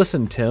hold.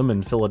 Listen, Tim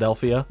in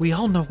Philadelphia, we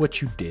all know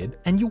what you did,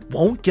 and you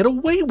won't get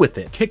away with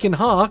it. Kickin'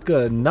 Hawk,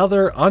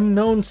 another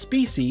unknown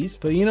species,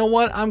 but you know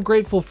what? I'm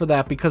grateful for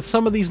that because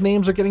some of these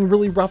names are getting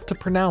really rough to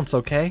pronounce,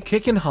 okay?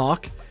 Kickin'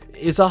 Hawk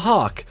is a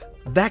hawk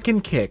that can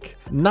kick.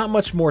 Not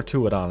much more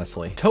to it,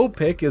 honestly.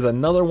 Toepick is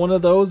another one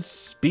of those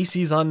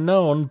species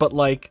unknown, but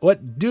like,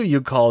 what do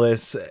you call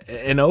this?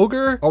 An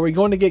ogre? Are we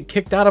going to get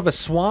kicked out of a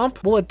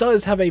swamp? Well, it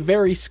does have a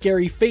very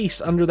scary face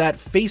under that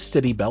face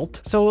city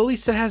belt, so at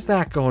least it has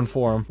that going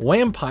for him.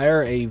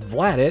 Vampire, a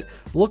Vladit,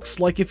 looks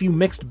like if you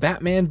mixed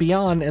Batman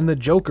Beyond and the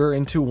Joker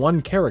into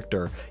one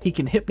character. He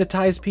can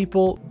hypnotize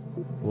people.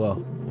 Whoa,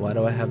 why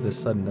do I have this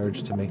sudden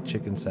urge to make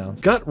chicken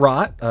sounds? Gut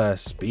Rot, a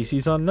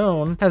species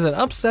unknown, has an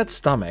upset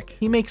stomach.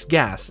 He makes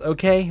gas,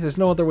 okay? There's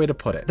no other way to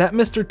put it. That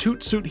Mr.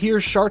 Toot Suit here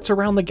sharts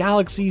around the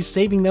galaxies,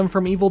 saving them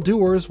from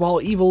evildoers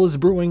while evil is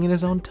brewing in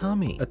his own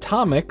tummy.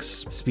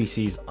 Atomics,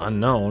 species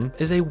unknown,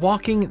 is a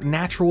walking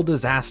natural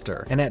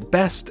disaster, and at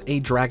best, a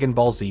Dragon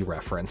Ball Z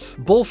reference.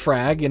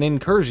 Bullfrag, an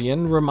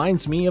Incursion,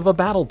 reminds me of a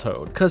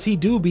Battletoad, cause he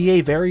do be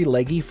a very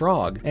leggy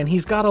frog, and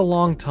he's got a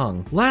long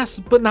tongue.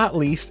 Last but not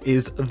least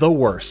is the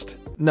Worst.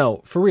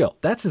 No, for real,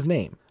 that's his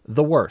name.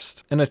 The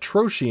Worst. An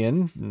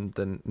Atrocian,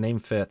 the name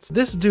fits.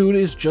 This dude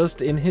is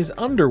just in his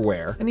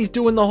underwear, and he's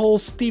doing the whole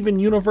Steven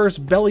Universe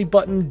belly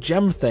button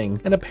gem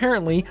thing, and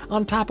apparently,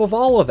 on top of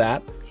all of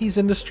that, he's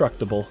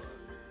indestructible.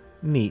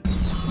 Neat.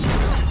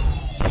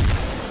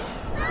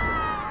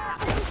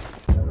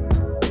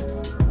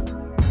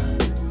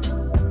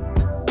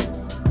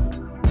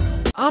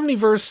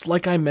 Omniverse,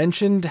 like I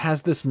mentioned,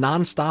 has this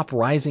non-stop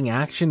rising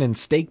action and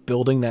stake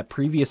building that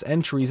previous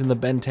entries in the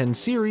Ben 10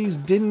 series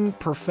didn't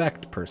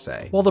perfect per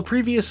se. While the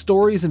previous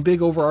stories and big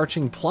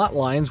overarching plot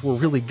lines were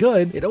really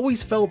good, it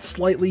always felt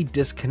slightly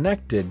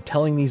disconnected,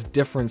 telling these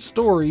different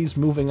stories,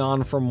 moving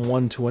on from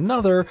one to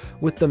another,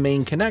 with the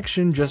main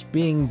connection just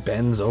being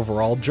Ben's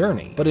overall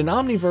journey. But in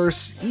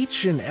Omniverse,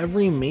 each and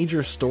every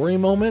major story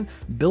moment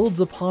builds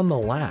upon the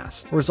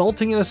last,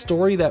 resulting in a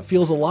story that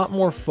feels a lot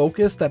more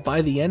focused that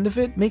by the end of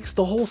it makes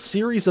the whole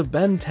series of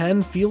Ben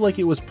 10 feel like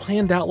it was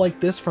planned out like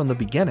this from the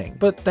beginning.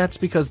 But that's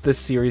because this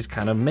series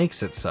kind of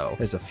makes it so.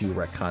 There's a few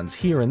retcons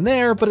here and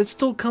there, but it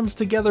still comes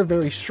together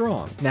very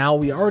strong. Now,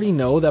 we already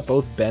know that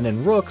both Ben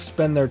and Rook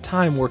spend their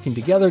time working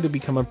together to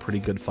become a pretty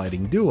good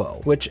fighting duo,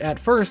 which at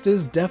first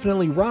is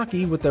definitely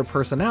rocky with their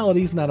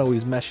personalities not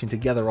always meshing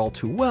together all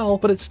too well,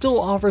 but it still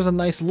offers a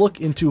nice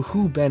look into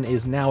who Ben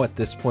is now at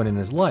this point in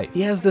his life.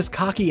 He has this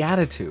cocky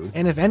attitude,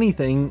 and if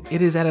anything,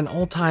 it is at an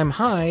all-time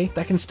high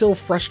that can still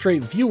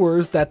frustrate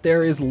viewers that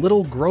there is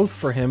little growth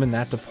for him in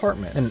that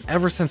department. And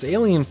ever since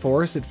Alien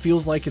Force, it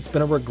feels like it's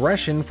been a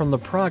regression from the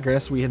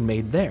progress we had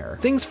made there.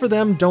 Things for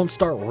them don't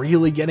start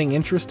really getting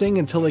interesting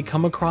until they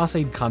come across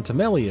a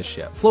Contumelia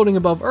ship floating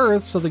above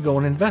Earth, so they go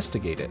and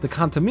investigate it. The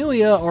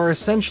Contumelia are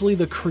essentially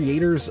the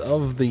creators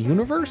of the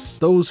universe,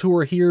 those who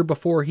were here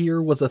before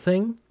here was a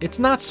thing. It's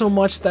not so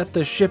much that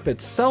the ship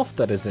itself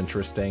that is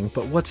interesting,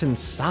 but what's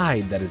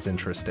inside that is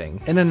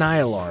interesting. An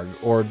Annihilarg,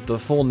 or the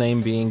full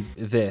name being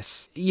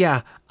this.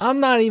 Yeah, I'm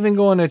not even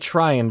going to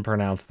try and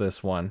pronounce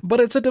this one,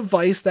 but it's a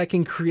device that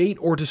can create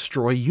or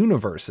destroy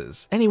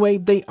universes. Anyway,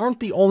 they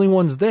aren't the only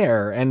ones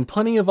there, and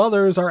plenty of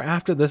others are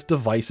after this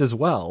device as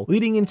well,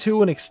 leading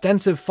into an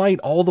extensive fight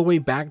all the way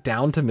back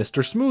down to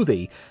Mr.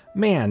 Smoothie.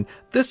 Man,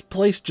 this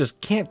place just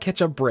can't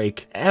catch a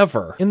break,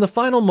 ever. In the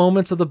final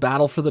moments of the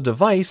battle for the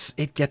device,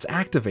 it gets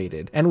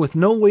activated, and with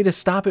no way to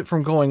stop it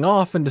from going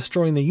off and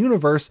destroying the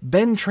universe,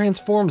 Ben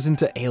transforms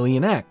into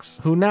Alien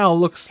X, who now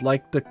looks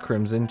like the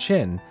Crimson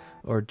Chin.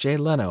 Or Jay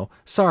Leno.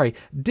 Sorry,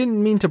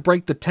 didn't mean to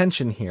break the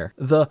tension here.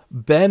 The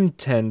Ben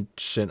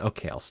tension.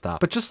 Okay, I'll stop.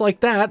 But just like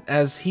that,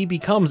 as he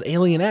becomes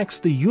Alien X,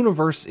 the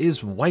universe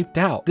is wiped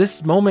out.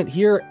 This moment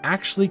here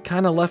actually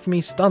kind of left me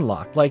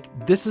stun-locked.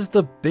 Like, this is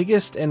the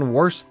biggest and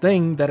worst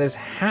thing that has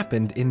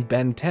happened in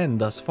Ben 10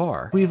 thus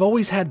far. We've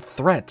always had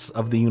threats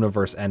of the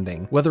universe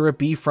ending, whether it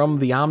be from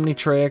the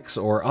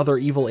Omnitrix or other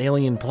evil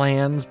alien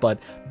plans, but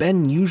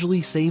Ben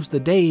usually saves the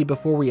day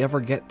before we ever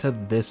get to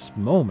this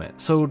moment.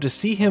 So to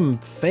see him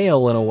fail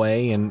in a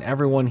way and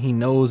everyone he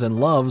knows and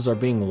loves are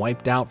being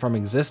wiped out from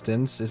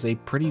existence is a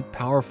pretty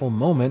powerful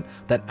moment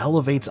that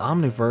elevates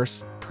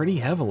Omniverse pretty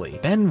heavily.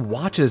 Ben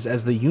watches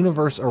as the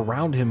universe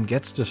around him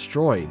gets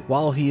destroyed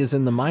while he is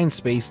in the mind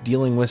space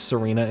dealing with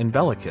Serena and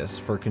Bellicus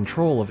for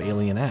control of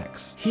Alien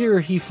X. Here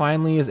he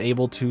finally is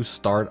able to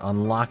start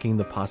unlocking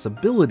the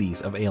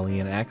possibilities of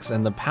Alien X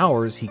and the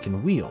powers he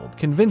can wield,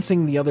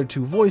 convincing the other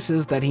two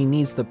voices that he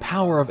needs the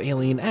power of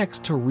Alien X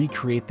to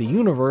recreate the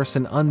universe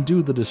and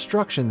undo the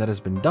destruction that has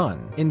been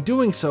done. In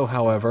doing so,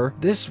 however,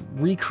 this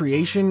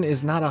recreation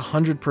is not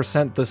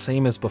 100% the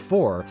same as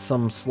before,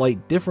 some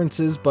slight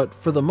differences, but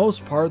for the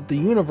most part, the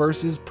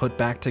universe is put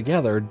back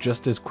together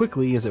just as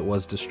quickly as it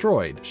was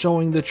destroyed,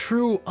 showing the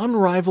true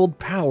unrivaled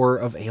power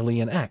of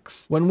Alien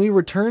X. When we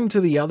return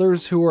to the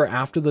others who are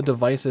after the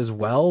device as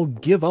well,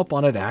 give up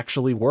on it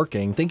actually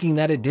working, thinking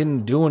that it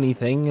didn't do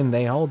anything and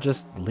they all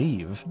just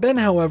leave. Ben,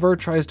 however,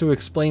 tries to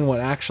explain what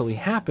actually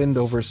happened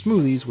over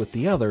smoothies with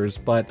the others,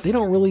 but they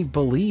don't really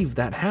believe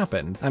that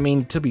happened. I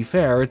mean, to be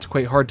fair, it's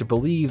quite hard to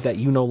believe that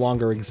you no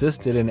longer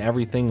existed and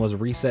everything was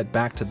reset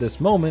back to this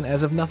moment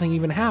as if nothing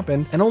even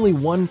happened, and only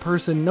one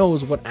person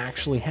knows what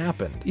actually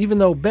happened. Even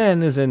though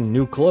Ben is in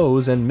new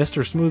clothes and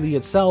Mr. Smoothie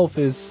itself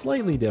is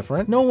slightly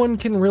different, no one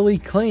can really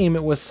claim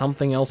it was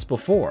something else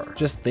before,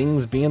 just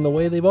things being the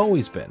way they've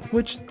always been.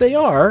 Which they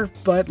are,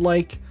 but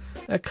like,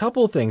 a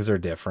couple things are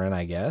different,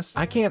 I guess.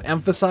 I can't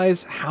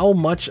emphasize how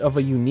much of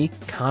a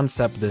unique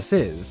concept this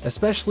is,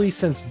 especially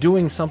since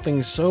doing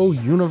something so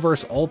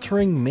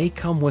universe-altering may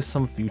come with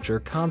some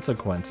future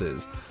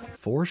consequences.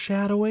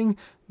 Foreshadowing?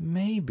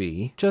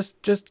 Maybe.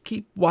 Just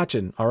keep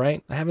watching,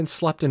 alright? I haven't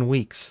slept in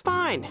weeks.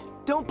 Fine.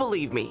 Don't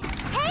believe me.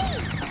 Hey!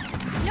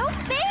 No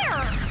fair!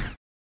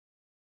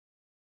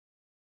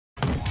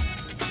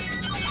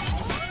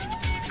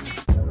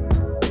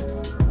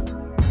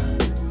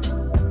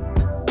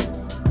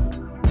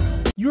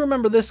 You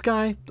remember this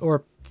guy?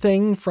 Or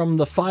thing from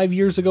the 5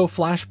 years ago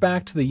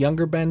flashback to the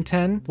younger Ben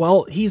 10?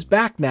 Well, he's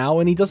back now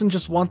and he doesn't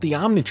just want the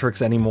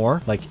Omnitrix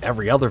anymore, like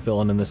every other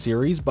villain in the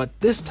series, but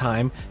this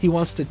time he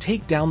wants to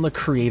take down the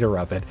creator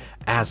of it,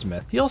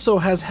 Azimuth. He also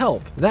has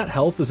help. That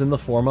help is in the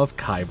form of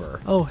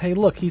Kyber. Oh, hey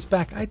look, he's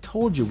back. I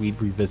told you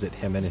we'd revisit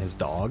him and his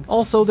dog.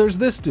 Also, there's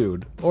this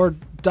dude, or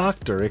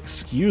doctor,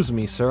 excuse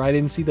me sir, I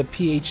didn't see the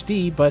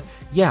PhD, but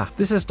yeah,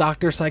 this is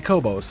Dr.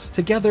 Psychobos.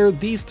 Together,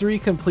 these three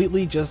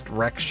completely just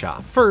wreck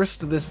shop.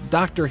 First, this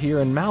doctor here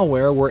and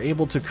Malware were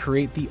able to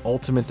create the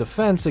ultimate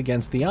defense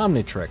against the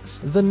Omnitrix,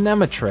 the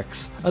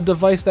Nematrix, a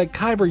device that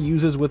Kyber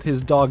uses with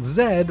his dog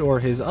Zed, or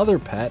his other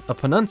pet, a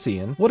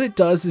Penuncian. What it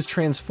does is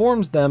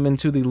transforms them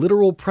into the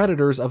literal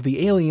predators of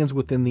the aliens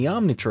within the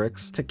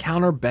Omnitrix to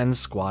counter Ben's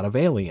squad of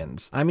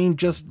aliens. I mean,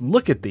 just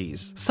look at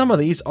these. Some of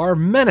these are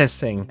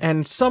menacing,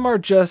 and some are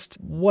just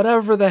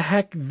whatever the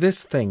heck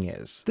this thing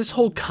is. This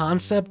whole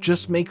concept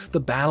just makes the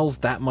battles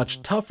that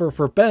much tougher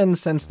for Ben,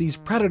 since these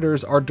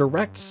predators are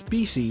direct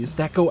species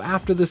that go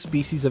after the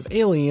species of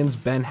aliens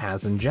Ben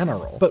has in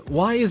general. But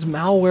why is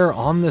Malware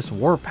on this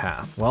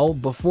warpath? Well,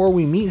 before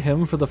we meet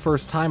him for the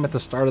first time at the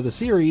start of the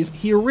series,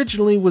 he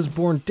originally was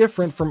born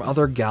different from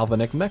other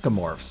galvanic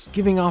mechamorphs,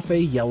 giving off a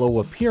yellow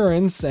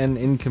appearance and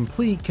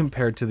incomplete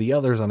compared to the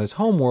others on his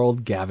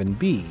homeworld, Gavin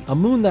B, a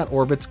moon that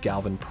orbits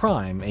Galvin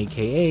Prime,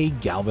 aka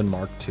Galvin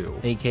Mark II,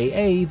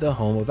 aka the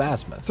home of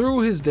Azimuth. Through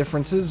his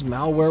differences,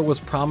 Malware was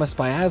promised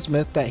by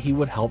Azimuth that he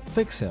would help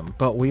fix him,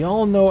 but we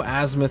all know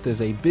Azimuth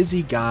is a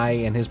busy guy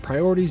and his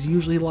priorities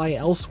usually lie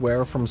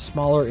elsewhere from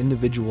smaller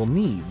individual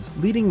needs,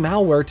 leading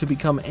Malware to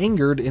become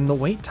angered in the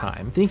wait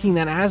time, thinking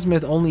that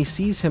Azimuth only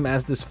sees him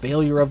as this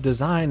failure of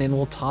design and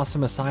will toss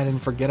him aside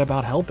and forget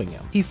about helping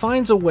him. He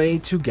finds a way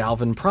to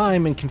Galvin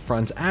Prime and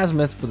confronts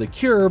Azimuth for the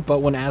cure, but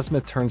when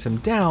Azimuth turns him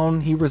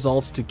down, he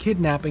resorts to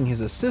kidnapping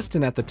his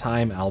assistant at the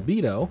time,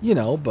 Albedo. you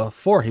know,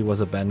 before he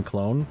was a Ben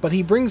clone, but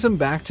he brings him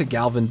back to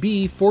Galvin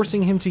B,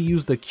 forcing him to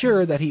use the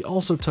cure that he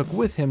also took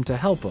with him to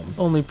help him.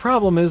 Only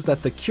problem is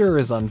that the cure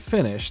is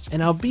unfinished,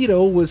 and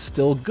Albedo was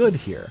still good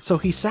here, so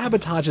he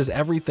sabotages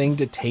everything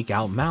to take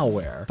out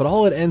Malware, but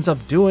all it ends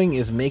up doing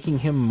is making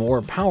him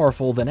more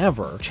powerful than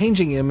ever,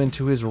 changing him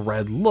into his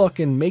red look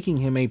and making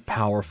him a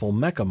powerful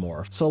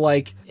mechamorph. So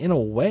like, in a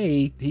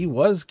way, he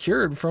was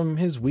cured from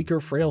his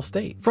weaker, frail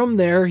state. From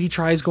there, he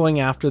tries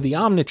going after the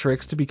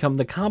Omnitrix to become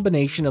the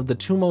combination of the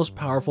two most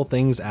powerful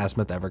things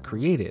Azimuth ever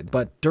created.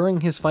 But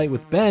during his fight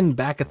with Ben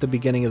back at the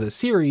beginning of the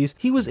series,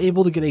 he was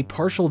able to get a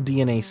partial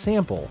DNA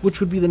sample, which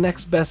would be the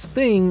next best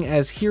thing,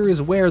 as here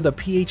is where the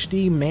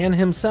PhD man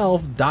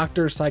himself,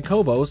 Dr.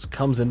 Psychobos,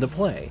 comes into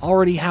play.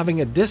 Already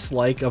having a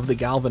dislike of the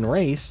Galvin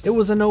race, it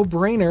was a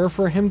no-brainer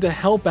for him to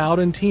help out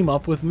and team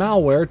up with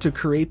Malware to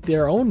create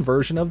their own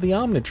version of the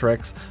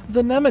Omnitrix,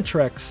 the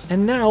Nematrix,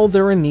 and now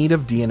they're in need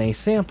of DNA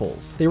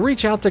samples. They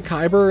reach out to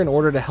Kyber in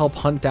order to help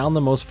hunt down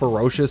the most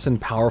ferocious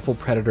and powerful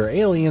predator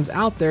aliens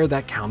out there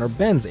that counter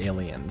Ben's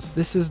aliens.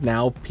 This is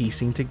now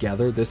piecing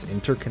together this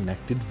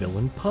interconnected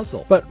villain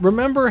puzzle. But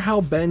remember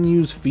how Ben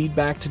used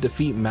feedback to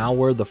defeat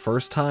Malware the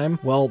first time?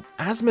 Well,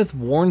 Azimuth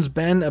warns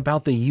Ben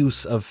about the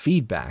use of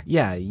feedback.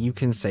 Yeah, you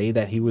can say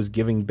that he was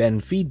giving Ben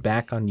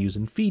feedback on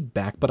using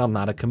feedback, but I'm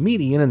not a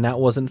comedian and that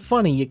wasn't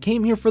funny. You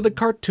came here for the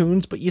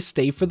cartoons, but you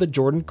stay for the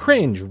Jordan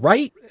cringe,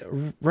 right?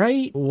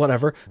 Right?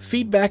 Whatever.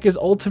 Feedback is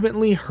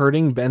ultimately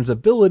hurting Ben's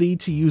ability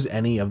to use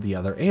any of the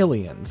other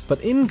aliens.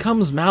 But in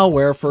comes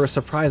Malware for a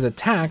surprise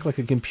attack like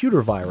a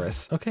computer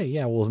virus. Okay,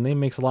 yeah, well his name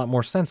makes a lot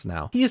more sense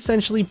now. He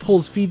essentially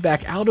pulls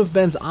feedback out of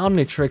Ben's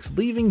Omnitrix,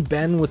 leaving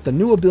Ben with the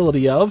new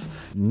ability of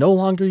no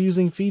longer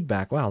using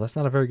feedback. Wow, that's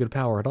not a very good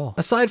power at all.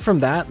 Aside from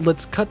that,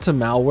 let's cut to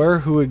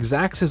Malware, who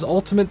exacts his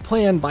ultimate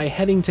plan by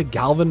heading to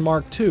Galvin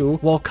Mark II.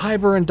 While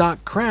Kyber and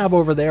Doc Crab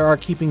over there are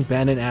keeping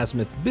Ben and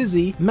Azimuth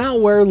busy,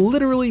 Malware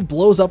literally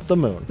blows up the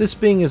moon, this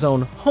being his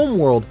own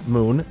homeworld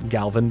moon,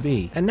 Galvin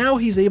B. And now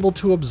he's able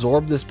to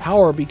absorb this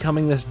power,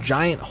 becoming this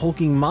giant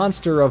hulking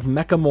monster of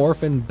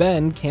Mechamorph, and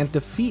Ben can't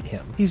defeat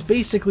him. He's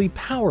basically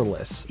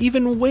powerless.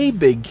 Even Way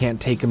Big can't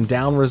take him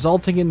down,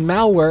 resulting in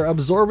Malware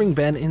absorbing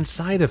Ben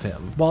inside of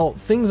him. While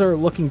things are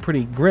looking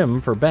pretty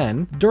grim for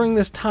Ben, during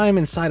this time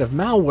inside of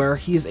Malware,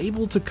 he is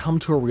able to come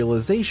to a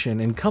realization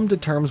and come to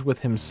terms with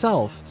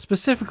himself,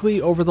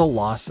 specifically over the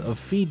loss of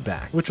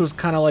feedback, which was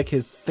kind of like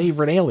his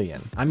favorite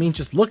alien. I mean,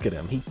 just look at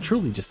him. He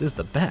truly just is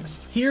the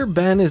best. Here,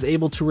 Ben is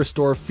able to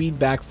restore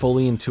feedback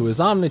fully into his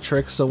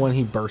Omnitrix, so when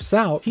he bursts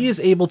out, he is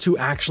able to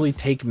actually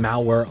take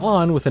Malware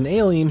on with an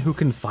alien who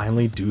can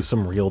finally do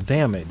some real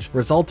damage,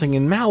 resulting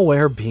in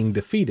Malware being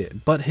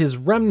defeated. But his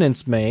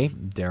remnants may,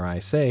 dare I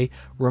say,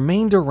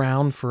 remained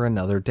around for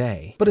another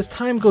day. But as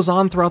time goes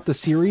on throughout the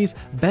series,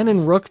 Ben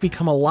and Rook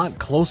become a lot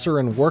closer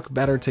and work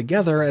better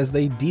together as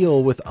they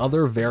deal with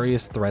other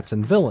various threats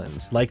and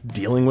villains, like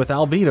dealing with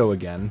Albedo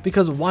again,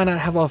 because why not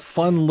have a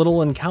fun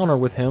little encounter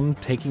with him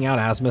taking out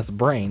Azimuth's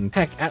brain?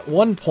 Heck, at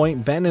one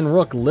point, Ben and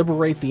Rook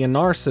liberate the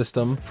Anar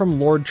system from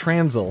Lord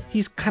Transil.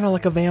 He's kind of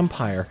like a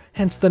vampire,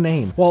 hence the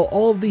name. While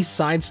all of these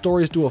side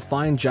stories do a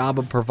fine job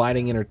of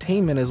providing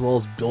entertainment as well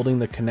as building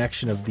the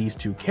connection of these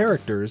two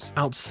characters,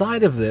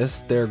 outside of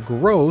this, their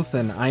growth,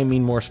 and I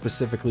mean more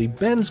specifically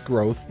Ben's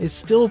growth, is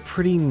still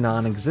pretty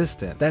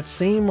non-existent. That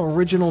same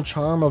original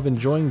charm of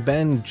enjoying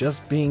Ben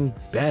just being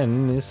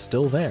Ben is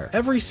still there.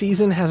 Every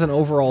season has an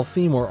overall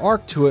theme or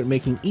arc to it,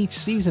 making each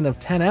season of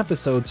 10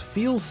 episodes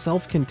feel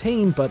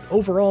self-contained but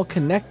overall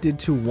connected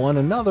to one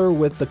another,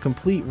 with the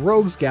complete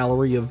rogues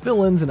gallery of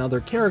villains and other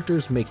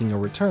characters making a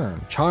return.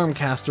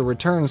 Charmcaster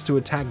returns to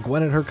attack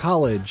Gwen at her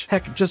college.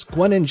 Heck, just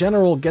Gwen in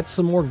general gets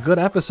some more good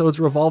episodes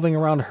revolving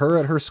around her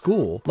at her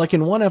school. Like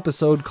in one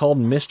episode called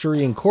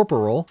Mystery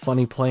Incorporeal,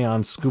 funny play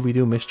on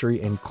Scooby-Doo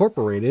Mystery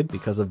Incorporated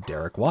because of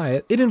Derek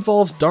Wyatt, it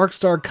involves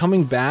Darkstar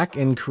coming back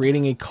and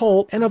creating a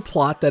cult and a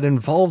plot that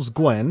involves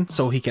Gwen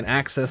so he can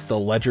access the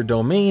Ledger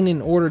domain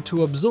in order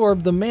to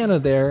absorb the mana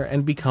there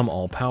and become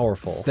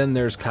all-powerful. Then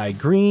there's Kai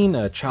Green,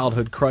 a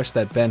childhood crush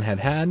that Ben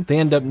had. They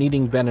end up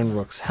needing Ben and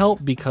Rook's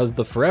help because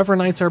the Forever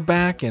Knights are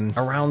back and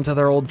around to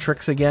their old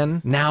tricks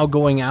again, now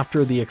going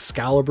after the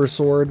Excalibur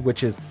sword,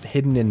 which is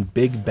hidden in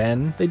Big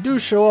Ben. They do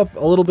show up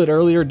a little bit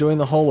earlier doing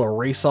the whole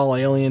erase all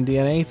alien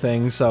DNA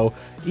thing, so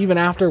even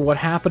after what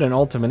happened in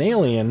Ultimate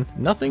Alien,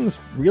 nothing's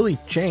really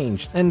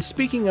changed. And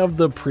speaking of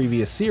the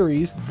previous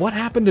series, what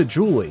happened to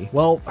Julie?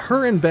 Well,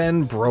 her and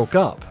Ben broke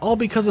up, all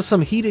because of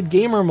some heated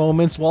gamer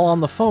moments while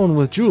on the phone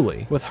with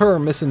Julie, with her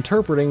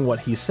misinterpreting what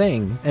he's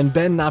saying, and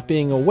Ben not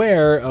being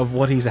aware of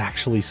what he's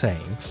actually saying.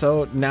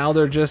 So now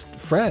they're just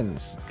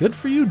friends. Good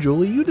for you,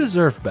 Julie, you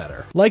deserve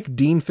better. Like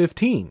Dean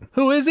 15.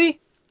 Who is he?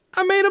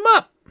 I made him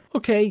up.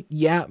 Okay,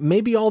 yeah,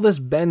 maybe all this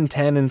Ben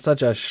 10 in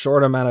such a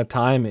short amount of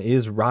time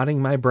is rotting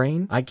my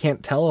brain. I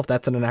can't tell if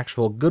that's in an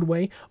actual good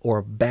way or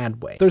a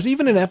bad way. There's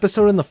even an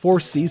episode in the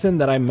 4th season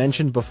that I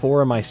mentioned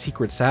before in my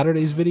Secret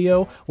Saturdays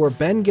video where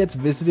Ben gets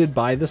visited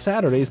by the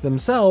Saturdays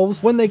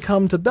themselves when they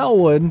come to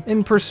Bellwood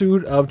in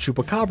pursuit of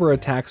Chupacabra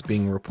attacks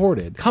being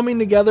reported, coming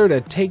together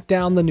to take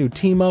down the new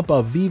team-up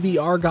of Vivi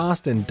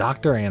Argost and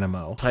Dr.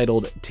 Animo,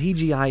 titled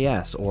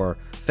TGIS, or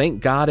Thank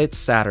God It's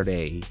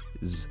Saturday,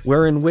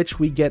 wherein which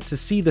we get to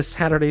see the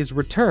Saturdays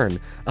return,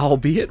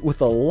 albeit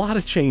with a lot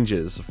of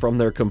changes, from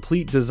their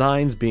complete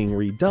designs being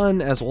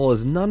redone as well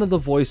as none of the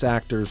voice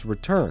actors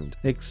returned,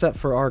 except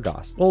for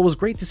Argost. While it was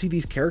great to see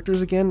these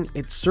characters again,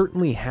 it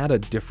certainly had a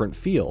different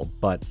feel,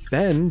 but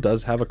Ben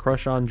does have a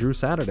crush on Drew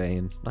Saturday,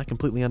 and I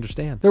completely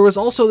understand. There was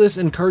also this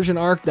incursion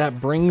arc that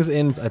brings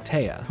in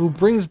Atea, who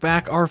brings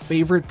back our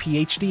favorite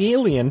PhD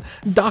alien,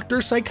 Dr.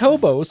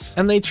 Psychobos,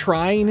 and they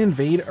try and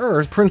invade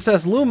Earth.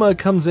 Princess Luma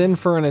comes in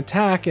for an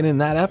attack, and in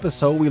that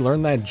episode, we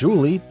learn that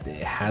Julie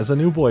has a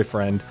new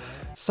boyfriend.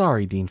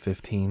 Sorry, Dean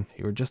 15,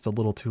 you were just a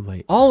little too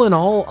late. All in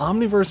all,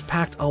 Omniverse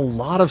packed a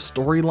lot of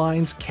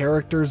storylines,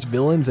 characters,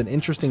 villains, and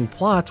interesting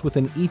plots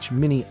within each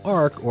mini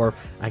arc, or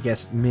I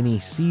guess mini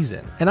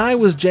season. And I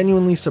was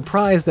genuinely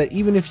surprised that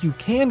even if you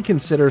can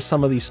consider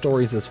some of these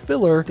stories as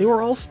filler, they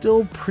were all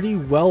still pretty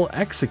well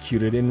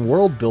executed in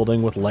world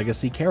building with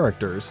legacy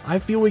characters. I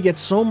feel we get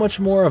so much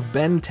more of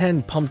Ben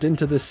 10 pumped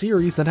into the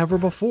series than ever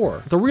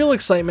before. The real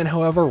excitement,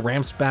 however,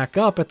 ramps back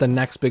up at the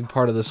next big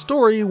part of the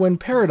story when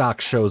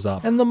Paradox shows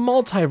up, and the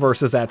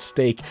multiverse is at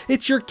stake.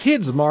 It's your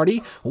kids,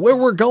 Marty. Where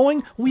we're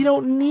going, we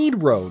don't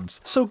need roads.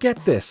 So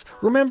get this,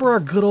 remember our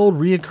good old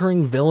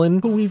reoccurring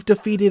villain who we've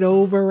defeated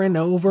over and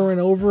over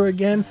and over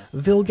again,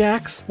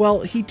 Vilgax?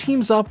 Well, he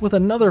teams up with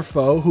another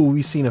foe who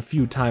we've seen a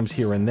few times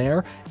here and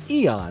there,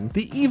 Eon,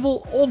 the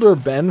evil older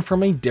Ben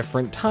from a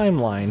different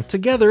timeline.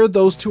 Together,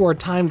 those two are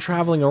time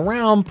traveling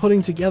around,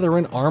 putting together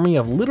an army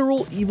of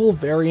literal evil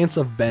variants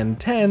of Ben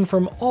 10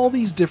 from all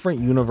these different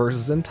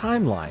universes and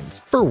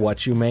timelines. For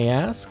what, you may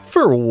ask?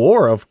 For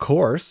war, of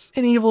course.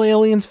 An evil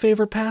alien's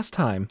favorite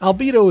pastime.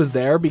 Albedo is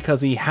there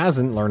because he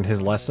hasn't learned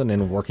his lesson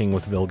in working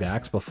with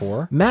Vilgax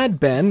before. Mad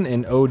Ben,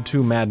 an ode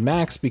to Mad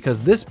Max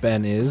because this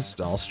Ben is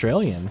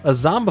Australian. A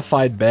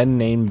zombified Ben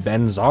named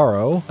Ben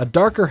Zaro, a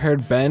darker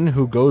haired Ben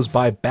who goes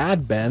by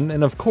Bad Ben,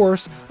 and of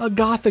course, a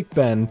gothic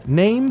Ben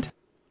named...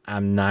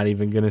 I'm not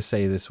even gonna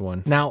say this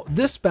one. Now,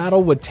 this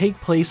battle would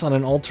take place on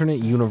an alternate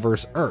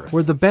universe Earth,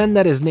 where the Ben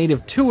that is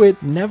native to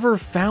it never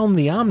found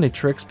the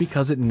Omnitrix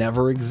because it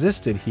never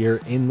existed here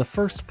in the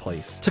first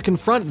place. To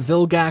confront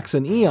Vilgax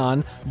and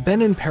Eon,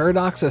 Ben and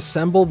Paradox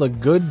assemble the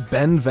good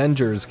Ben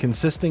Vengers,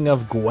 consisting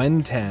of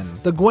Gwen 10.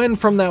 The Gwen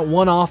from that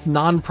one-off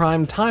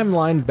non-prime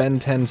timeline Ben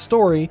 10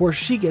 story, where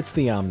she gets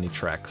the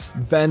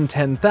Omnitrix. Ben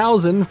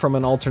 10,000 from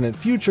an alternate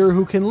future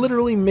who can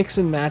literally mix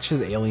and match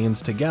his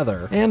aliens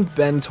together. And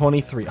Ben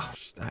 23.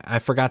 I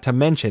forgot to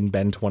mention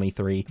Ben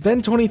 23.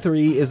 Ben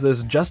 23 is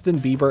this Justin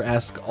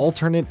Bieber-esque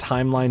alternate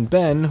timeline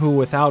Ben who,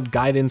 without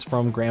guidance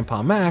from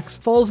Grandpa Max,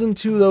 falls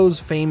into those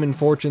fame and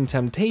fortune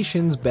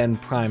temptations Ben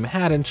Prime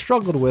had and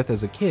struggled with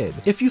as a kid.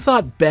 If you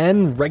thought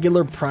Ben,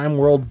 regular Prime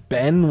World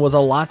Ben, was a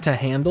lot to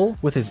handle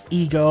with his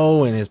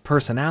ego and his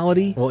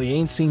personality, well, you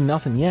ain't seen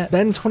nothing yet.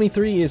 Ben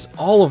 23 is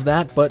all of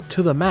that, but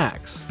to the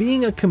max.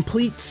 Being a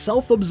complete,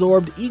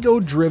 self-absorbed,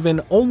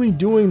 ego-driven, only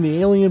doing the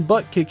alien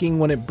butt-kicking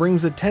when it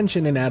brings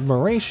attention and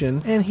admiration,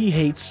 and he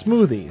hates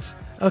smoothies.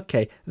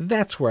 Okay,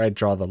 that's where I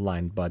draw the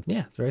line, bud.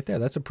 Yeah, it's right there.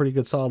 That's a pretty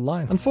good solid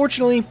line.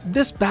 Unfortunately,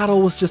 this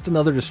battle was just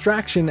another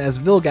distraction as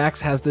Vilgax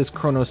has this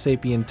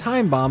Chronosapien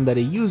time bomb that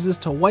he uses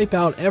to wipe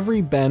out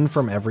every Ben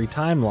from every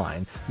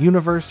timeline,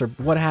 universe, or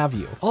what have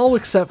you. All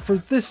except for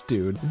this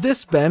dude.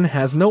 This Ben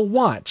has no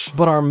watch,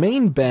 but our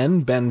main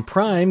Ben, Ben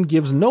Prime,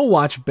 gives No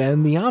Watch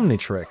Ben the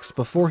Omnitrix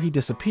before he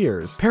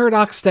disappears.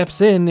 Paradox steps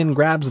in and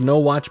grabs No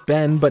Watch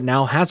Ben, but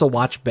now has a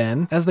Watch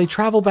Ben, as they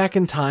travel back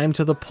in time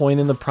to the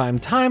point in the Prime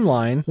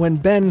timeline when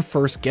Ben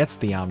first gets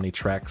the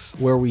Omnitrix,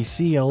 where we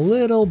see a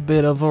little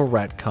bit of a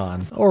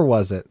retcon. Or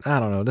was it? I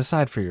don't know,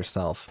 decide for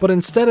yourself. But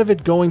instead of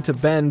it going to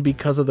Ben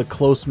because of the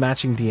close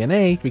matching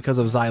DNA, because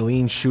of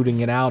Xylene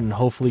shooting it out and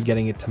hopefully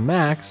getting it to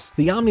Max,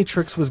 the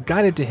Omnitrix was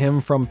guided to him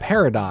from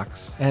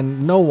Paradox,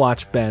 and No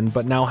Watch Ben,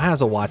 but now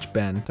has a Watch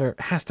Ben. There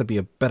has to be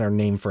a better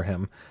name for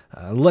him.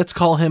 Let's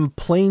call him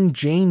Plain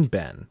Jane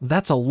Ben.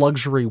 That's a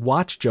luxury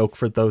watch joke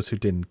for those who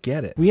didn't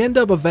get it. We end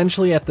up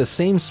eventually at the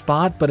same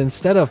spot, but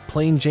instead of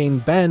Plain Jane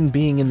Ben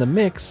being in the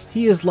mix,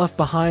 he is left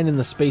behind in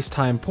the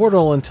space-time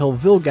portal until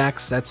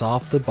Vilgax sets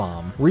off the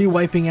bomb,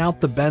 re-wiping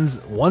out the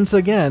Bens once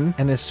again,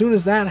 and as soon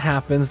as that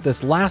happens,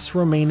 this last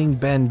remaining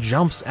Ben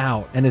jumps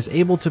out and is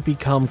able to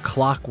become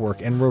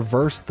clockwork and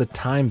reverse the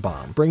time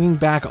bomb, bringing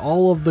back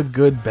all of the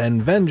good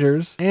Ben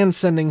Vengers and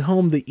sending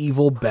home the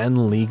evil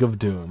Ben League of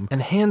Doom,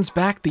 and hands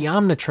back the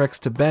Omnitrix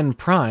to Ben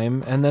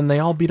Prime, and then they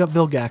all beat up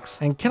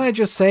Vilgax. And can I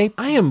just say,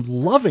 I am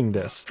loving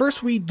this.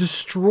 First we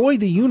destroy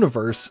the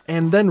universe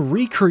and then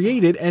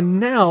recreate it and And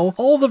now,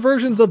 all the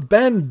versions of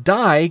Ben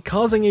die,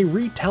 causing a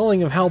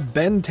retelling of how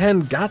Ben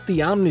 10 got the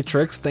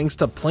Omnitrix thanks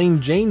to Plain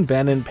Jane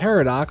Ben and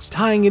Paradox,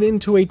 tying it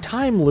into a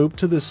time loop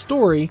to this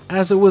story,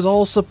 as it was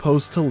all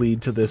supposed to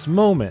lead to this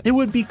moment. It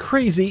would be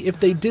crazy if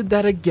they did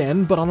that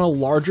again, but on a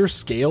larger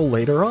scale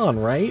later on,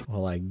 right?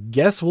 Well, I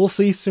guess we'll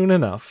see soon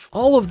enough.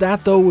 All of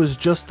that though was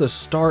just the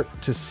start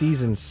to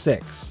season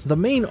 6. The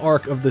main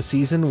arc of the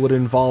season would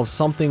involve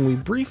something we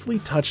briefly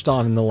touched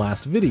on in the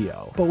last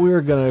video, but we are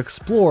going to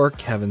explore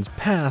Kevin's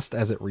past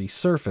as it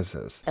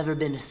resurfaces. Ever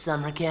been to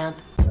summer camp?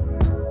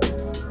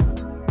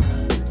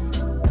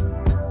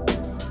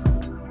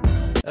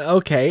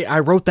 Okay, I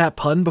wrote that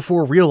pun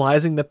before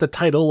realizing that the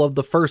title of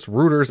the first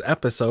Rooters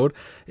episode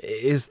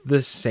is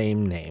the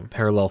same name.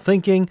 Parallel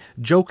thinking,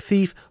 joke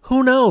thief,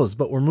 who knows,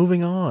 but we're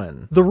moving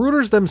on. The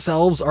Rooters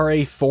themselves are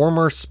a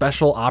former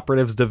Special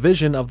Operatives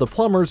division of the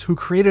Plumbers who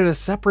created a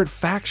separate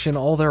faction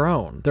all their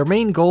own. Their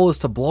main goal is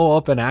to blow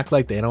up and act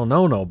like they don't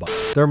know nobody.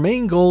 Their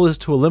main goal is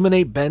to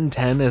eliminate Ben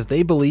 10 as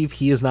they believe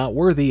he is not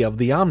worthy of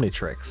the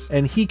Omnitrix,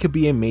 and he could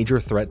be a major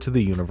threat to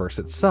the universe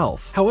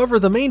itself. However,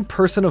 the main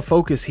person of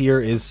focus here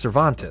is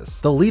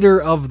Cervantes, the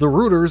leader of the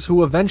Rooters,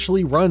 who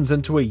eventually runs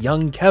into a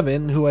young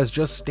Kevin who has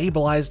just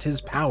stabilized his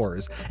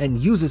powers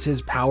and uses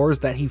his powers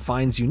that he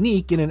finds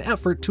unique in an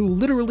effort to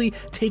literally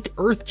take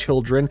Earth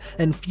children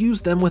and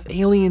fuse them with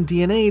alien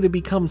DNA to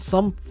become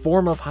some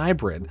form of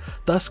hybrid,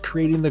 thus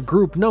creating the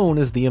group known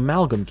as the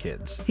Amalgam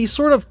Kids. He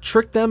sort of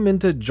tricked them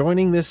into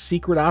joining this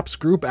secret ops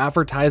group,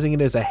 advertising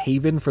it as a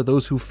haven for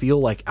those who feel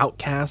like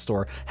outcast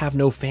or have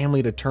no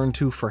family to turn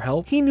to for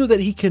help. He knew that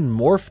he can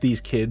morph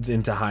these kids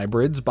into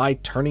hybrids by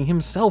turning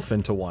himself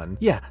into one.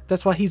 Yeah,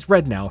 that's why he's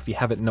red now if you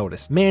haven't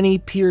noticed. Manny,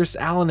 Pierce,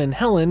 Alan, and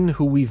Helen,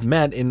 who we've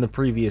met in the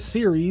previous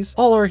series,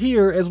 all are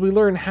here as we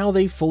learn how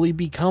they fully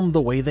become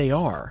the way they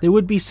are. They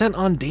would be sent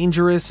on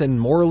dangerous and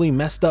morally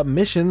messed up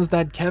missions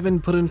that Kevin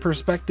put in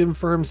perspective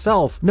for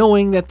himself,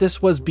 knowing that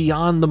this was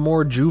beyond the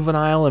more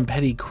juvenile and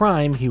petty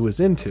crime he was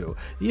into.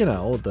 You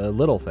know, the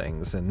little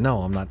things. And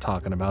no, I'm not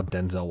talking about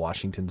Denzel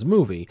Washington's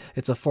movie.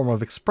 It's a form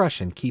of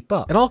expression, keep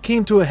up. It all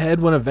came to a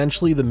head when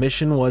eventually the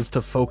mission was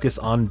to focus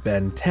on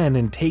Ben 10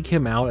 and take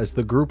him out, as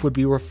the group would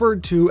be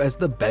referred to as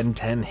the Ben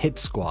 10 Hit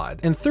Squad.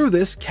 And through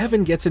this,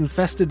 Kevin gets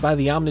infested by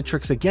the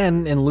Omnitrix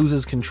again and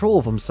loses control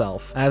of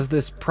himself. As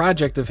this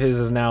project of his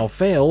has now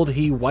failed,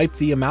 he wiped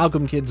the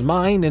Amalgam Kids'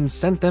 mind and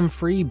sent them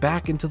free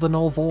back into the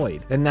Null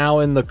Void. And now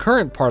in the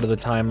current part of the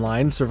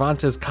timeline,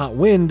 Cervantes caught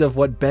wind of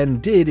what Ben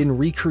did in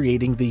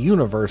recreating the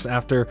universe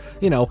after,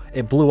 you know,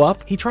 it blew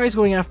up. He tries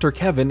going after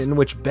Kevin, in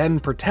which Ben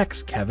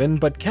protects Kevin,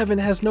 but Kevin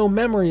has no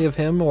memory of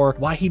him or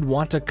why he'd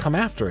want to come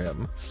after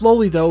him.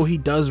 Slowly though, he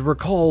does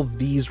recall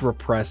these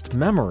repressed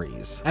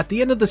memories. At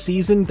the end of the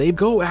season, they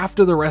go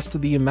after the rest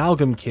of the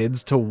Amalgam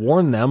Kids to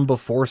warn them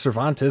before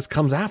Cervantes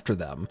comes after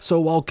them. So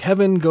while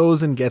Kevin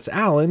goes and gets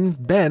Alan,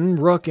 Ben,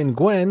 Rook, and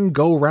Gwen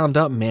go round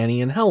up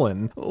Manny and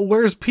Helen.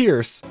 Where's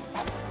Pierce?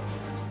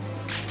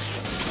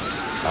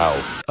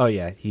 Ow. Oh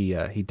yeah,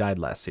 he died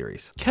last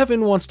series.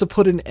 Kevin wants to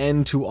put an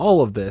end to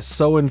all of this,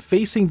 so in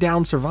facing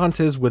down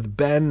Cervantes with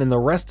Ben and the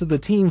rest of the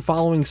team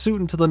following suit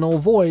into the Null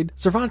Void,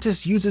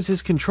 Cervantes uses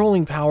his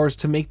controlling powers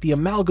to make the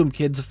Amalgam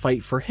Kids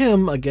fight for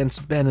him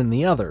against Ben and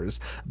the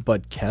others.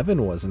 But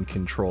Kevin wasn't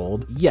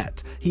controlled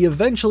yet. He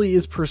eventually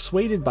is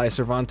persuaded by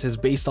Cervantes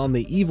based on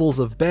the evils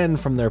of Ben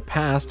from their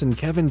past, and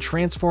Kevin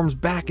transforms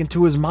back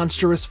into his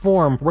monstrous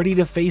form, ready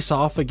to face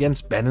off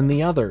against Ben and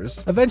the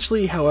others.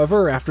 Eventually,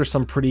 however, after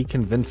some pretty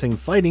convincing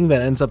fighting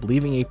that ends up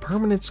leaving a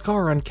permanent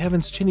scar on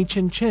Kevin's chinny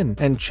chin chin,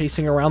 and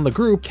chasing around the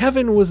group,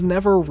 Kevin was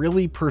never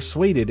really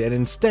persuaded and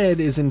instead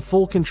is in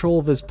full control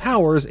of his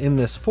powers in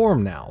this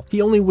form now.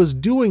 He only was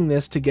doing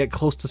this to get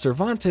close to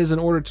Cervantes in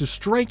order to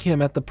strike him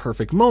at the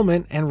perfect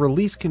moment and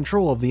release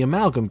control of the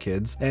Amalgam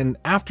Kids, and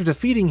after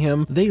defeating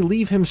him, they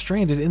leave him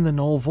stranded in the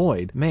Null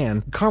Void.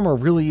 Man, karma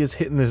really is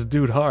hitting this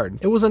dude hard.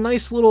 It was a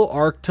nice little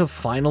arc to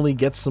finally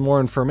get some more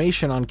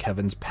information on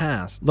Kevin's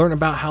past, learn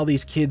about how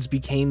these kids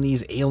became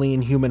these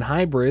alien human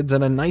hybrids,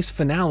 and a nice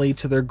finale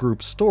to their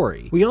group's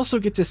story. We also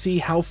get to see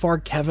how far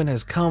Kevin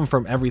has come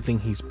from everything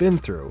he's been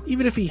through.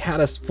 Even if he had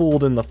us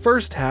fooled in the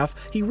first half,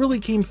 he really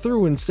came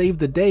through and saved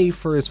the day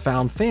for his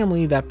found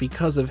family that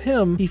because of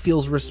him, he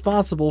feels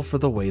responsible for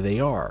the way they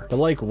are. But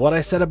like what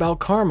I said about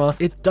karma,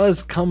 it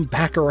does come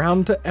back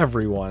around to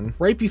everyone.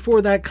 Right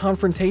before that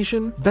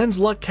confrontation, Ben's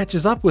luck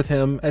catches up with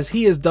him as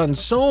he has done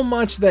so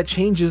much that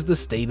changes the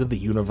state of the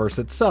universe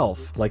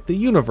itself. Like the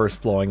universe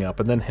blowing up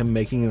and then him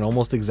making an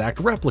almost exact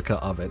replica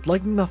of it,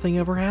 like nothing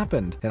ever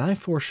happened. And I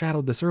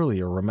foreshadowed this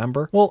earlier,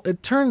 remember? Well,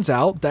 it turns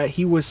out that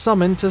he was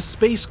summoned to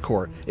Space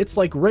Court. It's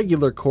like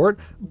regular court,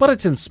 but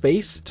it's in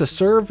space to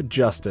serve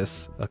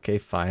justice. Okay,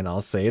 fine,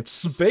 I'll say it's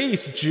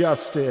space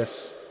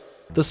justice.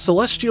 The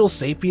Celestial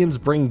Sapiens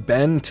bring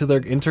Ben to their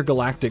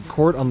intergalactic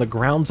court on the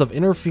grounds of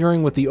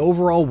interfering with the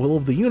overall will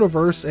of the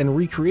universe and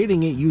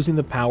recreating it using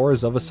the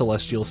powers of a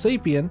Celestial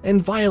Sapien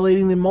and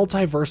violating the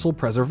Multiversal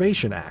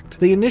Preservation Act.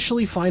 They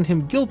initially find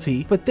him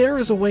guilty, but there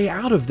is a way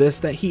out of this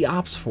that he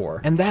opts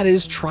for, and that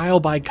is trial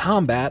by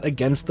combat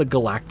against the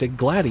Galactic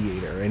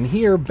Gladiator, and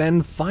here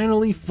Ben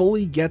finally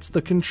fully gets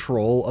the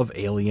control of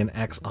Alien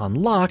X on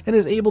lock and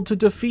is able to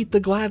defeat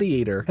the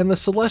Gladiator, and the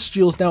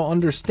Celestials now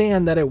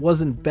understand that it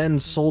wasn't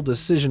Ben's sole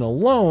decision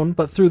alone,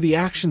 but through the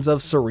actions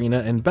of Serena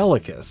and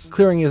Bellicus,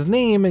 clearing his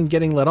name and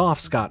getting let off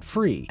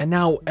scot-free. And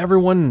now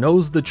everyone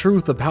knows the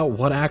truth about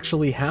what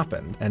actually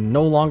happened, and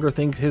no longer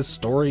thinks his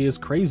story is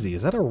crazy.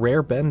 Is that a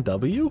rare Ben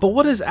W? But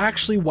what is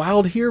actually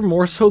wild here,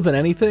 more so than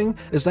anything,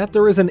 is that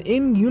there is an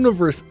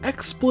in-universe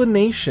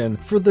explanation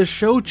for the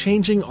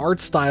show-changing art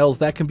styles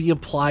that can be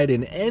applied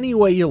in any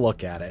way you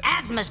look at it.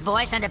 Asma's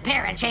voice and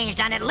appearance changed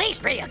on at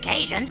least 3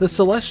 occasions. The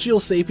Celestial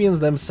Sapiens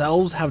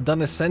themselves have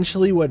done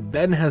essentially what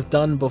Ben has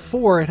done before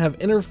and have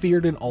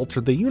interfered and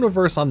altered the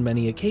universe on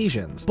many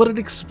occasions, but it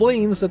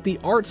explains that the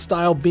art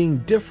style being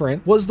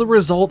different was the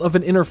result of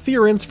an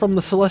interference from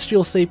the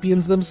Celestial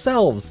Sapiens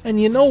themselves.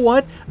 And you know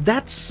what?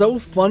 That's so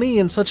funny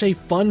and such a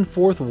fun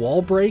fourth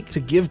wall break to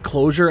give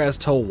closure as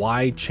to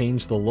why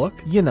change the look,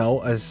 you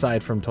know,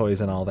 aside from toys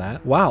and all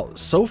that. Wow,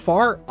 so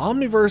far,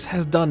 Omniverse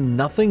has done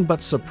nothing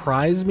but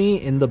surprise me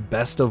in the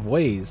best of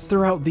ways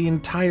throughout the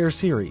entire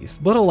series.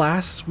 But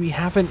alas, we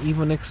haven't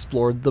even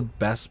explored the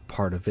best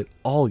part of it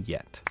all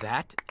yet.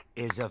 That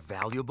is a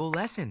valuable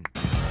lesson.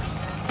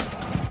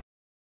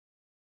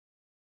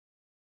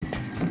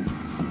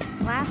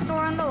 Last door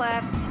on the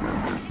left.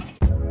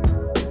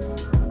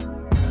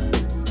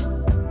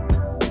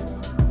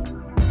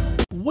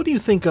 What do you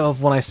think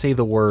of when I say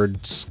the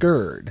word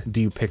Scourge?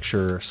 Do you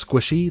picture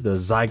Squishy, the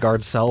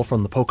Zygarde cell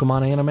from the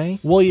Pokemon anime?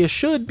 Well, you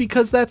should,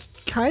 because that's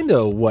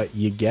kinda what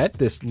you get,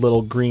 this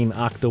little green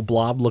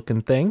octoblob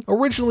looking thing.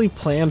 Originally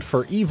planned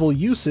for evil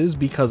uses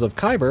because of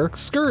Kyber,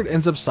 Scourge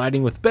ends up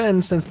siding with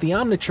Ben since the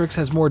Omnitrix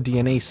has more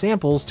DNA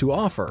samples to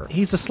offer.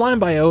 He's a slime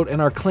biote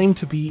and are claimed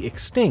to be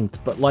extinct,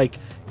 but like,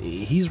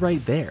 he's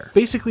right there.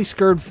 Basically,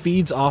 Scourge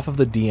feeds off of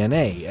the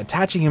DNA,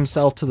 attaching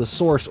himself to the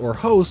source or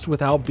host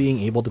without being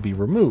able to be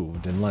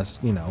removed, unless,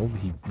 you know,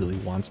 he really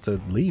wants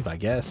to leave, I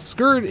guess.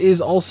 Scourge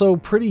is also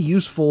pretty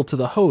useful to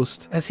the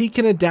host, as he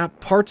can adapt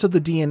parts of the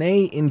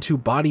DNA into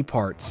body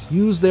parts,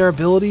 use their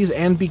abilities,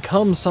 and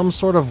become some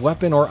sort of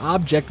weapon or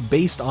object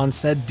based on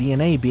said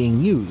DNA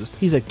being used.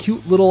 He's a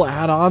cute little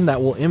add-on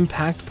that will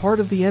impact part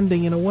of the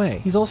ending in a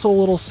way. He's also a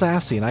little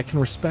sassy, and I can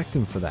respect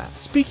him for that.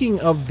 Speaking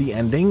of the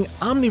ending,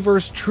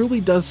 Omniverse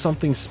truly does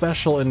something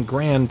special and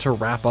grand to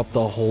wrap up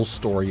the whole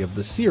story of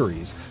the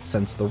series,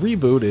 since the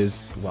reboot is,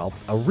 well,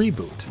 a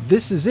reboot.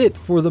 This is it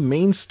for the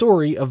main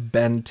story of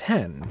Ben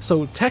 10.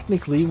 So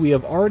technically, we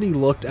have already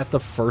looked at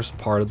the first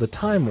part of the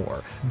Time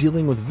War,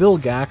 dealing with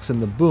Vilgax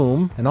and the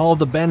Boom, and all of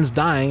the Bens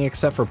dying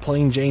except for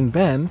plain Jane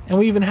Ben, and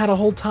we even had a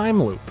whole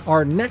time loop.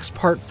 Our next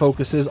part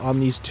focuses on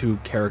these two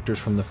characters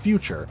from the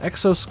future,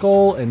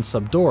 Exoskull and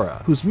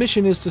Subdora, whose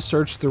mission is to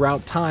search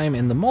throughout time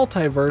and the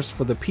multiverse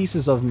for the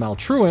pieces of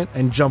Maltruant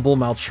and jumble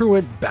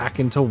Maltruant back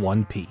into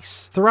one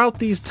piece. Throughout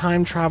these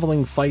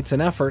time-traveling fights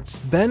and efforts,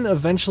 Ben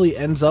eventually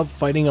ends up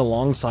fighting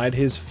alongside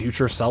his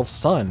future self's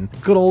son,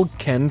 good old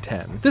Ken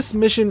 10. This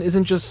mission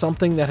isn't just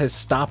something that has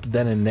stopped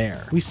then and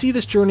there. We see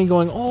this journey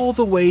going all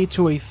the way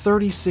to a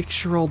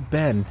 36-year-old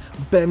Ben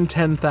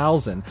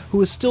 10,000,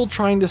 who is still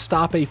trying to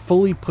stop a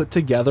fully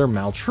put-together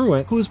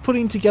Maltruant, who is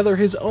putting together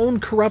his own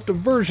corrupt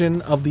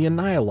version of the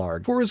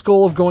Annihilard, for his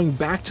goal of going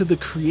back to the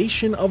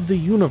creation of the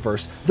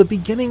universe, the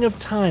beginning of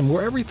time,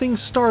 where everything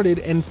started,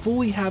 and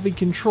fully having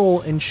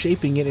control and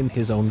shaping it in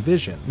his own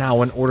vision.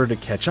 Now, in order to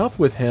catch up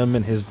with him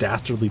and his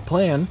dastardly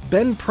plan,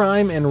 Ben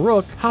Prime and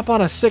Rook hop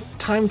on a sick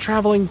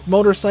time-traveling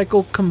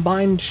motorcycle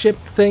combined ship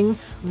thing,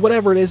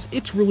 whatever it is.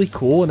 It's really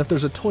cool, and if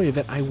there's a toy of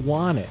it, I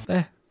want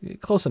it.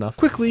 Close enough.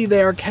 Quickly,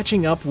 they are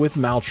catching up with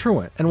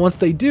Maltruant, and once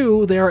they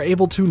do, they are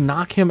able to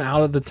knock him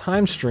out of the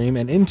time stream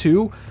and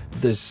into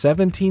the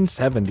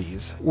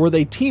 1770s, where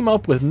they team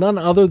up with none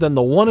other than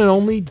the one and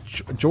only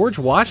George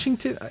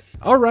Washington.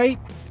 Alright,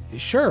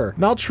 sure.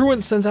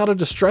 Maltruant sends out a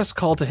distress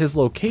call to his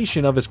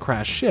location of his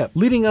crashed ship,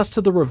 leading us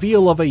to the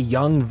reveal of a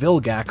young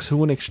Vilgax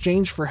who, in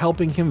exchange for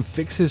helping him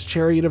fix his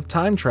chariot of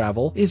time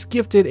travel, is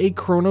gifted a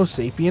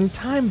Chronosapien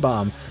time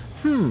bomb.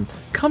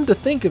 Come to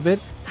think of it,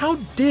 how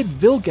did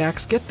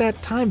Vilgax get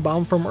that time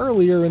bomb from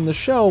earlier in the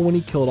show when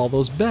he killed all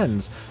those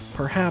Bens?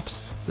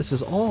 Perhaps this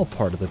is all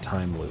part of the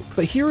time loop.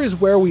 But here is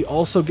where we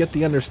also get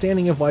the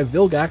understanding of why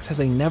Vilgax has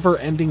a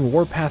never-ending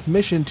warpath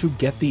mission to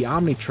get the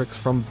Omnitrix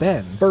from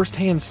Ben,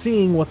 firsthand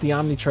seeing what the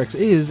Omnitrix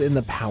is and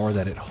the power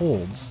that it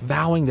holds,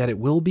 vowing that it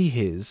will be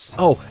his.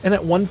 Oh, and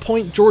at one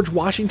point, George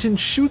Washington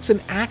shoots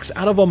an axe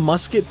out of a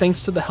musket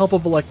thanks to the help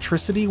of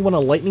electricity when a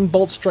lightning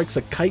bolt strikes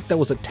a kite that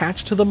was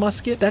attached to the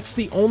musket. That's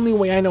the only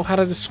way I know how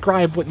to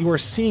describe what you are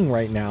seeing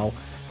right now.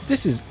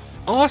 This is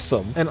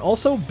awesome. And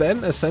also,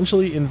 Ben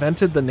essentially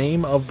invented the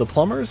name of the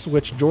plumbers,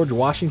 which George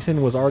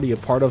Washington was already a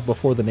part of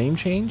before the name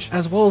change,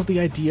 as well as the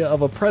idea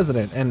of a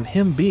president and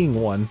him being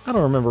one. I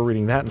don't remember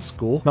reading that in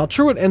school.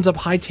 Maltruant ends up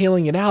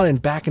hightailing it out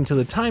and back into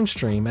the time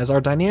stream as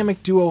our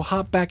dynamic duo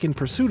hop back in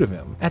pursuit of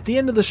him. At the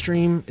end of the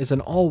stream is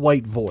an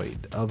all-white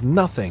void of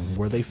nothing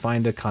where they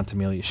find a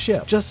Contumelia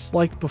ship, just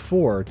like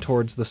before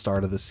towards the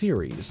start of the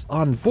series.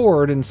 On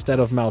board, instead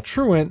of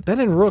Maltruant, Ben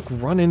and Rook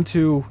run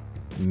into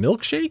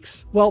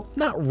milkshakes? Well,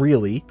 not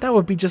really. That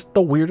would be just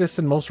the weirdest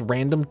and most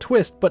random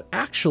twist, but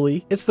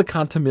actually, it's the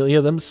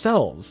Contumelia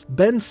themselves.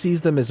 Ben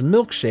sees them as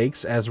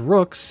milkshakes, as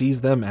Rook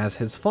sees them as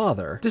his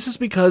father. This is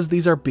because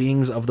these are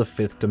beings of the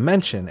 5th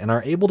dimension and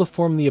are able to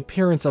form the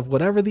appearance of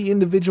whatever the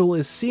individual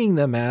is seeing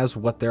them as,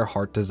 what their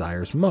heart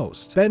desires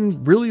most.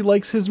 Ben really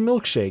likes his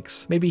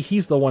milkshakes. Maybe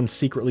he's the one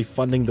secretly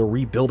funding the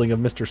rebuilding of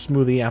Mr.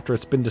 Smoothie after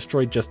it's been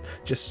destroyed just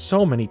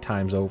so many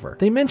times over.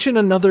 They mention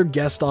another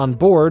guest on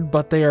board,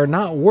 but they are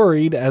not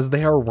worried as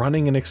they are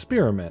running an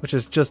experiment, which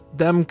is just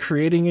them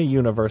creating a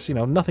universe, you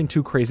know, nothing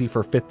too crazy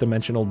for 5th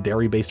dimensional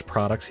dairy-based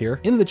products here.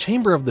 In the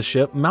chamber of the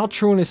ship,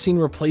 Maltruant is seen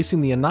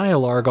replacing the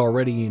Annihilarg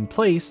already in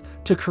place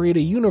to create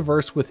a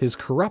universe with his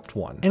corrupt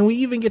one. And we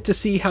even get to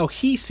see how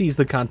he sees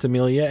the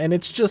Contumelia, and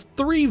it's just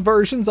 3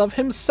 versions of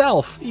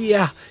himself.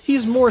 Yeah,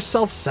 he's more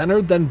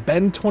self-centered than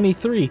Ben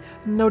 23,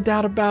 no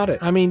doubt about it.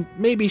 I mean,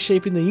 maybe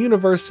shaping the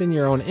universe in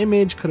your own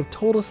image could have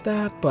told us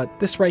that, but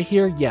this right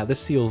here, yeah, this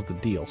seals the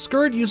deal.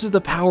 Scourge uses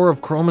the power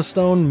of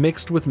Chromastone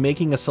mixed with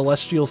making a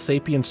celestial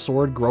sapient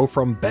sword grow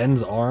from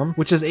Ben's arm,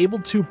 which is able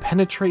to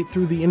penetrate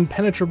through the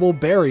impenetrable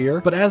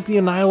barrier, but as the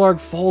Annihilarg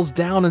falls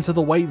down into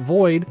the white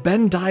void,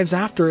 Ben dives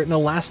after it in a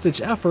last-ditch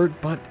effort,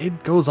 but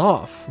it goes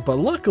off. But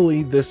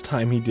luckily, this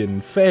time he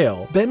didn't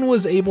fail. Ben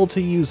was able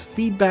to use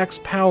Feedback's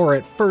power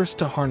at first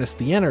to harness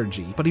the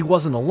energy, but he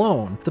wasn't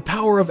alone. The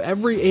power of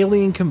every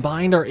alien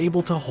combined are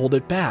able to hold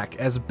it back,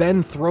 as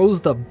Ben throws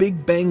the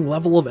Big Bang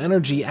level of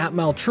energy at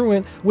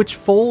Maltruant, which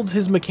folds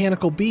his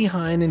mechanical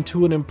behind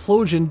into an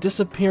implosion,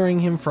 disappearing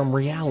him from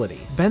reality.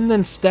 Ben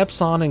then steps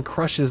on and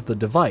crushes the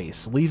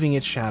device, leaving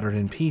it shattered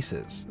in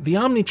pieces. The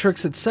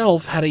Omnitrix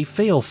itself had a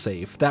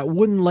failsafe that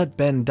wouldn't let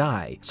Ben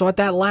die, so at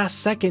that last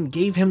second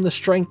gave him the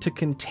strength to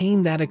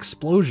contain that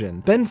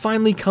explosion. Ben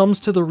finally comes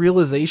to the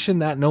realization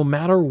that no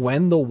matter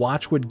when the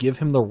Watch would give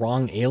him the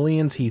wrong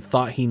aliens he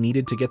thought he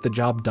needed to get the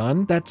job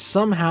done, that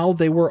somehow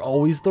they were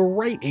always the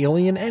right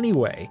alien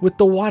anyway, with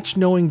the Watch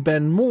knowing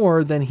Ben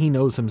more than he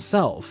knows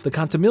himself. The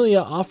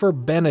Contumelia offer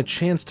Ben a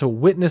chance to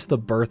witness the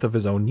birth of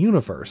his own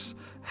universe.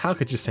 How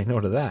could you say no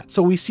to that?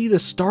 So we see the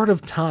start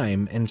of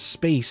time and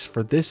space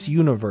for this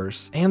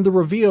universe and the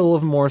reveal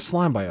of more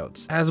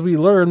Slimebiotes, as we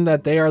learn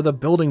that they are the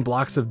building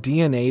blocks of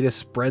DNA to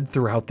spread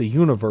throughout the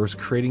universe,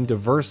 creating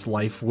diverse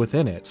life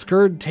within it.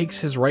 Scourge takes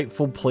his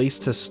rightful place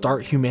to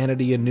start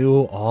humanity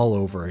anew all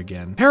over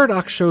again.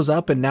 Paradox shows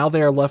up, and now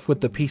they are left with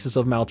the pieces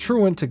of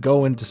Maltruant to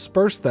go and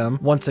disperse them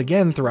once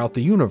again throughout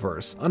the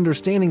universe,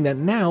 understanding that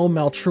now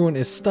Maltruant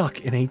is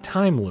stuck in a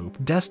time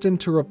loop, destined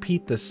to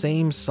repeat the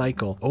same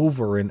cycle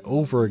over and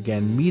over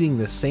again, meeting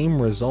the same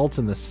results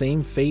and the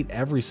same fate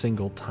every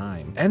single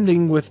time.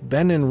 Ending with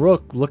Ben and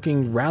Rook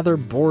looking rather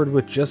bored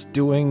with just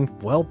doing,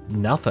 well,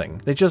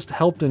 nothing. They just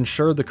helped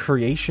ensure the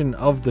creation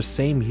of the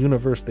same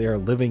universe they are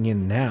living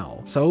in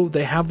now. So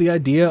they have the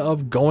idea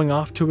of going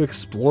off to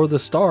explore the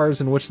stars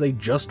in which they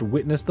just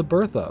witnessed the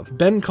birth of.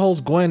 Ben calls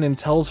Gwen and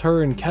tells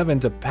her and Kevin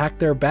to pack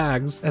their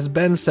bags, as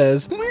Ben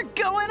says, "We're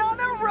going on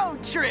a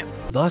road trip!"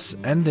 thus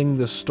ending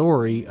the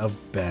story of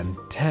Ben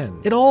 10.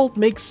 It all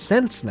makes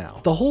sense now.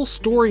 The whole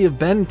story of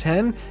Ben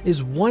 10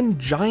 is one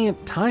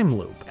giant time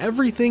loop.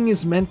 Everything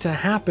is meant to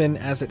happen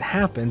as it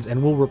happens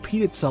and will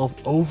repeat itself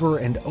over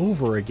and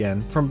over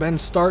again from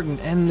Ben's start and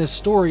end this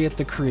story at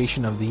the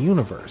creation of the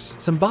universe,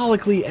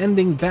 symbolically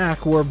ending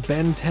back where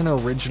Ben 10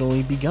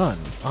 originally begun,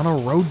 on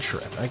a road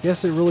trip. I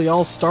guess it really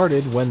all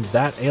started when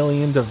that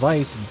alien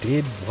device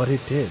did what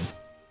it did.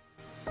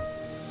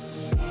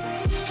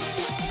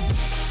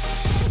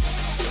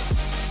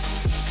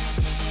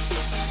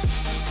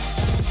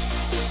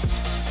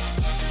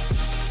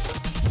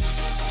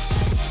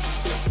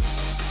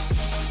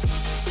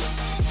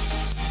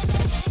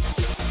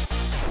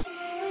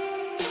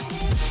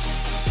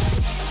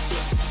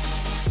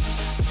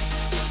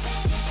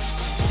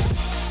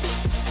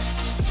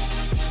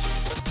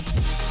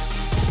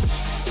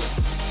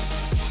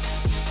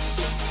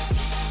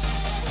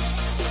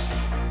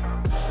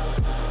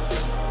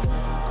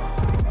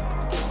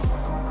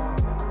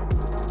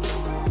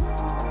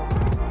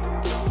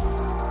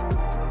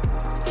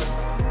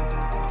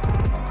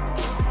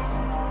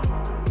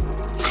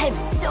 I've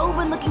so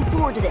been looking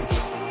forward to this.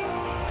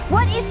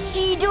 What is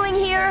she doing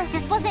here?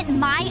 This wasn't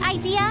my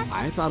idea.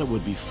 I thought it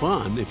would be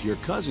fun if your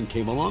cousin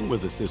came along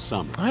with us this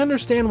summer. I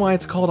understand why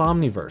it's called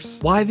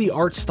Omniverse, why the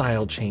art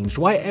style changed,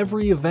 why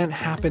every event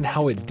happened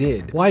how it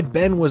did, why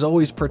Ben was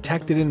always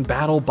protected in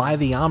battle by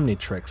the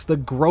Omnitrix. The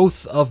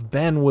growth of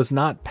Ben was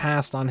not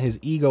passed on his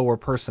ego or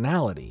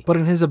personality, but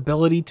in his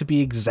ability to be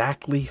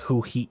exactly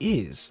who he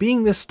is.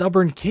 Being this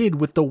stubborn kid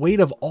with the weight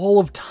of all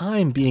of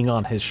time being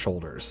on his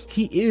shoulders.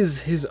 He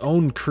is his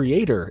own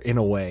creator in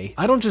a way.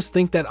 I don't just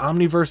think that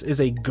Omniverse is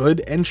a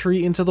good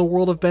entry into the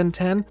world of Ben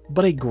 10,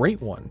 but a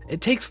great one. It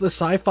takes the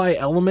sci-fi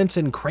elements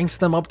and cranks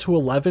them up to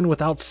 11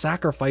 without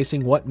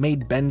sacrificing what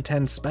made Ben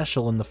 10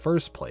 special in the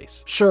first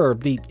place. Sure,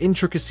 the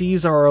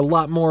intricacies are a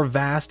lot more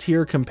vast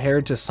here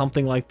compared to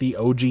something like the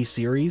OG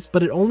series,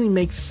 but it only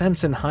makes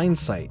sense in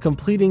hindsight,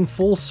 completing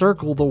full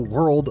circle the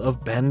world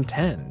of Ben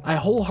 10. I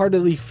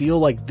wholeheartedly feel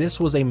like this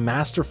was a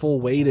masterful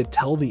way to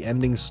tell the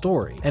ending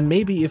story, and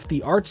maybe if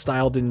the art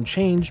style didn't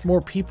change,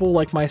 more people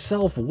like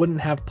myself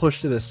wouldn't have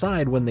pushed it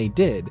aside when they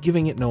did,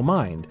 giving it no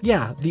mind.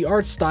 Yeah, the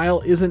art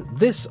style isn't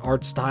this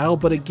art style,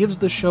 but it gives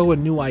the show a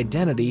new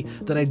identity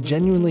that I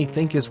genuinely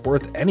think is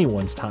worth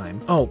anyone's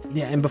time. Oh,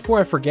 yeah, and before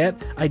I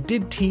forget, I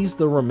did tease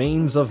the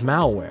remains of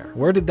malware.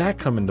 Where did that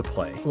come into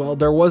play? Well,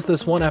 there was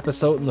this one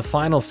episode in the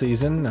final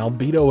season.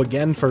 Albedo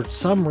again, for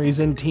some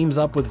reason, teams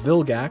up with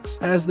Vilgax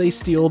as they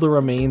steal the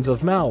remains of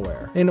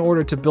malware in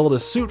order to build a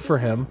suit for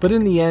him, but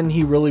in the end,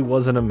 he really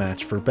wasn't a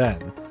match for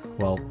Ben.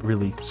 Well,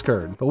 really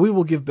Skurd, but we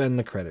will give Ben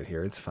the credit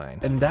here, it's fine.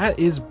 And that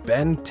is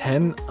Ben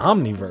 10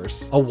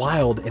 Omniverse, a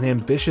wild and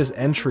ambitious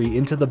entry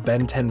into the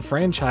Ben 10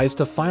 franchise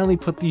to finally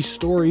put these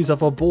stories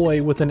of a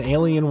boy with an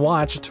alien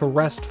watch to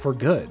rest for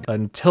good.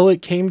 Until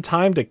it came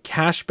time to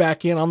cash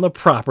back in on the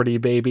property,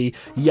 baby.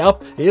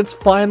 Yup, it's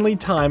finally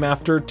time.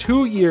 After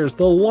 2 years,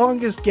 the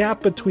longest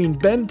gap between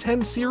Ben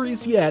 10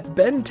 series yet,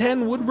 Ben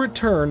 10 would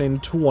return in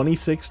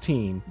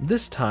 2016.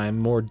 This time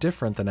more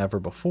different than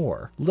ever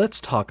before. Let's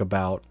talk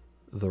about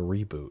the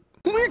reboot.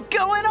 We're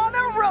going on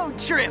a road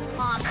trip!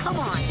 Aw, come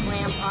on,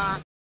 Grandpa.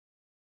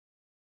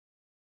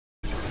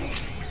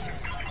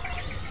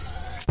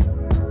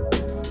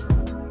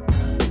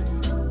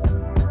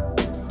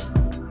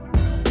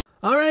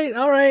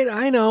 Alright,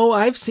 I know,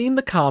 I've seen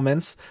the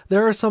comments.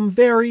 There are some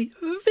very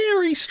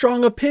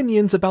strong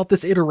opinions about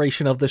this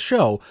iteration of the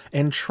show,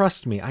 and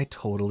trust me, I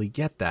totally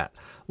get that.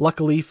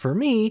 Luckily for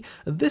me,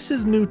 this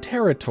is new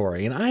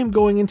territory, and I'm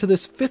going into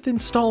this 5th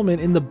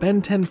installment in the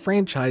Ben 10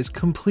 franchise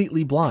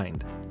completely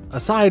blind,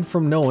 aside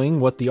from knowing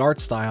what the art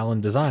style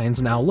and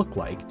designs now look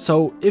like.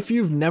 So if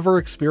you've never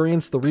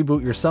experienced the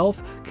reboot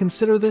yourself,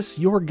 consider this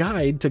your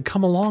guide to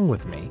come along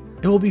with me.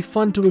 It will be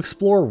fun to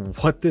explore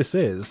what this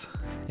is.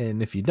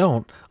 And if you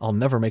don't, I'll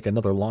never make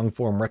another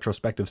long-form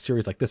retrospective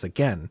series like this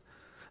again.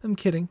 I'm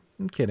kidding.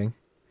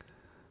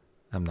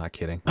 I'm not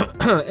kidding.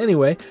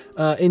 Anyway,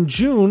 in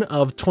June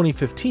of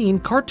 2015,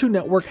 Cartoon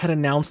Network had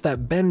announced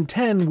that Ben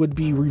 10 would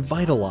be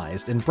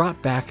revitalized and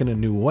brought back in a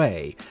new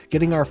way,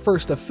 getting our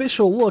first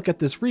official look at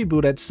this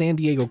reboot at San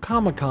Diego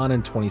Comic-Con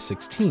in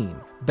 2016.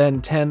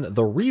 Ben 10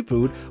 The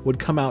Reboot would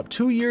come out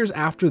 2 years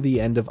after the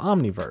end of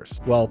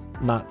Omniverse. Well,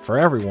 not for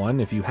everyone.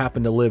 If you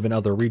happen to live in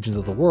other regions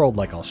of the world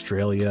like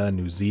Australia,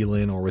 New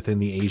Zealand, or within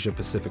the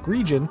Asia-Pacific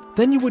region,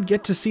 then you would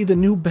get to see the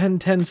new Ben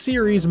 10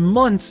 series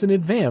months in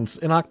advance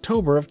in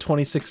October of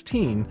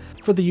 2016.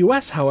 For the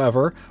US,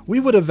 however,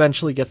 we would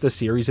eventually get the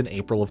series in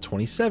April of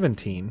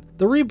 2017.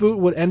 The reboot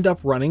would end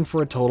up running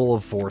for a total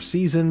of 4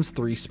 seasons,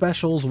 3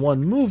 specials,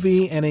 1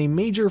 movie, and a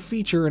major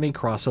feature in a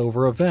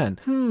crossover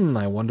event.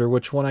 I wonder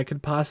which one I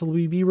could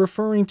possibly be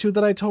referring to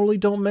that I totally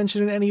don't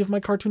mention in any of my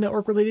Cartoon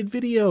Network related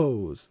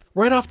videos.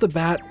 Right off the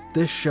bat,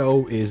 this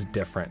show is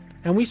different.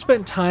 And we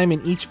spent time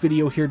in each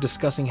video here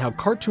discussing how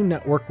Cartoon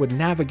Network would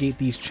navigate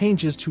these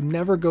changes to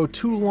never go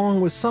too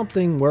long with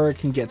something where it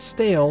can get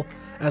stale,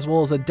 as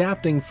well as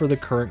adapting for the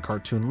current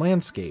cartoon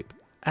landscape.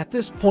 At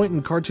this point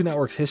in Cartoon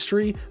Network's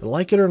history,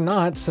 like it or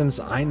not, since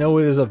I know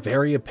it is a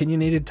very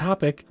opinionated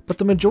topic, but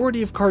the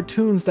majority of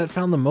cartoons that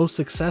found the most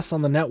success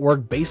on the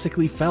network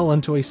basically fell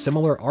into a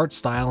similar art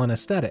style and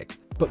aesthetic.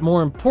 But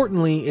more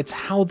importantly, it's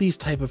how these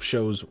type of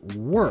shows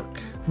work.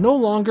 No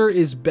longer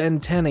is Ben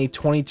 10 a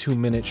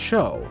 22-minute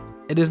show.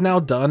 It is now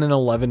done in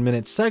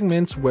 11-minute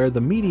segments where the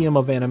medium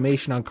of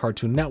animation on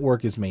Cartoon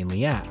Network is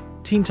mainly at.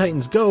 Teen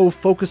Titans Go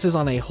focuses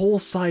on a whole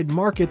side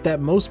market that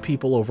most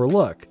people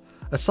overlook.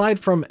 Aside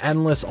from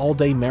endless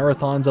all-day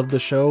marathons of the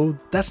show,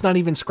 that's not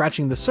even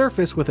scratching the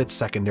surface with its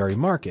secondary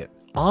market.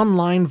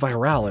 Online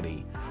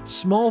virality.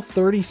 Small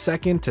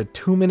 30-second to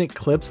 2-minute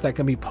clips that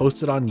can be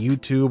posted on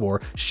YouTube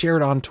or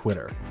shared on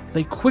Twitter.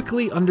 They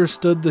quickly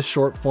understood the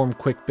short-form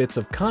quick bits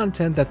of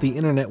content that the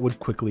internet would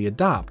quickly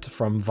adopt,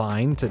 from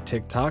Vine to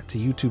TikTok to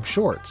YouTube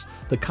Shorts,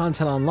 the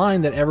content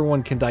online that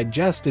everyone can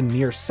digest in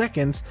mere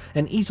seconds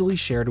and easily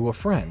share to a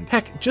friend.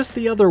 Heck, just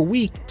the other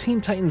week, Teen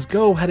Titans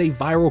Go had a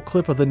viral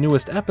clip of the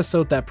newest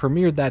episode that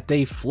premiered that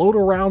day float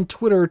around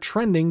Twitter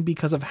trending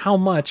because of how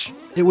much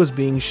it was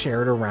being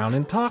shared around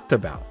and talked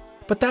about.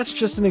 But that's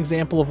just an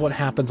example of what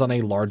happens on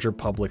a larger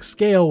public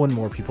scale when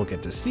more people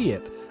get to see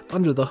it.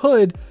 Under the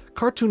hood,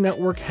 Cartoon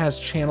Network has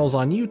channels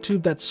on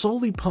YouTube that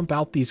solely pump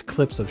out these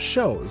clips of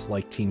shows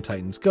like Teen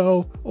Titans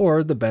Go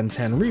or the Ben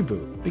 10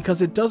 reboot,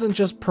 because it doesn't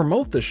just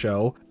promote the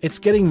show, it's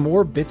getting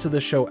more bits of the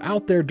show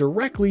out there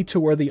directly to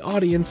where the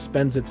audience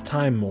spends its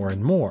time more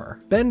and more.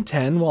 Ben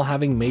 10, while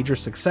having major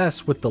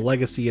success with the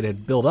legacy it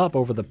had built up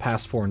over the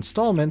past 4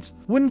 installments,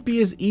 wouldn't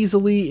be as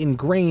easily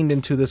ingrained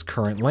into this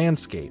current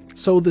landscape.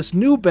 So this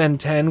new Ben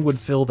 10 would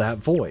fill that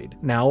void.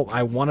 Now,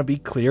 I want to be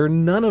clear,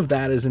 none of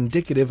that is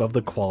indicative of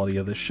the quality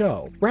of the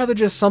show, rather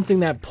just something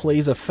that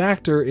plays a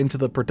factor into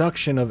the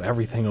production of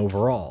everything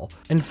overall.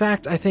 In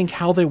fact, I think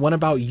how they went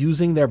about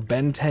using their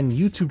Ben 10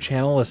 YouTube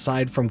channel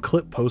aside from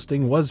clip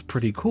posting was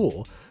pretty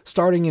cool.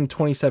 Starting in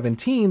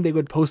 2017, they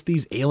would post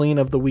these Alien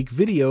of the Week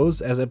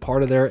videos as a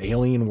part of their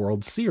Alien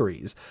World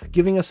series,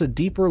 giving us a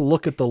deeper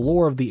look at the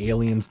lore of the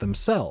aliens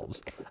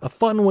themselves. A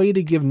fun way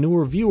to give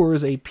newer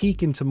viewers a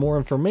peek into more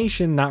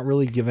information not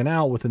really given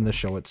out within the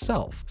show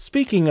itself.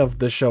 Speaking of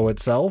the show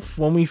itself,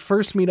 when we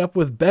first meet up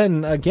with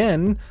Ben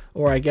again,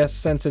 or I guess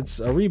since it's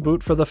a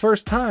reboot for the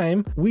first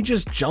time, we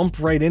just jump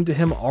right into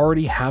him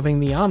already having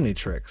the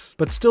Omnitrix,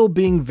 but still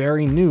being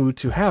very new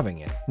to having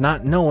it,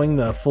 not knowing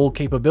the full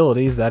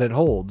capabilities that it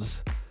holds.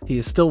 He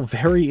is still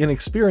very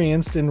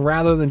inexperienced, and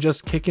rather than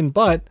just kicking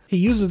butt, he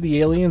uses the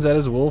aliens at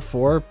his will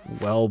for,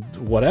 well,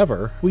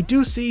 whatever. We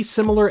do see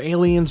similar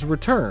aliens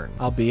return,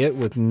 albeit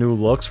with new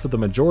looks for the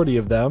majority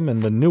of them,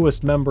 and the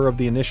newest member of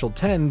the initial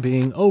 10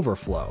 being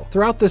Overflow.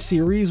 Throughout the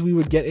series, we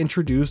would get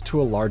introduced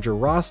to a larger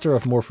roster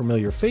of more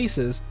familiar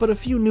faces, but a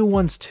few new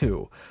ones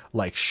too,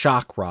 like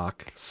Shock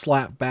Rock,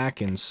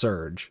 Slapback, and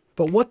Surge.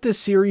 But what this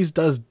series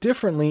does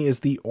differently is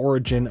the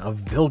origin of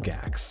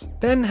Vilgax.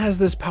 Ben has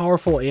this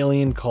powerful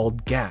alien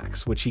called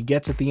Gax, which he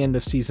gets at the end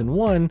of season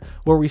 1,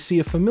 where we see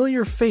a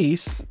familiar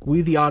face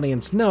we the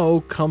audience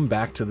know come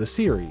back to the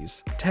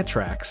series,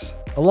 Tetrax,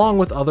 along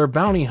with other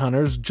bounty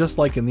hunters just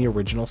like in the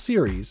original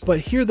series. But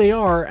here they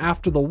are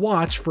after the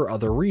Watch for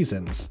other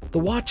reasons. The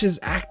Watch is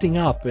acting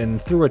up,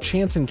 and through a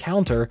chance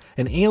encounter,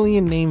 an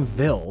alien named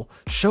Vil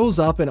shows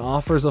up and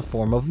offers a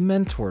form of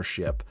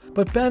mentorship.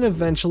 But Ben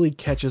eventually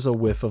catches a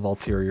whiff of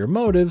ulterior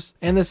motives,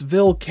 and this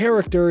Vil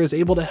character is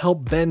able to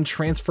help Ben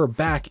transfer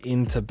back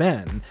into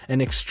Ben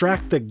and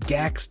extract the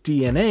Gax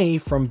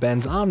DNA from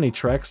Ben's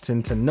Omnitrix,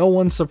 and to no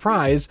one's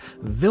surprise,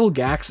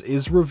 Vilgax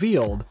is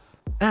revealed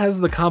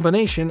as the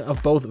combination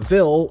of both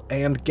Vil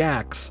and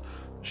Gax.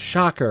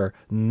 Shocker,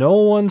 no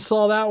one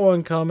saw that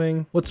one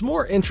coming. What's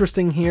more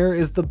interesting here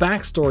is the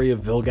backstory of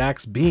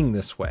Vilgax being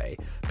this way,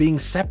 being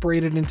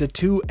separated into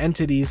two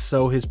entities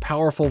so his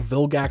powerful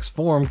Vilgax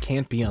form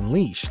can't be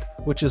unleashed,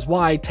 which is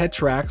why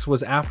Tetrax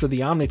was after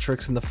the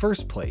Omnitrix in the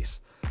first place,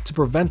 to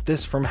prevent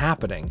this from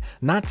happening,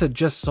 not to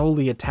just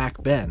solely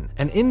attack Ben.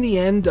 And in the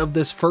end of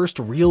this first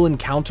real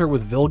encounter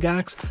with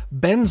Vilgax,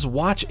 Ben's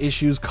watch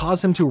issues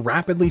cause him to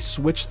rapidly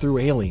switch through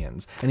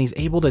aliens, and he's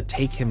able to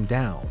take him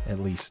down, at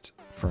least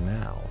for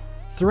now.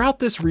 Throughout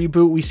this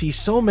reboot, we see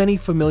so many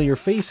familiar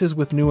faces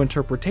with new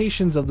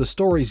interpretations of the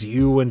stories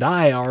you and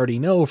I already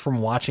know from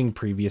watching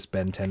previous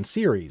Ben 10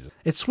 series.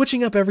 It's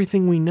switching up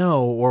everything we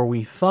know, or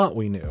we thought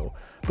we knew,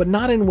 but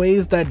not in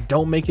ways that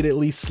don't make it at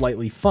least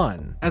slightly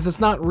fun, as it's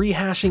not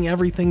rehashing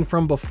everything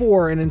from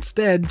before and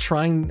instead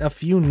trying a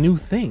few new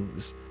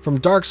things. From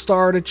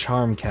Darkstar to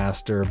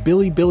Charmcaster,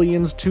 Billy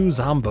Billions to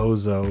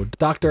Zombozo,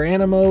 Dr.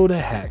 Animo to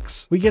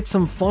Hex. We get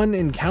some fun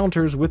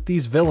encounters with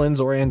these villains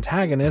or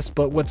antagonists,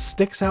 but what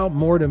sticks out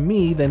more to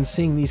me than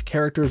seeing these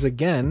characters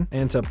again,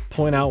 and to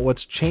point out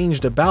what's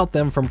changed about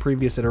them from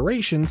previous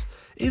iterations,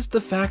 is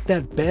the fact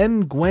that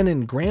Ben, Gwen,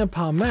 and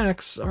Grandpa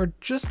Max are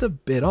just a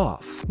bit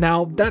off.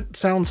 Now, that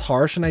sounds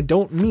harsh, and I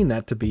don't mean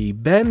that to be.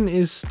 Ben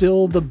is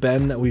still the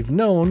Ben that we've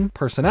known,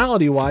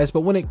 personality-wise,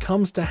 but when it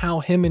comes to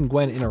how him and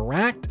Gwen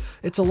interact,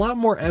 it's a lot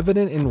more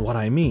evident in what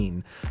I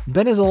mean.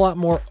 Ben is a lot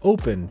more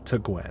open to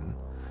Gwen.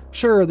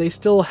 Sure, they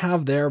still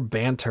have their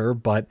banter,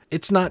 but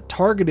it's not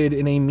targeted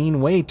in a mean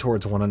way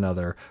towards one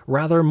another,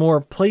 rather more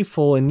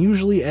playful and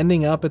usually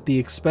ending up at the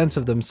expense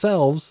of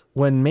themselves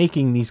when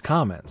making these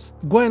comments.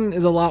 Gwen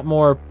is a lot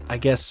more, I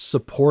guess,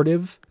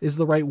 supportive is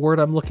the right word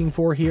I'm looking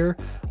for here,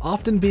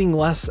 often being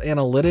less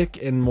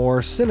analytic and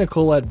more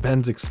cynical at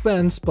Ben's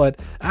expense, but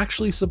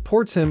actually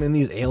supports him in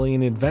these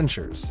alien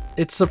adventures.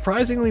 It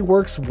surprisingly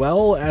works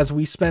well, as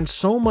we spent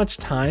so much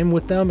time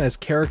with them as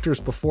characters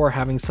before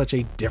having such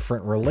a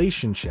different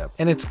relationship.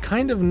 And it's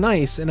kind of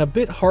nice and a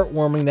bit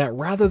heartwarming that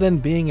rather than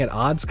being at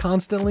odds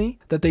constantly,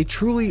 that they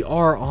truly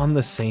are on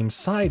the same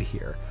side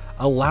here,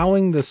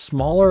 allowing the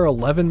smaller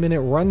 11-minute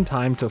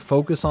runtime to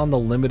focus on the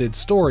limited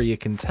story it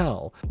can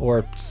tell,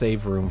 or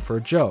save room for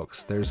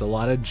jokes. There's a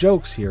lot of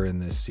jokes here in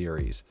this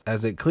series,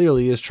 as it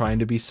clearly is trying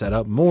to be set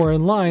up more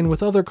in line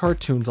with other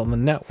cartoons on the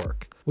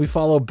network. We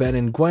follow Ben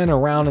and Gwen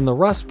around in the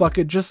Rust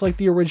Bucket just like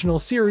the original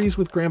series,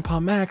 with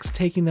Grandpa Max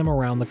taking them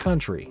around the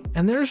country.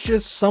 And there's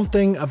just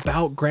something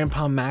about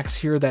Grandpa Max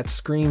here that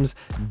screams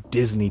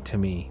Disney to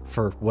me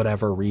for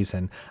whatever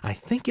reason. I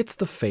think it's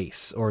the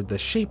face or the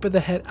shape of the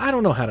head. I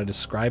don't know how to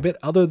describe it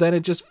other than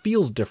it just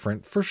feels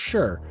different for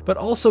sure, but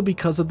also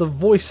because of the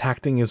voice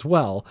acting as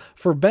well.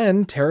 For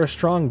Ben, Tara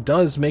Strong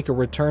does make a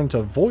return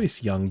to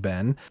voice young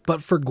Ben,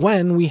 but for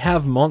Gwen we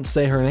have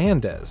Montse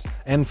Hernandez,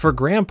 and for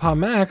Grandpa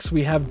Max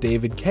we have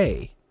David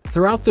Kaye.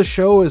 Throughout the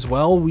show as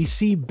well, we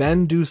see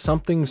Ben do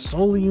something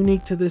solely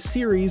unique to this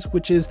series,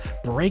 which is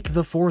break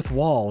the fourth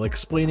wall,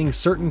 explaining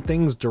certain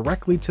things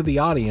directly to the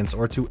audience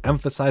or to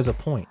emphasize a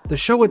point. The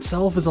show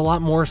itself is a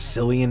lot more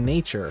silly in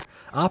nature,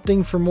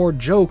 opting for more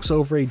jokes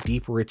over a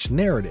deep, rich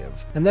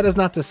narrative. And that is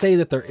not to say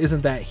that there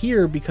isn't that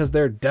here, because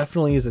there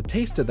definitely is a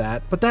taste of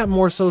that, but that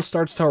more so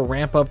starts to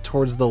ramp up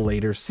towards the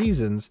later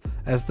seasons,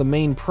 as the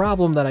main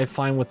problem that I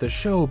find with the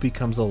show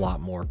becomes a lot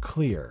more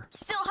clear.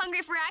 Still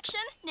hungry for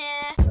action?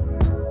 Nah.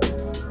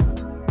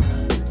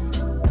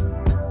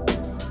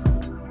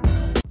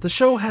 The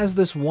show has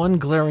this one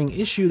glaring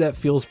issue that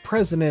feels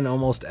present in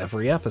almost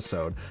every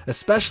episode,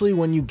 especially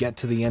when you get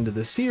to the end of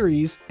the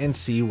series and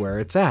see where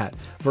it's at,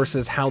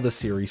 versus how the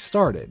series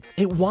started.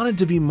 It wanted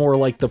to be more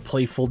like the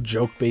playful,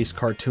 joke-based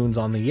cartoons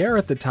on the air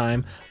at the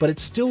time, but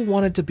it still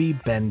wanted to be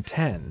Ben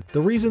 10.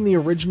 The reason the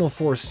original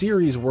 4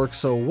 series worked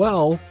so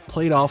well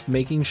played off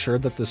making sure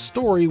that the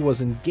story was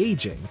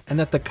engaging, and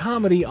that the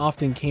comedy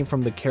often came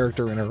from the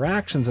character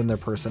interactions and their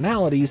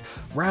personalities,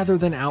 rather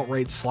than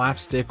outright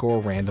slapstick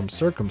or random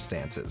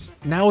circumstances.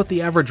 Now with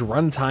the average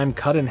runtime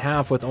cut in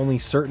half with only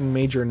certain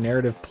major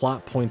narrative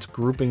plot points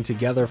grouping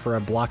together for a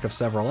block of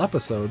several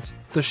episodes,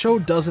 the show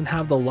doesn't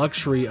have the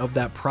luxury of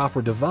that proper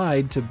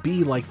divide to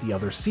be like the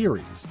other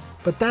series.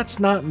 But that's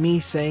not me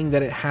saying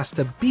that it has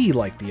to be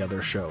like the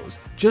other shows,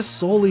 just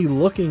solely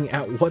looking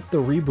at what the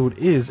reboot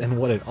is and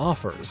what it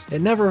offers.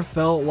 It never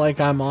felt like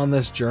I'm on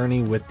this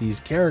journey with these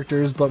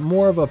characters, but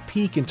more of a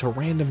peek into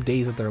random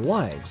days of their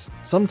lives.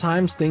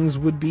 Sometimes things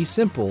would be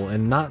simple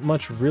and not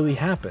much really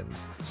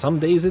happens. Some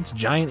days it's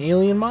giant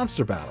alien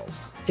monster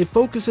battles. It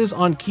focuses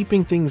on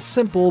keeping things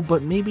simple,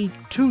 but maybe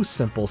too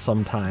simple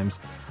sometimes.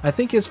 I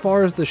think as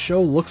far as the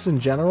show looks in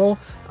general,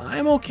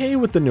 I'm okay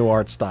with the new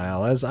art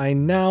style, as I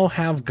now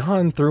have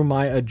gone through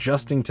my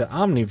adjusting to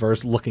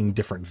Omniverse looking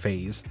different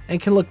phase,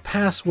 and can look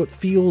past what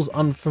feels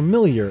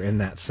unfamiliar in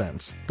that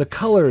sense. The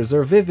colors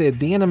are vivid,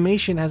 the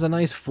animation has a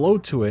nice flow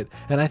to it,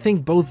 and I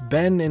think both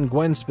Ben and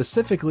Gwen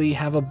specifically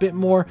have a bit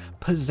more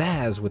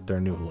pizzazz with their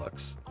new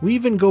looks. We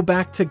even go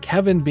back to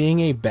Kevin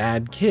being a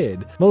bad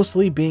kid,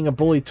 mostly being a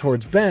bully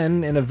towards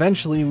Ben, and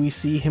eventually we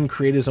see him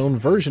create his own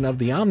version of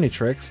the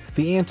Omnitrix,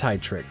 the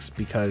Anti-Trix,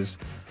 because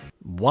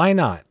why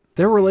not?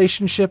 Their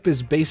relationship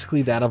is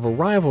basically that of a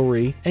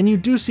rivalry, and you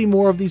do see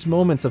more of these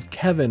moments of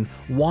Kevin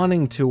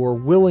wanting to or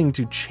willing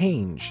to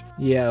change.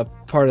 Yeah,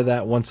 part of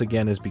that once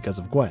again is because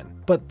of Gwen.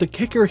 But the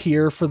kicker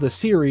here for the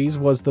series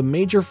was the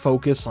major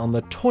focus on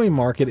the toy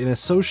market in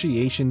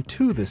association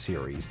to the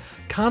series,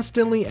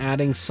 constantly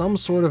adding some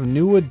sort of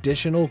new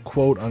additional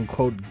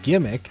quote-unquote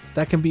gimmick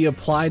that can be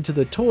applied to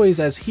the toys,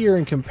 as here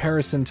in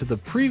comparison to the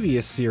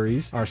previous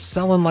series are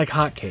selling like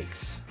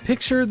hotcakes.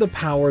 Picture the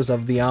powers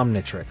of the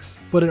Omnitrix,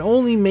 but it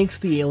only makes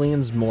the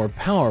aliens more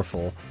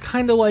powerful,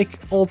 kinda like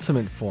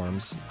Ultimate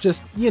Forms,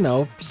 just, you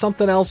know,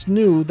 something else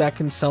new that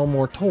can sell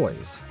more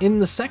toys. In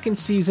the second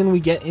season, we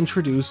get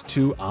introduced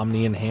to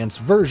Omni-enhanced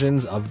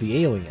versions of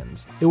the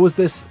aliens. It was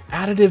this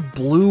additive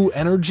blue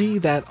energy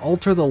that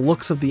alter the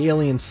looks of the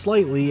aliens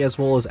slightly, as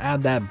well as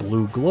add that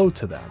blue glow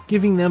to them,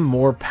 giving them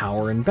more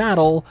power in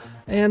battle,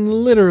 and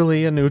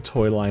literally a new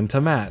toy line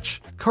to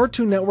match.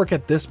 Cartoon Network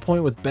at this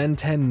point with Ben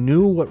 10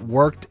 knew what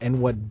worked and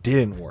what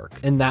didn't work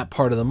in that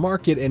part of the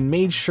market, and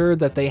made sure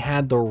that they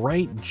had the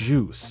right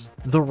juice,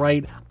 the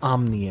right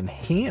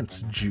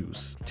Omni-enhanced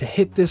juice, to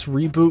hit this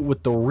reboot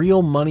with the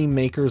real money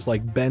makers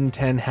like Ben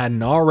 10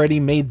 hadn't already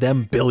made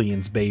them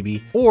billions,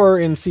 baby. Or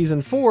in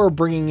season 4,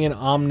 bringing in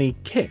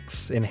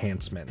Omni-Kicks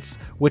enhancements,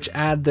 which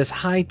add this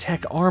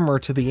high-tech armor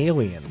to the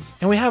aliens.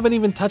 And we haven't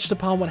even touched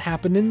upon what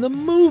happened in the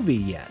movie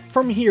yet.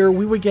 From here,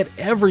 we would get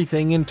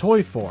everything in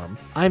toy form.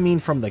 I mean,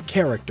 from the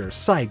characters,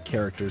 side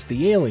characters,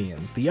 the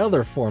aliens, the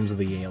other forms of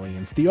the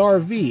aliens, the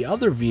RV,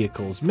 other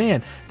vehicles.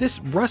 Man, this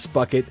Rust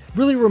Bucket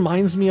really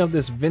reminds me of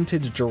this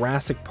vintage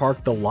Jurassic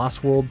Park The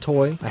Lost World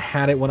toy. I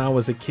had it when I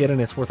was a kid and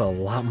it's worth a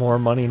lot more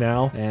money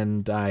now,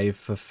 and I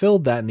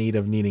fulfilled that need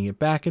of needing it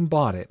back and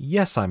bought it.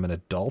 Yes, I'm an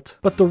adult.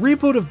 But the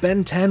reboot of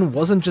Ben 10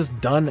 wasn't just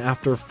done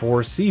after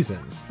 4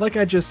 seasons. Like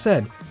I just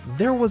said,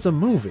 there was a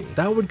movie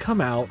that would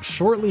come out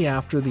shortly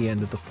after the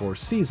end of the 4th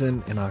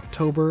season in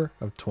October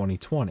of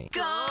 2020.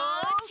 Go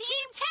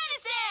Team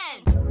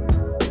Tennyson!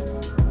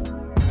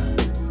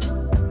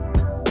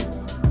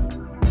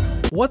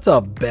 What's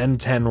a Ben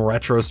 10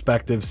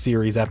 retrospective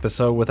series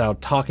episode without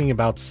talking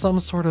about some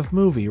sort of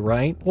movie,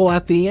 right? Well,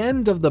 at the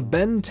end of the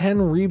Ben 10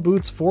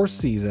 Reboot's 4th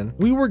season,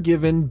 we were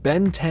given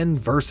Ben 10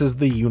 versus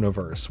the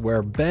Universe,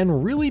 where Ben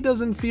really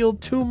doesn't feel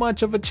too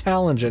much of a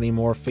challenge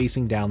anymore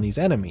facing down these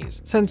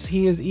enemies, since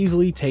he has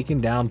easily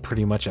taken down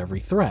pretty much every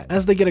threat.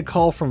 As they get a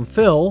call from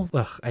Phil,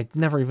 I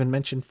never even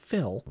mentioned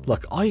Phil.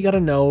 Look, all you gotta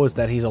know is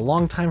that he's a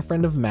longtime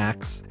friend of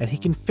Max, and he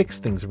can fix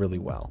things really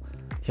well.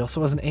 He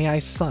also has an AI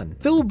son.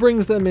 Phil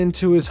brings them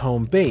into his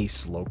home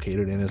base,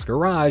 located in his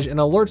garage, and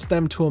alerts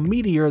them to a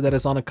meteor that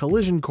is on a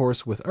collision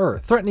course with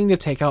Earth, threatening to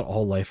take out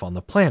all life on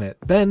the planet.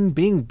 Ben,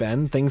 being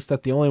Ben, thinks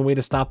that the only way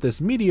to stop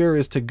this meteor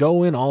is to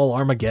go in all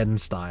Armageddon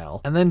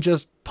style, and then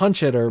just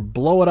punch it or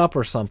blow it up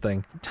or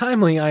something.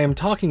 Timely, I am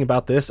talking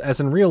about this as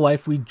in real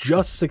life we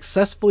just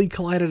successfully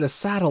collided a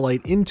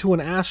satellite into an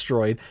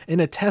asteroid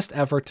in a test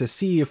effort to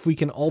see if we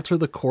can alter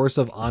the course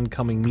of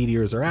oncoming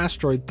meteors or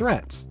asteroid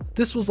threats.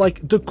 This was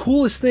like the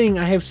coolest thing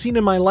I have seen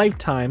in my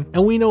lifetime,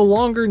 and we no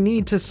longer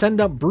need to send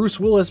up Bruce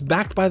Willis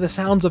backed by the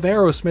sounds of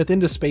Aerosmith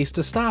into space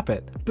to stop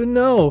it. But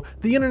no,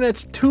 the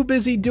internet's too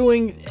busy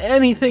doing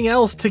anything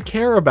else to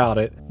care about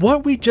it.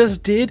 What we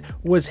just did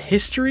was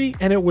history,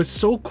 and it was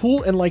so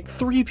cool, and like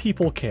 3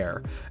 people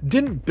care.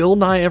 Didn't Bill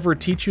Nye ever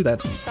teach you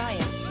that?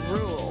 Science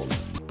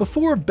rules.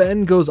 Before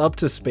Ben goes up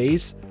to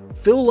space,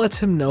 Phil lets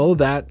him know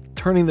that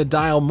turning the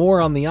dial more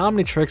on the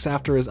Omnitrix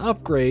after his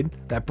upgrade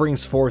that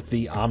brings forth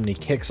the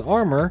Omni-Kicks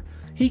armor,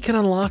 he can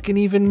unlock an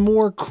even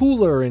more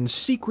cooler and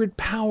secret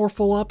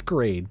powerful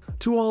upgrade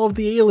to all of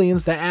the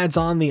aliens that adds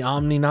on the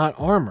Omni-Knot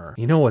armor.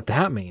 You know what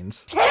that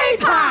means?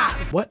 K-pop!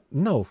 What?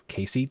 No,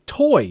 Casey.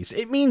 Toys.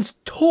 It means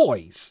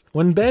toys.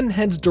 When Ben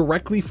heads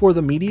directly for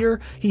the meteor,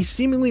 he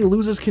seemingly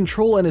loses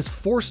control and is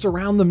forced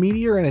around the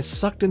meteor and is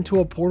sucked into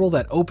a portal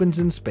that opens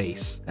in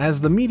space.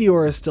 As the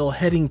meteor is still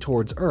heading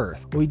towards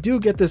Earth, we do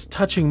get this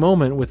touching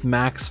moment with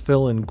Max,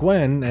 Phil, and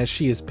Gwen as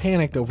she is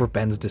panicked over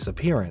Ben's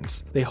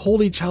disappearance. They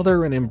hold each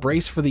other and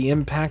embrace for the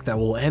impact that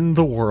will end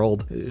the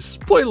world.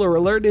 Spoiler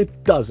alert,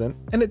 it doesn't.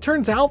 And it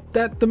turns out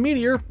that the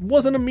meteor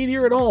wasn't a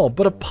meteor at all,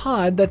 but a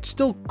pod that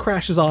still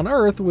crashes on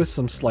Earth with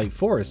some slight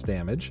forest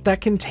damage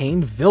that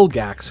contained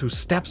Vilgax, who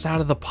steps out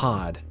of the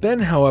pod. Ben,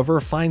 however,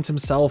 finds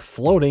himself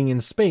floating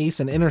in space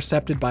and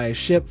intercepted by a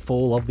ship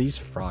full of these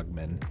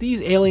frogmen.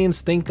 These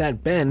aliens think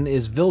that Ben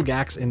is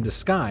Vilgax in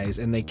disguise,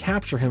 and they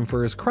capture him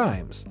for his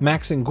crimes.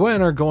 Max and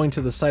Gwen are going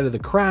to the site of the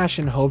crash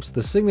in hopes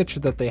the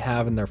signature that they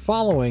have in their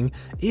following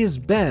is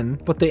Ben,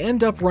 but they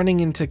end up running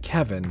into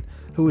Kevin,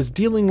 who is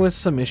dealing with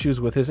some issues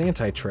with his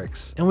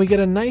anti-tricks. And we get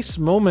a nice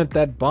moment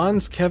that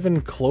bonds Kevin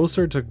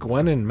closer to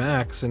Gwen and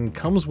Max and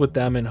comes with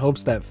them in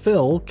hopes that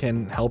Phil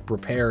can help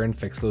repair and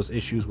fix those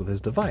issues with his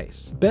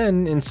device.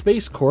 Ben, in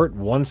Space Court,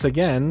 once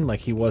again,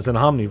 like he was in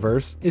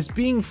Omniverse, is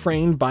being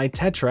framed by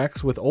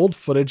Tetrex with old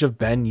footage of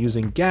Ben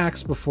using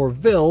Gax before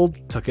Vil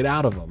took it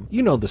out of him.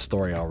 You know the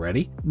story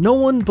already. No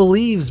one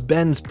believes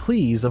Ben's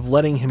pleas of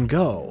letting him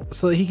go,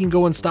 so that he can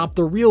go and stop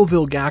the real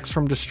Vilgax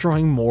from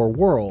destroying more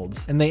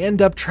worlds, and they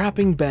end up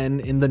trapping Ben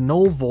in the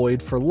null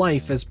void for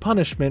life as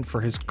punishment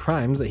for his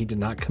crimes that he did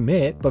not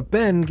commit, but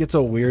Ben gets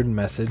a weird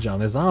message on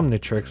his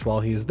Omnitrix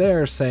while he's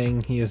there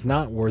saying he is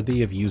not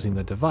worthy of using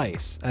the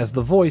device, as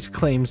the voice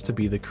claims to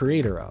be the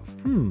creator of.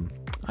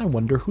 I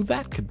wonder who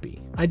that could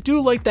be. I do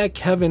like that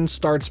Kevin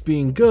starts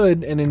being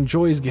good and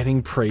enjoys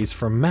getting praise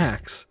from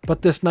Max,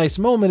 but this nice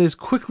moment is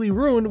quickly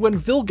ruined when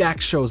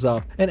Vilgax shows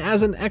up, and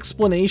as an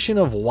explanation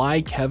of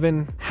why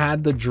Kevin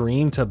had the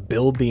dream to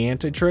build the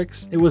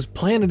Antitrix, it was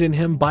planted in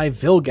him by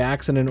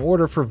Vilgax, and in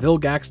order for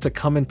Vilgax to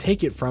come and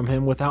take it from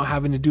him without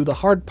having to do the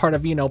hard part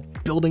of,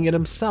 building it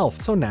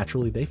himself, so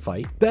naturally they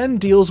fight. Ben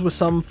deals with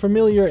some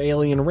familiar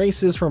alien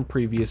races from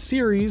previous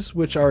series,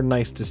 which are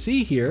nice to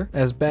see here,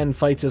 as Ben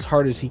fights as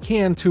hard as he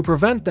can to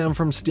prevent them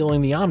from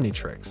stealing the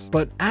Omnitrix.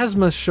 But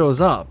Azimuth shows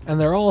up, and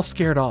they're all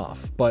scared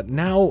off, but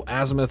now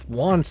Azimuth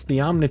wants the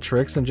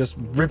Omnitrix and just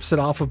rips it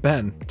off of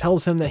Ben,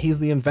 tells him that he's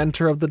the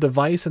inventor of the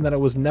device and that it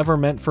was never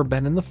meant for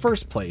Ben in the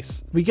first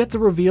place. We get the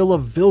reveal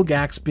of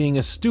Vilgax being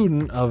a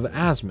student of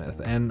Azimuth,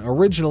 and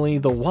originally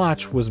the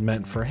watch was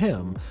meant for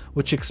him,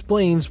 which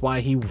explains why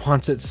he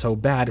wants it so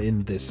bad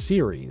in this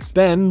series.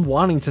 Ben,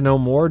 wanting to know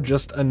more,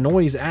 just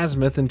annoys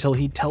Azimuth until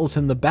he tells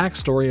him the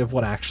backstory of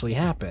what actually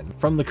happened.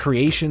 From the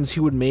creations he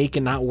would make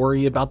and not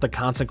worry about the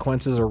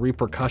consequences or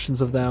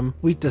repercussions of them.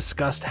 We've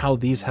discussed how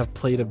these have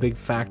played a big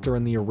factor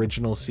in the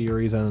original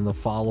series and in the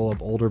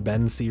follow-up older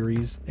Ben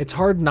series. It's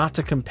hard not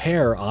to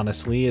compare,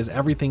 honestly, as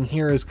everything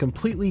here is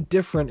completely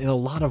different in a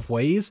lot of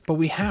ways, but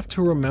we have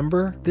to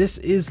remember this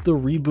is the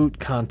reboot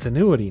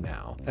continuity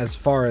now. As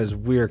far as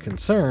we're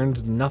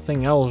concerned,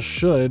 nothing else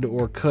should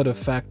or could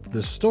affect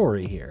the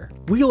story here.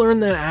 We learn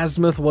that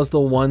Azimuth was the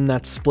one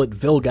that split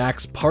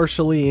Vilgax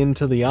partially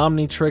into the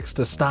Omnitrix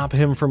to stop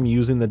him from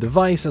using the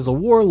device as a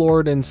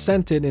warlord and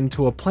sent it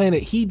into a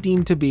planet he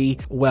deemed to be,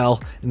 well,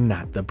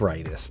 not the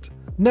brightest.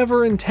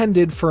 never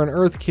intended for an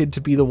Earth kid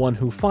to be the one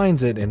who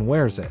finds it and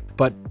wears it.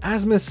 But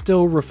Azimuth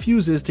still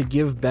refuses to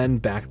give Ben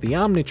back the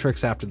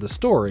Omnitrix after the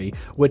story,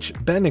 which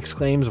Ben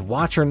exclaims,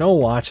 watch or no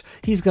watch,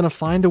 he's gonna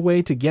find a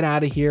way to get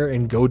out of here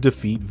and go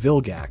defeat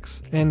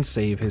Vilgax and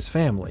save his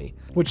family.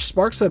 Which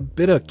sparks a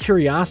bit of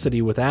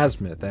curiosity with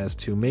Azimuth as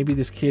to maybe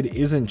this kid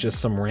isn't just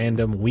some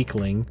random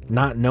weakling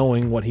not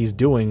knowing what he's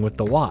doing with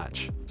the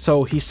watch.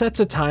 So he sets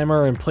a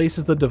timer and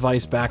places the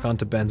device back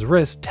onto Ben's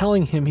wrist,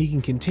 telling him he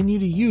can continue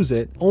to use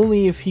it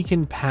only if he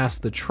can pass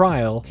the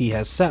trial he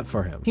has set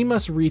for him. He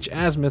must reach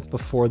Azimuth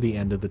before the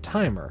end of the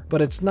timer,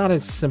 but it's not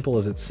as simple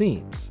as it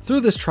seems.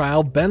 Through this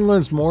trial, Ben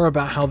learns more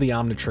about how the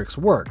Omnitrix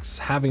works,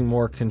 having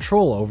more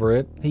control over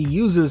it. He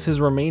uses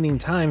his remaining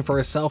time for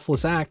a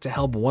selfless act to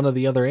help one of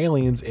the other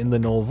aliens in the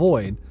null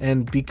void,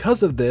 and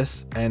because of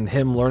this, and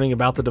him learning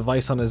about the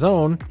device on his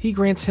own, he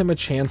grants him a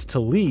chance to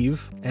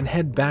leave and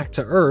head back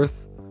to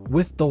Earth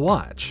with the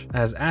watch,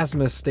 as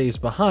Azimuth stays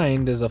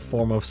behind as a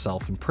form of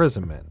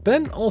self-imprisonment.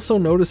 Ben also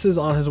notices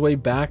on his way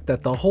back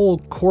that the whole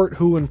court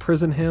who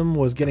imprisoned him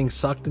was getting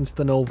sucked into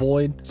the null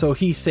void, so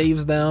he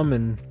saves them,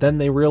 and then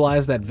they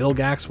realize that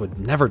Vilgax would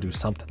never do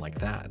something like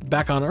that.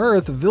 Back on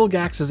Earth,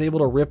 Vilgax is able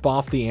to rip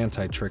off the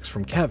Anti-Trix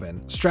from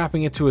Kevin,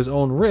 strapping it to his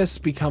own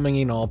wrist, becoming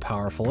an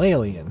all-powerful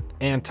alien,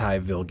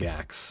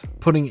 Anti-Vilgax,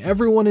 putting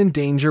everyone in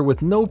danger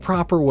with no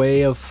proper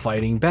way of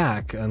fighting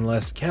back,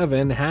 unless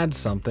Kevin had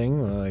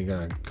something, like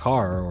a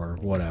car or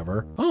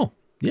whatever. Oh,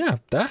 yeah,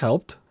 that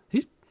helped.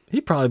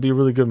 He'd probably be a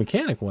really good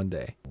mechanic one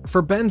day.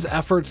 For Ben's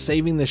efforts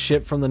saving the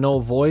ship from the null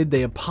void,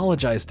 they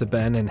apologize to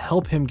Ben and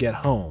help him get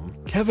home.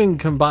 Kevin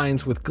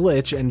combines with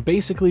Glitch and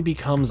basically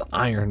becomes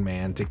Iron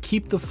Man to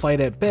keep the fight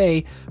at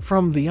bay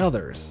from the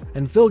others.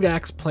 And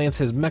Vilgax plants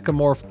his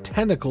mechamorph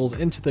tentacles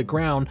into the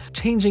ground,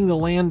 changing the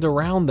land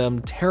around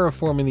them,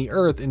 terraforming the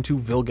Earth into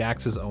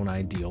Vilgax's own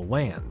ideal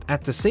land.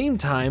 At the same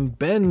time,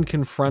 Ben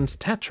confronts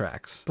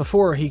Tetrax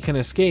before he can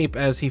escape,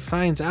 as he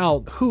finds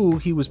out who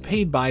he was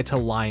paid by to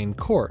lie in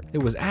court.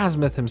 It was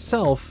Azimuth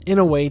himself, in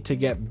a way to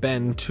get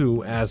Ben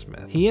to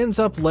Azimuth. He ends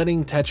up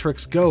letting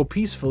Tetrax go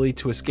peacefully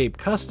to escape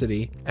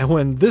custody, and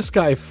when this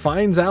guy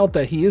finds out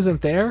that he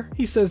isn't there,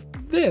 he says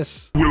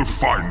this: "We'll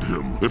find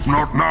him. If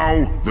not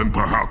now, then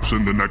perhaps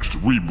in the next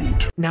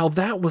reboot." Now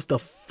that was the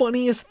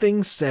funniest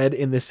thing said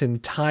in this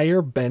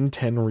entire Ben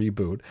 10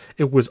 reboot.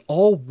 It was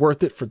all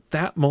worth it for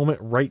that moment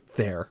right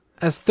there.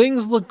 As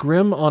things look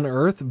grim on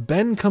Earth,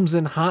 Ben comes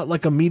in hot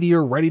like a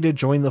meteor ready to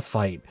join the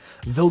fight.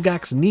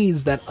 Vilgax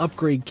needs that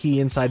upgrade key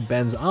inside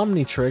Ben's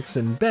Omnitrix,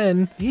 and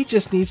Ben, he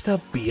just needs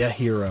to be a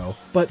hero.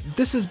 But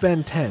this is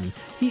Ben 10.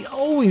 He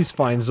always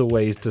finds a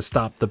way to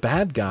stop the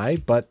bad guy,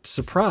 but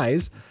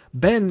surprise,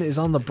 Ben is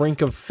on the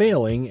brink of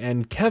failing,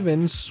 and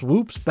Kevin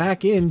swoops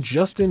back in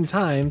just in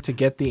time to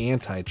get the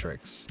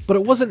Anti-Trix. But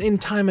it wasn't in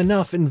time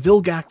enough, and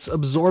Vilgax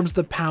absorbs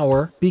the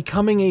power,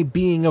 becoming a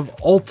being of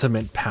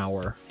ultimate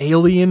power.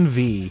 Alien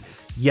V.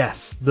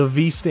 Yes, the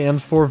V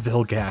stands for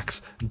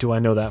Vilgax. Do I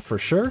know that for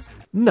sure?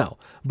 No.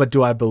 But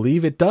do I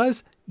believe it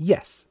does?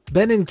 Yes.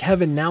 Ben and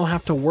Kevin now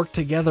have to work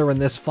together in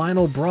this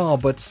final brawl,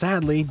 but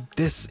sadly,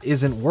 this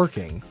isn't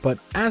working. But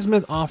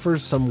Azimuth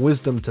offers some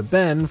wisdom to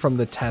Ben from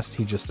the test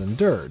he just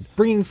endured,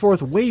 bringing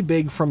forth Way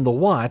Big from the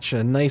watch,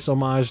 a nice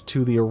homage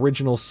to the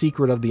original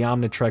secret of the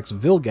Omnitrix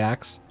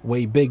Vilgax,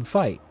 Way Big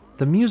fight.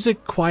 The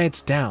music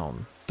quiets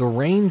down. The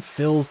rain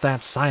fills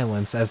that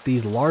silence as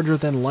these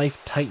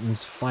larger-than-life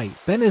titans fight.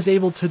 Ben is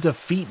able to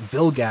defeat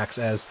Vilgax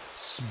as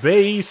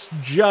Space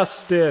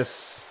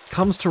Justice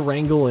comes to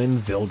wrangle in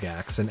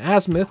Vilgax, and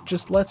Azimuth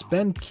just lets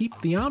Ben keep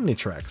the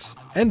Omnitrix,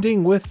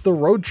 ending with the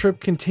road trip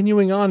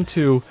continuing on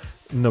to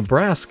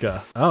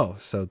Nebraska. Oh,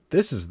 so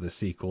this is the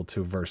sequel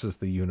to Versus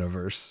the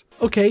Universe.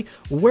 Okay,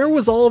 where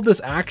was all of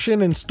this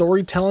action and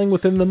storytelling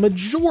within the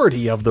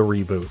majority of the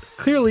reboot?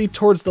 Clearly,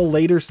 towards the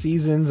later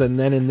seasons and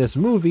then in this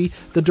movie,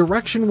 the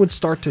direction would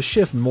start to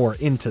shift more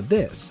into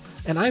this.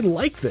 And I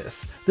like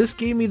this. This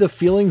gave me the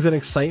feelings and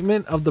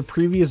excitement of the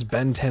previous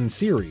Ben 10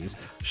 series.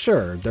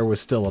 Sure, there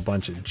was still a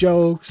bunch of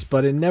jokes,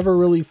 but it never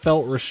really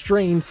felt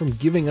restrained from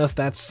giving us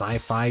that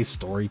sci-fi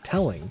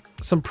storytelling.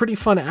 Some pretty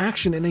fun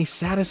action and a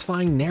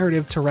satisfying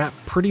narrative to wrap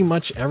pretty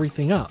much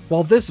everything up.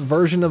 While this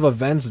version of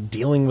events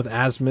dealing with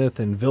Azimuth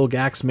and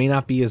Vilgax may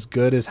not be as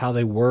good as how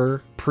they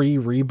were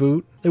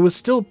pre-reboot, it was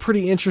still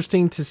pretty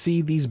interesting to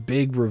see these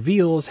big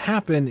reveals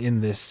happen in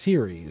this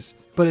series.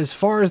 But as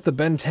far as the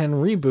Ben 10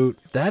 reboot,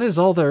 that is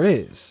all there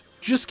is.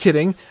 Just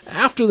kidding,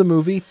 after the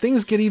movie,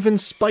 things get even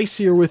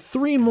spicier with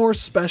 3 more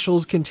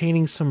specials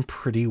containing some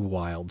pretty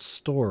wild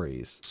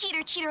stories.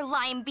 Cheater, cheater,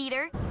 lion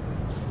beater.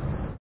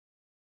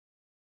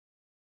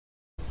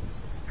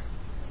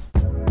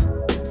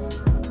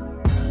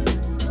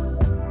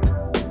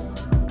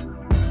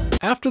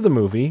 After the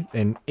movie,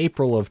 in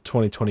April of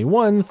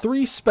 2021,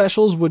 3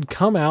 specials would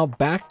come out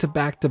back to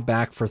back to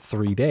back for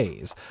 3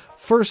 days.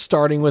 First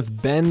starting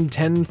with Ben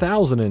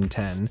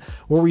 10,010,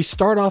 where we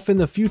start off in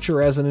the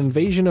future as an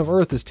invasion of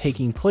Earth is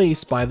taking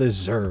place by the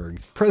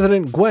Zerg.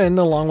 President Gwen,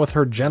 along with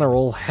her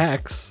general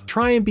Hex,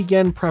 try and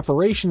begin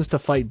preparations to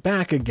fight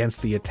back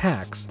against the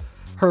attacks.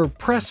 Her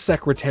press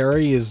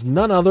secretary is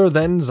none other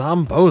than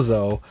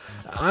Zombozo.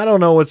 I don't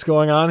know what's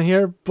going on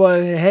here,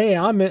 but hey,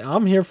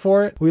 I'm here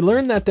for it. We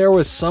learned that there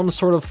was some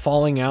sort of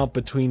falling out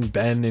between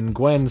Ben and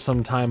Gwen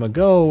some time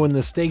ago, and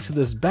the stakes of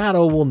this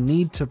battle will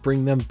need to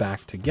bring them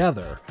back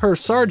together. Her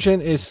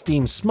sergeant is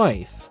Steam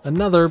Smythe,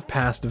 another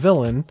past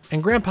villain,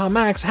 and Grandpa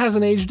Max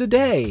hasn't aged a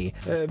day,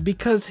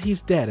 because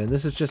he's dead, and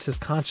this is just his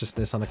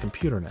consciousness on a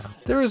computer now.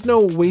 There is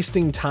no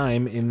wasting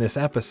time in this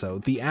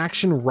episode. The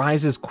action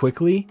rises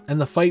quickly, and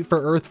the fight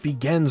for Earth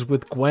begins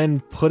with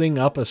Gwen putting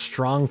up a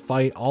strong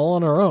fight all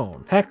on her own.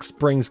 Hex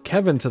brings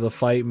Kevin to the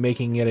fight,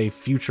 making it a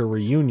future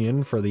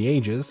reunion for the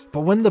ages.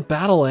 But when the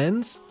battle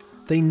ends,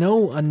 they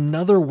know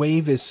another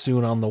wave is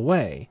soon on the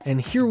way. And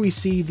here we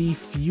see the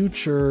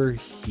future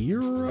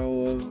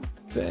hero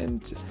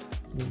event.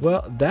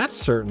 Well, that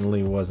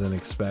certainly wasn't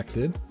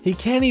expected. He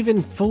can't even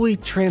fully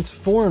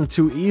transform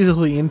too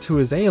easily into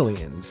his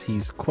aliens.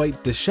 He's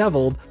quite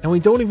disheveled, and we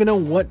don't even know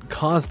what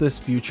caused this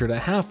future to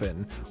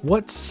happen.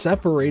 What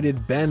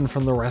separated Ben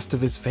from the rest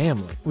of his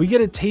family? We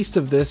get a taste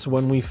of this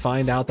when we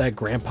find out that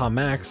Grandpa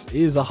Max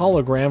is a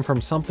hologram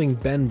from something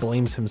Ben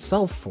blames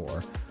himself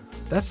for.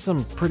 That's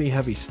some pretty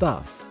heavy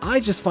stuff. I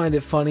just find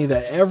it funny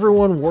that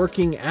everyone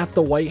working at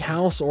the White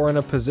House or in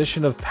a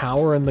position of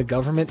power in the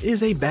government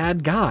is a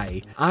bad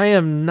guy. I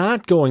am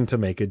not going to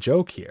make a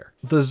joke here.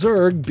 The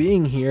Zerg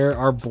being here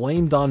are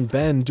blamed on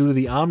Ben due to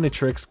the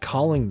Omnitrix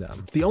calling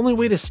them. The only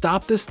way to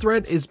stop this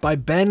threat is by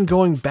Ben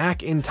going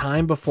back in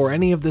time before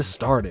any of this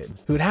started.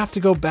 He would have to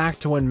go back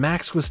to when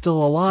Max was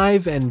still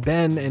alive and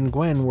Ben and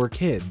Gwen were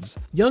kids.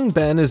 Young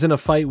Ben is in a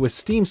fight with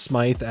Steam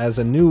Smythe as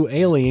a new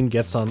alien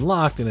gets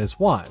unlocked in his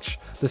watch,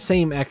 the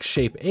same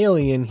X-shaped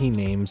alien he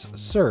names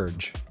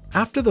Surge.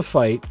 After the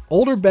fight,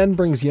 older Ben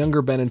brings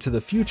younger Ben into the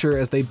future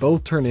as they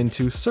both turn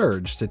into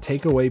Surge to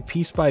take away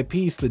piece by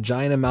piece the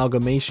giant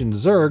amalgamation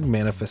Zerg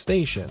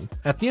manifestation.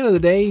 At the end of the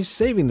day,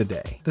 saving the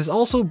day. This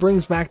also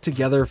brings back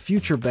together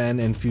future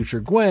Ben and future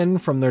Gwen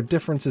from their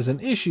differences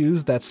and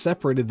issues that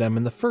separated them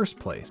in the first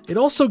place. It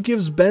also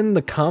gives Ben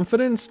the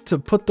confidence to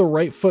put the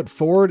right foot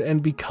forward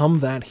and become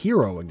that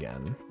hero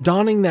again,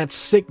 donning that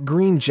sick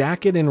green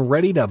jacket and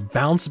ready to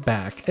bounce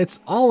back. It's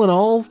all in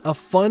all a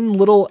fun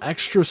little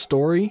extra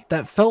story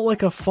that felt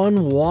like a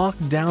fun walk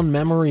down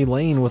memory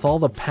lane with all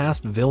the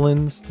past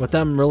villains. With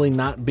them really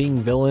not being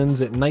villains,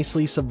 it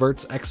nicely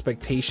subverts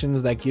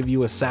expectations that give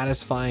you a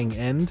satisfying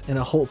end and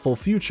a hopeful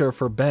future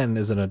for Ben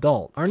as an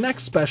adult. Our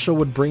next special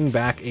would bring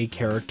back a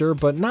character,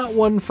 but not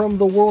one from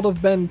the world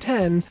of Ben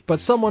 10,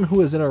 but someone who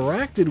has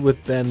interacted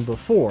with Ben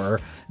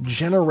before,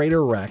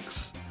 Generator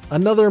Rex.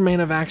 Another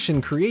Man of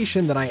Action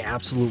creation that I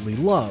absolutely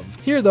love.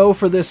 Here though,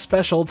 for this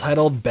special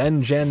titled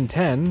Ben Gen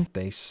 10,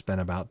 they spent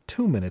about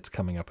 2 minutes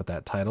coming up with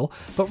that title,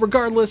 but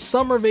regardless,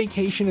 summer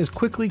vacation is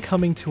quickly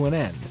coming to an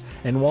end,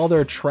 and while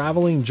their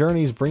traveling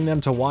journeys bring them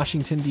to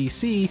Washington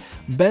DC,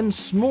 Ben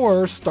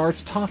S'more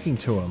starts talking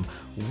to him.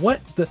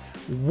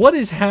 What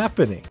is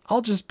happening?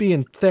 I'll just be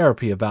in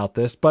therapy about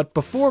this, but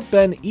before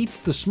Ben eats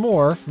the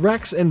s'more,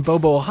 Rex and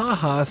Bobo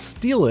Haha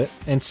steal it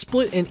and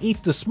split and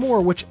eat the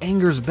s'more, which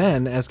angers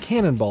Ben as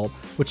Cannonball,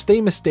 which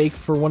they mistake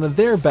for one of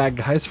their bad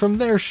guys from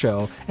their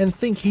show and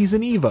think he's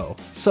an Evo.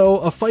 So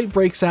a fight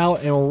breaks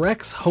out and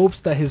Rex hopes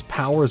that his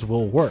powers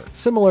will work,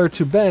 similar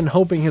to Ben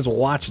hoping his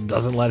watch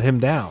doesn't let him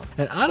down.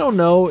 And I don't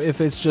know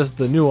if it's just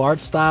the new art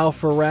style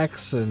for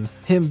Rex and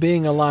him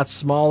being a lot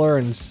smaller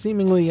and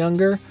seemingly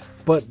younger,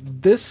 but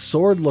this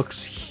sword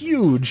looks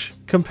huge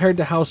compared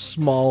to how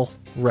small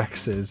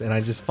Rex is, and I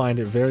just find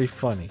it very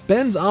funny.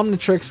 Ben's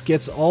Omnitrix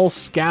gets all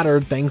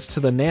scattered thanks to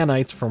the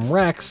nanites from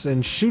Rex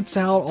and shoots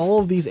out all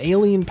of these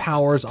alien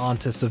powers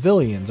onto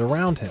civilians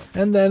around him.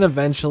 And then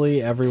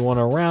eventually everyone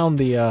around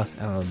the, I don't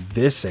know,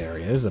 this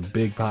area is a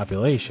big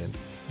population.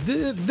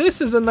 This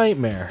is a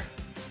nightmare.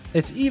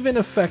 It's even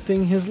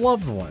affecting his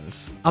loved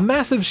ones. A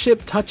massive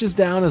ship touches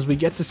down as we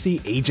get to see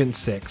Agent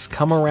 6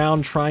 come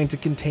around trying to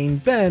contain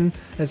Ben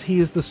as he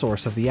is the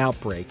source of the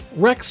outbreak.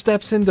 Rex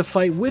steps in to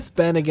fight with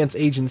Ben against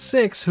Agent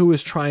 6, who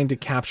is trying to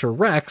capture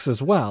Rex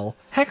as well.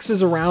 Hex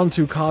is around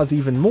to cause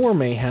even more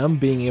mayhem,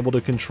 being able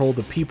to control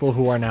the people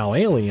who are now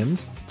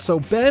aliens. So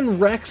Ben,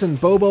 Rex,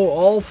 and Bobo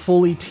all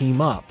fully team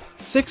up.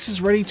 6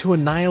 is ready to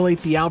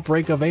annihilate the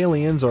outbreak of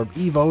aliens or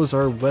Evos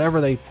or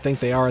whatever they think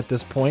they are at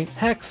this point.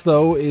 Hex,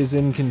 though, is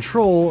in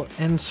control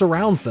and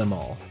surrounds them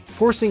all,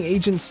 forcing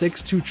Agent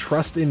 6 to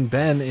trust in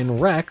Ben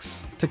and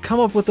Rex to come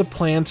up with a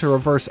plan to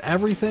reverse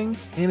everything,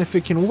 and if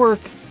it can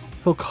work,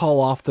 he'll call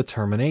off the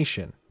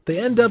termination. They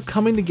end up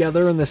coming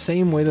together in the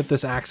same way that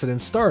this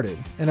accident started,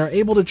 and are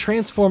able to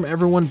transform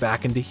everyone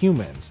back into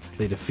humans.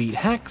 They defeat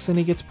Hex, and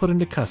he gets put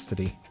into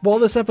custody. While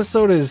this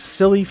episode is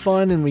silly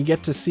fun and we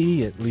get to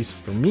see, at least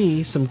for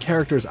me, some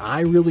characters I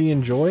really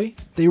enjoy,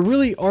 they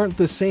really aren't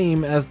the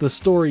same, as the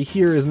story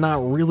here is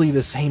not really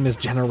the same as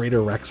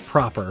Generator Rex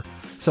proper.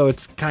 so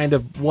it's kind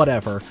of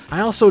whatever.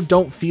 I also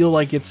don't feel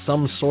like it's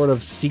some sort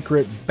of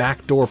secret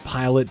backdoor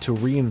pilot to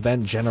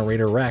reinvent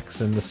Generator Rex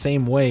in the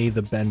same way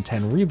the Ben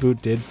 10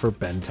 reboot did for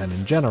Ben 10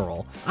 in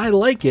general. I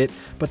like it,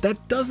 but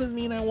that doesn't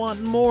mean I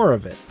want more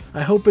of it.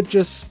 I hope it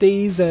just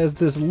stays as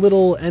this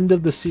little end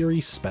of the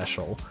series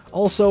special.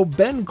 Also,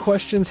 Ben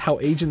questions how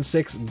Agent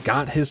 6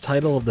 got his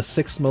title of the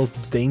 6th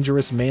most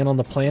dangerous man on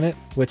the planet,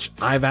 which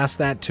I've asked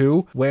that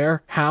too.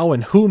 Where, how,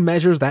 and who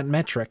measures that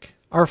metric?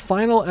 Our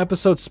final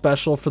episode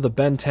special for the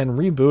Ben 10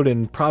 reboot,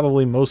 and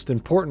probably most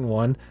important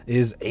one,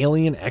 is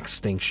Alien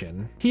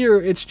Extinction. Here,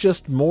 it's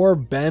just more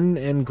Ben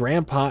and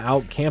Grandpa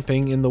out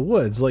camping in the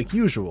woods like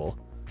usual,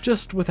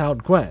 just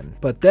without Gwen.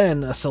 But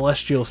then a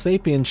celestial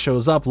sapien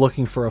shows up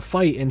looking for a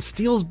fight and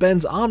steals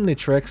Ben's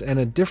Omnitrix, and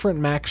a different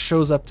Max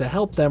shows up to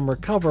help them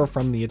recover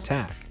from the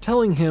attack,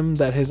 telling him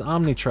that his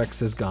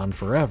Omnitrix is gone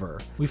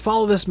forever. We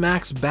follow this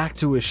Max back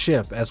to his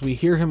ship as we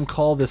hear him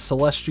call this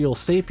celestial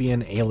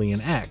sapien Alien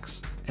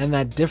X, and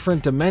that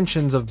different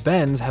dimensions of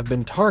Bens have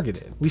been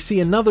targeted. We see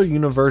another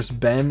universe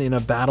Ben in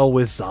a battle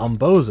with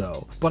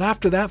Zombozo, but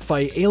after that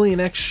fight, Alien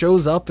X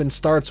shows up and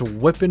starts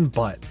whipping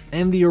butt.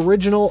 And the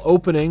original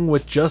opening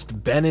with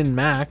just Ben and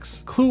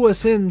Max clue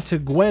us in to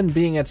Gwen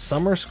being at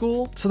summer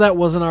school, so that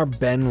wasn't our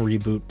Ben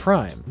reboot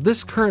prime.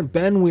 This current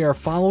Ben we are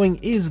following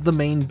is the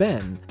main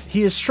Ben.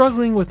 He is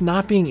struggling with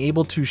not being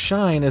able to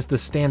shine as the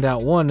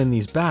standout one in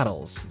these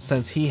battles,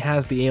 since he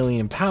has the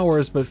alien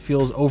powers but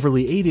feels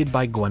overly aided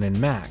by Gwen and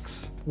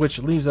Max, which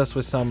leaves us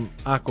with some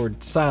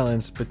awkward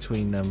silence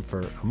between them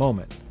for a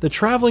moment. The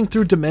traveling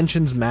through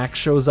dimensions Max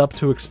shows up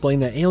to explain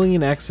that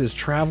Alien X is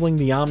traveling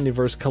the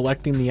Omniverse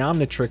collecting the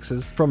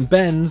Omnitrixes from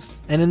Ben's,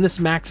 and in this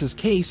Max's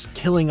case,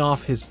 killing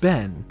off his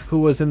Ben, who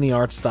was in the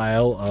art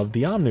style of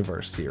the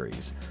Omniverse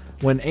series.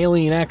 When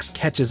Alien X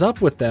catches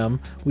up with them,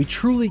 we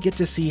truly get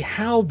to see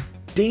how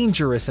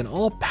dangerous and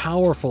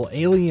all-powerful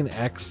Alien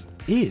X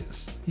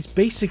is. He's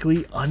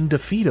basically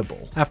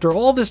undefeatable. After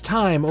all this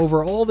time,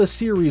 over all the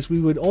series, we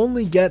would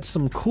only get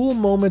some cool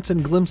moments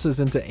and glimpses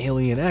into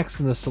Alien X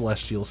and the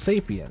Celestial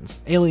Sapiens.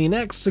 Alien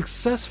X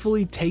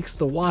successfully takes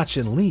the watch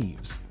and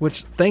leaves,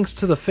 which, thanks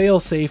to the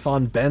failsafe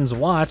on Ben's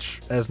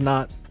watch, as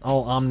not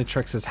all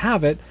Omnitrixes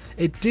have it,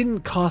 it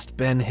didn't cost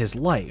Ben his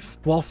life.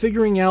 While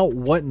figuring out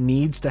what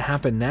needs to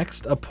happen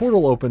next, a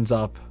portal opens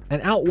up,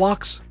 and out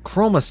walks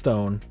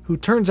Chromastone, who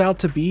turns out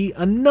to be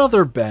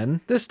another Ben,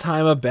 this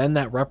time a Ben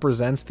that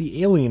represents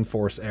the Alien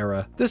Force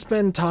era. This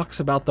Ben talks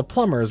about the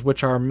plumbers,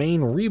 which our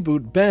main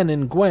reboot Ben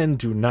and Gwen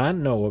do not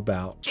know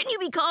about. Shouldn't you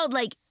be called,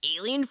 like,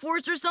 Alien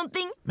Force or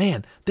something?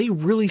 Man, they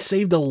really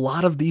saved a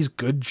lot of these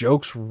good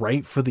jokes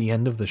right for the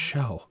end of the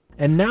show.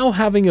 And now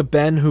having a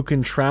Ben who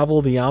can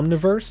travel the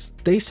Omniverse,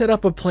 they set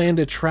up a plan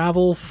to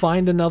travel,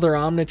 find another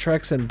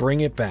Omnitrix, and bring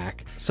it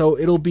back. So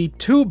it'll be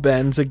two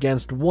Bens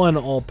against one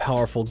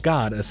all-powerful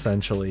god,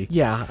 essentially.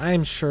 Yeah,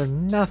 I'm sure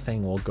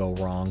nothing will go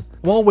wrong.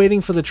 While waiting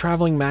for the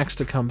traveling Max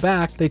to come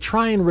back, they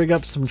try and rig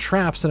up some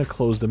traps in a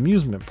closed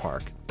amusement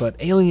park. But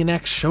Alien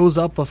X shows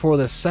up before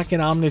the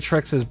second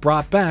Omnitrix is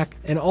brought back,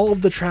 and all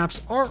of the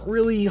traps aren't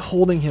really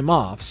holding him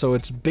off, so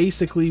it's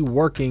basically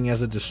working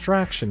as a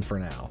distraction for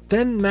now.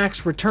 Then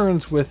Max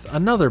returns with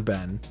another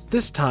Ben,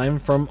 this time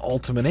from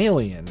Ultimate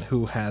Alien,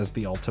 who has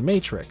the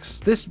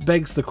Ultimatrix. This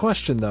begs the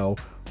question though,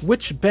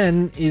 which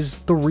Ben is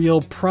the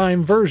real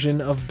prime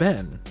version of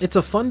Ben? It's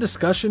a fun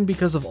discussion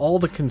because of all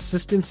the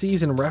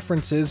consistencies and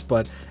references,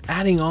 but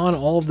adding on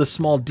all of the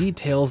small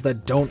details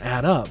that don't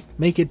add up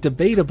make it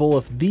debatable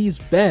if these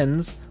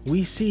Bens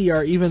we see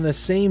are even the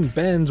same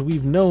Bens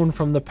we've known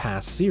from the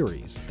past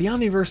series. The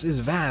Omniverse is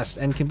vast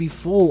and can be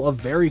full of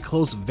very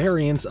close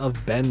variants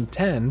of Ben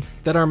 10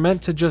 that are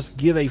meant to just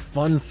give a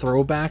fun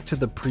throwback to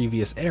the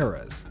previous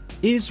eras.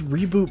 Is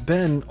Reboot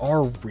Ben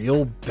our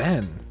real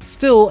Ben?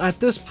 Still,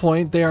 at this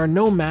point, they are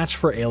no match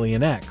for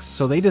Alien X,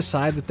 so they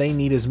decide that they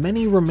need as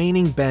many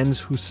remaining Bens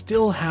who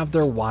still have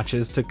their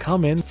watches to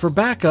come in for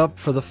backup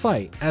for the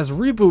fight. As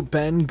Reboot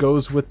Ben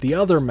goes with the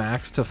other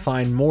Max to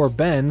find more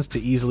Bens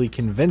to easily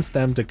convince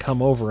them to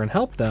come over and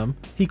help them,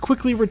 he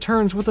quickly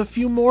returns with a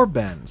few more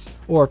Bens,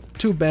 or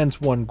two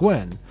Bens, one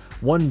Gwen.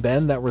 One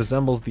Ben that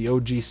resembles the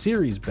OG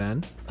series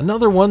Ben,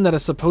 another one that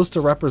is supposed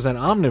to represent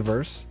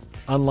Omniverse,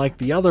 unlike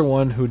the other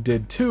one who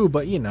did too,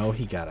 but you know,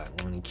 he got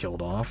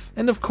killed off.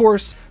 And of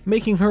course,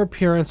 making her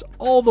appearance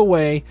all the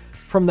way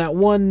from that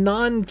one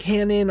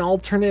non-canon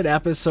alternate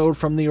episode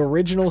from the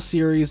original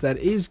series that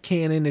is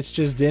canon, it's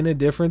just in a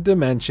different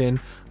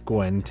dimension,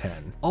 Gwen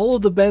 10. All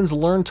of the Bens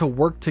learn to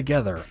work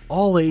together,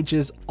 all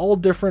ages, all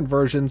different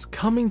versions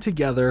coming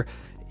together.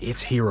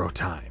 It's hero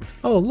time.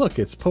 Oh look,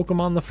 it's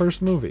Pokemon the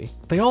first movie.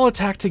 They all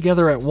attack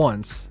together at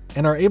once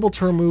and are able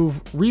to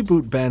remove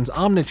Reboot Ben's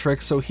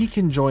Omnitrix so he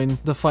can join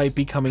the fight,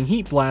 becoming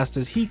Heat Blast,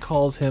 as he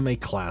calls him a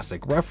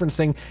classic,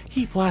 referencing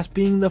Heat Blast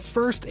being the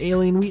first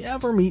alien we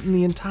ever meet in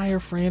the entire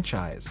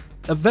franchise.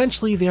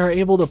 Eventually they are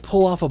able to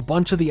pull off a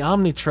bunch of the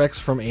Omnitrix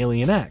from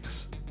Alien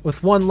X.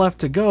 with one left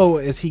to go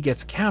as he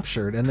gets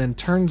captured and then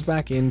turns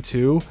back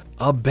into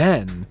a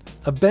Ben.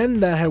 A Ben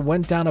that had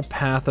went down a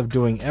path of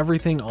doing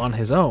everything on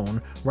his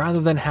own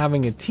rather than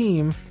having a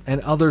team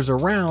and others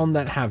around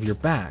that have your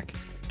back,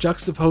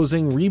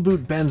 juxtaposing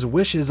Reboot Ben's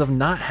wishes of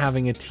not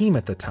having a team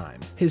at the time.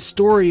 His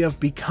story of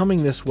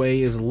becoming this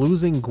way is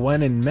losing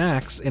Gwen and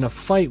Max in a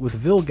fight with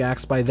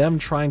Vilgax by them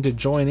trying to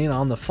join in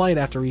on the fight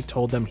after he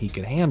told them he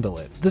could handle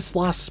it. This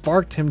loss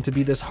sparked him to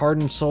be this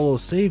hardened solo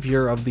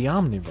savior of the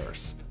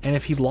Omniverse. And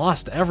if he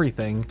lost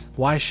everything,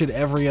 why should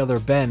every other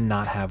Ben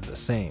not have the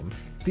same?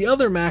 The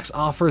other Max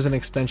offers an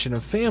extension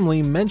of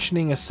family,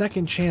 mentioning a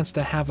second chance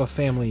to have a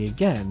family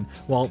again,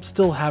 while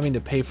still having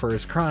to pay for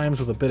his crimes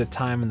with a bit of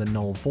time in the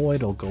null void.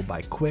 It'll go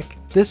by quick.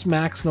 This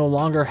Max no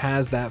longer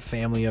has that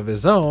family of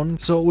his own,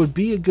 so it would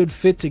be a good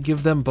fit to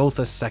give them both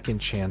a second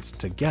chance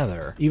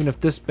together, even if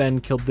this Ben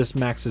killed this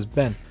Max's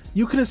Ben.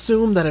 You can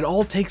assume that it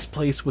all takes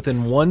place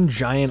within one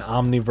giant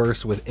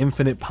omniverse with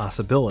infinite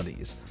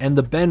possibilities, and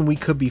the Ben we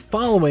could be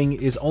following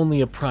is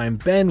only a Prime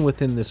Ben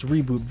within this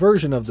reboot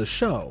version of the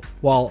show,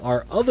 while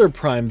our other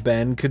Prime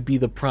Ben could be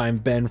the Prime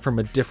Ben from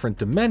a different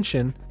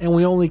dimension, and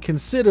we only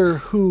consider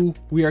who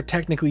we are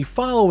technically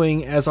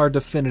following as our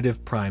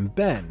definitive Prime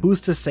Ben. Who's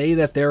to say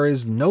that there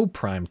is no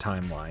Prime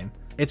timeline?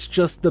 It's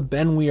just the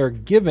Ben we are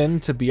given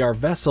to be our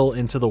vessel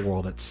into the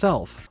world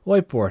itself.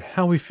 Whiteboard,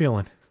 how we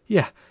feeling?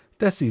 Yeah,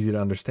 that's easy to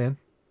understand.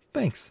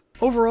 Thanks.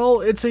 Overall,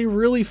 it's a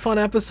really fun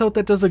episode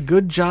that does a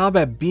good job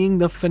at being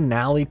the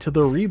finale to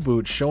the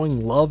reboot,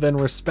 showing love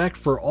and respect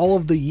for all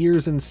of the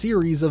years and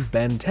series of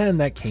Ben 10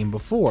 that came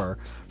before,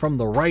 from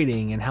the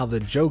writing and how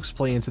the jokes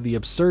play into the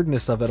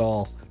absurdness of it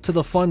all, to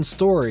the fun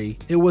story.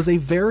 It was a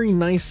very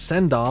nice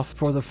send-off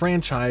for the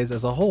franchise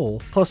as a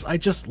whole. Plus, I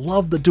just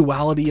love the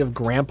duality of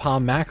Grandpa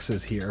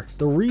Maxes here.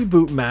 The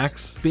reboot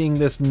Max being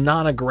this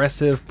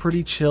non-aggressive,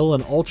 pretty chill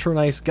and ultra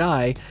nice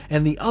guy,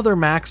 and the other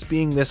Max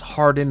being this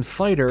hardened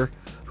fighter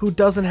who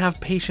doesn't have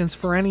patience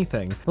for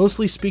anything,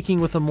 mostly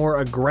speaking with a more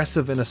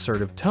aggressive and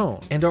assertive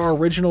tone. And our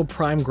original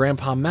Prime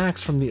Grandpa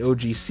Max from the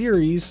OG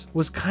series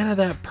was kind of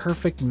that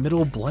perfect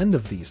middle blend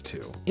of these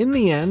two. In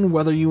the end,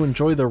 whether you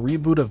enjoy the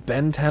reboot of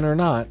Ben 10 or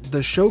not,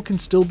 the show can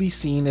still be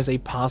seen as a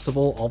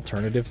possible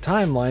alternative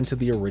timeline to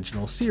the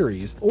original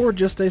series, or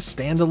just a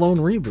standalone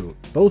reboot,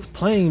 both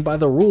playing by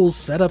the rules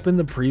set up in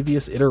the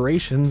previous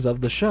iterations of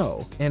the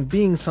show, and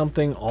being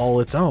something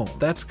all its own.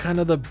 That's kind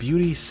of the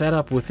beauty set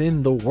up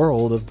within the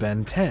world of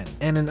Ben 10.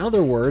 And in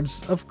other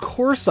words, of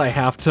course I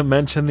have to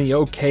mention the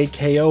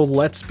OKKO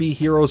Let's Be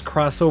Heroes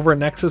crossover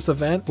Nexus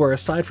event, where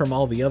aside from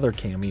all the other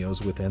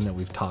cameos within that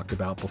we've talked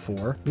about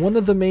before, one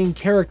of the main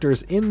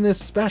characters in this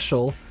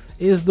special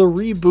is the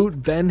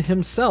reboot Ben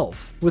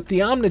himself, with the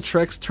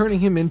Omnitrix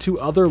turning him into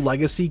other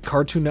legacy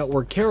Cartoon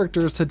Network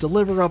characters to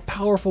deliver a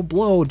powerful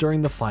blow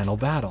during the final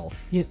battle.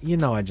 You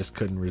know I just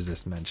couldn't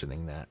resist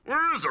mentioning that.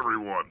 Where is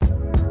everyone?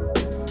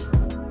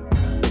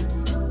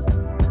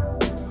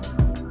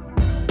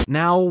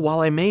 Now,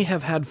 while I may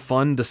have had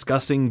fun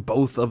discussing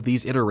both of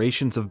these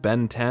iterations of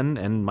Ben 10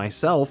 and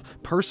myself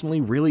personally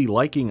really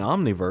liking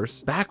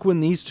Omniverse, back when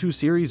these two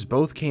series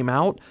both came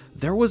out,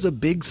 there was a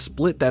big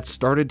split that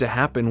started to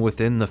happen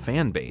within the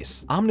fan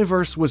base.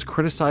 Omniverse was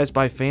criticized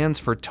by fans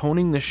for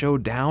toning the show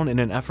down in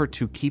an effort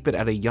to keep it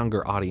at a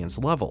younger audience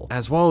level,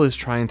 as well as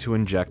trying to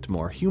inject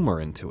more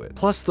humor into it.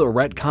 Plus, the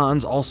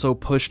retcons also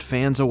pushed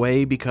fans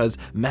away because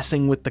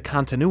messing with the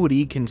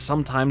continuity can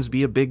sometimes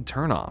be a big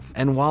turnoff.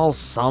 And while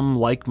some,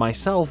 like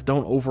myself,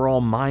 don't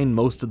overall mind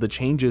most of the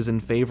changes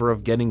in favor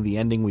of getting the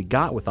ending we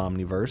got with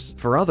Omniverse,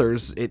 for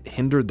others, it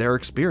hindered their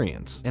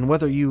experience. And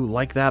whether you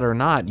like that or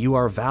not, you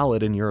are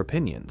valid in your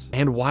opinions.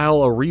 And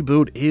while a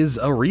reboot is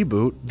a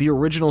reboot, the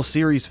original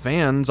series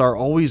fans are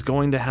always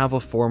going to have a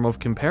form of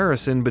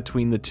comparison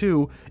between the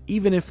two,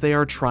 even if they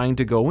are trying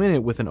to go in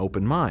it with an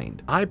open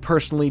mind. I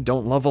personally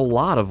don't love a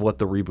lot of what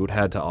the reboot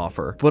had to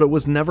offer, but it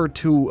was never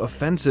too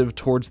offensive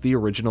towards the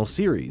original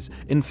series.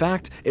 In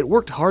fact, it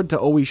worked hard to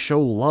always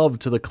show love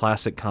to the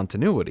classic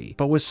continuity.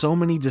 But with so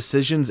many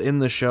decisions in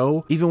the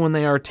show, even when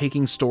they are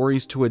taking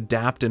stories to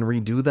adapt and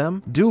redo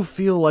them, do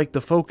feel like the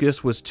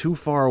focus was too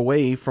far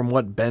away from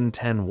what Ben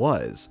 10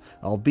 was.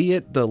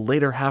 Albeit the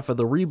later half of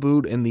the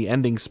reboot and the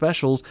ending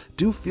specials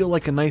do feel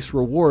like a nice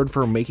reward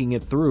for making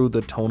it through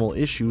the tonal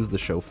issues the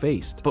show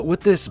faced. But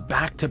with this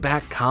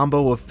back-to-back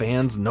combo of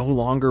fans no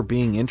longer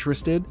being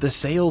interested, the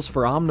sales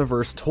for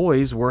Omniverse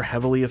toys were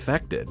heavily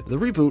affected. The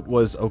reboot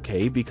was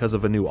okay because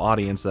of a new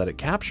audience that it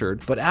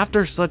captured, but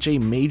after such a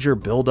major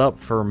build-up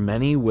for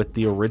many with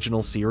the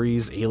original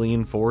series,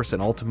 Alien Force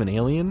and Ultimate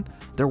Alien,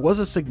 there was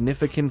a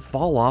significant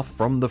fall-off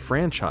from the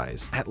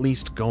franchise, at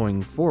least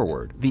going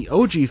forward. The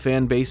OG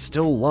fanbase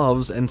still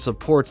loves and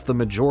supports the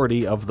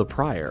majority of the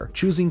prior,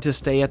 choosing to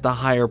stay at the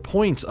higher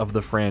points of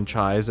the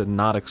franchise and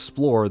not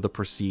explore the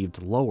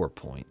perceived lower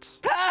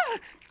points. Ah!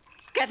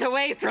 Get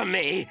away from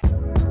me!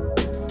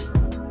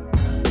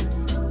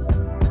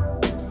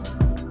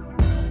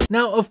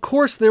 Now, of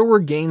course, there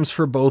were games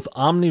for both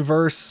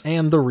Omniverse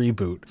and the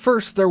reboot.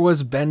 First, there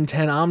was Ben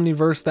 10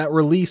 Omniverse that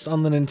released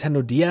on the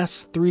Nintendo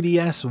DS,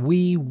 3DS,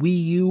 Wii,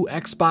 Wii U,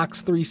 Xbox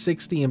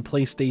 360, and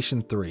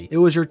PlayStation 3. It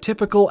was your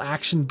typical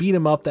action beat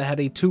 'em up that had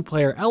a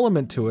two-player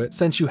element to it,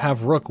 since you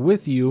have Rook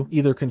with you,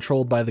 either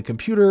controlled by the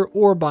computer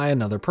or by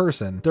another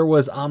person. There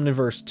was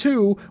Omniverse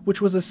 2,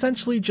 which was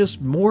essentially just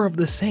more of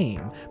the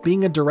same,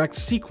 being a direct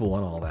sequel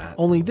and all that.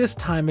 Only this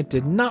time it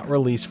did not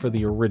release for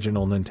the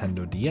original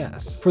Nintendo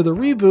DS. For the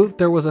reboot,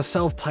 there was a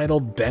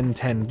self-titled Ben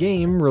 10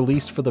 game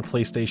released for the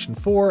PlayStation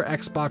 4,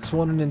 Xbox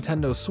One, and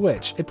Nintendo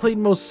Switch. It played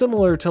most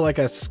similar to like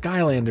a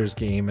Skylanders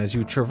game, as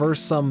you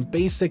traverse some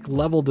basic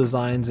level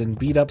designs and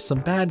beat up some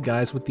bad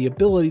guys with the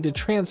ability to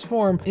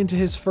transform into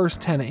his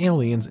first 10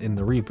 aliens in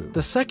the reboot.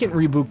 The second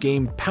reboot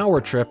game, Power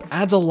Trip,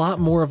 adds a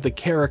lot more of the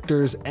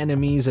characters,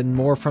 enemies, and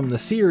more from the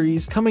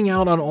series, coming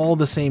out on all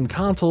the same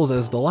consoles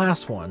as the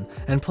last one,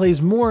 and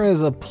plays more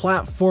as a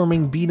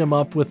platforming beat 'em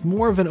up with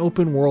more of an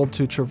open world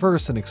to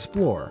traverse and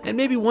explore. And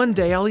maybe one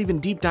day I'll even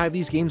deep dive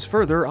these games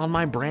further on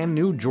my brand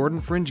new Jordan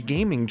Fringe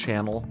gaming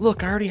channel.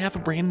 Look, I already have a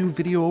brand new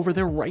video over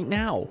there right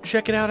now.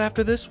 Check it out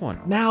after this one.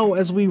 Now,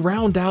 as we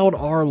round out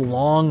our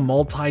long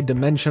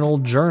multi-dimensional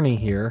journey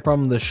here,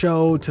 from the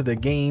show to the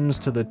games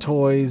to the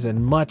toys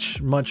and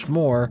much, much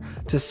more,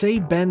 to say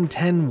Ben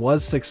 10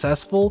 was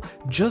successful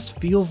just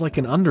feels like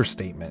an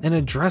understatement. In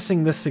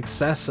addressing the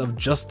success of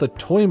just the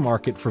toy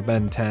market for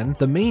Ben 10,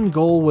 the main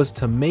goal was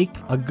to make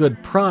a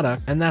good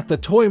product, and that the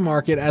toy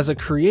market as a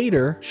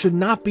creator should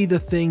not be the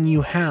thing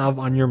you have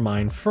on your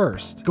mind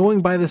first. Going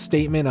by the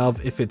statement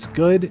of, if it's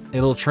good,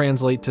 it'll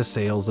translate to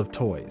sales of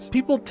toys.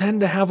 People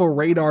tend to have a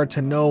radar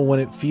to know when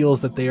it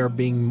feels that they are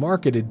being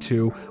marketed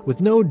to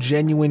with no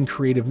genuine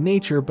creative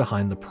nature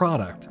behind the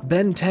product.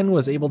 Ben 10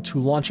 was able to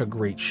launch a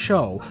great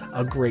show,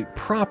 a great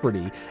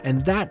property,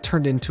 and that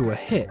turned into a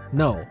hit.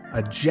 No,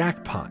 a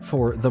jackpot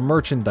for the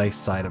merchandise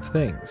side of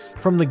things.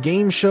 From the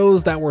game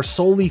shows that were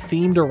solely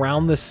themed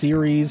around the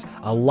series,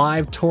 a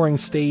live touring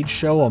stage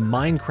show, a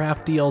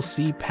Minecraft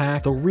DLC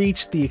pack, the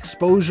reach, the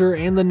exposure,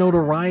 and the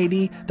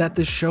notoriety that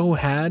the show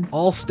had,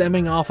 all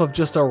stemming off of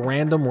just a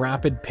random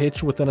rapid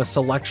pitch within a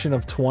selection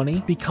of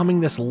 20,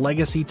 becoming this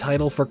legacy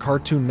title for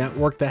Cartoon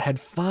Network that had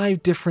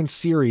 5 different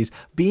series,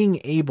 being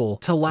able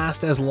to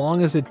last as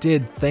long as it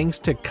did thanks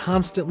to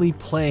constantly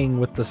playing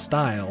with the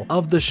style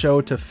of the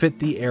show to fit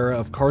the era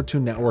of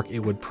Cartoon Network it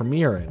would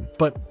premiere in.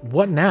 But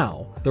what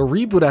now? The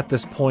reboot at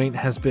this point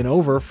has been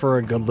over for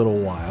a good little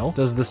while.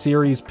 Does the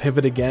series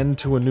pivot again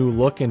to a new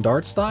look and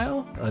art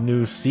style? A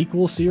new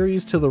sequel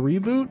series to the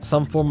reboot?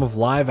 Some form of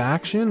live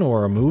action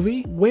or a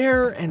movie?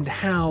 Where and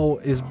how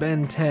is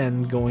Ben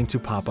 10 going to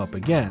pop up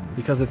again?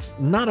 Because it's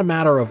not a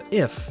matter of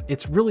if,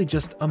 it's really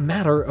just a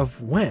matter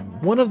of when.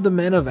 One of the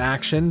men of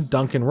action,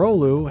 Duncan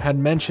Rolu, had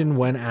mentioned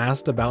when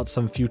asked about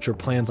some future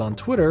plans on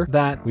Twitter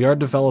that we are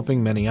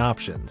developing many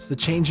options. The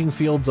changing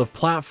fields of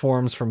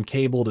platforms from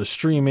cable to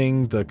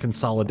streaming, the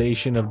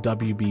consolidation of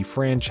WB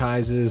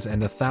franchises,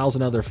 and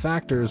 1,000 other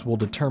factors will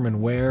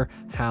determine where,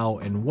 how,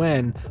 and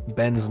when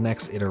Ben's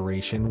next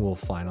iteration will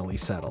finally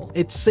settle.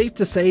 It's safe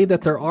to say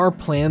that there are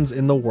plans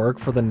in the work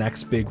for the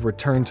next big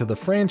return to the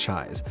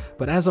franchise,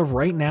 but as of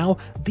right now,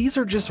 these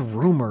are just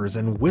rumors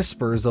and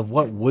whispers of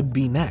what would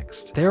be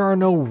next. There are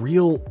no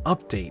real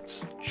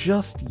updates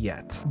just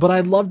yet. But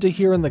I'd love to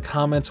hear in the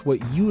comments what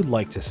you'd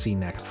like to see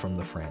next from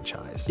the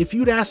franchise. If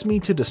you'd ask me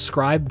to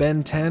describe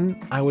Ben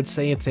 10, I would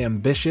say it's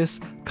ambitious,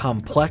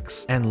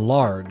 complex, and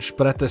large,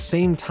 but at the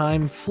same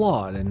time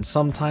flawed and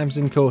sometimes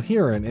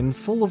incoherent and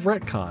full of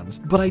retcons.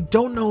 But I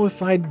don't know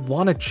if I'd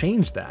want to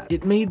change that.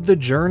 It made the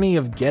journey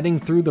of getting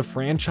through the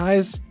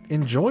franchise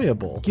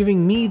enjoyable,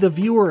 giving me, the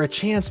viewer, a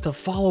chance to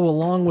follow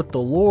along with the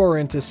lore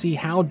and to see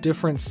how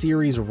different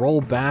series roll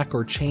back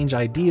or change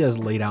ideas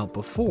laid out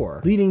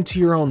before, leading to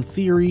your own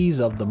theories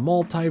of the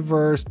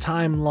multiverse,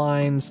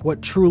 timelines,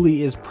 what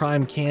truly is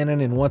prime canon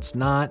and what's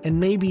not, and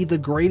maybe the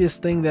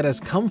greatest thing that has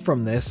come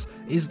from this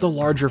is the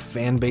larger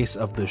fan base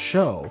of the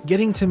show.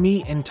 Getting to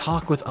meet and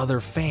talk with other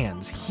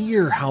fans,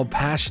 hear how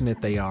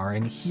passionate they are,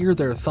 and hear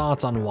their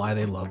thoughts on why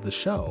they love the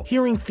show.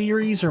 Hearing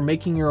theories or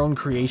making your own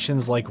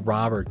creations like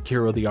Rob or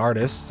Kiro the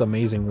artist's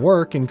amazing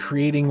work in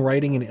creating,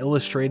 writing, and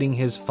illustrating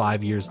his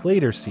 5 Years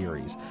Later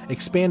series,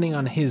 expanding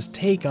on his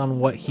take on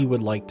what he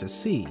would like to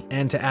see.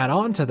 And to add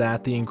on to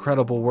that, the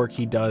incredible work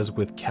he does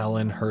with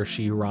Kellen,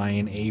 Hershey,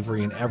 Ryan,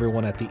 Avery, and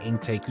everyone at the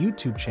Inktake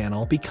YouTube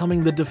channel,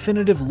 becoming the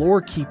definitive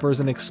lore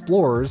keepers and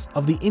explorers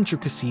of the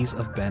intricacies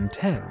of Ben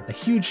 10. A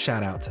huge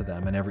shout out to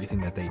them and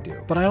everything that they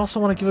do. But I also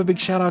want to give a big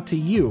shout out to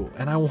you,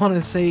 and I want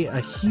to say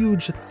a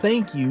huge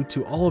thank you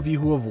to all of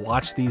you who have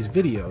watched these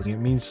videos. It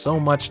means so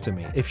much to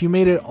me. If you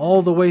made it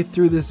all the way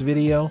through this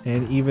video,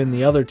 and even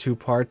the other 2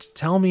 parts,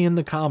 tell me in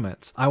the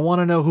comments. I want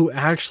to know who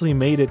actually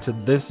made it to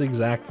this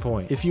exact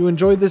point. If you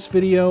enjoyed this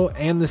video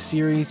and the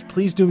series,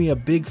 please do me a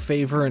big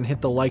favor and hit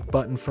the like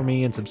button for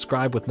me and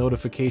subscribe with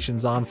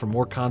notifications on for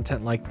more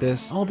content like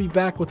this. I'll be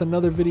back with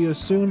another video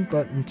soon,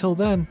 but until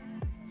then,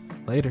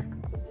 later.